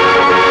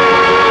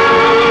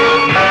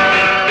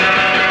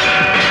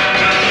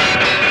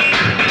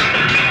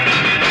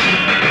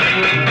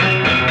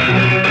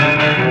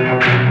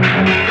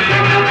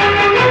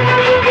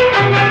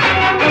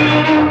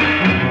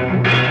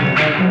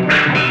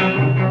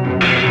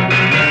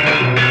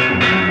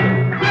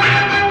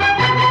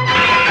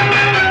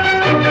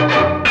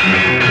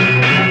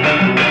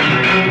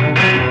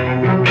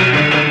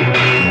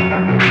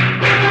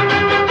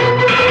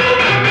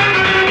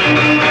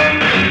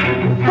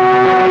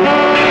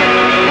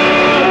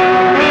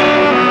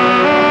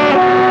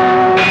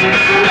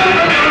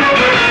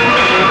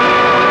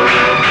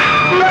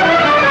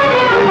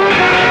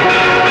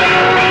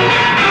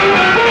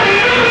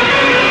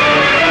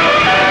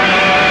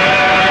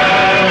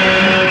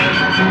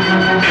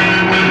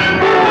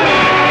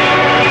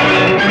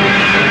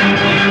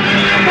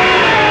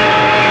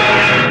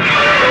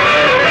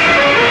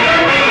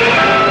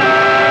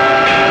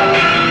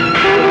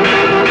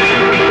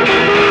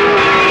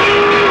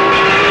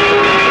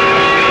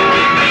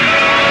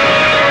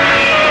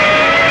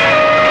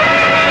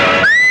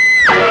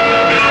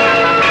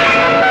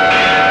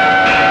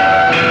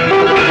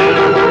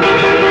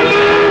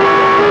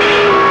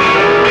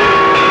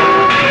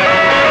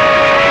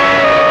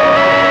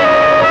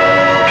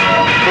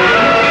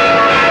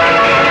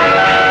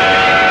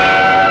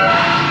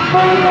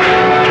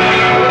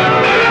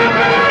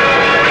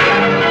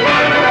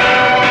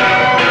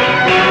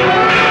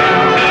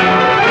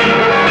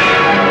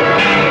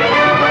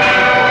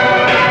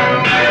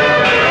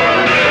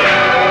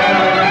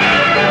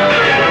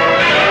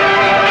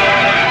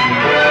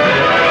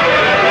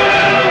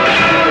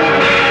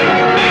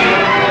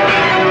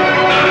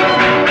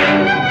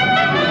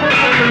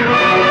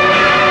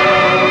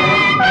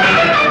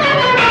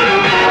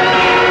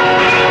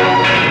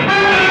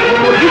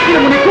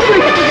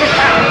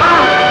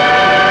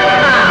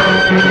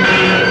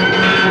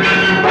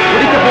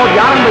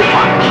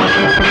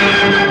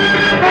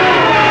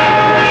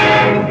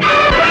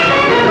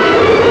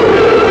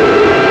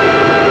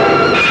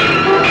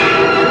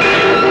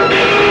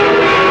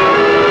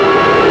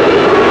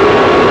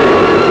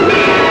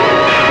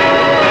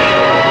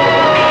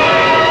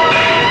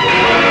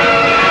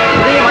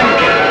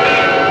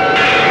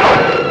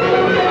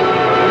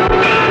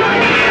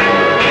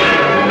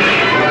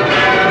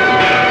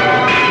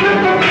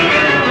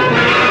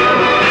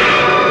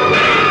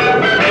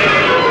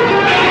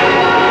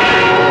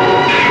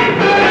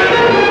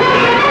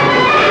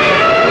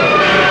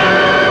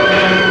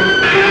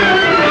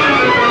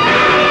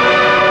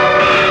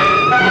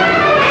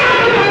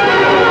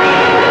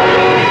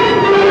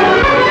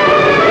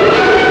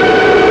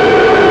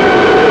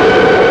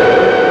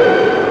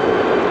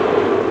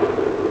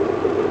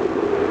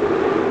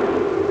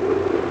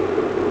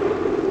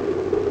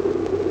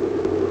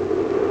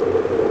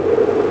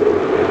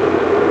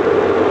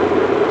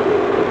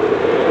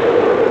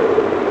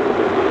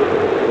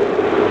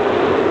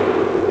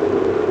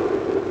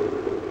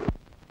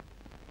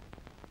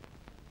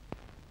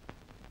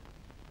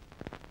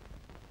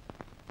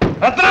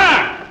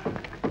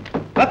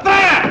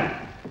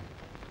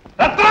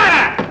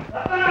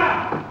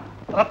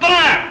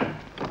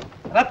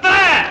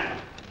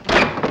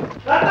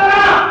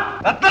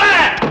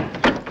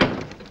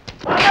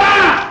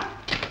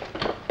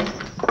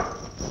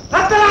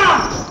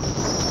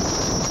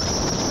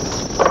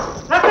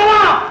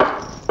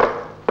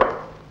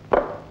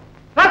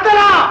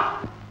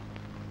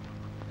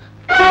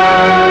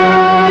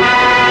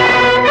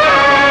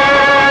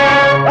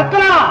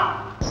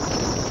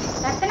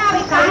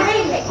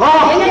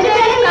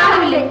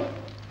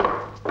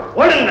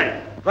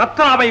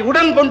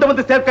 உடன் கொண்டு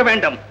வந்து சேர்க்க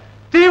வேண்டும்.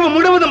 தீவு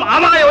முழுவதும்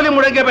அமாய ஒலி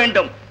முழங்க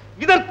வேண்டும்.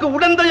 இதற்கு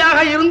உடந்தையாக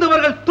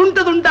இருந்தவர்கள்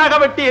துண்டு துண்டாக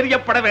வெட்டி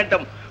எறியப்பட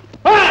வேண்டும்.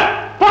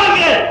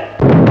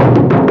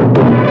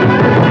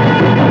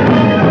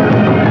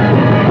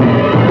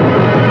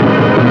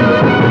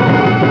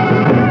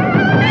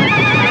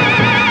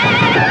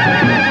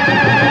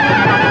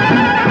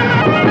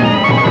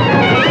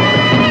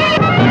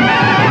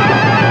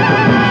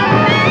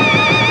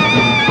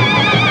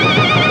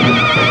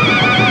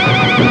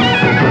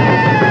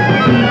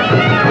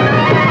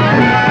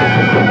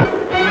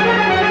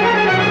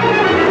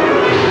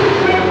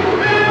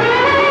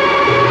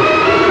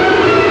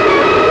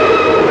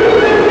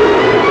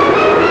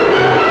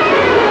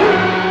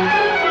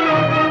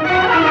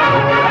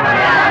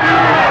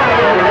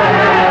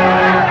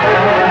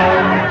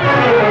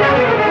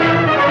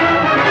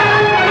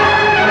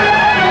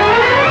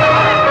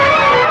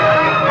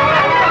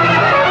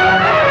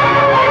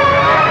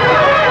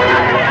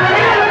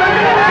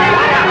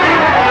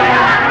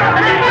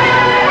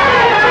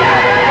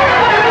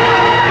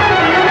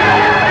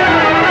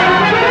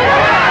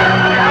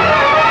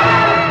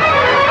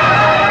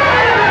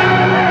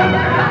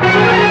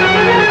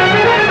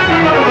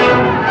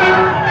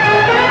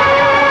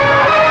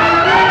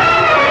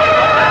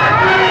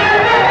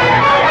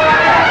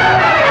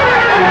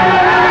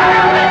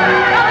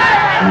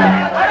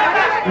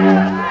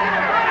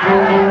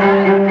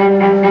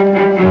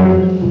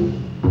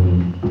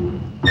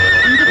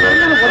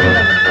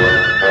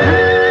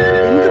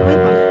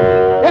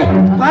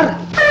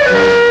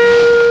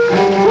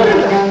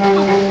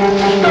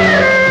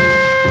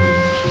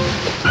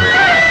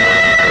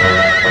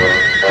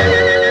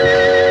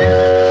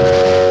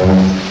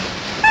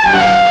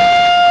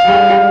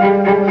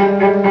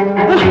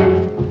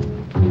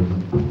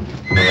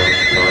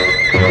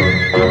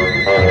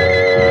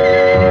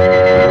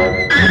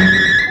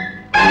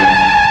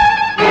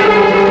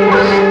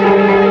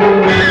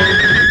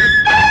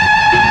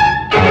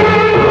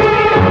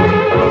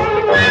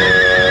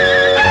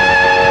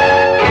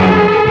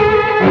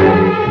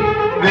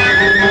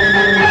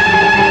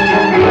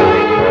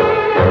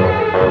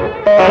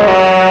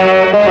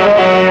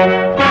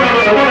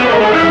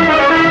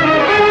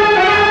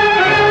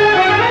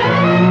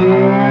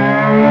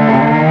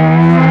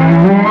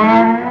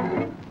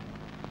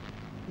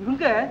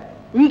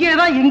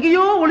 இங்கேதான்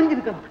எங்கேயோ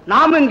ஒளிஞ்சிருக்கோம்.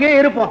 நாம இங்கே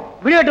இருப்போம்.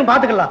 விளையாட்டும்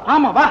பாத்துக்கலாம்.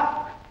 ஆமா வா.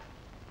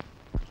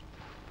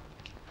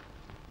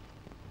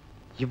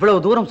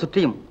 இவ்வளவு தூரம்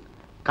சுற்றியும்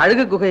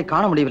கழுகு குகையை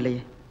காண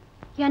முடியவில்லையே.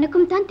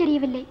 எனக்கும் தான்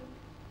தெரியவில்லை.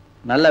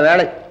 நல்ல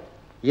வேளை,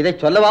 இதை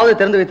சொல்லவாவது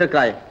தெரிந்து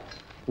வைத்திருக்கிறாய்.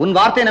 உன்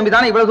வார்த்தையை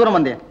நம்பிதானே இவ்வளவு தூரம்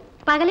வந்தேன்.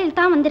 பகலில்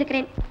தான்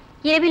வந்திருக்கிறேன்.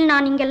 இரவில்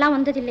நான் இங்கெல்லாம்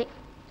வந்ததில்லை.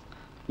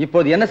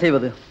 இப்போது என்ன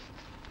செய்வது?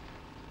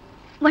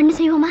 ஒன்று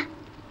செய்வோமா?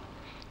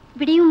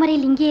 விடியும்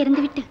வரையில் இங்கே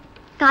இருந்துவிட்டு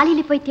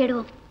காலையில் போய்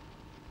தேடுவோம்.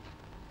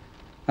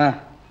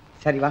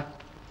 சரி வா.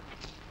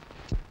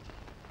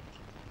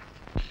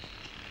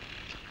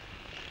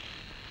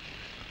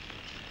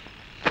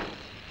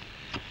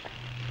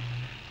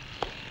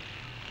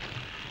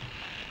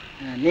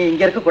 நீ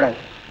இங்க இருக்க கூடாது.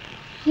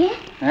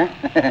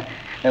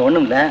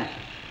 ஒண்ணும் இல்ல,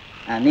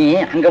 நீ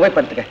அங்க போய்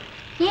படுத்துக்க.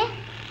 ஏன்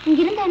இங்க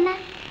இருந்த என்ன?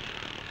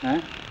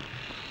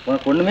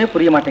 உனக்கு ஒண்ணுமே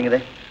புரிய மாட்டேங்குது.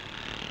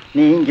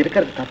 நீ இங்க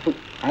இருக்கிறது தப்பு,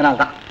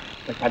 அதனால்தான்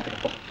போய் படுத்துக்க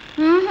போ.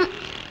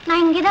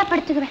 நான் இங்கேதான்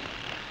படுத்துக்கிறேன்.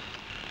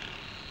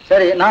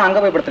 சரி, நான் அங்க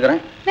போய்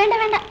படுத்துக்கிறேன்.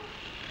 வேண்டாம் வேண்டாம்,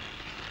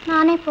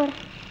 நானே போறேன்.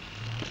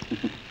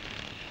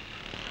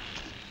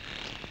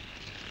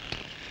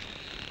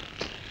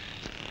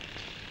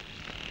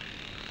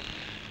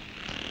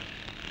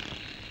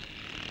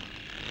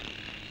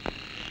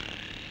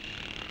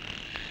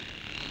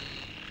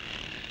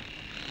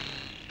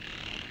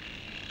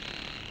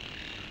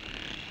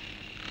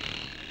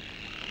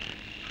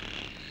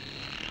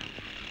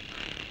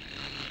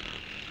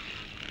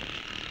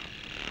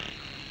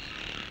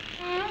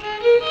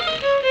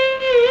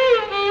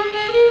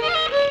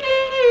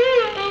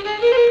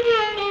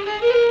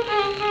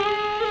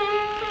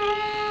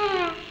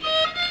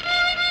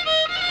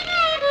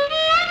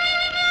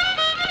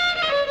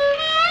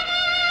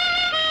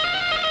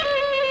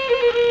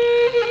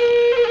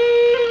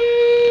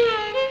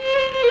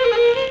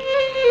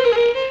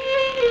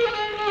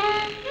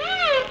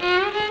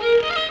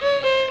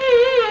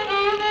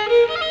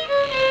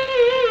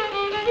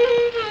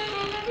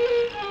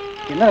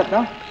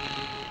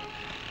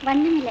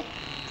 ஒண்ணுமில்லை,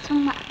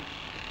 சும்மா.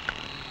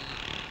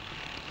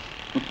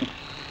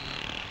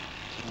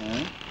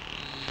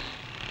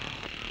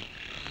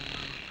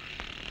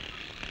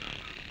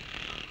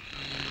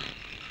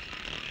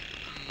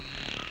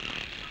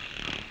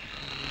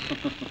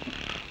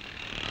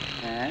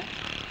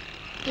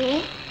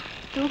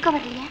 தூக்கம்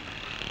வரலையா?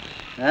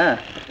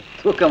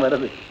 தூக்கம்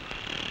வருது.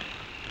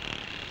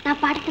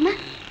 நான் பாடட்டுமா?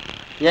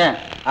 ஏன்,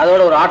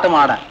 அதோட ஒரு ஆட்டம்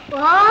ஆட.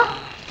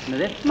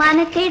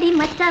 மன தேடி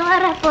மச்சா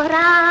வர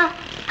போறா.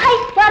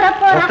 வர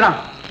போறா.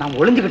 நாம்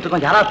ஒளிஞ்சுக்கிட்டு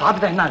இருக்கோம், யாராவது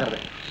பார்த்துட்டா என்ன ஆகுறது?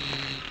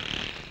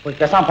 போய்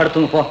பேசாம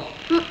படுத்துங்க போ.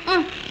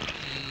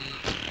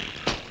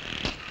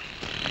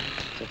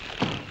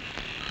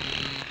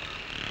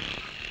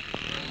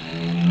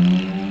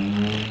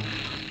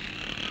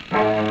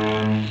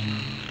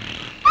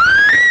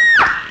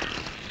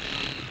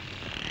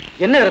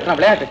 என்ன ரத்னா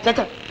விளையாட்டு?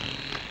 சேச்சா,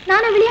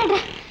 நானும்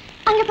விளையாடுறேன்.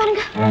 அங்க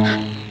பாருங்க.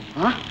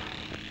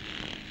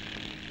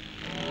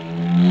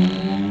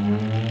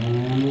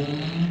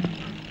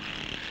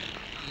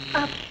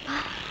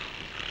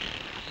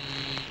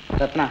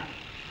 ரத்னா,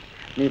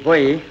 நீ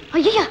போய்.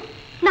 ஐயா,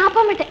 நான்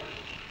போக மாட்டேன்.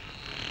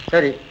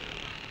 சரி,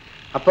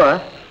 அப்போ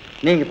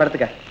நீங்க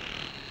படுத்துக்க,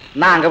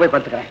 நான் அங்க போய்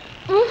படுத்துக்கிறேன்.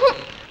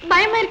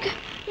 பயமா இருக்கு,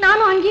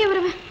 நானும் அங்கேயே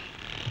வருவேன்.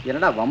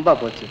 என்னடா வம்பா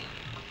போச்சு.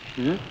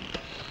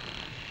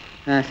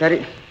 சரி,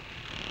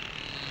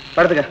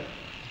 படுத்துக்க.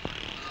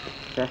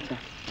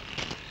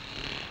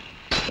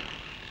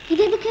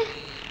 இது எதுக்கு?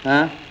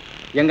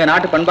 எங்க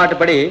நாட்டு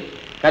பண்பாட்டுப்படி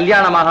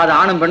கல்யாணமாகாத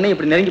ஆணும் பெண்ணு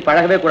இப்படி நெருங்கி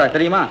பழகவே கூடாது,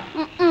 தெரியுமா?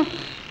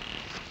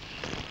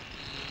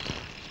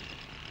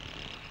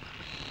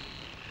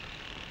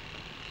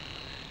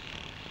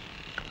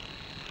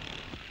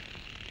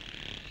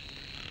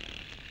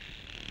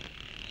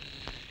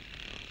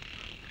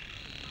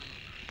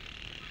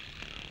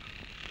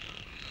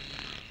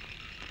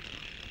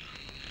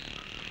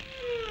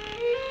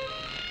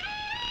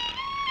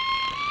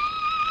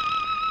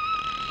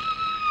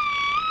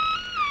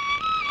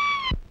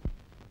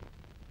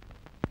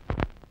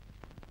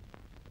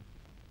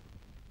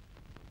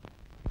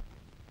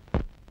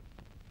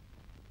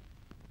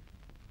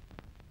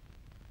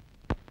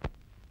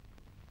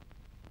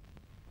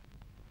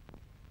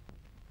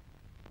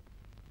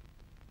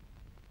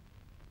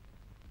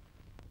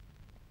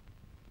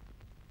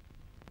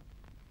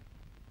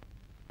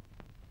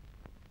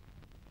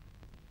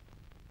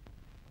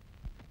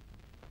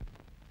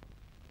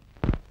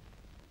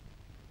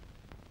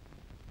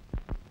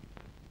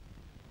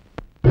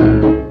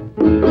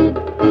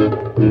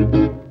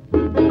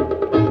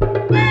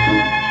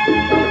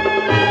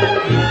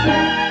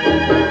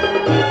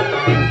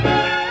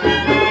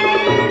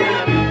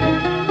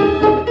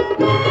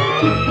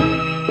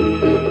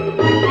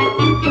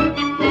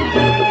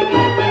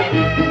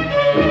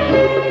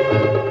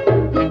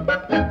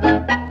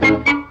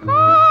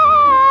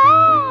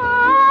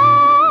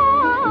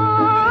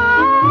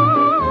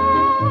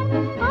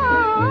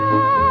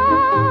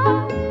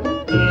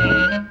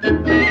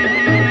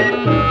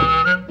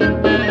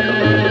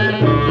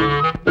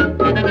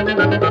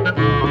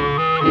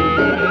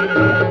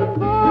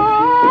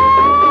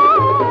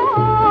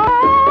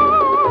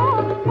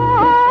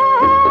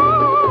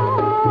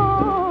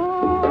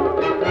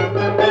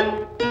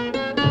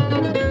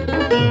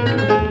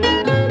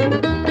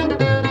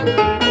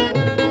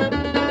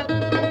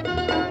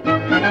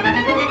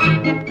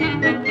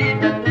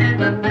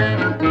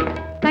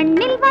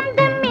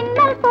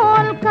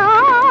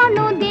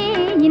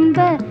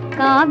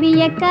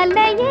 காவிய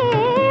கலையே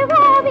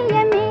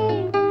ஓவியமே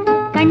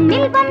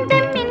கண்ணில் வந்து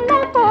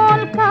மின்னல்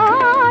போல்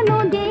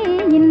காணுதே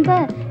இன்ப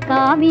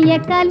காவிய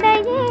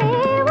கலையே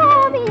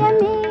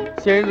ஓவியமே.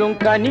 செழும்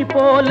கனி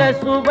போல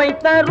சுவை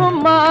தரும்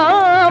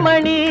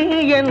மாமணி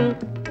என்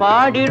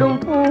பாடிடும்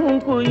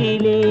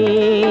பூங்குயிலே.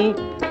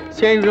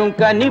 செழும்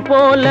கனி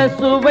போல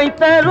சுவை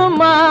தரும்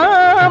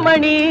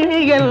மாமணி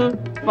என்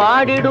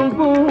பாடிடும்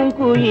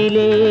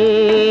பூங்குயிலே.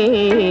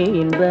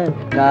 இன்ப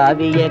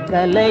காவிய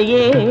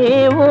கலையே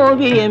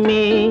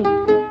ஓவியமே.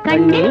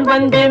 கண்ணில்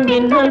வந்த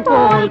மின்னல்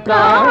போல்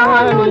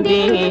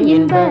காணுதே.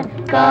 இன்ப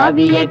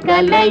காவிய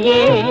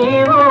கலையே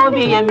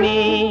ஓவியமே.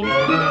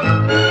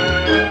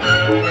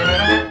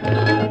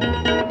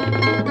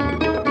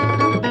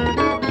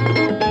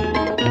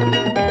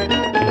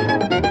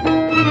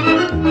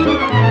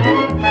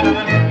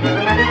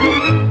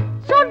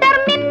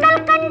 சுடர்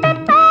மின்னல் கண்டு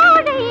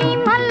தாழை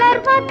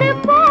மலர்வது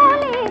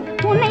போலே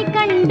உன்னை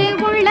கண்டு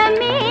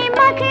உள்ளமே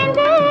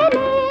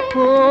மகிழ்ந்தேனே.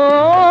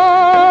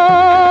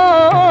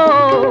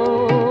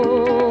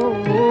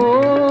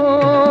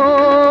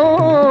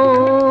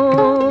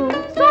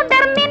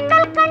 சுடர்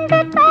மின்னல் கண்டு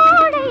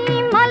தாழை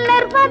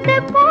மலர்வது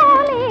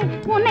போலே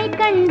உன்னை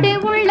கண்டு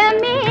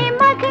உள்ளமே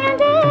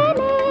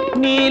மகிழ்ந்தேனே.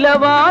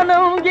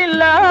 நீலவானம்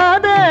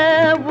இல்லாத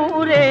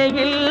ஊரே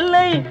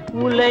இல்லை.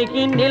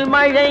 உலகினில்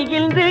மழை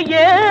இன்று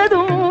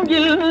ஏதும்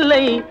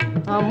இல்லை.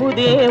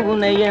 அமுதே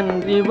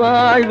உனையன்றி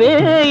வாழ்வே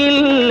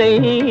இல்லை.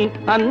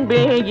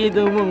 அன்பே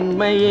இது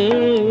உண்மையே.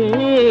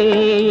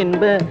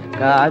 என்ப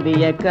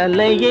காவிய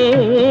கலையே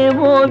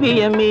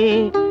ஓவியமே.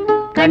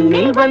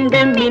 கண்ணில் வந்த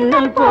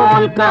மின்னல்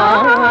போல்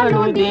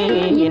காணுதே.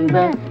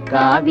 என்ப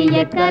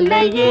காவிய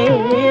கலையே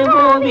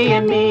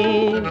ஓவியமே.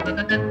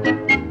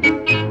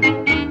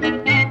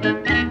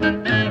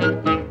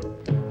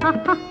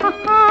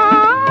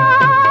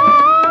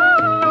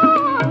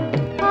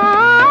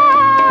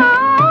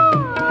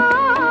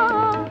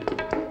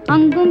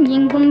 அங்கும்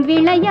இங்கும்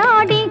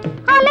விளையாடி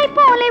அலை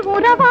போல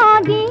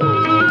உறவாகி.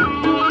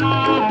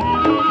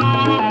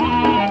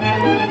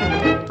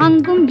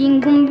 அங்கும்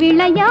இங்கும்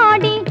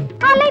விளையாடி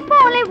அலை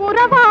போல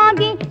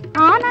உறவாகி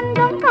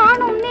ஆனந்தம்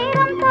காணும்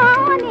நேரம்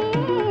தானே.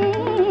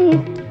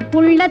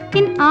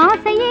 உள்ளத்தின்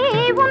ஆசையே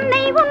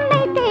உன்னை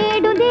உன்னை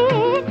தேடுதே.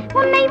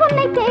 உன்னை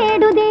உன்னை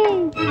தேடுதே.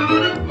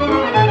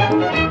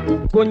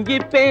 கொஞ்சி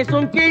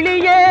பேசும்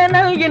கிளியே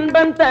நல்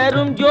இன்பம்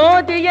தரும்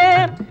ஜோதியே.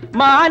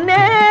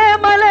 மானே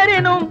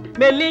மலரினும்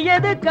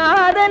மெல்லியது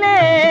காதலே.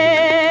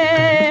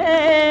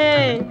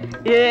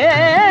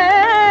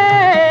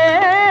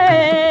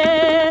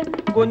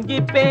 கொஞ்சி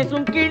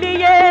பேசும்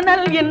கிளியே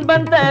நல்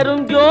இன்பம்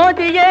தரும்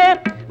ஜோதியே.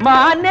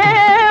 மானே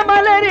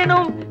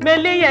மலரினும்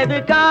மெல்லியது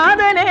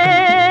காதலே.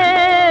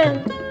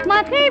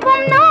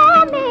 மகிழ்வும்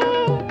நாமே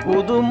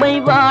புதுமை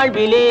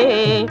வாழ்விலே.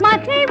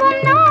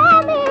 மகிழ்வும்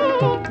நாமே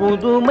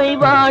புதுமை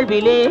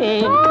வாழ்விலே.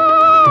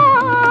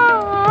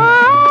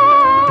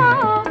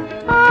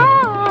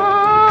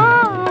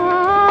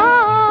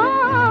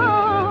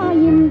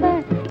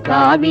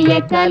 காவிய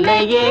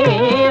கலையே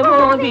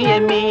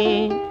ஓவியமே.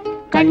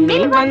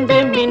 கண்ணில் வந்து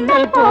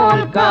மின்னல்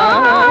போல்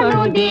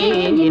காணுதே.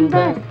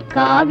 இன்ப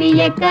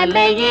காவிய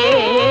கலையே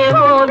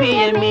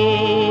ஓவியமே.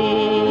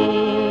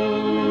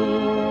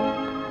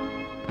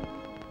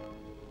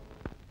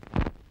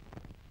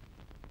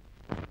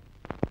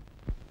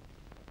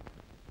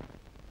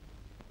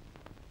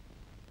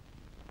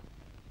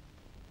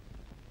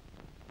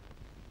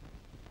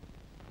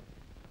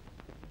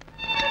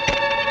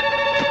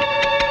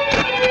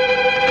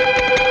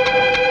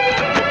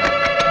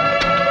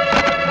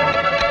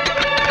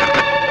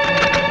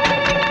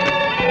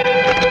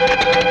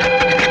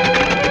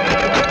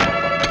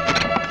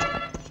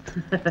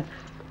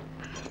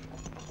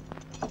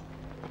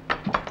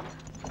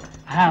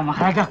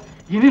 மகாராஜா,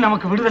 இது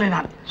நமக்கு விடுதலை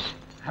தான்.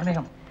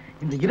 அர்மேகம்,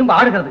 இந்த இரும்பு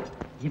ஆடுகிறது.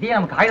 இதையே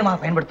நமக்கு ஆயுதமாக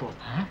பயன்படுத்துவோம்.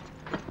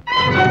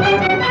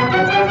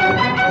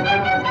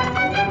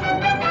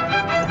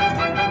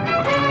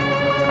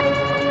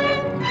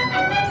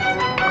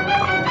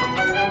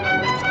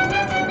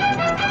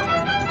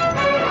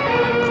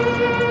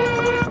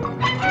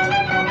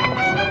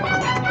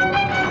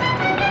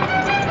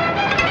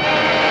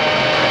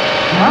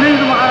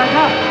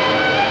 மகாராஜா,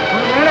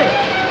 ஒருவேளை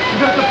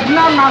இதற்கு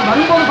பின்னால் நான்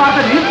வரும்போது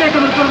பார்த்த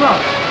நீர்த்தேக்கம் இருக்கிறதோ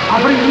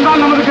அப்படி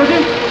இருந்தால் நமக்கு கதி.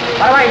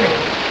 பரவாயில்லை,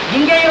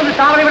 இங்கே இருந்து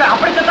சாவதை விட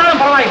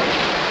அப்படித்தான் பரவாயில்லை.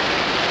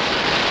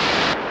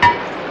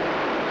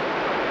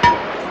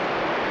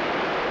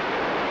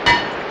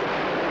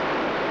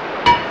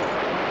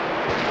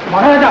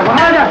 மகாராஜா,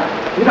 மகாராஜா,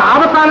 இது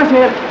ஆபத்தான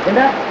செயல்.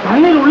 என்ன,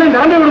 தண்ணீர் உள்ளே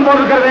நிரம்பி விடும்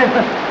போது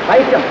இருக்கிறது.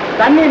 வைத்தியம்,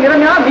 தண்ணீர்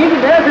நிரம்பினா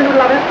மீண்டும் வேலை செஞ்சு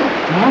விடலாமே.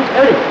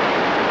 எப்படி?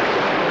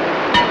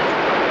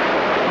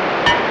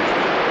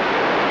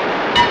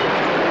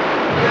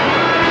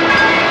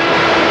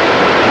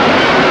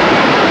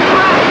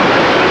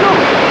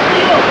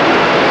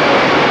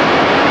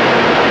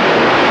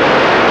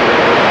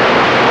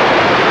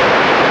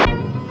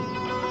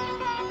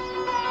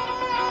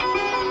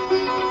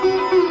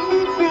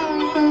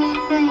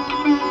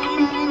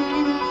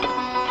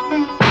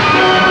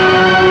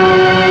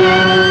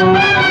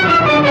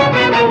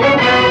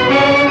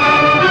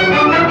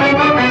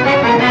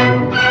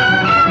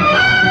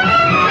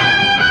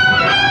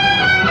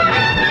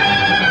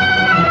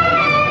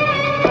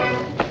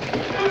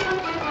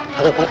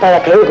 அதை பார்த்தாயா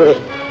கேள்வி குறை.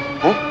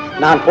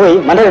 நான் போய்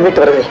மன்னரை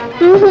மீட்டு வருகிறேன்.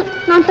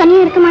 நான்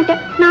தனியா இருக்க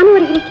மாட்டேன், நானும்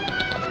வருகிறேன்.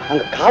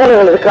 அங்க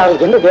காவலர்கள்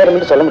இருக்கிறார்கள் என்று வேறும்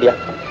என்று சொல்ல முடியாது.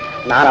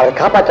 நான் அவரை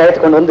காப்பாற்றி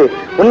அழைத்துக் கொண்டு வந்து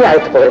உண்மை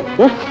அழைத்து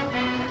போகிறேன்.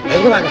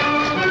 தைரியமாக.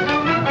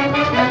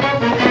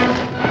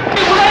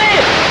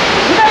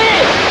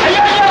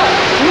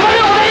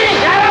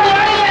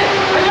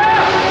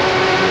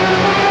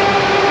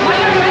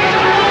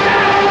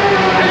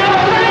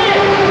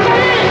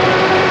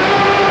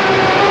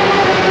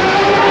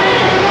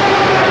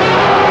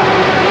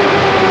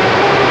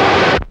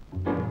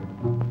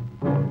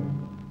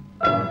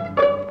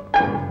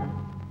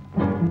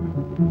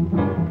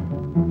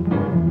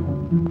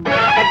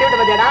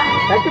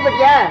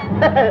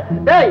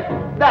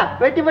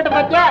 வெட்டி போட்ட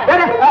பாத்தியா?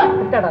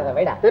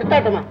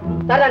 திருட்டாட்டமா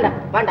தரண்டா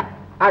வேண்டாம்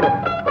ஆடு.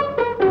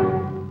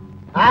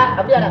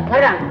 அப்படியாடா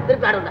சரிடா,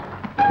 திருப்பி ஆடுண்டா.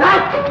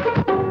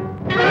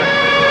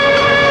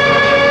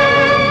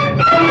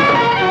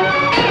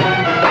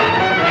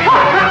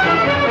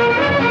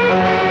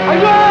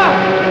 ஐயோ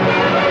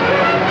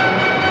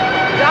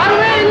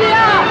யாருமே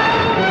இல்லையா?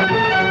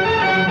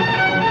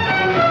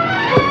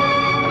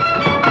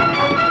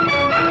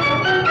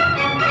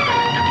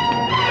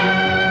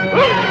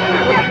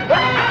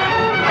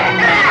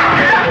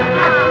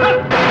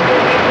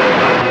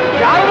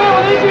 யாருமே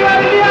உதவி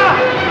செய்வார் இல்லையா?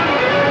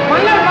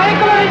 மன்னர்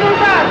மயக்கம் அடைந்து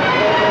விட்டார்.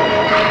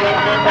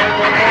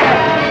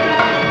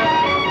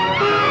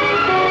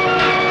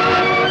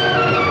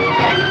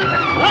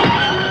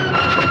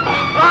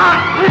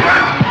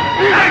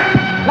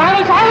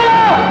 நாங்கள்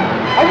சாகலாம்.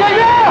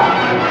 ஐயோ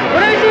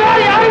உதவி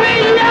செய்வார் யாருமே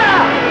இல்லையா?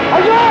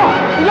 ஐயோ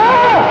ஐயோ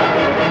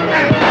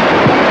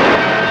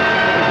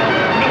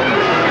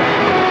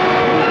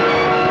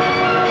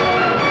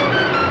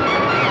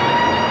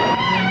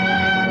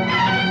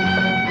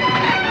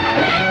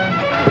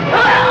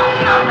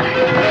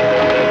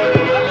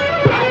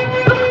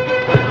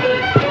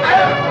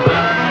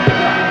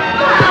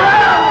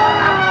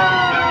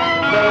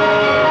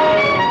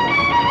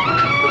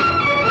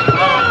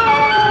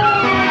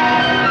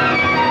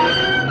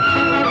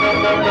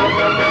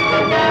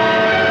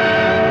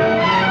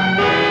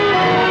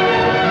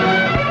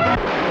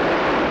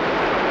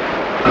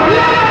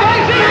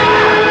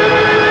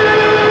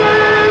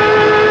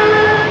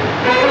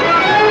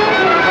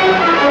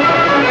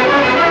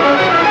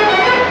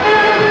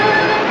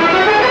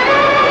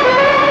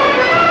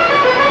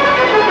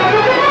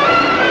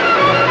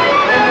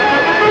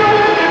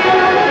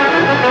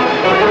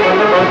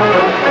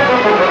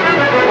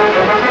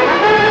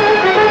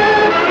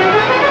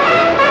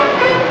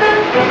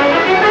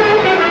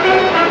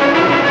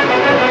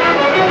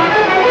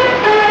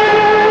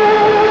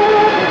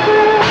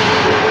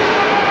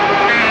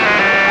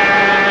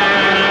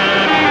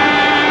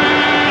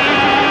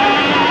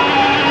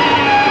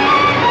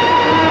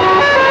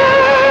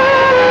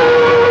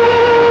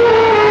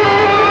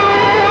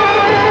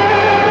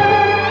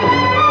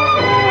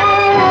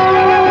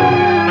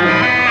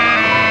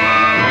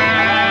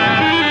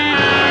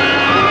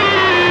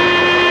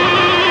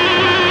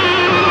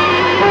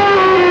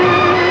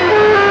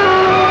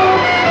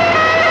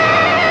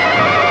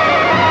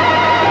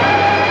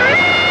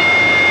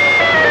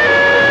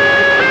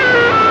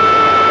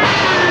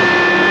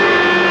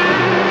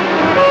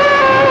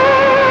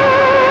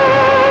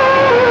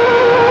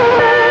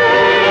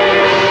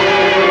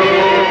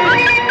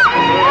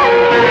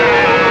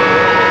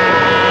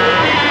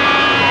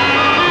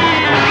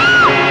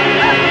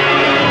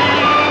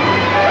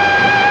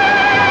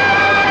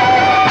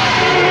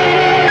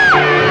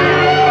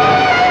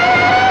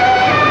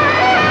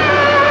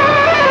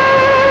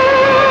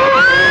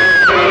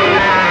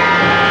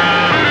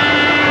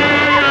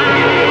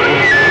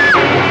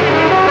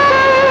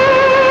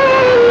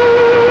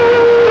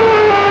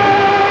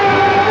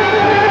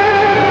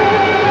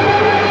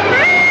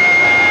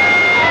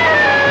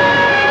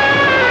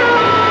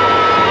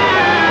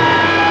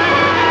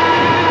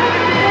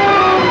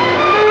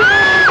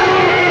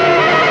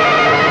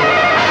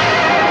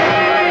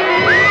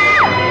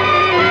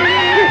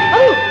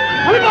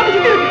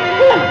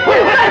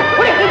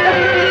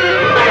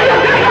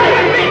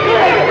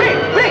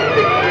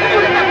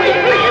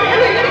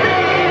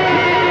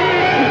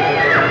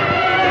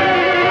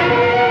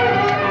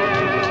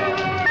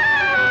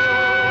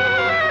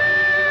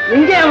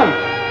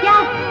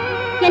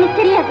எனக்கு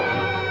தெரியாது.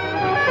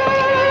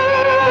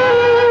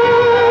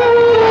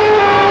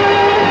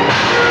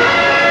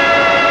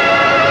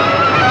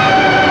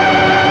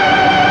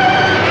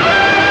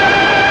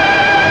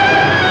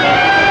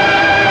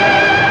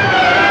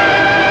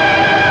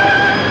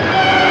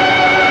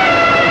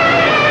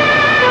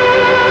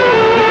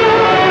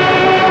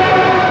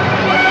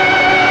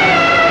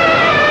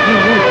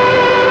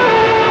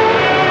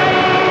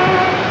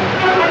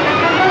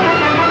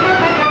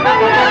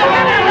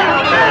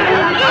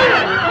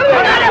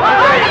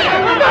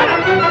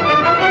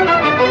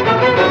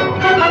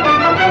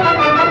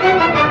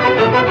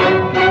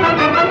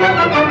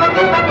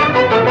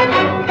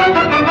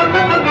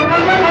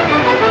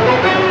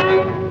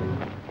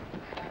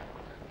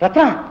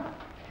 ரத்னா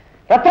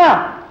ரத்னா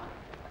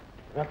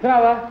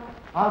ரத்னாவா?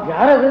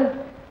 யார் அது?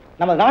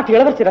 நம்ம நாட்டு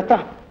இளவரசி ரத்னா.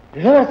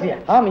 இளவரசியா?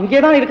 ஆம்,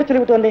 இங்கேதான் இருக்க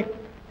சொல்லிவிட்டு வந்தேன்.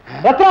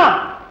 ரத்னா,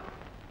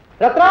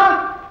 ரத்னா,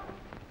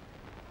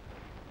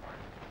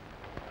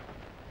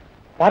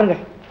 பாருங்க.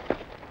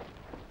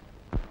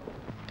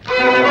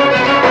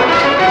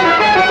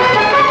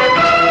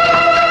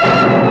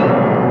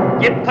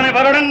 எத்தனை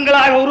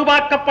வருடங்களாக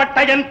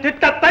உருவாக்கப்பட்ட என்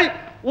திட்டத்தை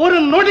ஒரு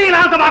நொடி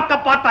நாசமாக்க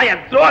பார்த்தாய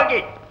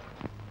துரோகி.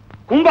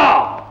 கும்பா,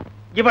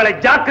 இவளை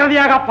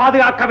ஜாக்கிரதையாக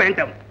பாதுகாக்க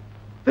வேண்டும்.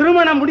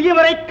 திருமணம் முடியும்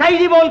வரை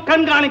கைதி போல்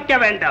கண்காணிக்க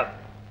வேண்டும்.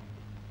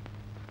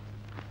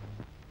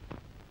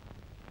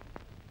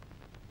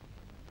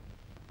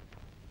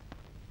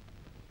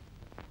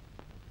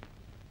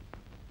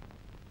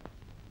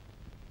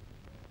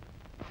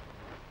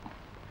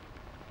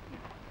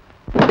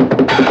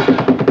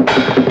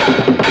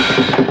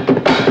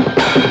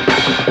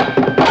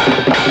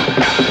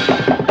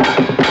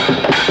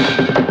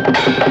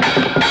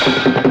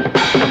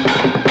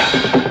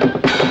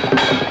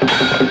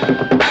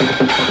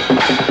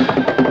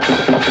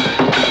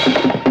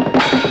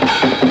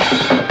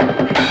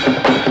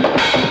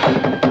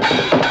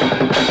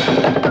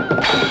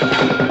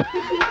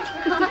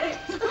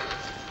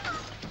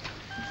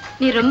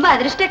 நீ ரொம்ப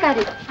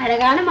அதிர்ஷ்டக்காரி.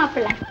 அழகான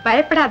மாப்பிள்ளை.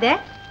 பயப்படாத,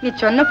 நீ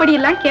சொன்னபடி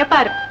எல்லாம்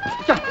கேட்பாரு.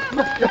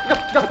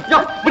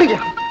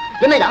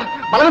 என்னையா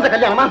பலவந்த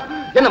கல்யாணமா?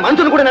 என்ன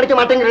மனுஷன் கூட நடிக்க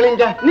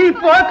மாட்டேங்கிறீங்க. நீ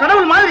இப்போ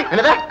கடவுள் மாதிரி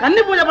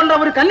கன்னி பூஜை பண்ற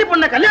ஒரு கன்னி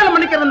பொண்ணை கல்யாணம்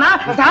பண்ணிக்கிறதுனா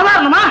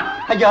சாதாரணமா?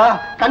 ஐயா,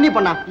 கன்னி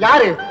பொண்ணா?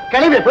 யாரு?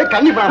 கிளவி போய்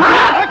கன்னி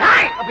பொண்ணா?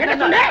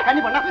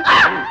 கன்னி பொண்ணா?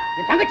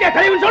 தங்கச்சியா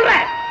தலைவன்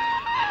சொல்றேன்.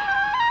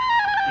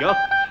 ஐயோ,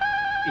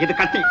 இது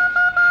கத்தி.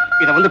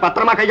 இத வந்து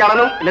பத்திரமா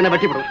கையாளணும், இல்லைன்னா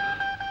வெட்டிவிடும்.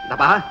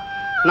 இந்தப்பா,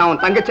 நான்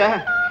உன் தங்கச்ச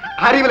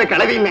அறிவுல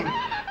கிளவின்னு.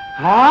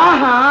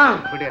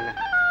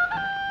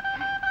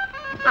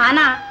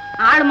 ஆனா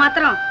ஆள்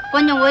மாத்திரம்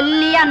கொஞ்சம்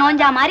ஒல்லியா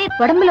நோஞ்சா மாதிரி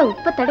உடம்புல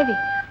உப்ப தடவி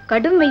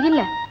கடும்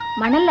வெயில்ல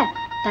மணல்ல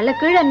தலை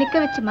கீழே நிக்க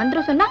வச்சு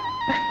மந்திரம் சொன்னா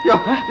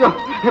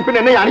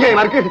என்ன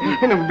அநியாயமா இருக்கு?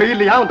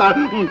 வெயிலையா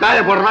காய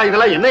போடுறா?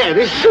 இதெல்லாம் என்ன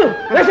இது?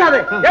 பேசாதே,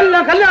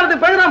 எல்லாம்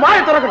கல்யாணத்துக்கு பிறகுதான்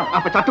வாயை திறக்கணும்.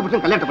 அப்ப சட்டு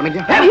பிடிச்சு கல்யாணத்தை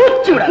பண்ணுங்க.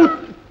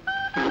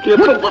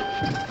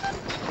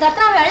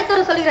 ரத்னாவை அழைத்து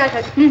வர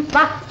சொல்கிறார்கள்.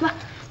 வா வா.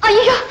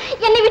 ஐயோ,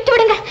 என்னை விட்டு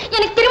விடுங்க.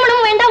 எனக்கு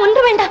திருமணம் வேண்டாம்,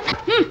 ஒன்று வேண்டாம்.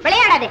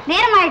 விளையாடாதே,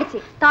 நேரம்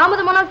ஆயிடுச்சு.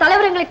 தாமதமானால்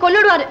தலைவர் எங்களை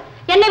கொல்லிடுவாரு.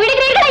 என்னை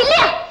விடுகிறீர்களா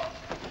இல்லையா?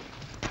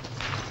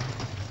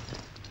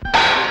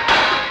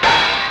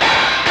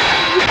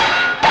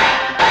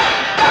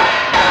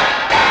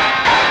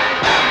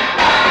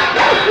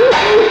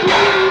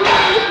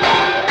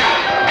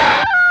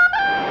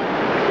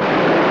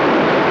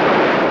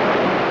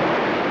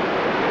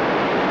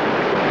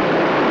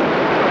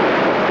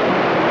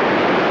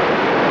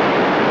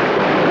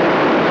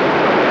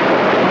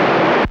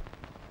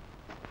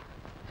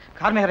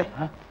 கார்மேகரே,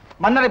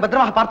 மன்னரை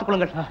பத்திரமாக பார்த்துக்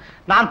கொள்ளுங்கள்.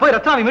 நான் போய்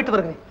ரத்னாவை மீட்டு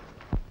வருகிறேன்.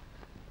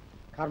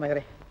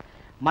 கார்மேகரே,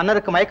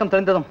 மன்னருக்கு மயக்கம்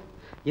தெரிந்ததும்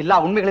எல்லா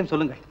உண்மைகளையும்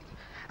சொல்லுங்கள்.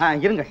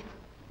 இருங்கள்.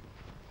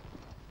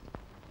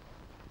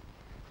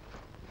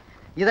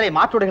 இதனை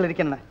மாற்றுடைகள்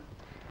இருக்கின்றன.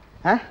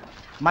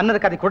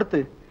 மன்னருக்கு அதை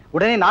கொடுத்து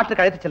உடனே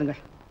நாட்டுக்கு அழைத்துச்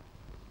செல்லுங்கள்.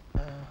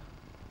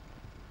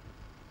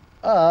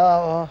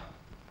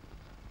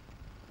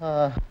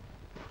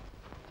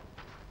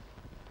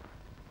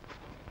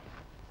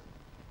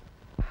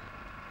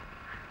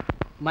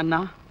 மன்னா,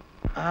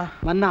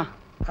 மன்னா,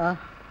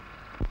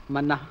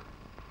 மன்னா,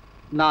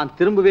 நான்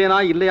திரும்புவேனா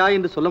இல்லையா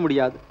என்று சொல்ல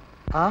முடியாது.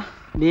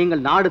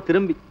 நீங்கள் நாடு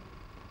திரும்பி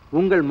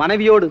உங்கள்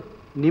மனைவியோடு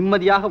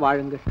நிம்மதியாக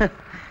வாழுங்கள்.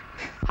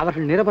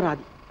 அவர்கள்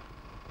நிரபராதி,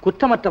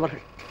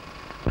 குற்றமற்றவர்கள்.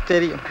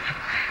 தெரியும்.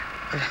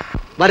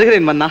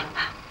 வருகிறேன் மன்னா.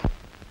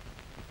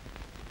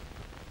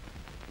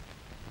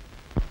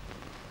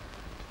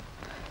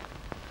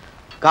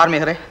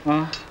 கார்மேகரே,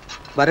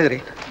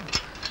 வருகிறேன்.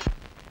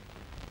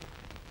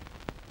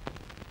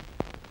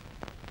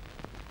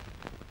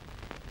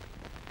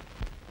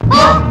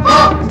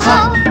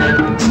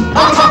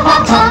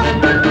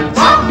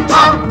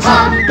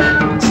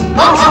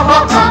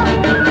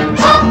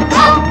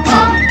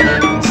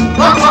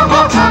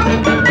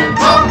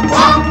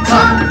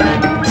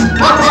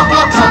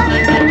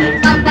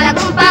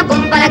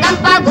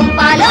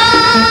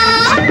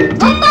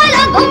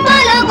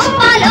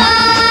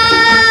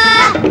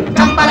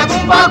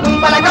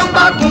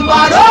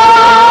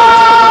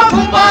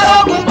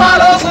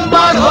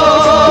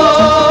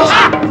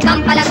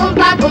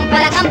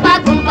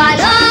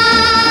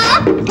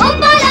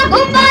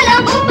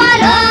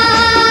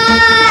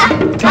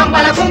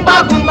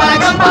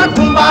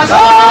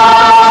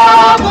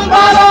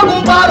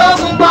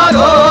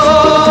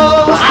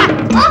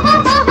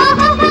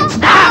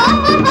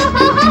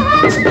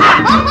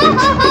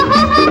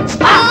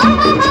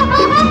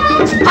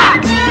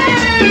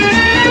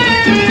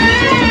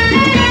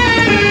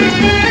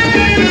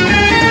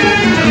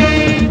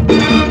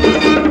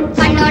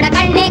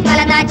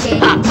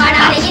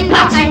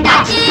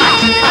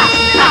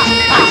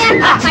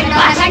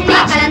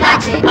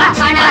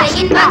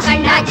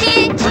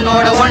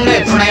 உன்னோட ஒண்ணு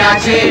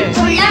துணையாச்சு,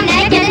 உள்ளம்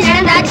நினைச்சது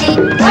நடந்தாச்சு.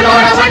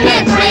 உன்னோட ஒண்ணு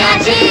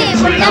துணையாச்சு,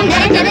 உள்ளம்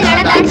நினைச்சது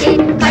நடந்தாச்சு.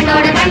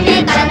 கண்ணோட கண்ணே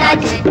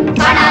கலந்தாச்சு,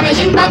 காணாத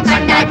இன்பம்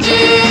கண்டாச்சு.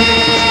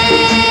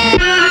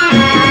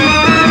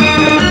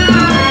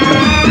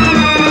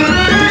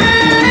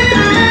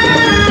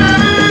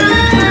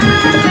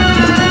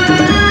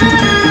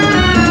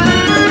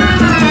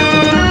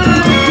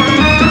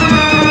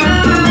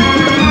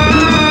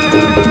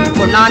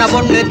 பொன்னான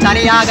பொண்ணு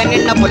தனியாக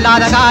நின்ன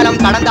பொல்லாத காலம்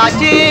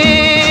கடந்தாச்சு.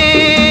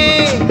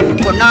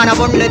 பொன்னான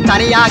பொண்ணு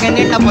தனியாக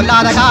நின்ன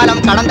பொல்லாத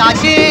காலம்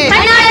கடந்தாச்சு.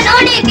 கண்ணாட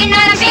நோடி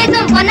கிண்ணார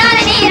பேசும் பொன்னான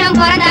நேரம்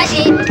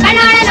பிறந்தாச்சு.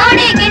 கண்ணாட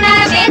நோடி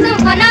கிண்ணார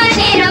பேசும் பொன்னான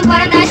நேரம்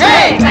பிறந்தாச்சு.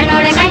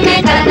 கண்ணோட கண்ணே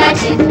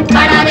கலந்தாச்சு.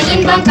 காணாத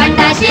இன்பம்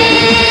கண்டாச்சு.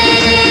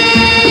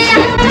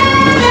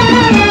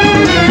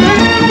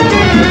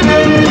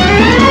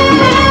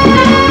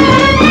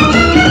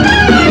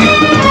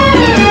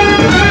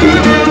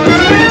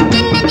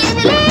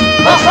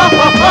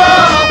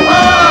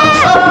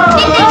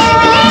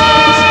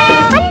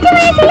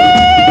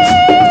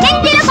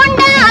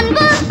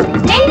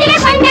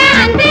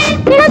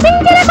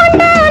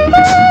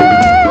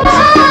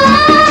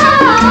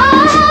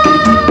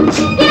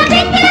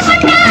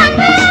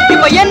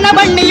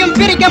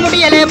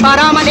 முடியலே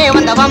பாராமலே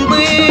வந்த வம்பு.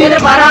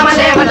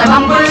 பாராமலே வந்த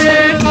வம்பு.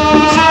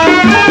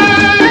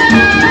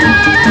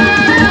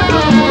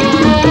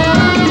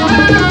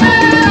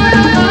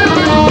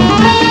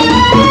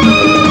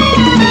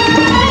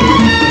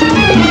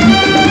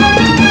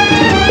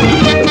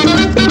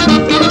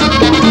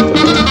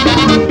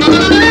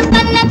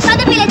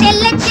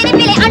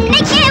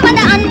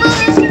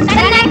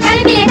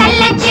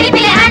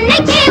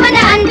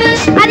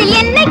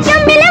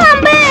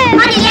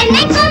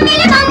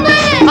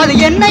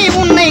 என்னை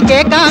உன்னை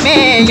கேட்காமே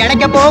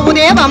எனக்கு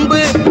போகுதே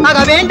வம்பு. ஆக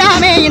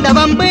வேண்டாமே இந்த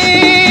வம்பு.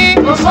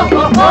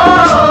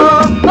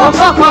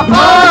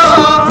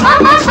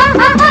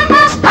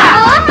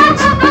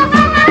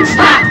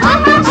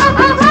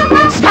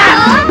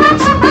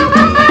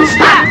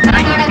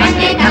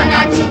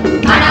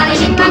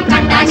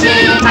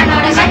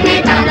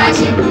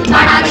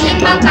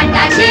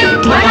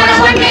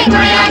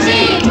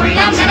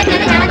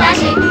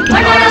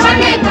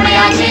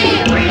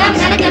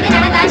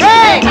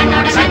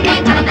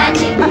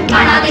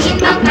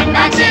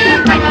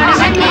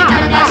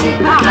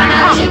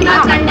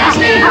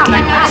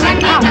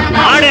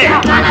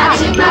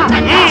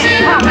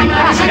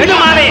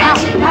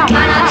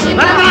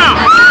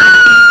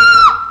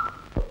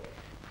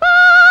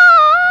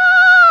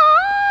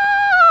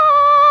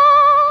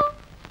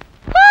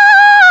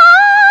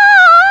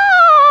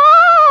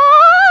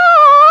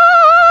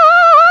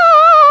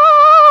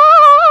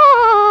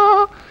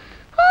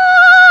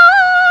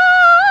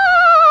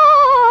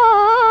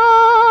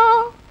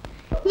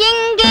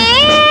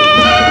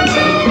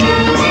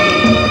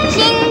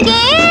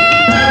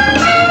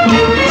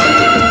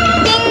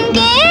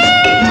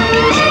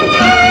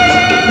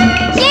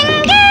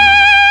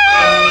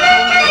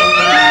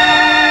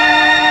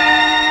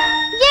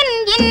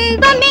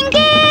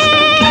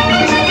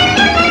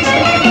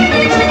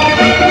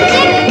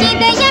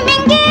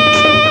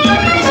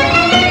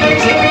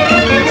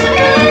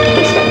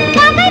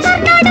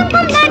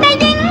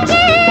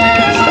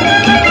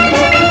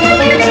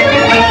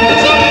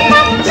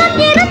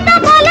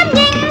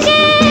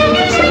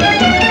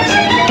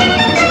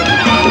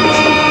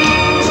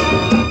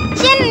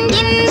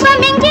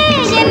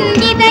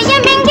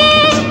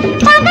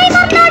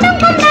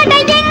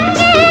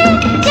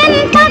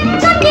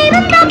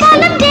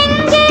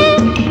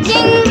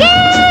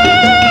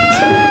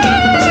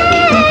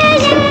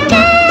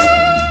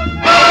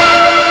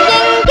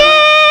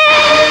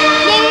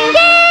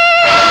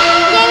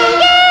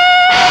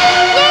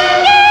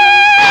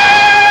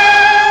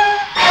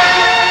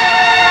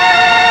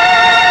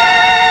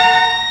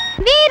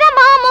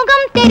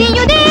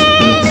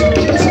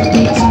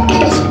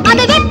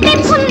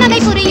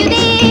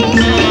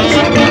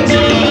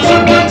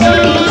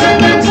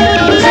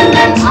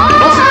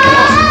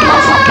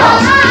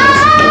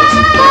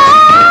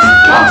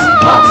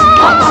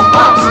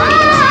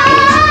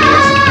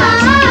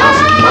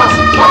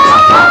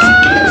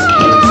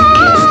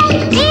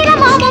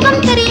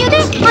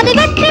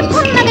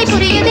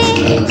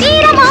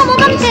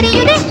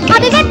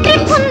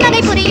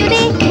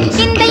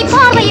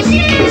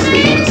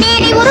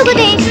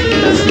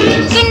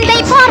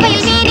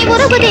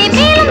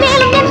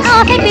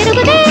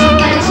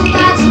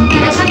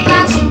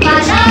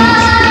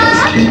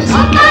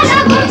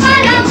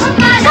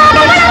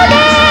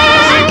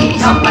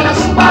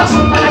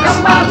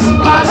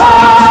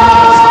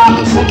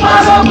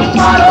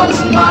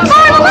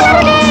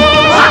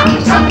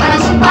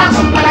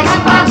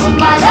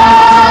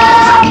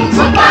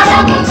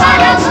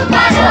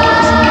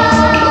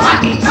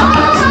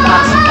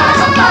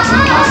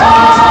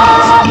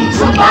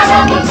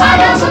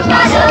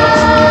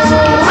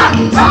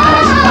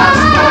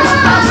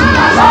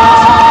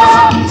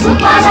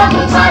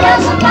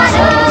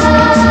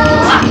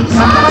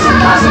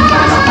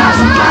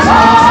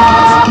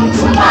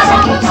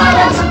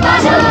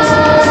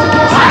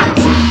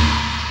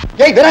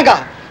 ஏய் வீரங்கா,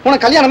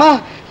 உனக்கு கல்யாணமா?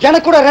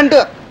 எனக்கு கூட 2.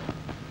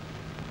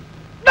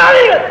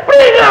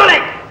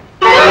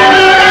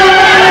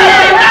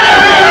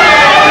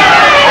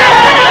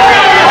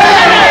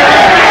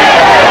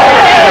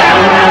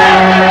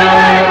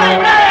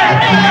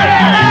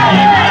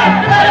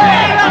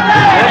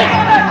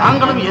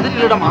 தாங்களும்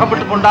எதிரிகளிடம்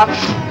அகப்பட்டுக் கொண்டார்.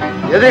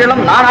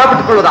 எதிரிகளும் நான்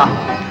அகப்பட்டுக் கொள்வதா?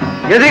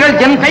 எதிரிகள்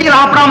என் கையில்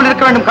ஆப்படாமல்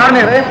இருக்க வேண்டும்.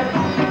 காரணம்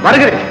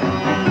வருகிறேன்.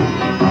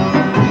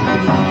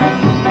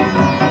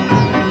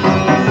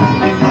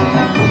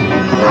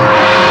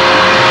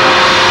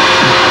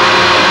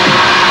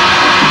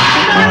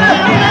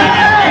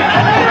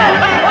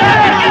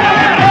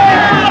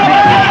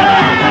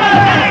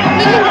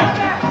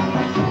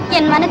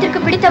 என் மனதிற்கு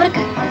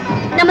பிடித்தவருக்கு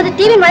நமது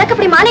தீவின்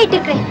வழக்கப்படி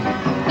மாலையிட்டிருக்கிறேன்.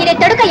 இதை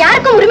தடுக்க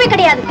யாருக்கும் உரிமை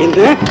கிடையாது.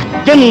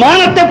 என்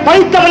மானத்தை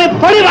பழித்தவனை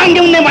பழி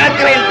வாங்கி உன்னை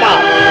வளர்க்கிறேன்.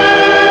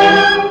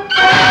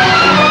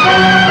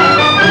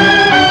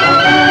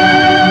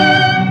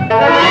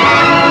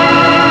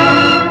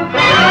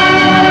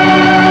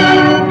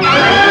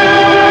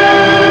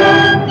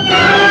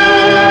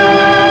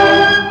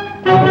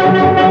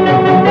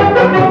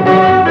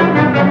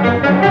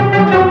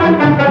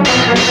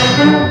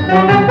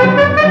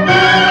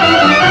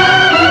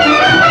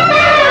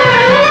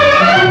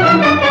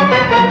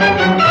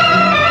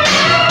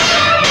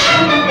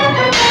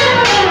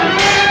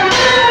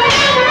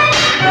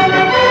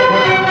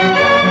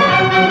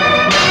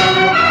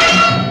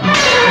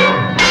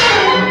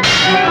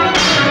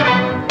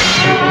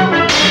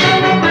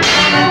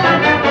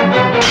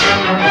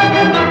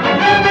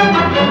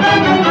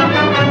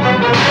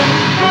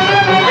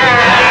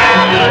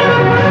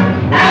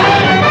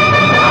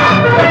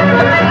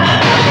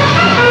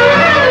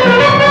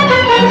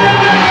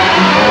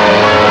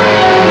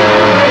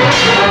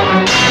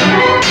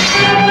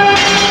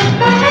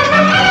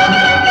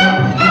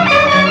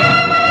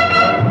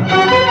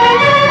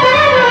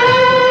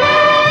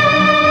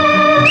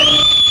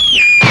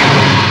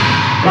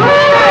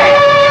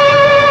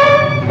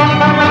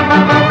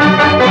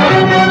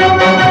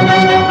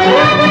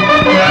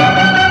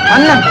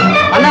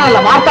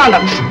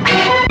 மார்த்தாண்டன்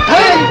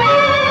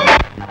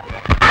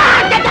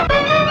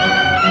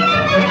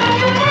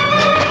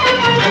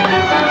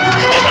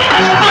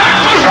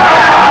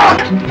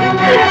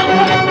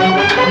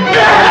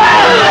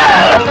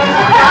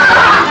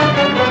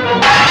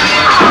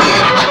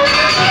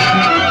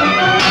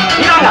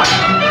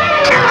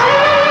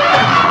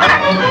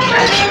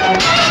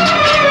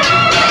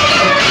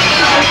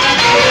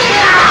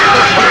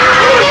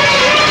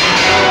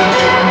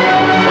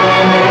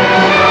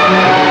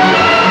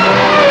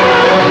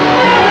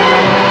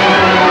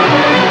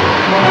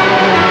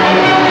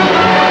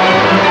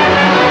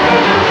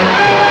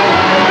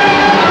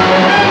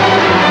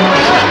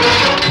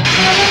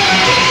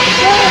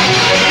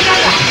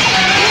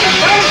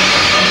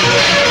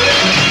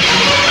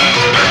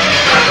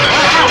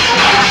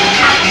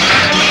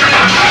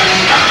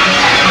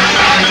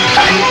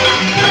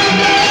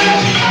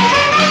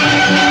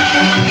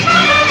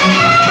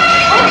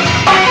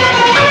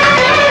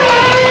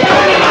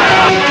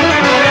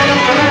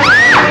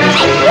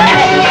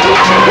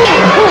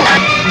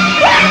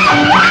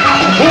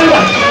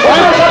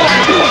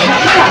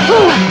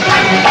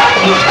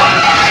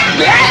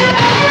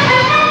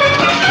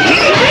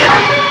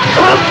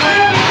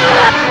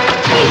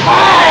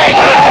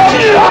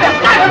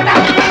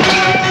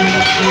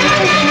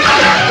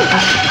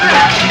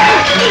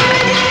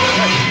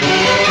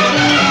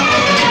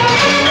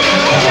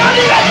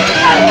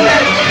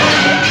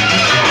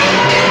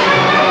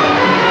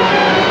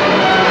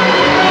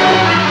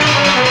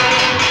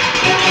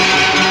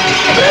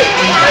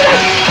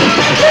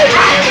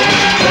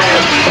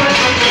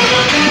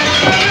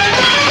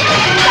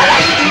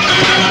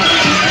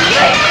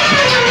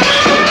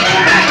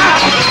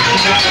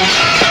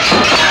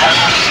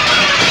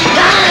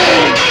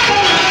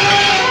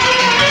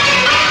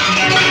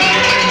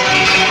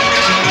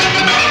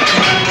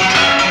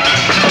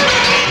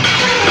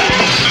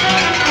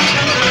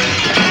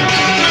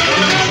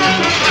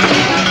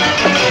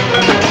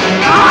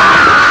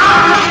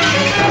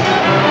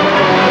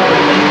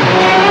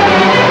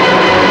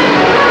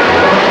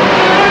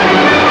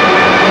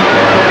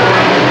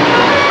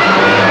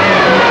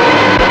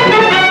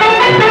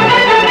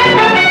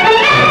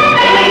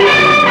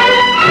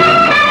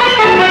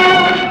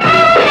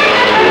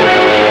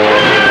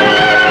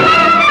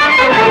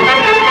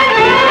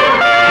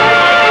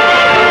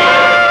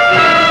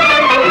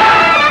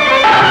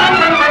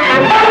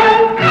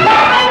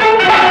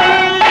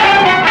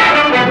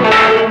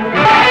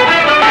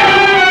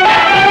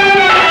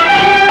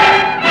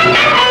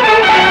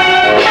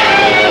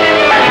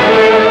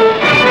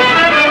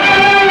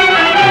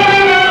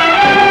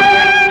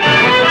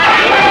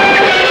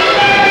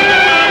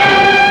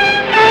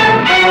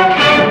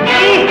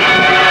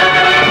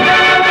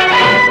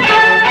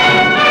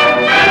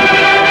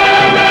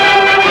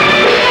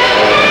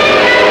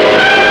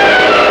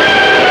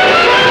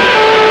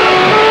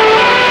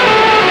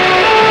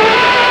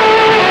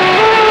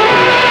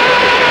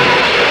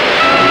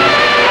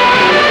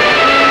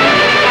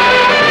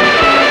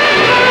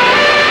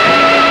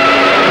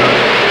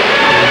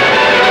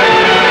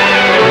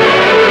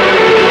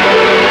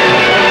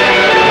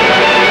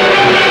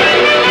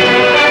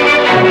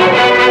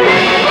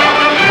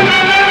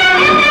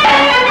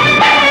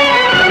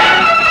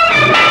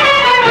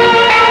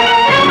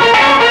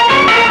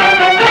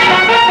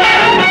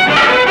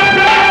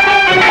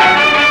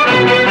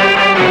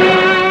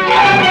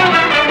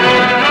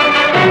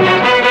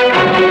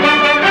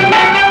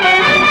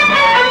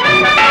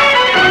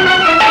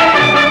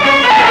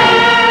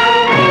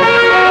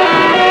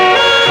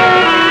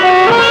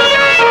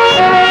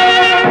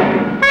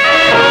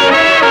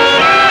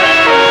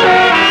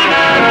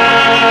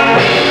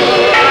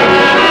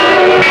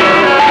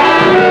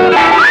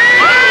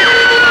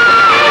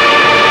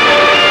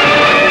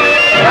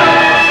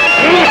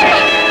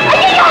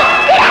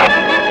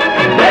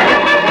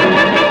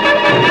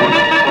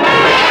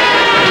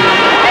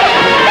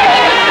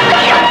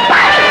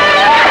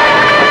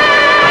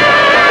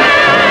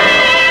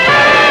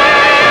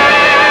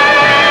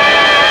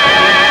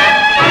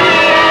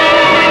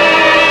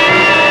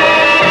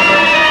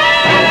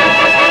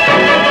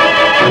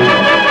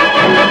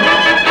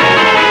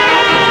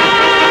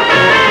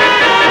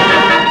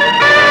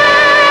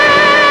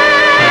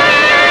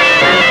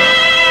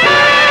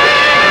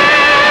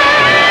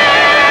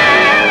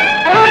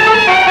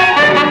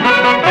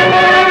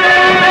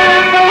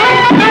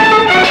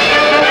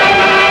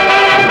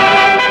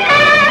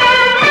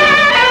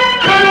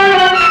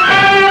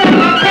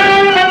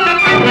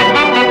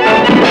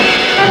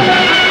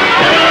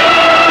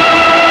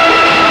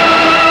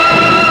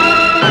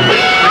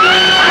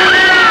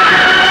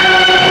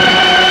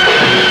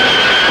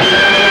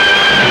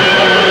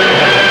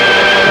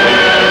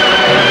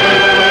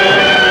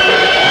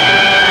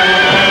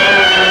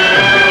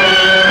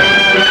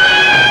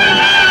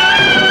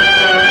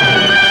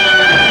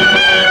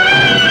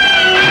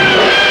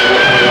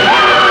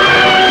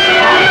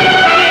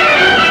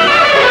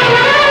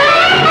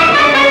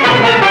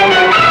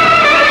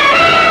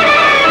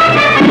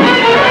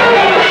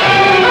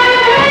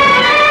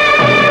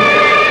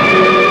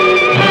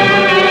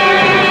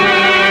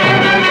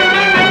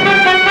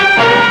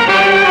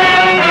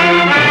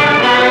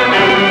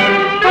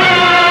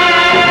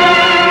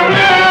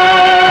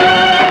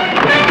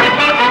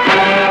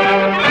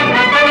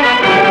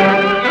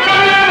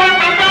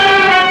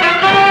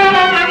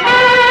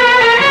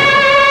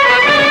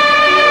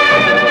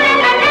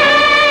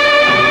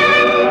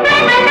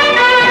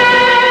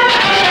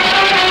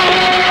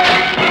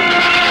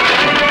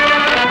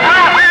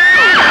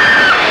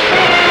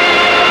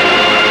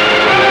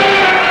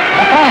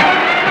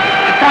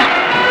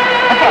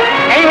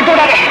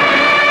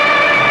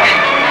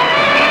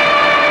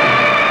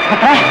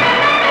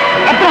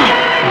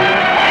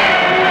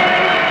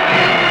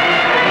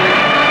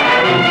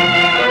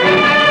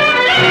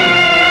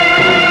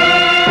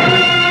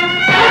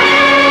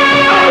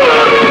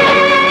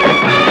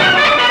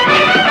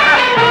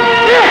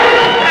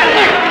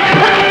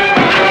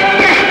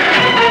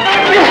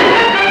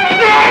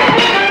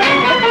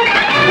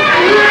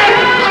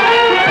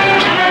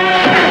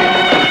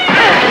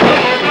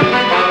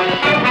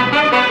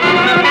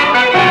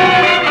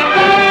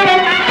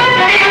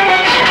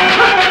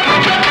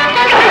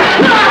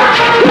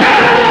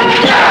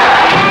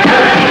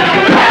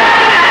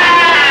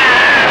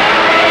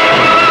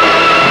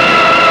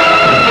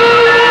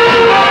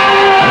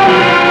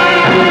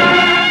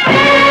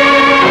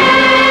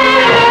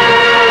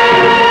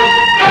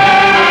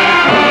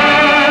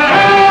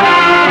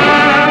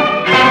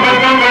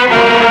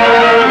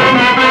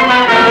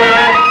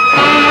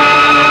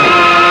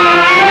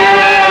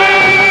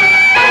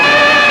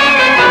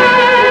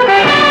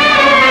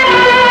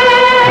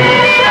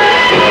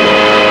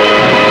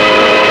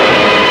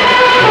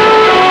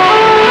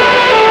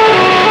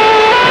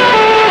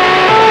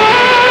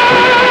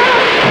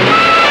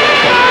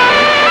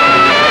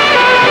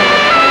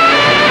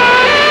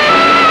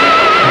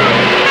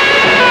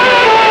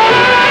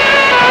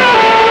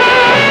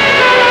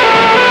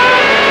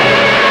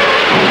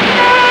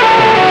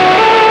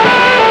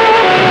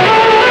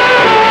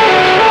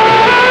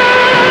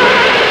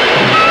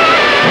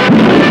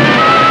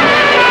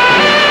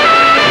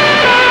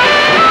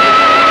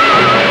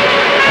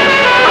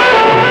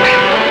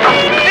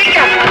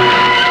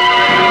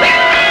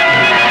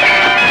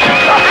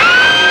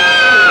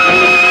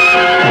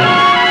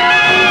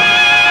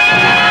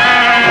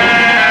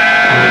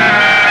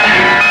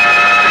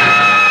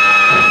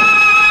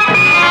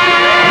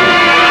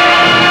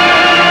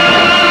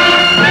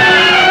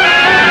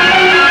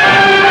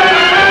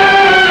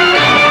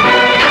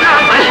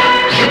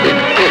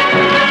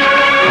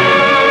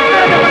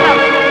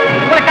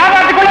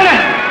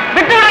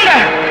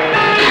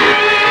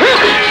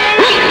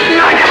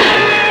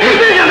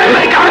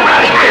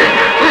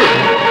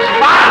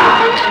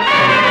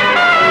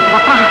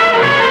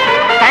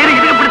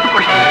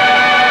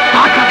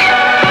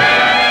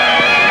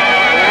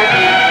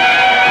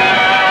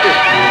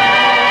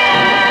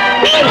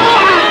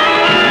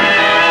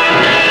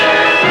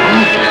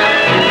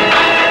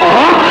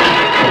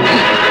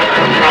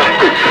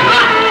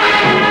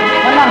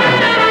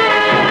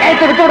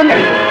விட்டு விடுங்க,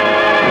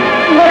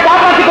 உங்களை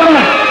காப்பாற்றிக்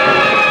கொள்ளுங்க,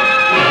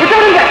 விட்டு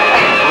விடுங்க.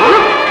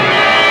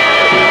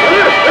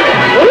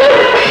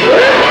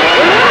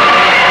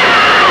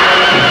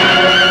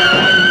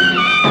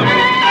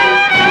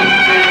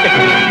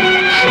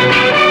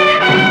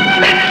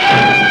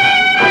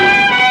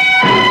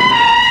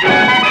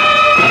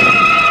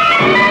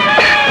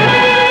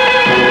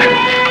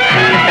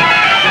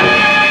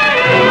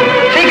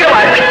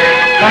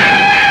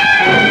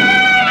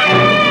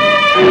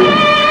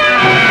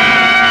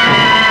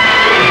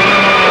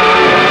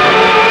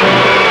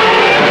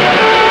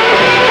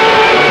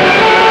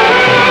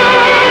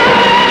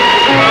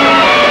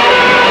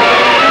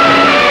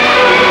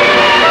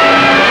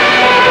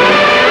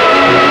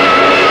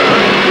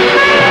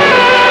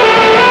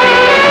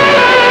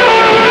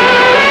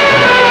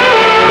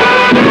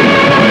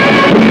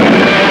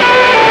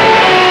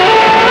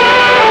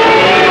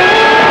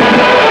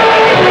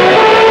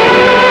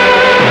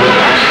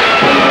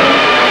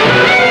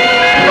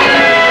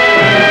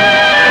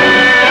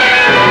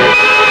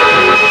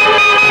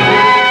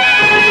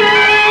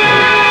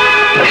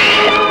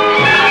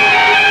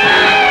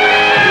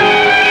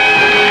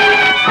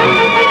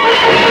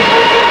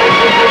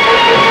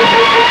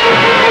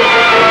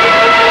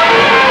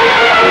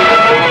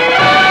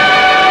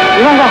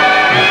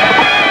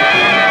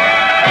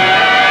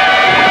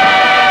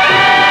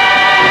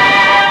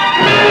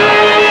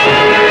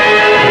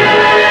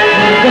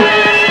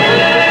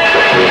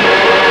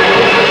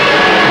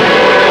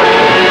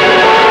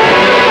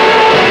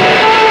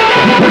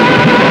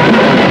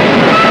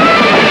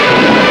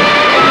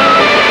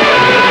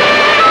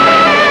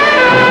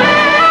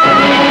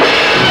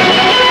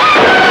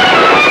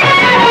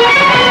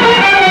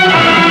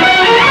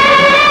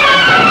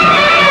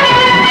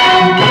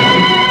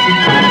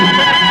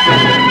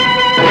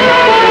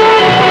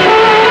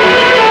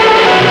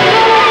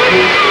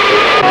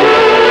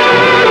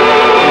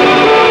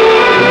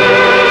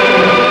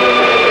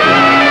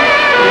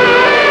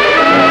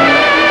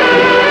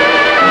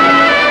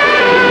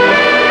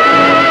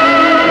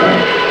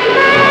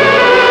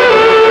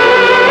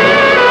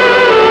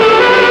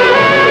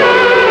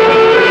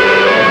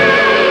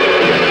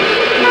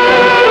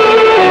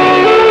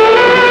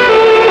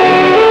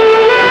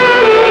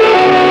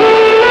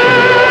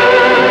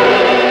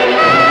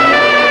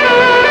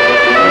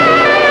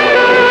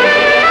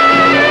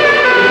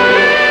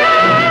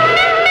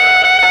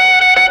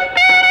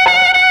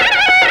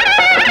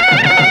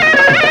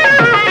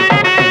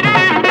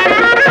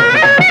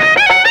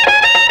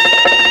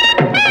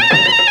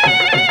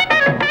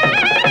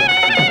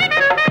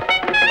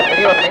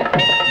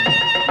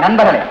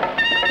 நண்பர்களே,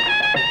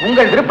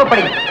 உங்கள்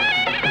விருப்பப்படி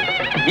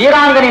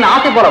வீராங்கனின்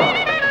ஆசை போலவும்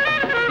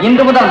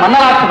இன்று முதல்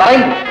மன்னராட்சி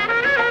வரைந்து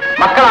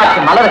மக்களாட்சி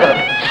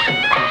மலர்கிறது.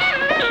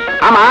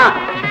 ஆமா,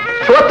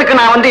 சோத்துக்கு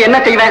நான் வந்து என்ன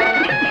செய்வேன்?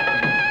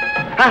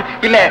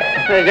 இல்ல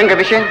எங்க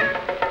விஷயம்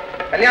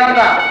கல்யாணம்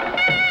தான்.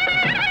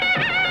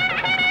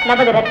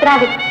 நமது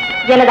ரத்னாவில்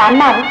எனது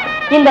அண்ணாவும்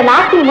இந்த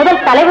நாட்டின்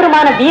முதல்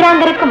தலைவருமான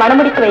வீராங்கருக்கு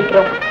மணமுடித்து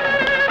வைக்கிறோம்.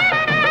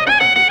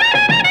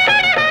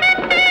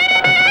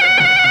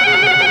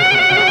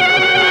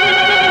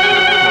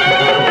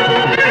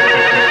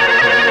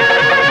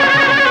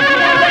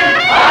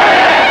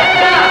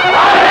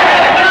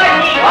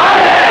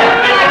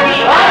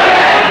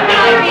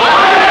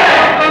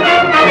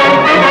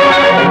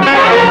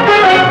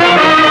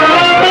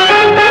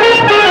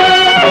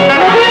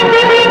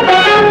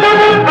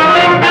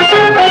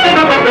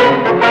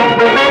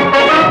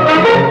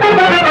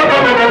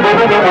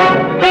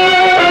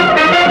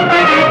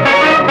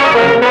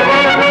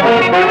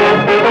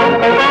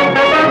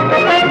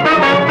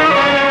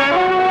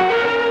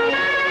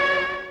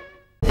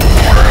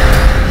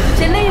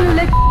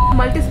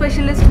 மல்டி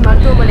ஸ்பெஷலிஸ்ட்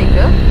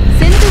மருத்துவமனைக்கு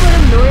சென்று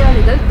வரும்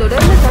நோயாளிகள்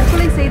தொடர்ந்து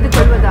தற்கொலை செய்து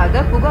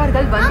கொள்வதாக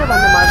புகார்கள் வந்த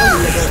வண்ணமாக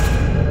உள்ளது.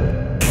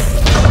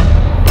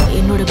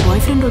 என்னோட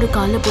பாய் ஃப்ரெண்டோட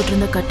காலில்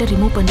போட்டிருந்த கட்டை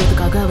ரிமூவ்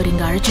பண்றதுக்காக அவர்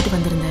இங்க அழைச்சிட்டு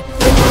வந்திருந்தேன்.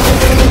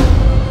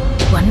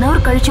 1 hour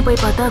கழிச்சு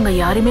போய் பார்த்தா அங்க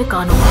யாருமே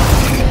காணோம்.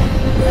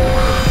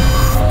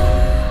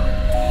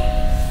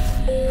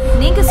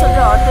 நீங்க சொல்ற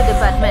ஆர்த்தோ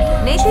டிபார்ட்மெண்ட்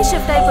நேஷி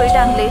ஷிஃப்ட் ஆகி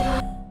போயிட்டாங்களே.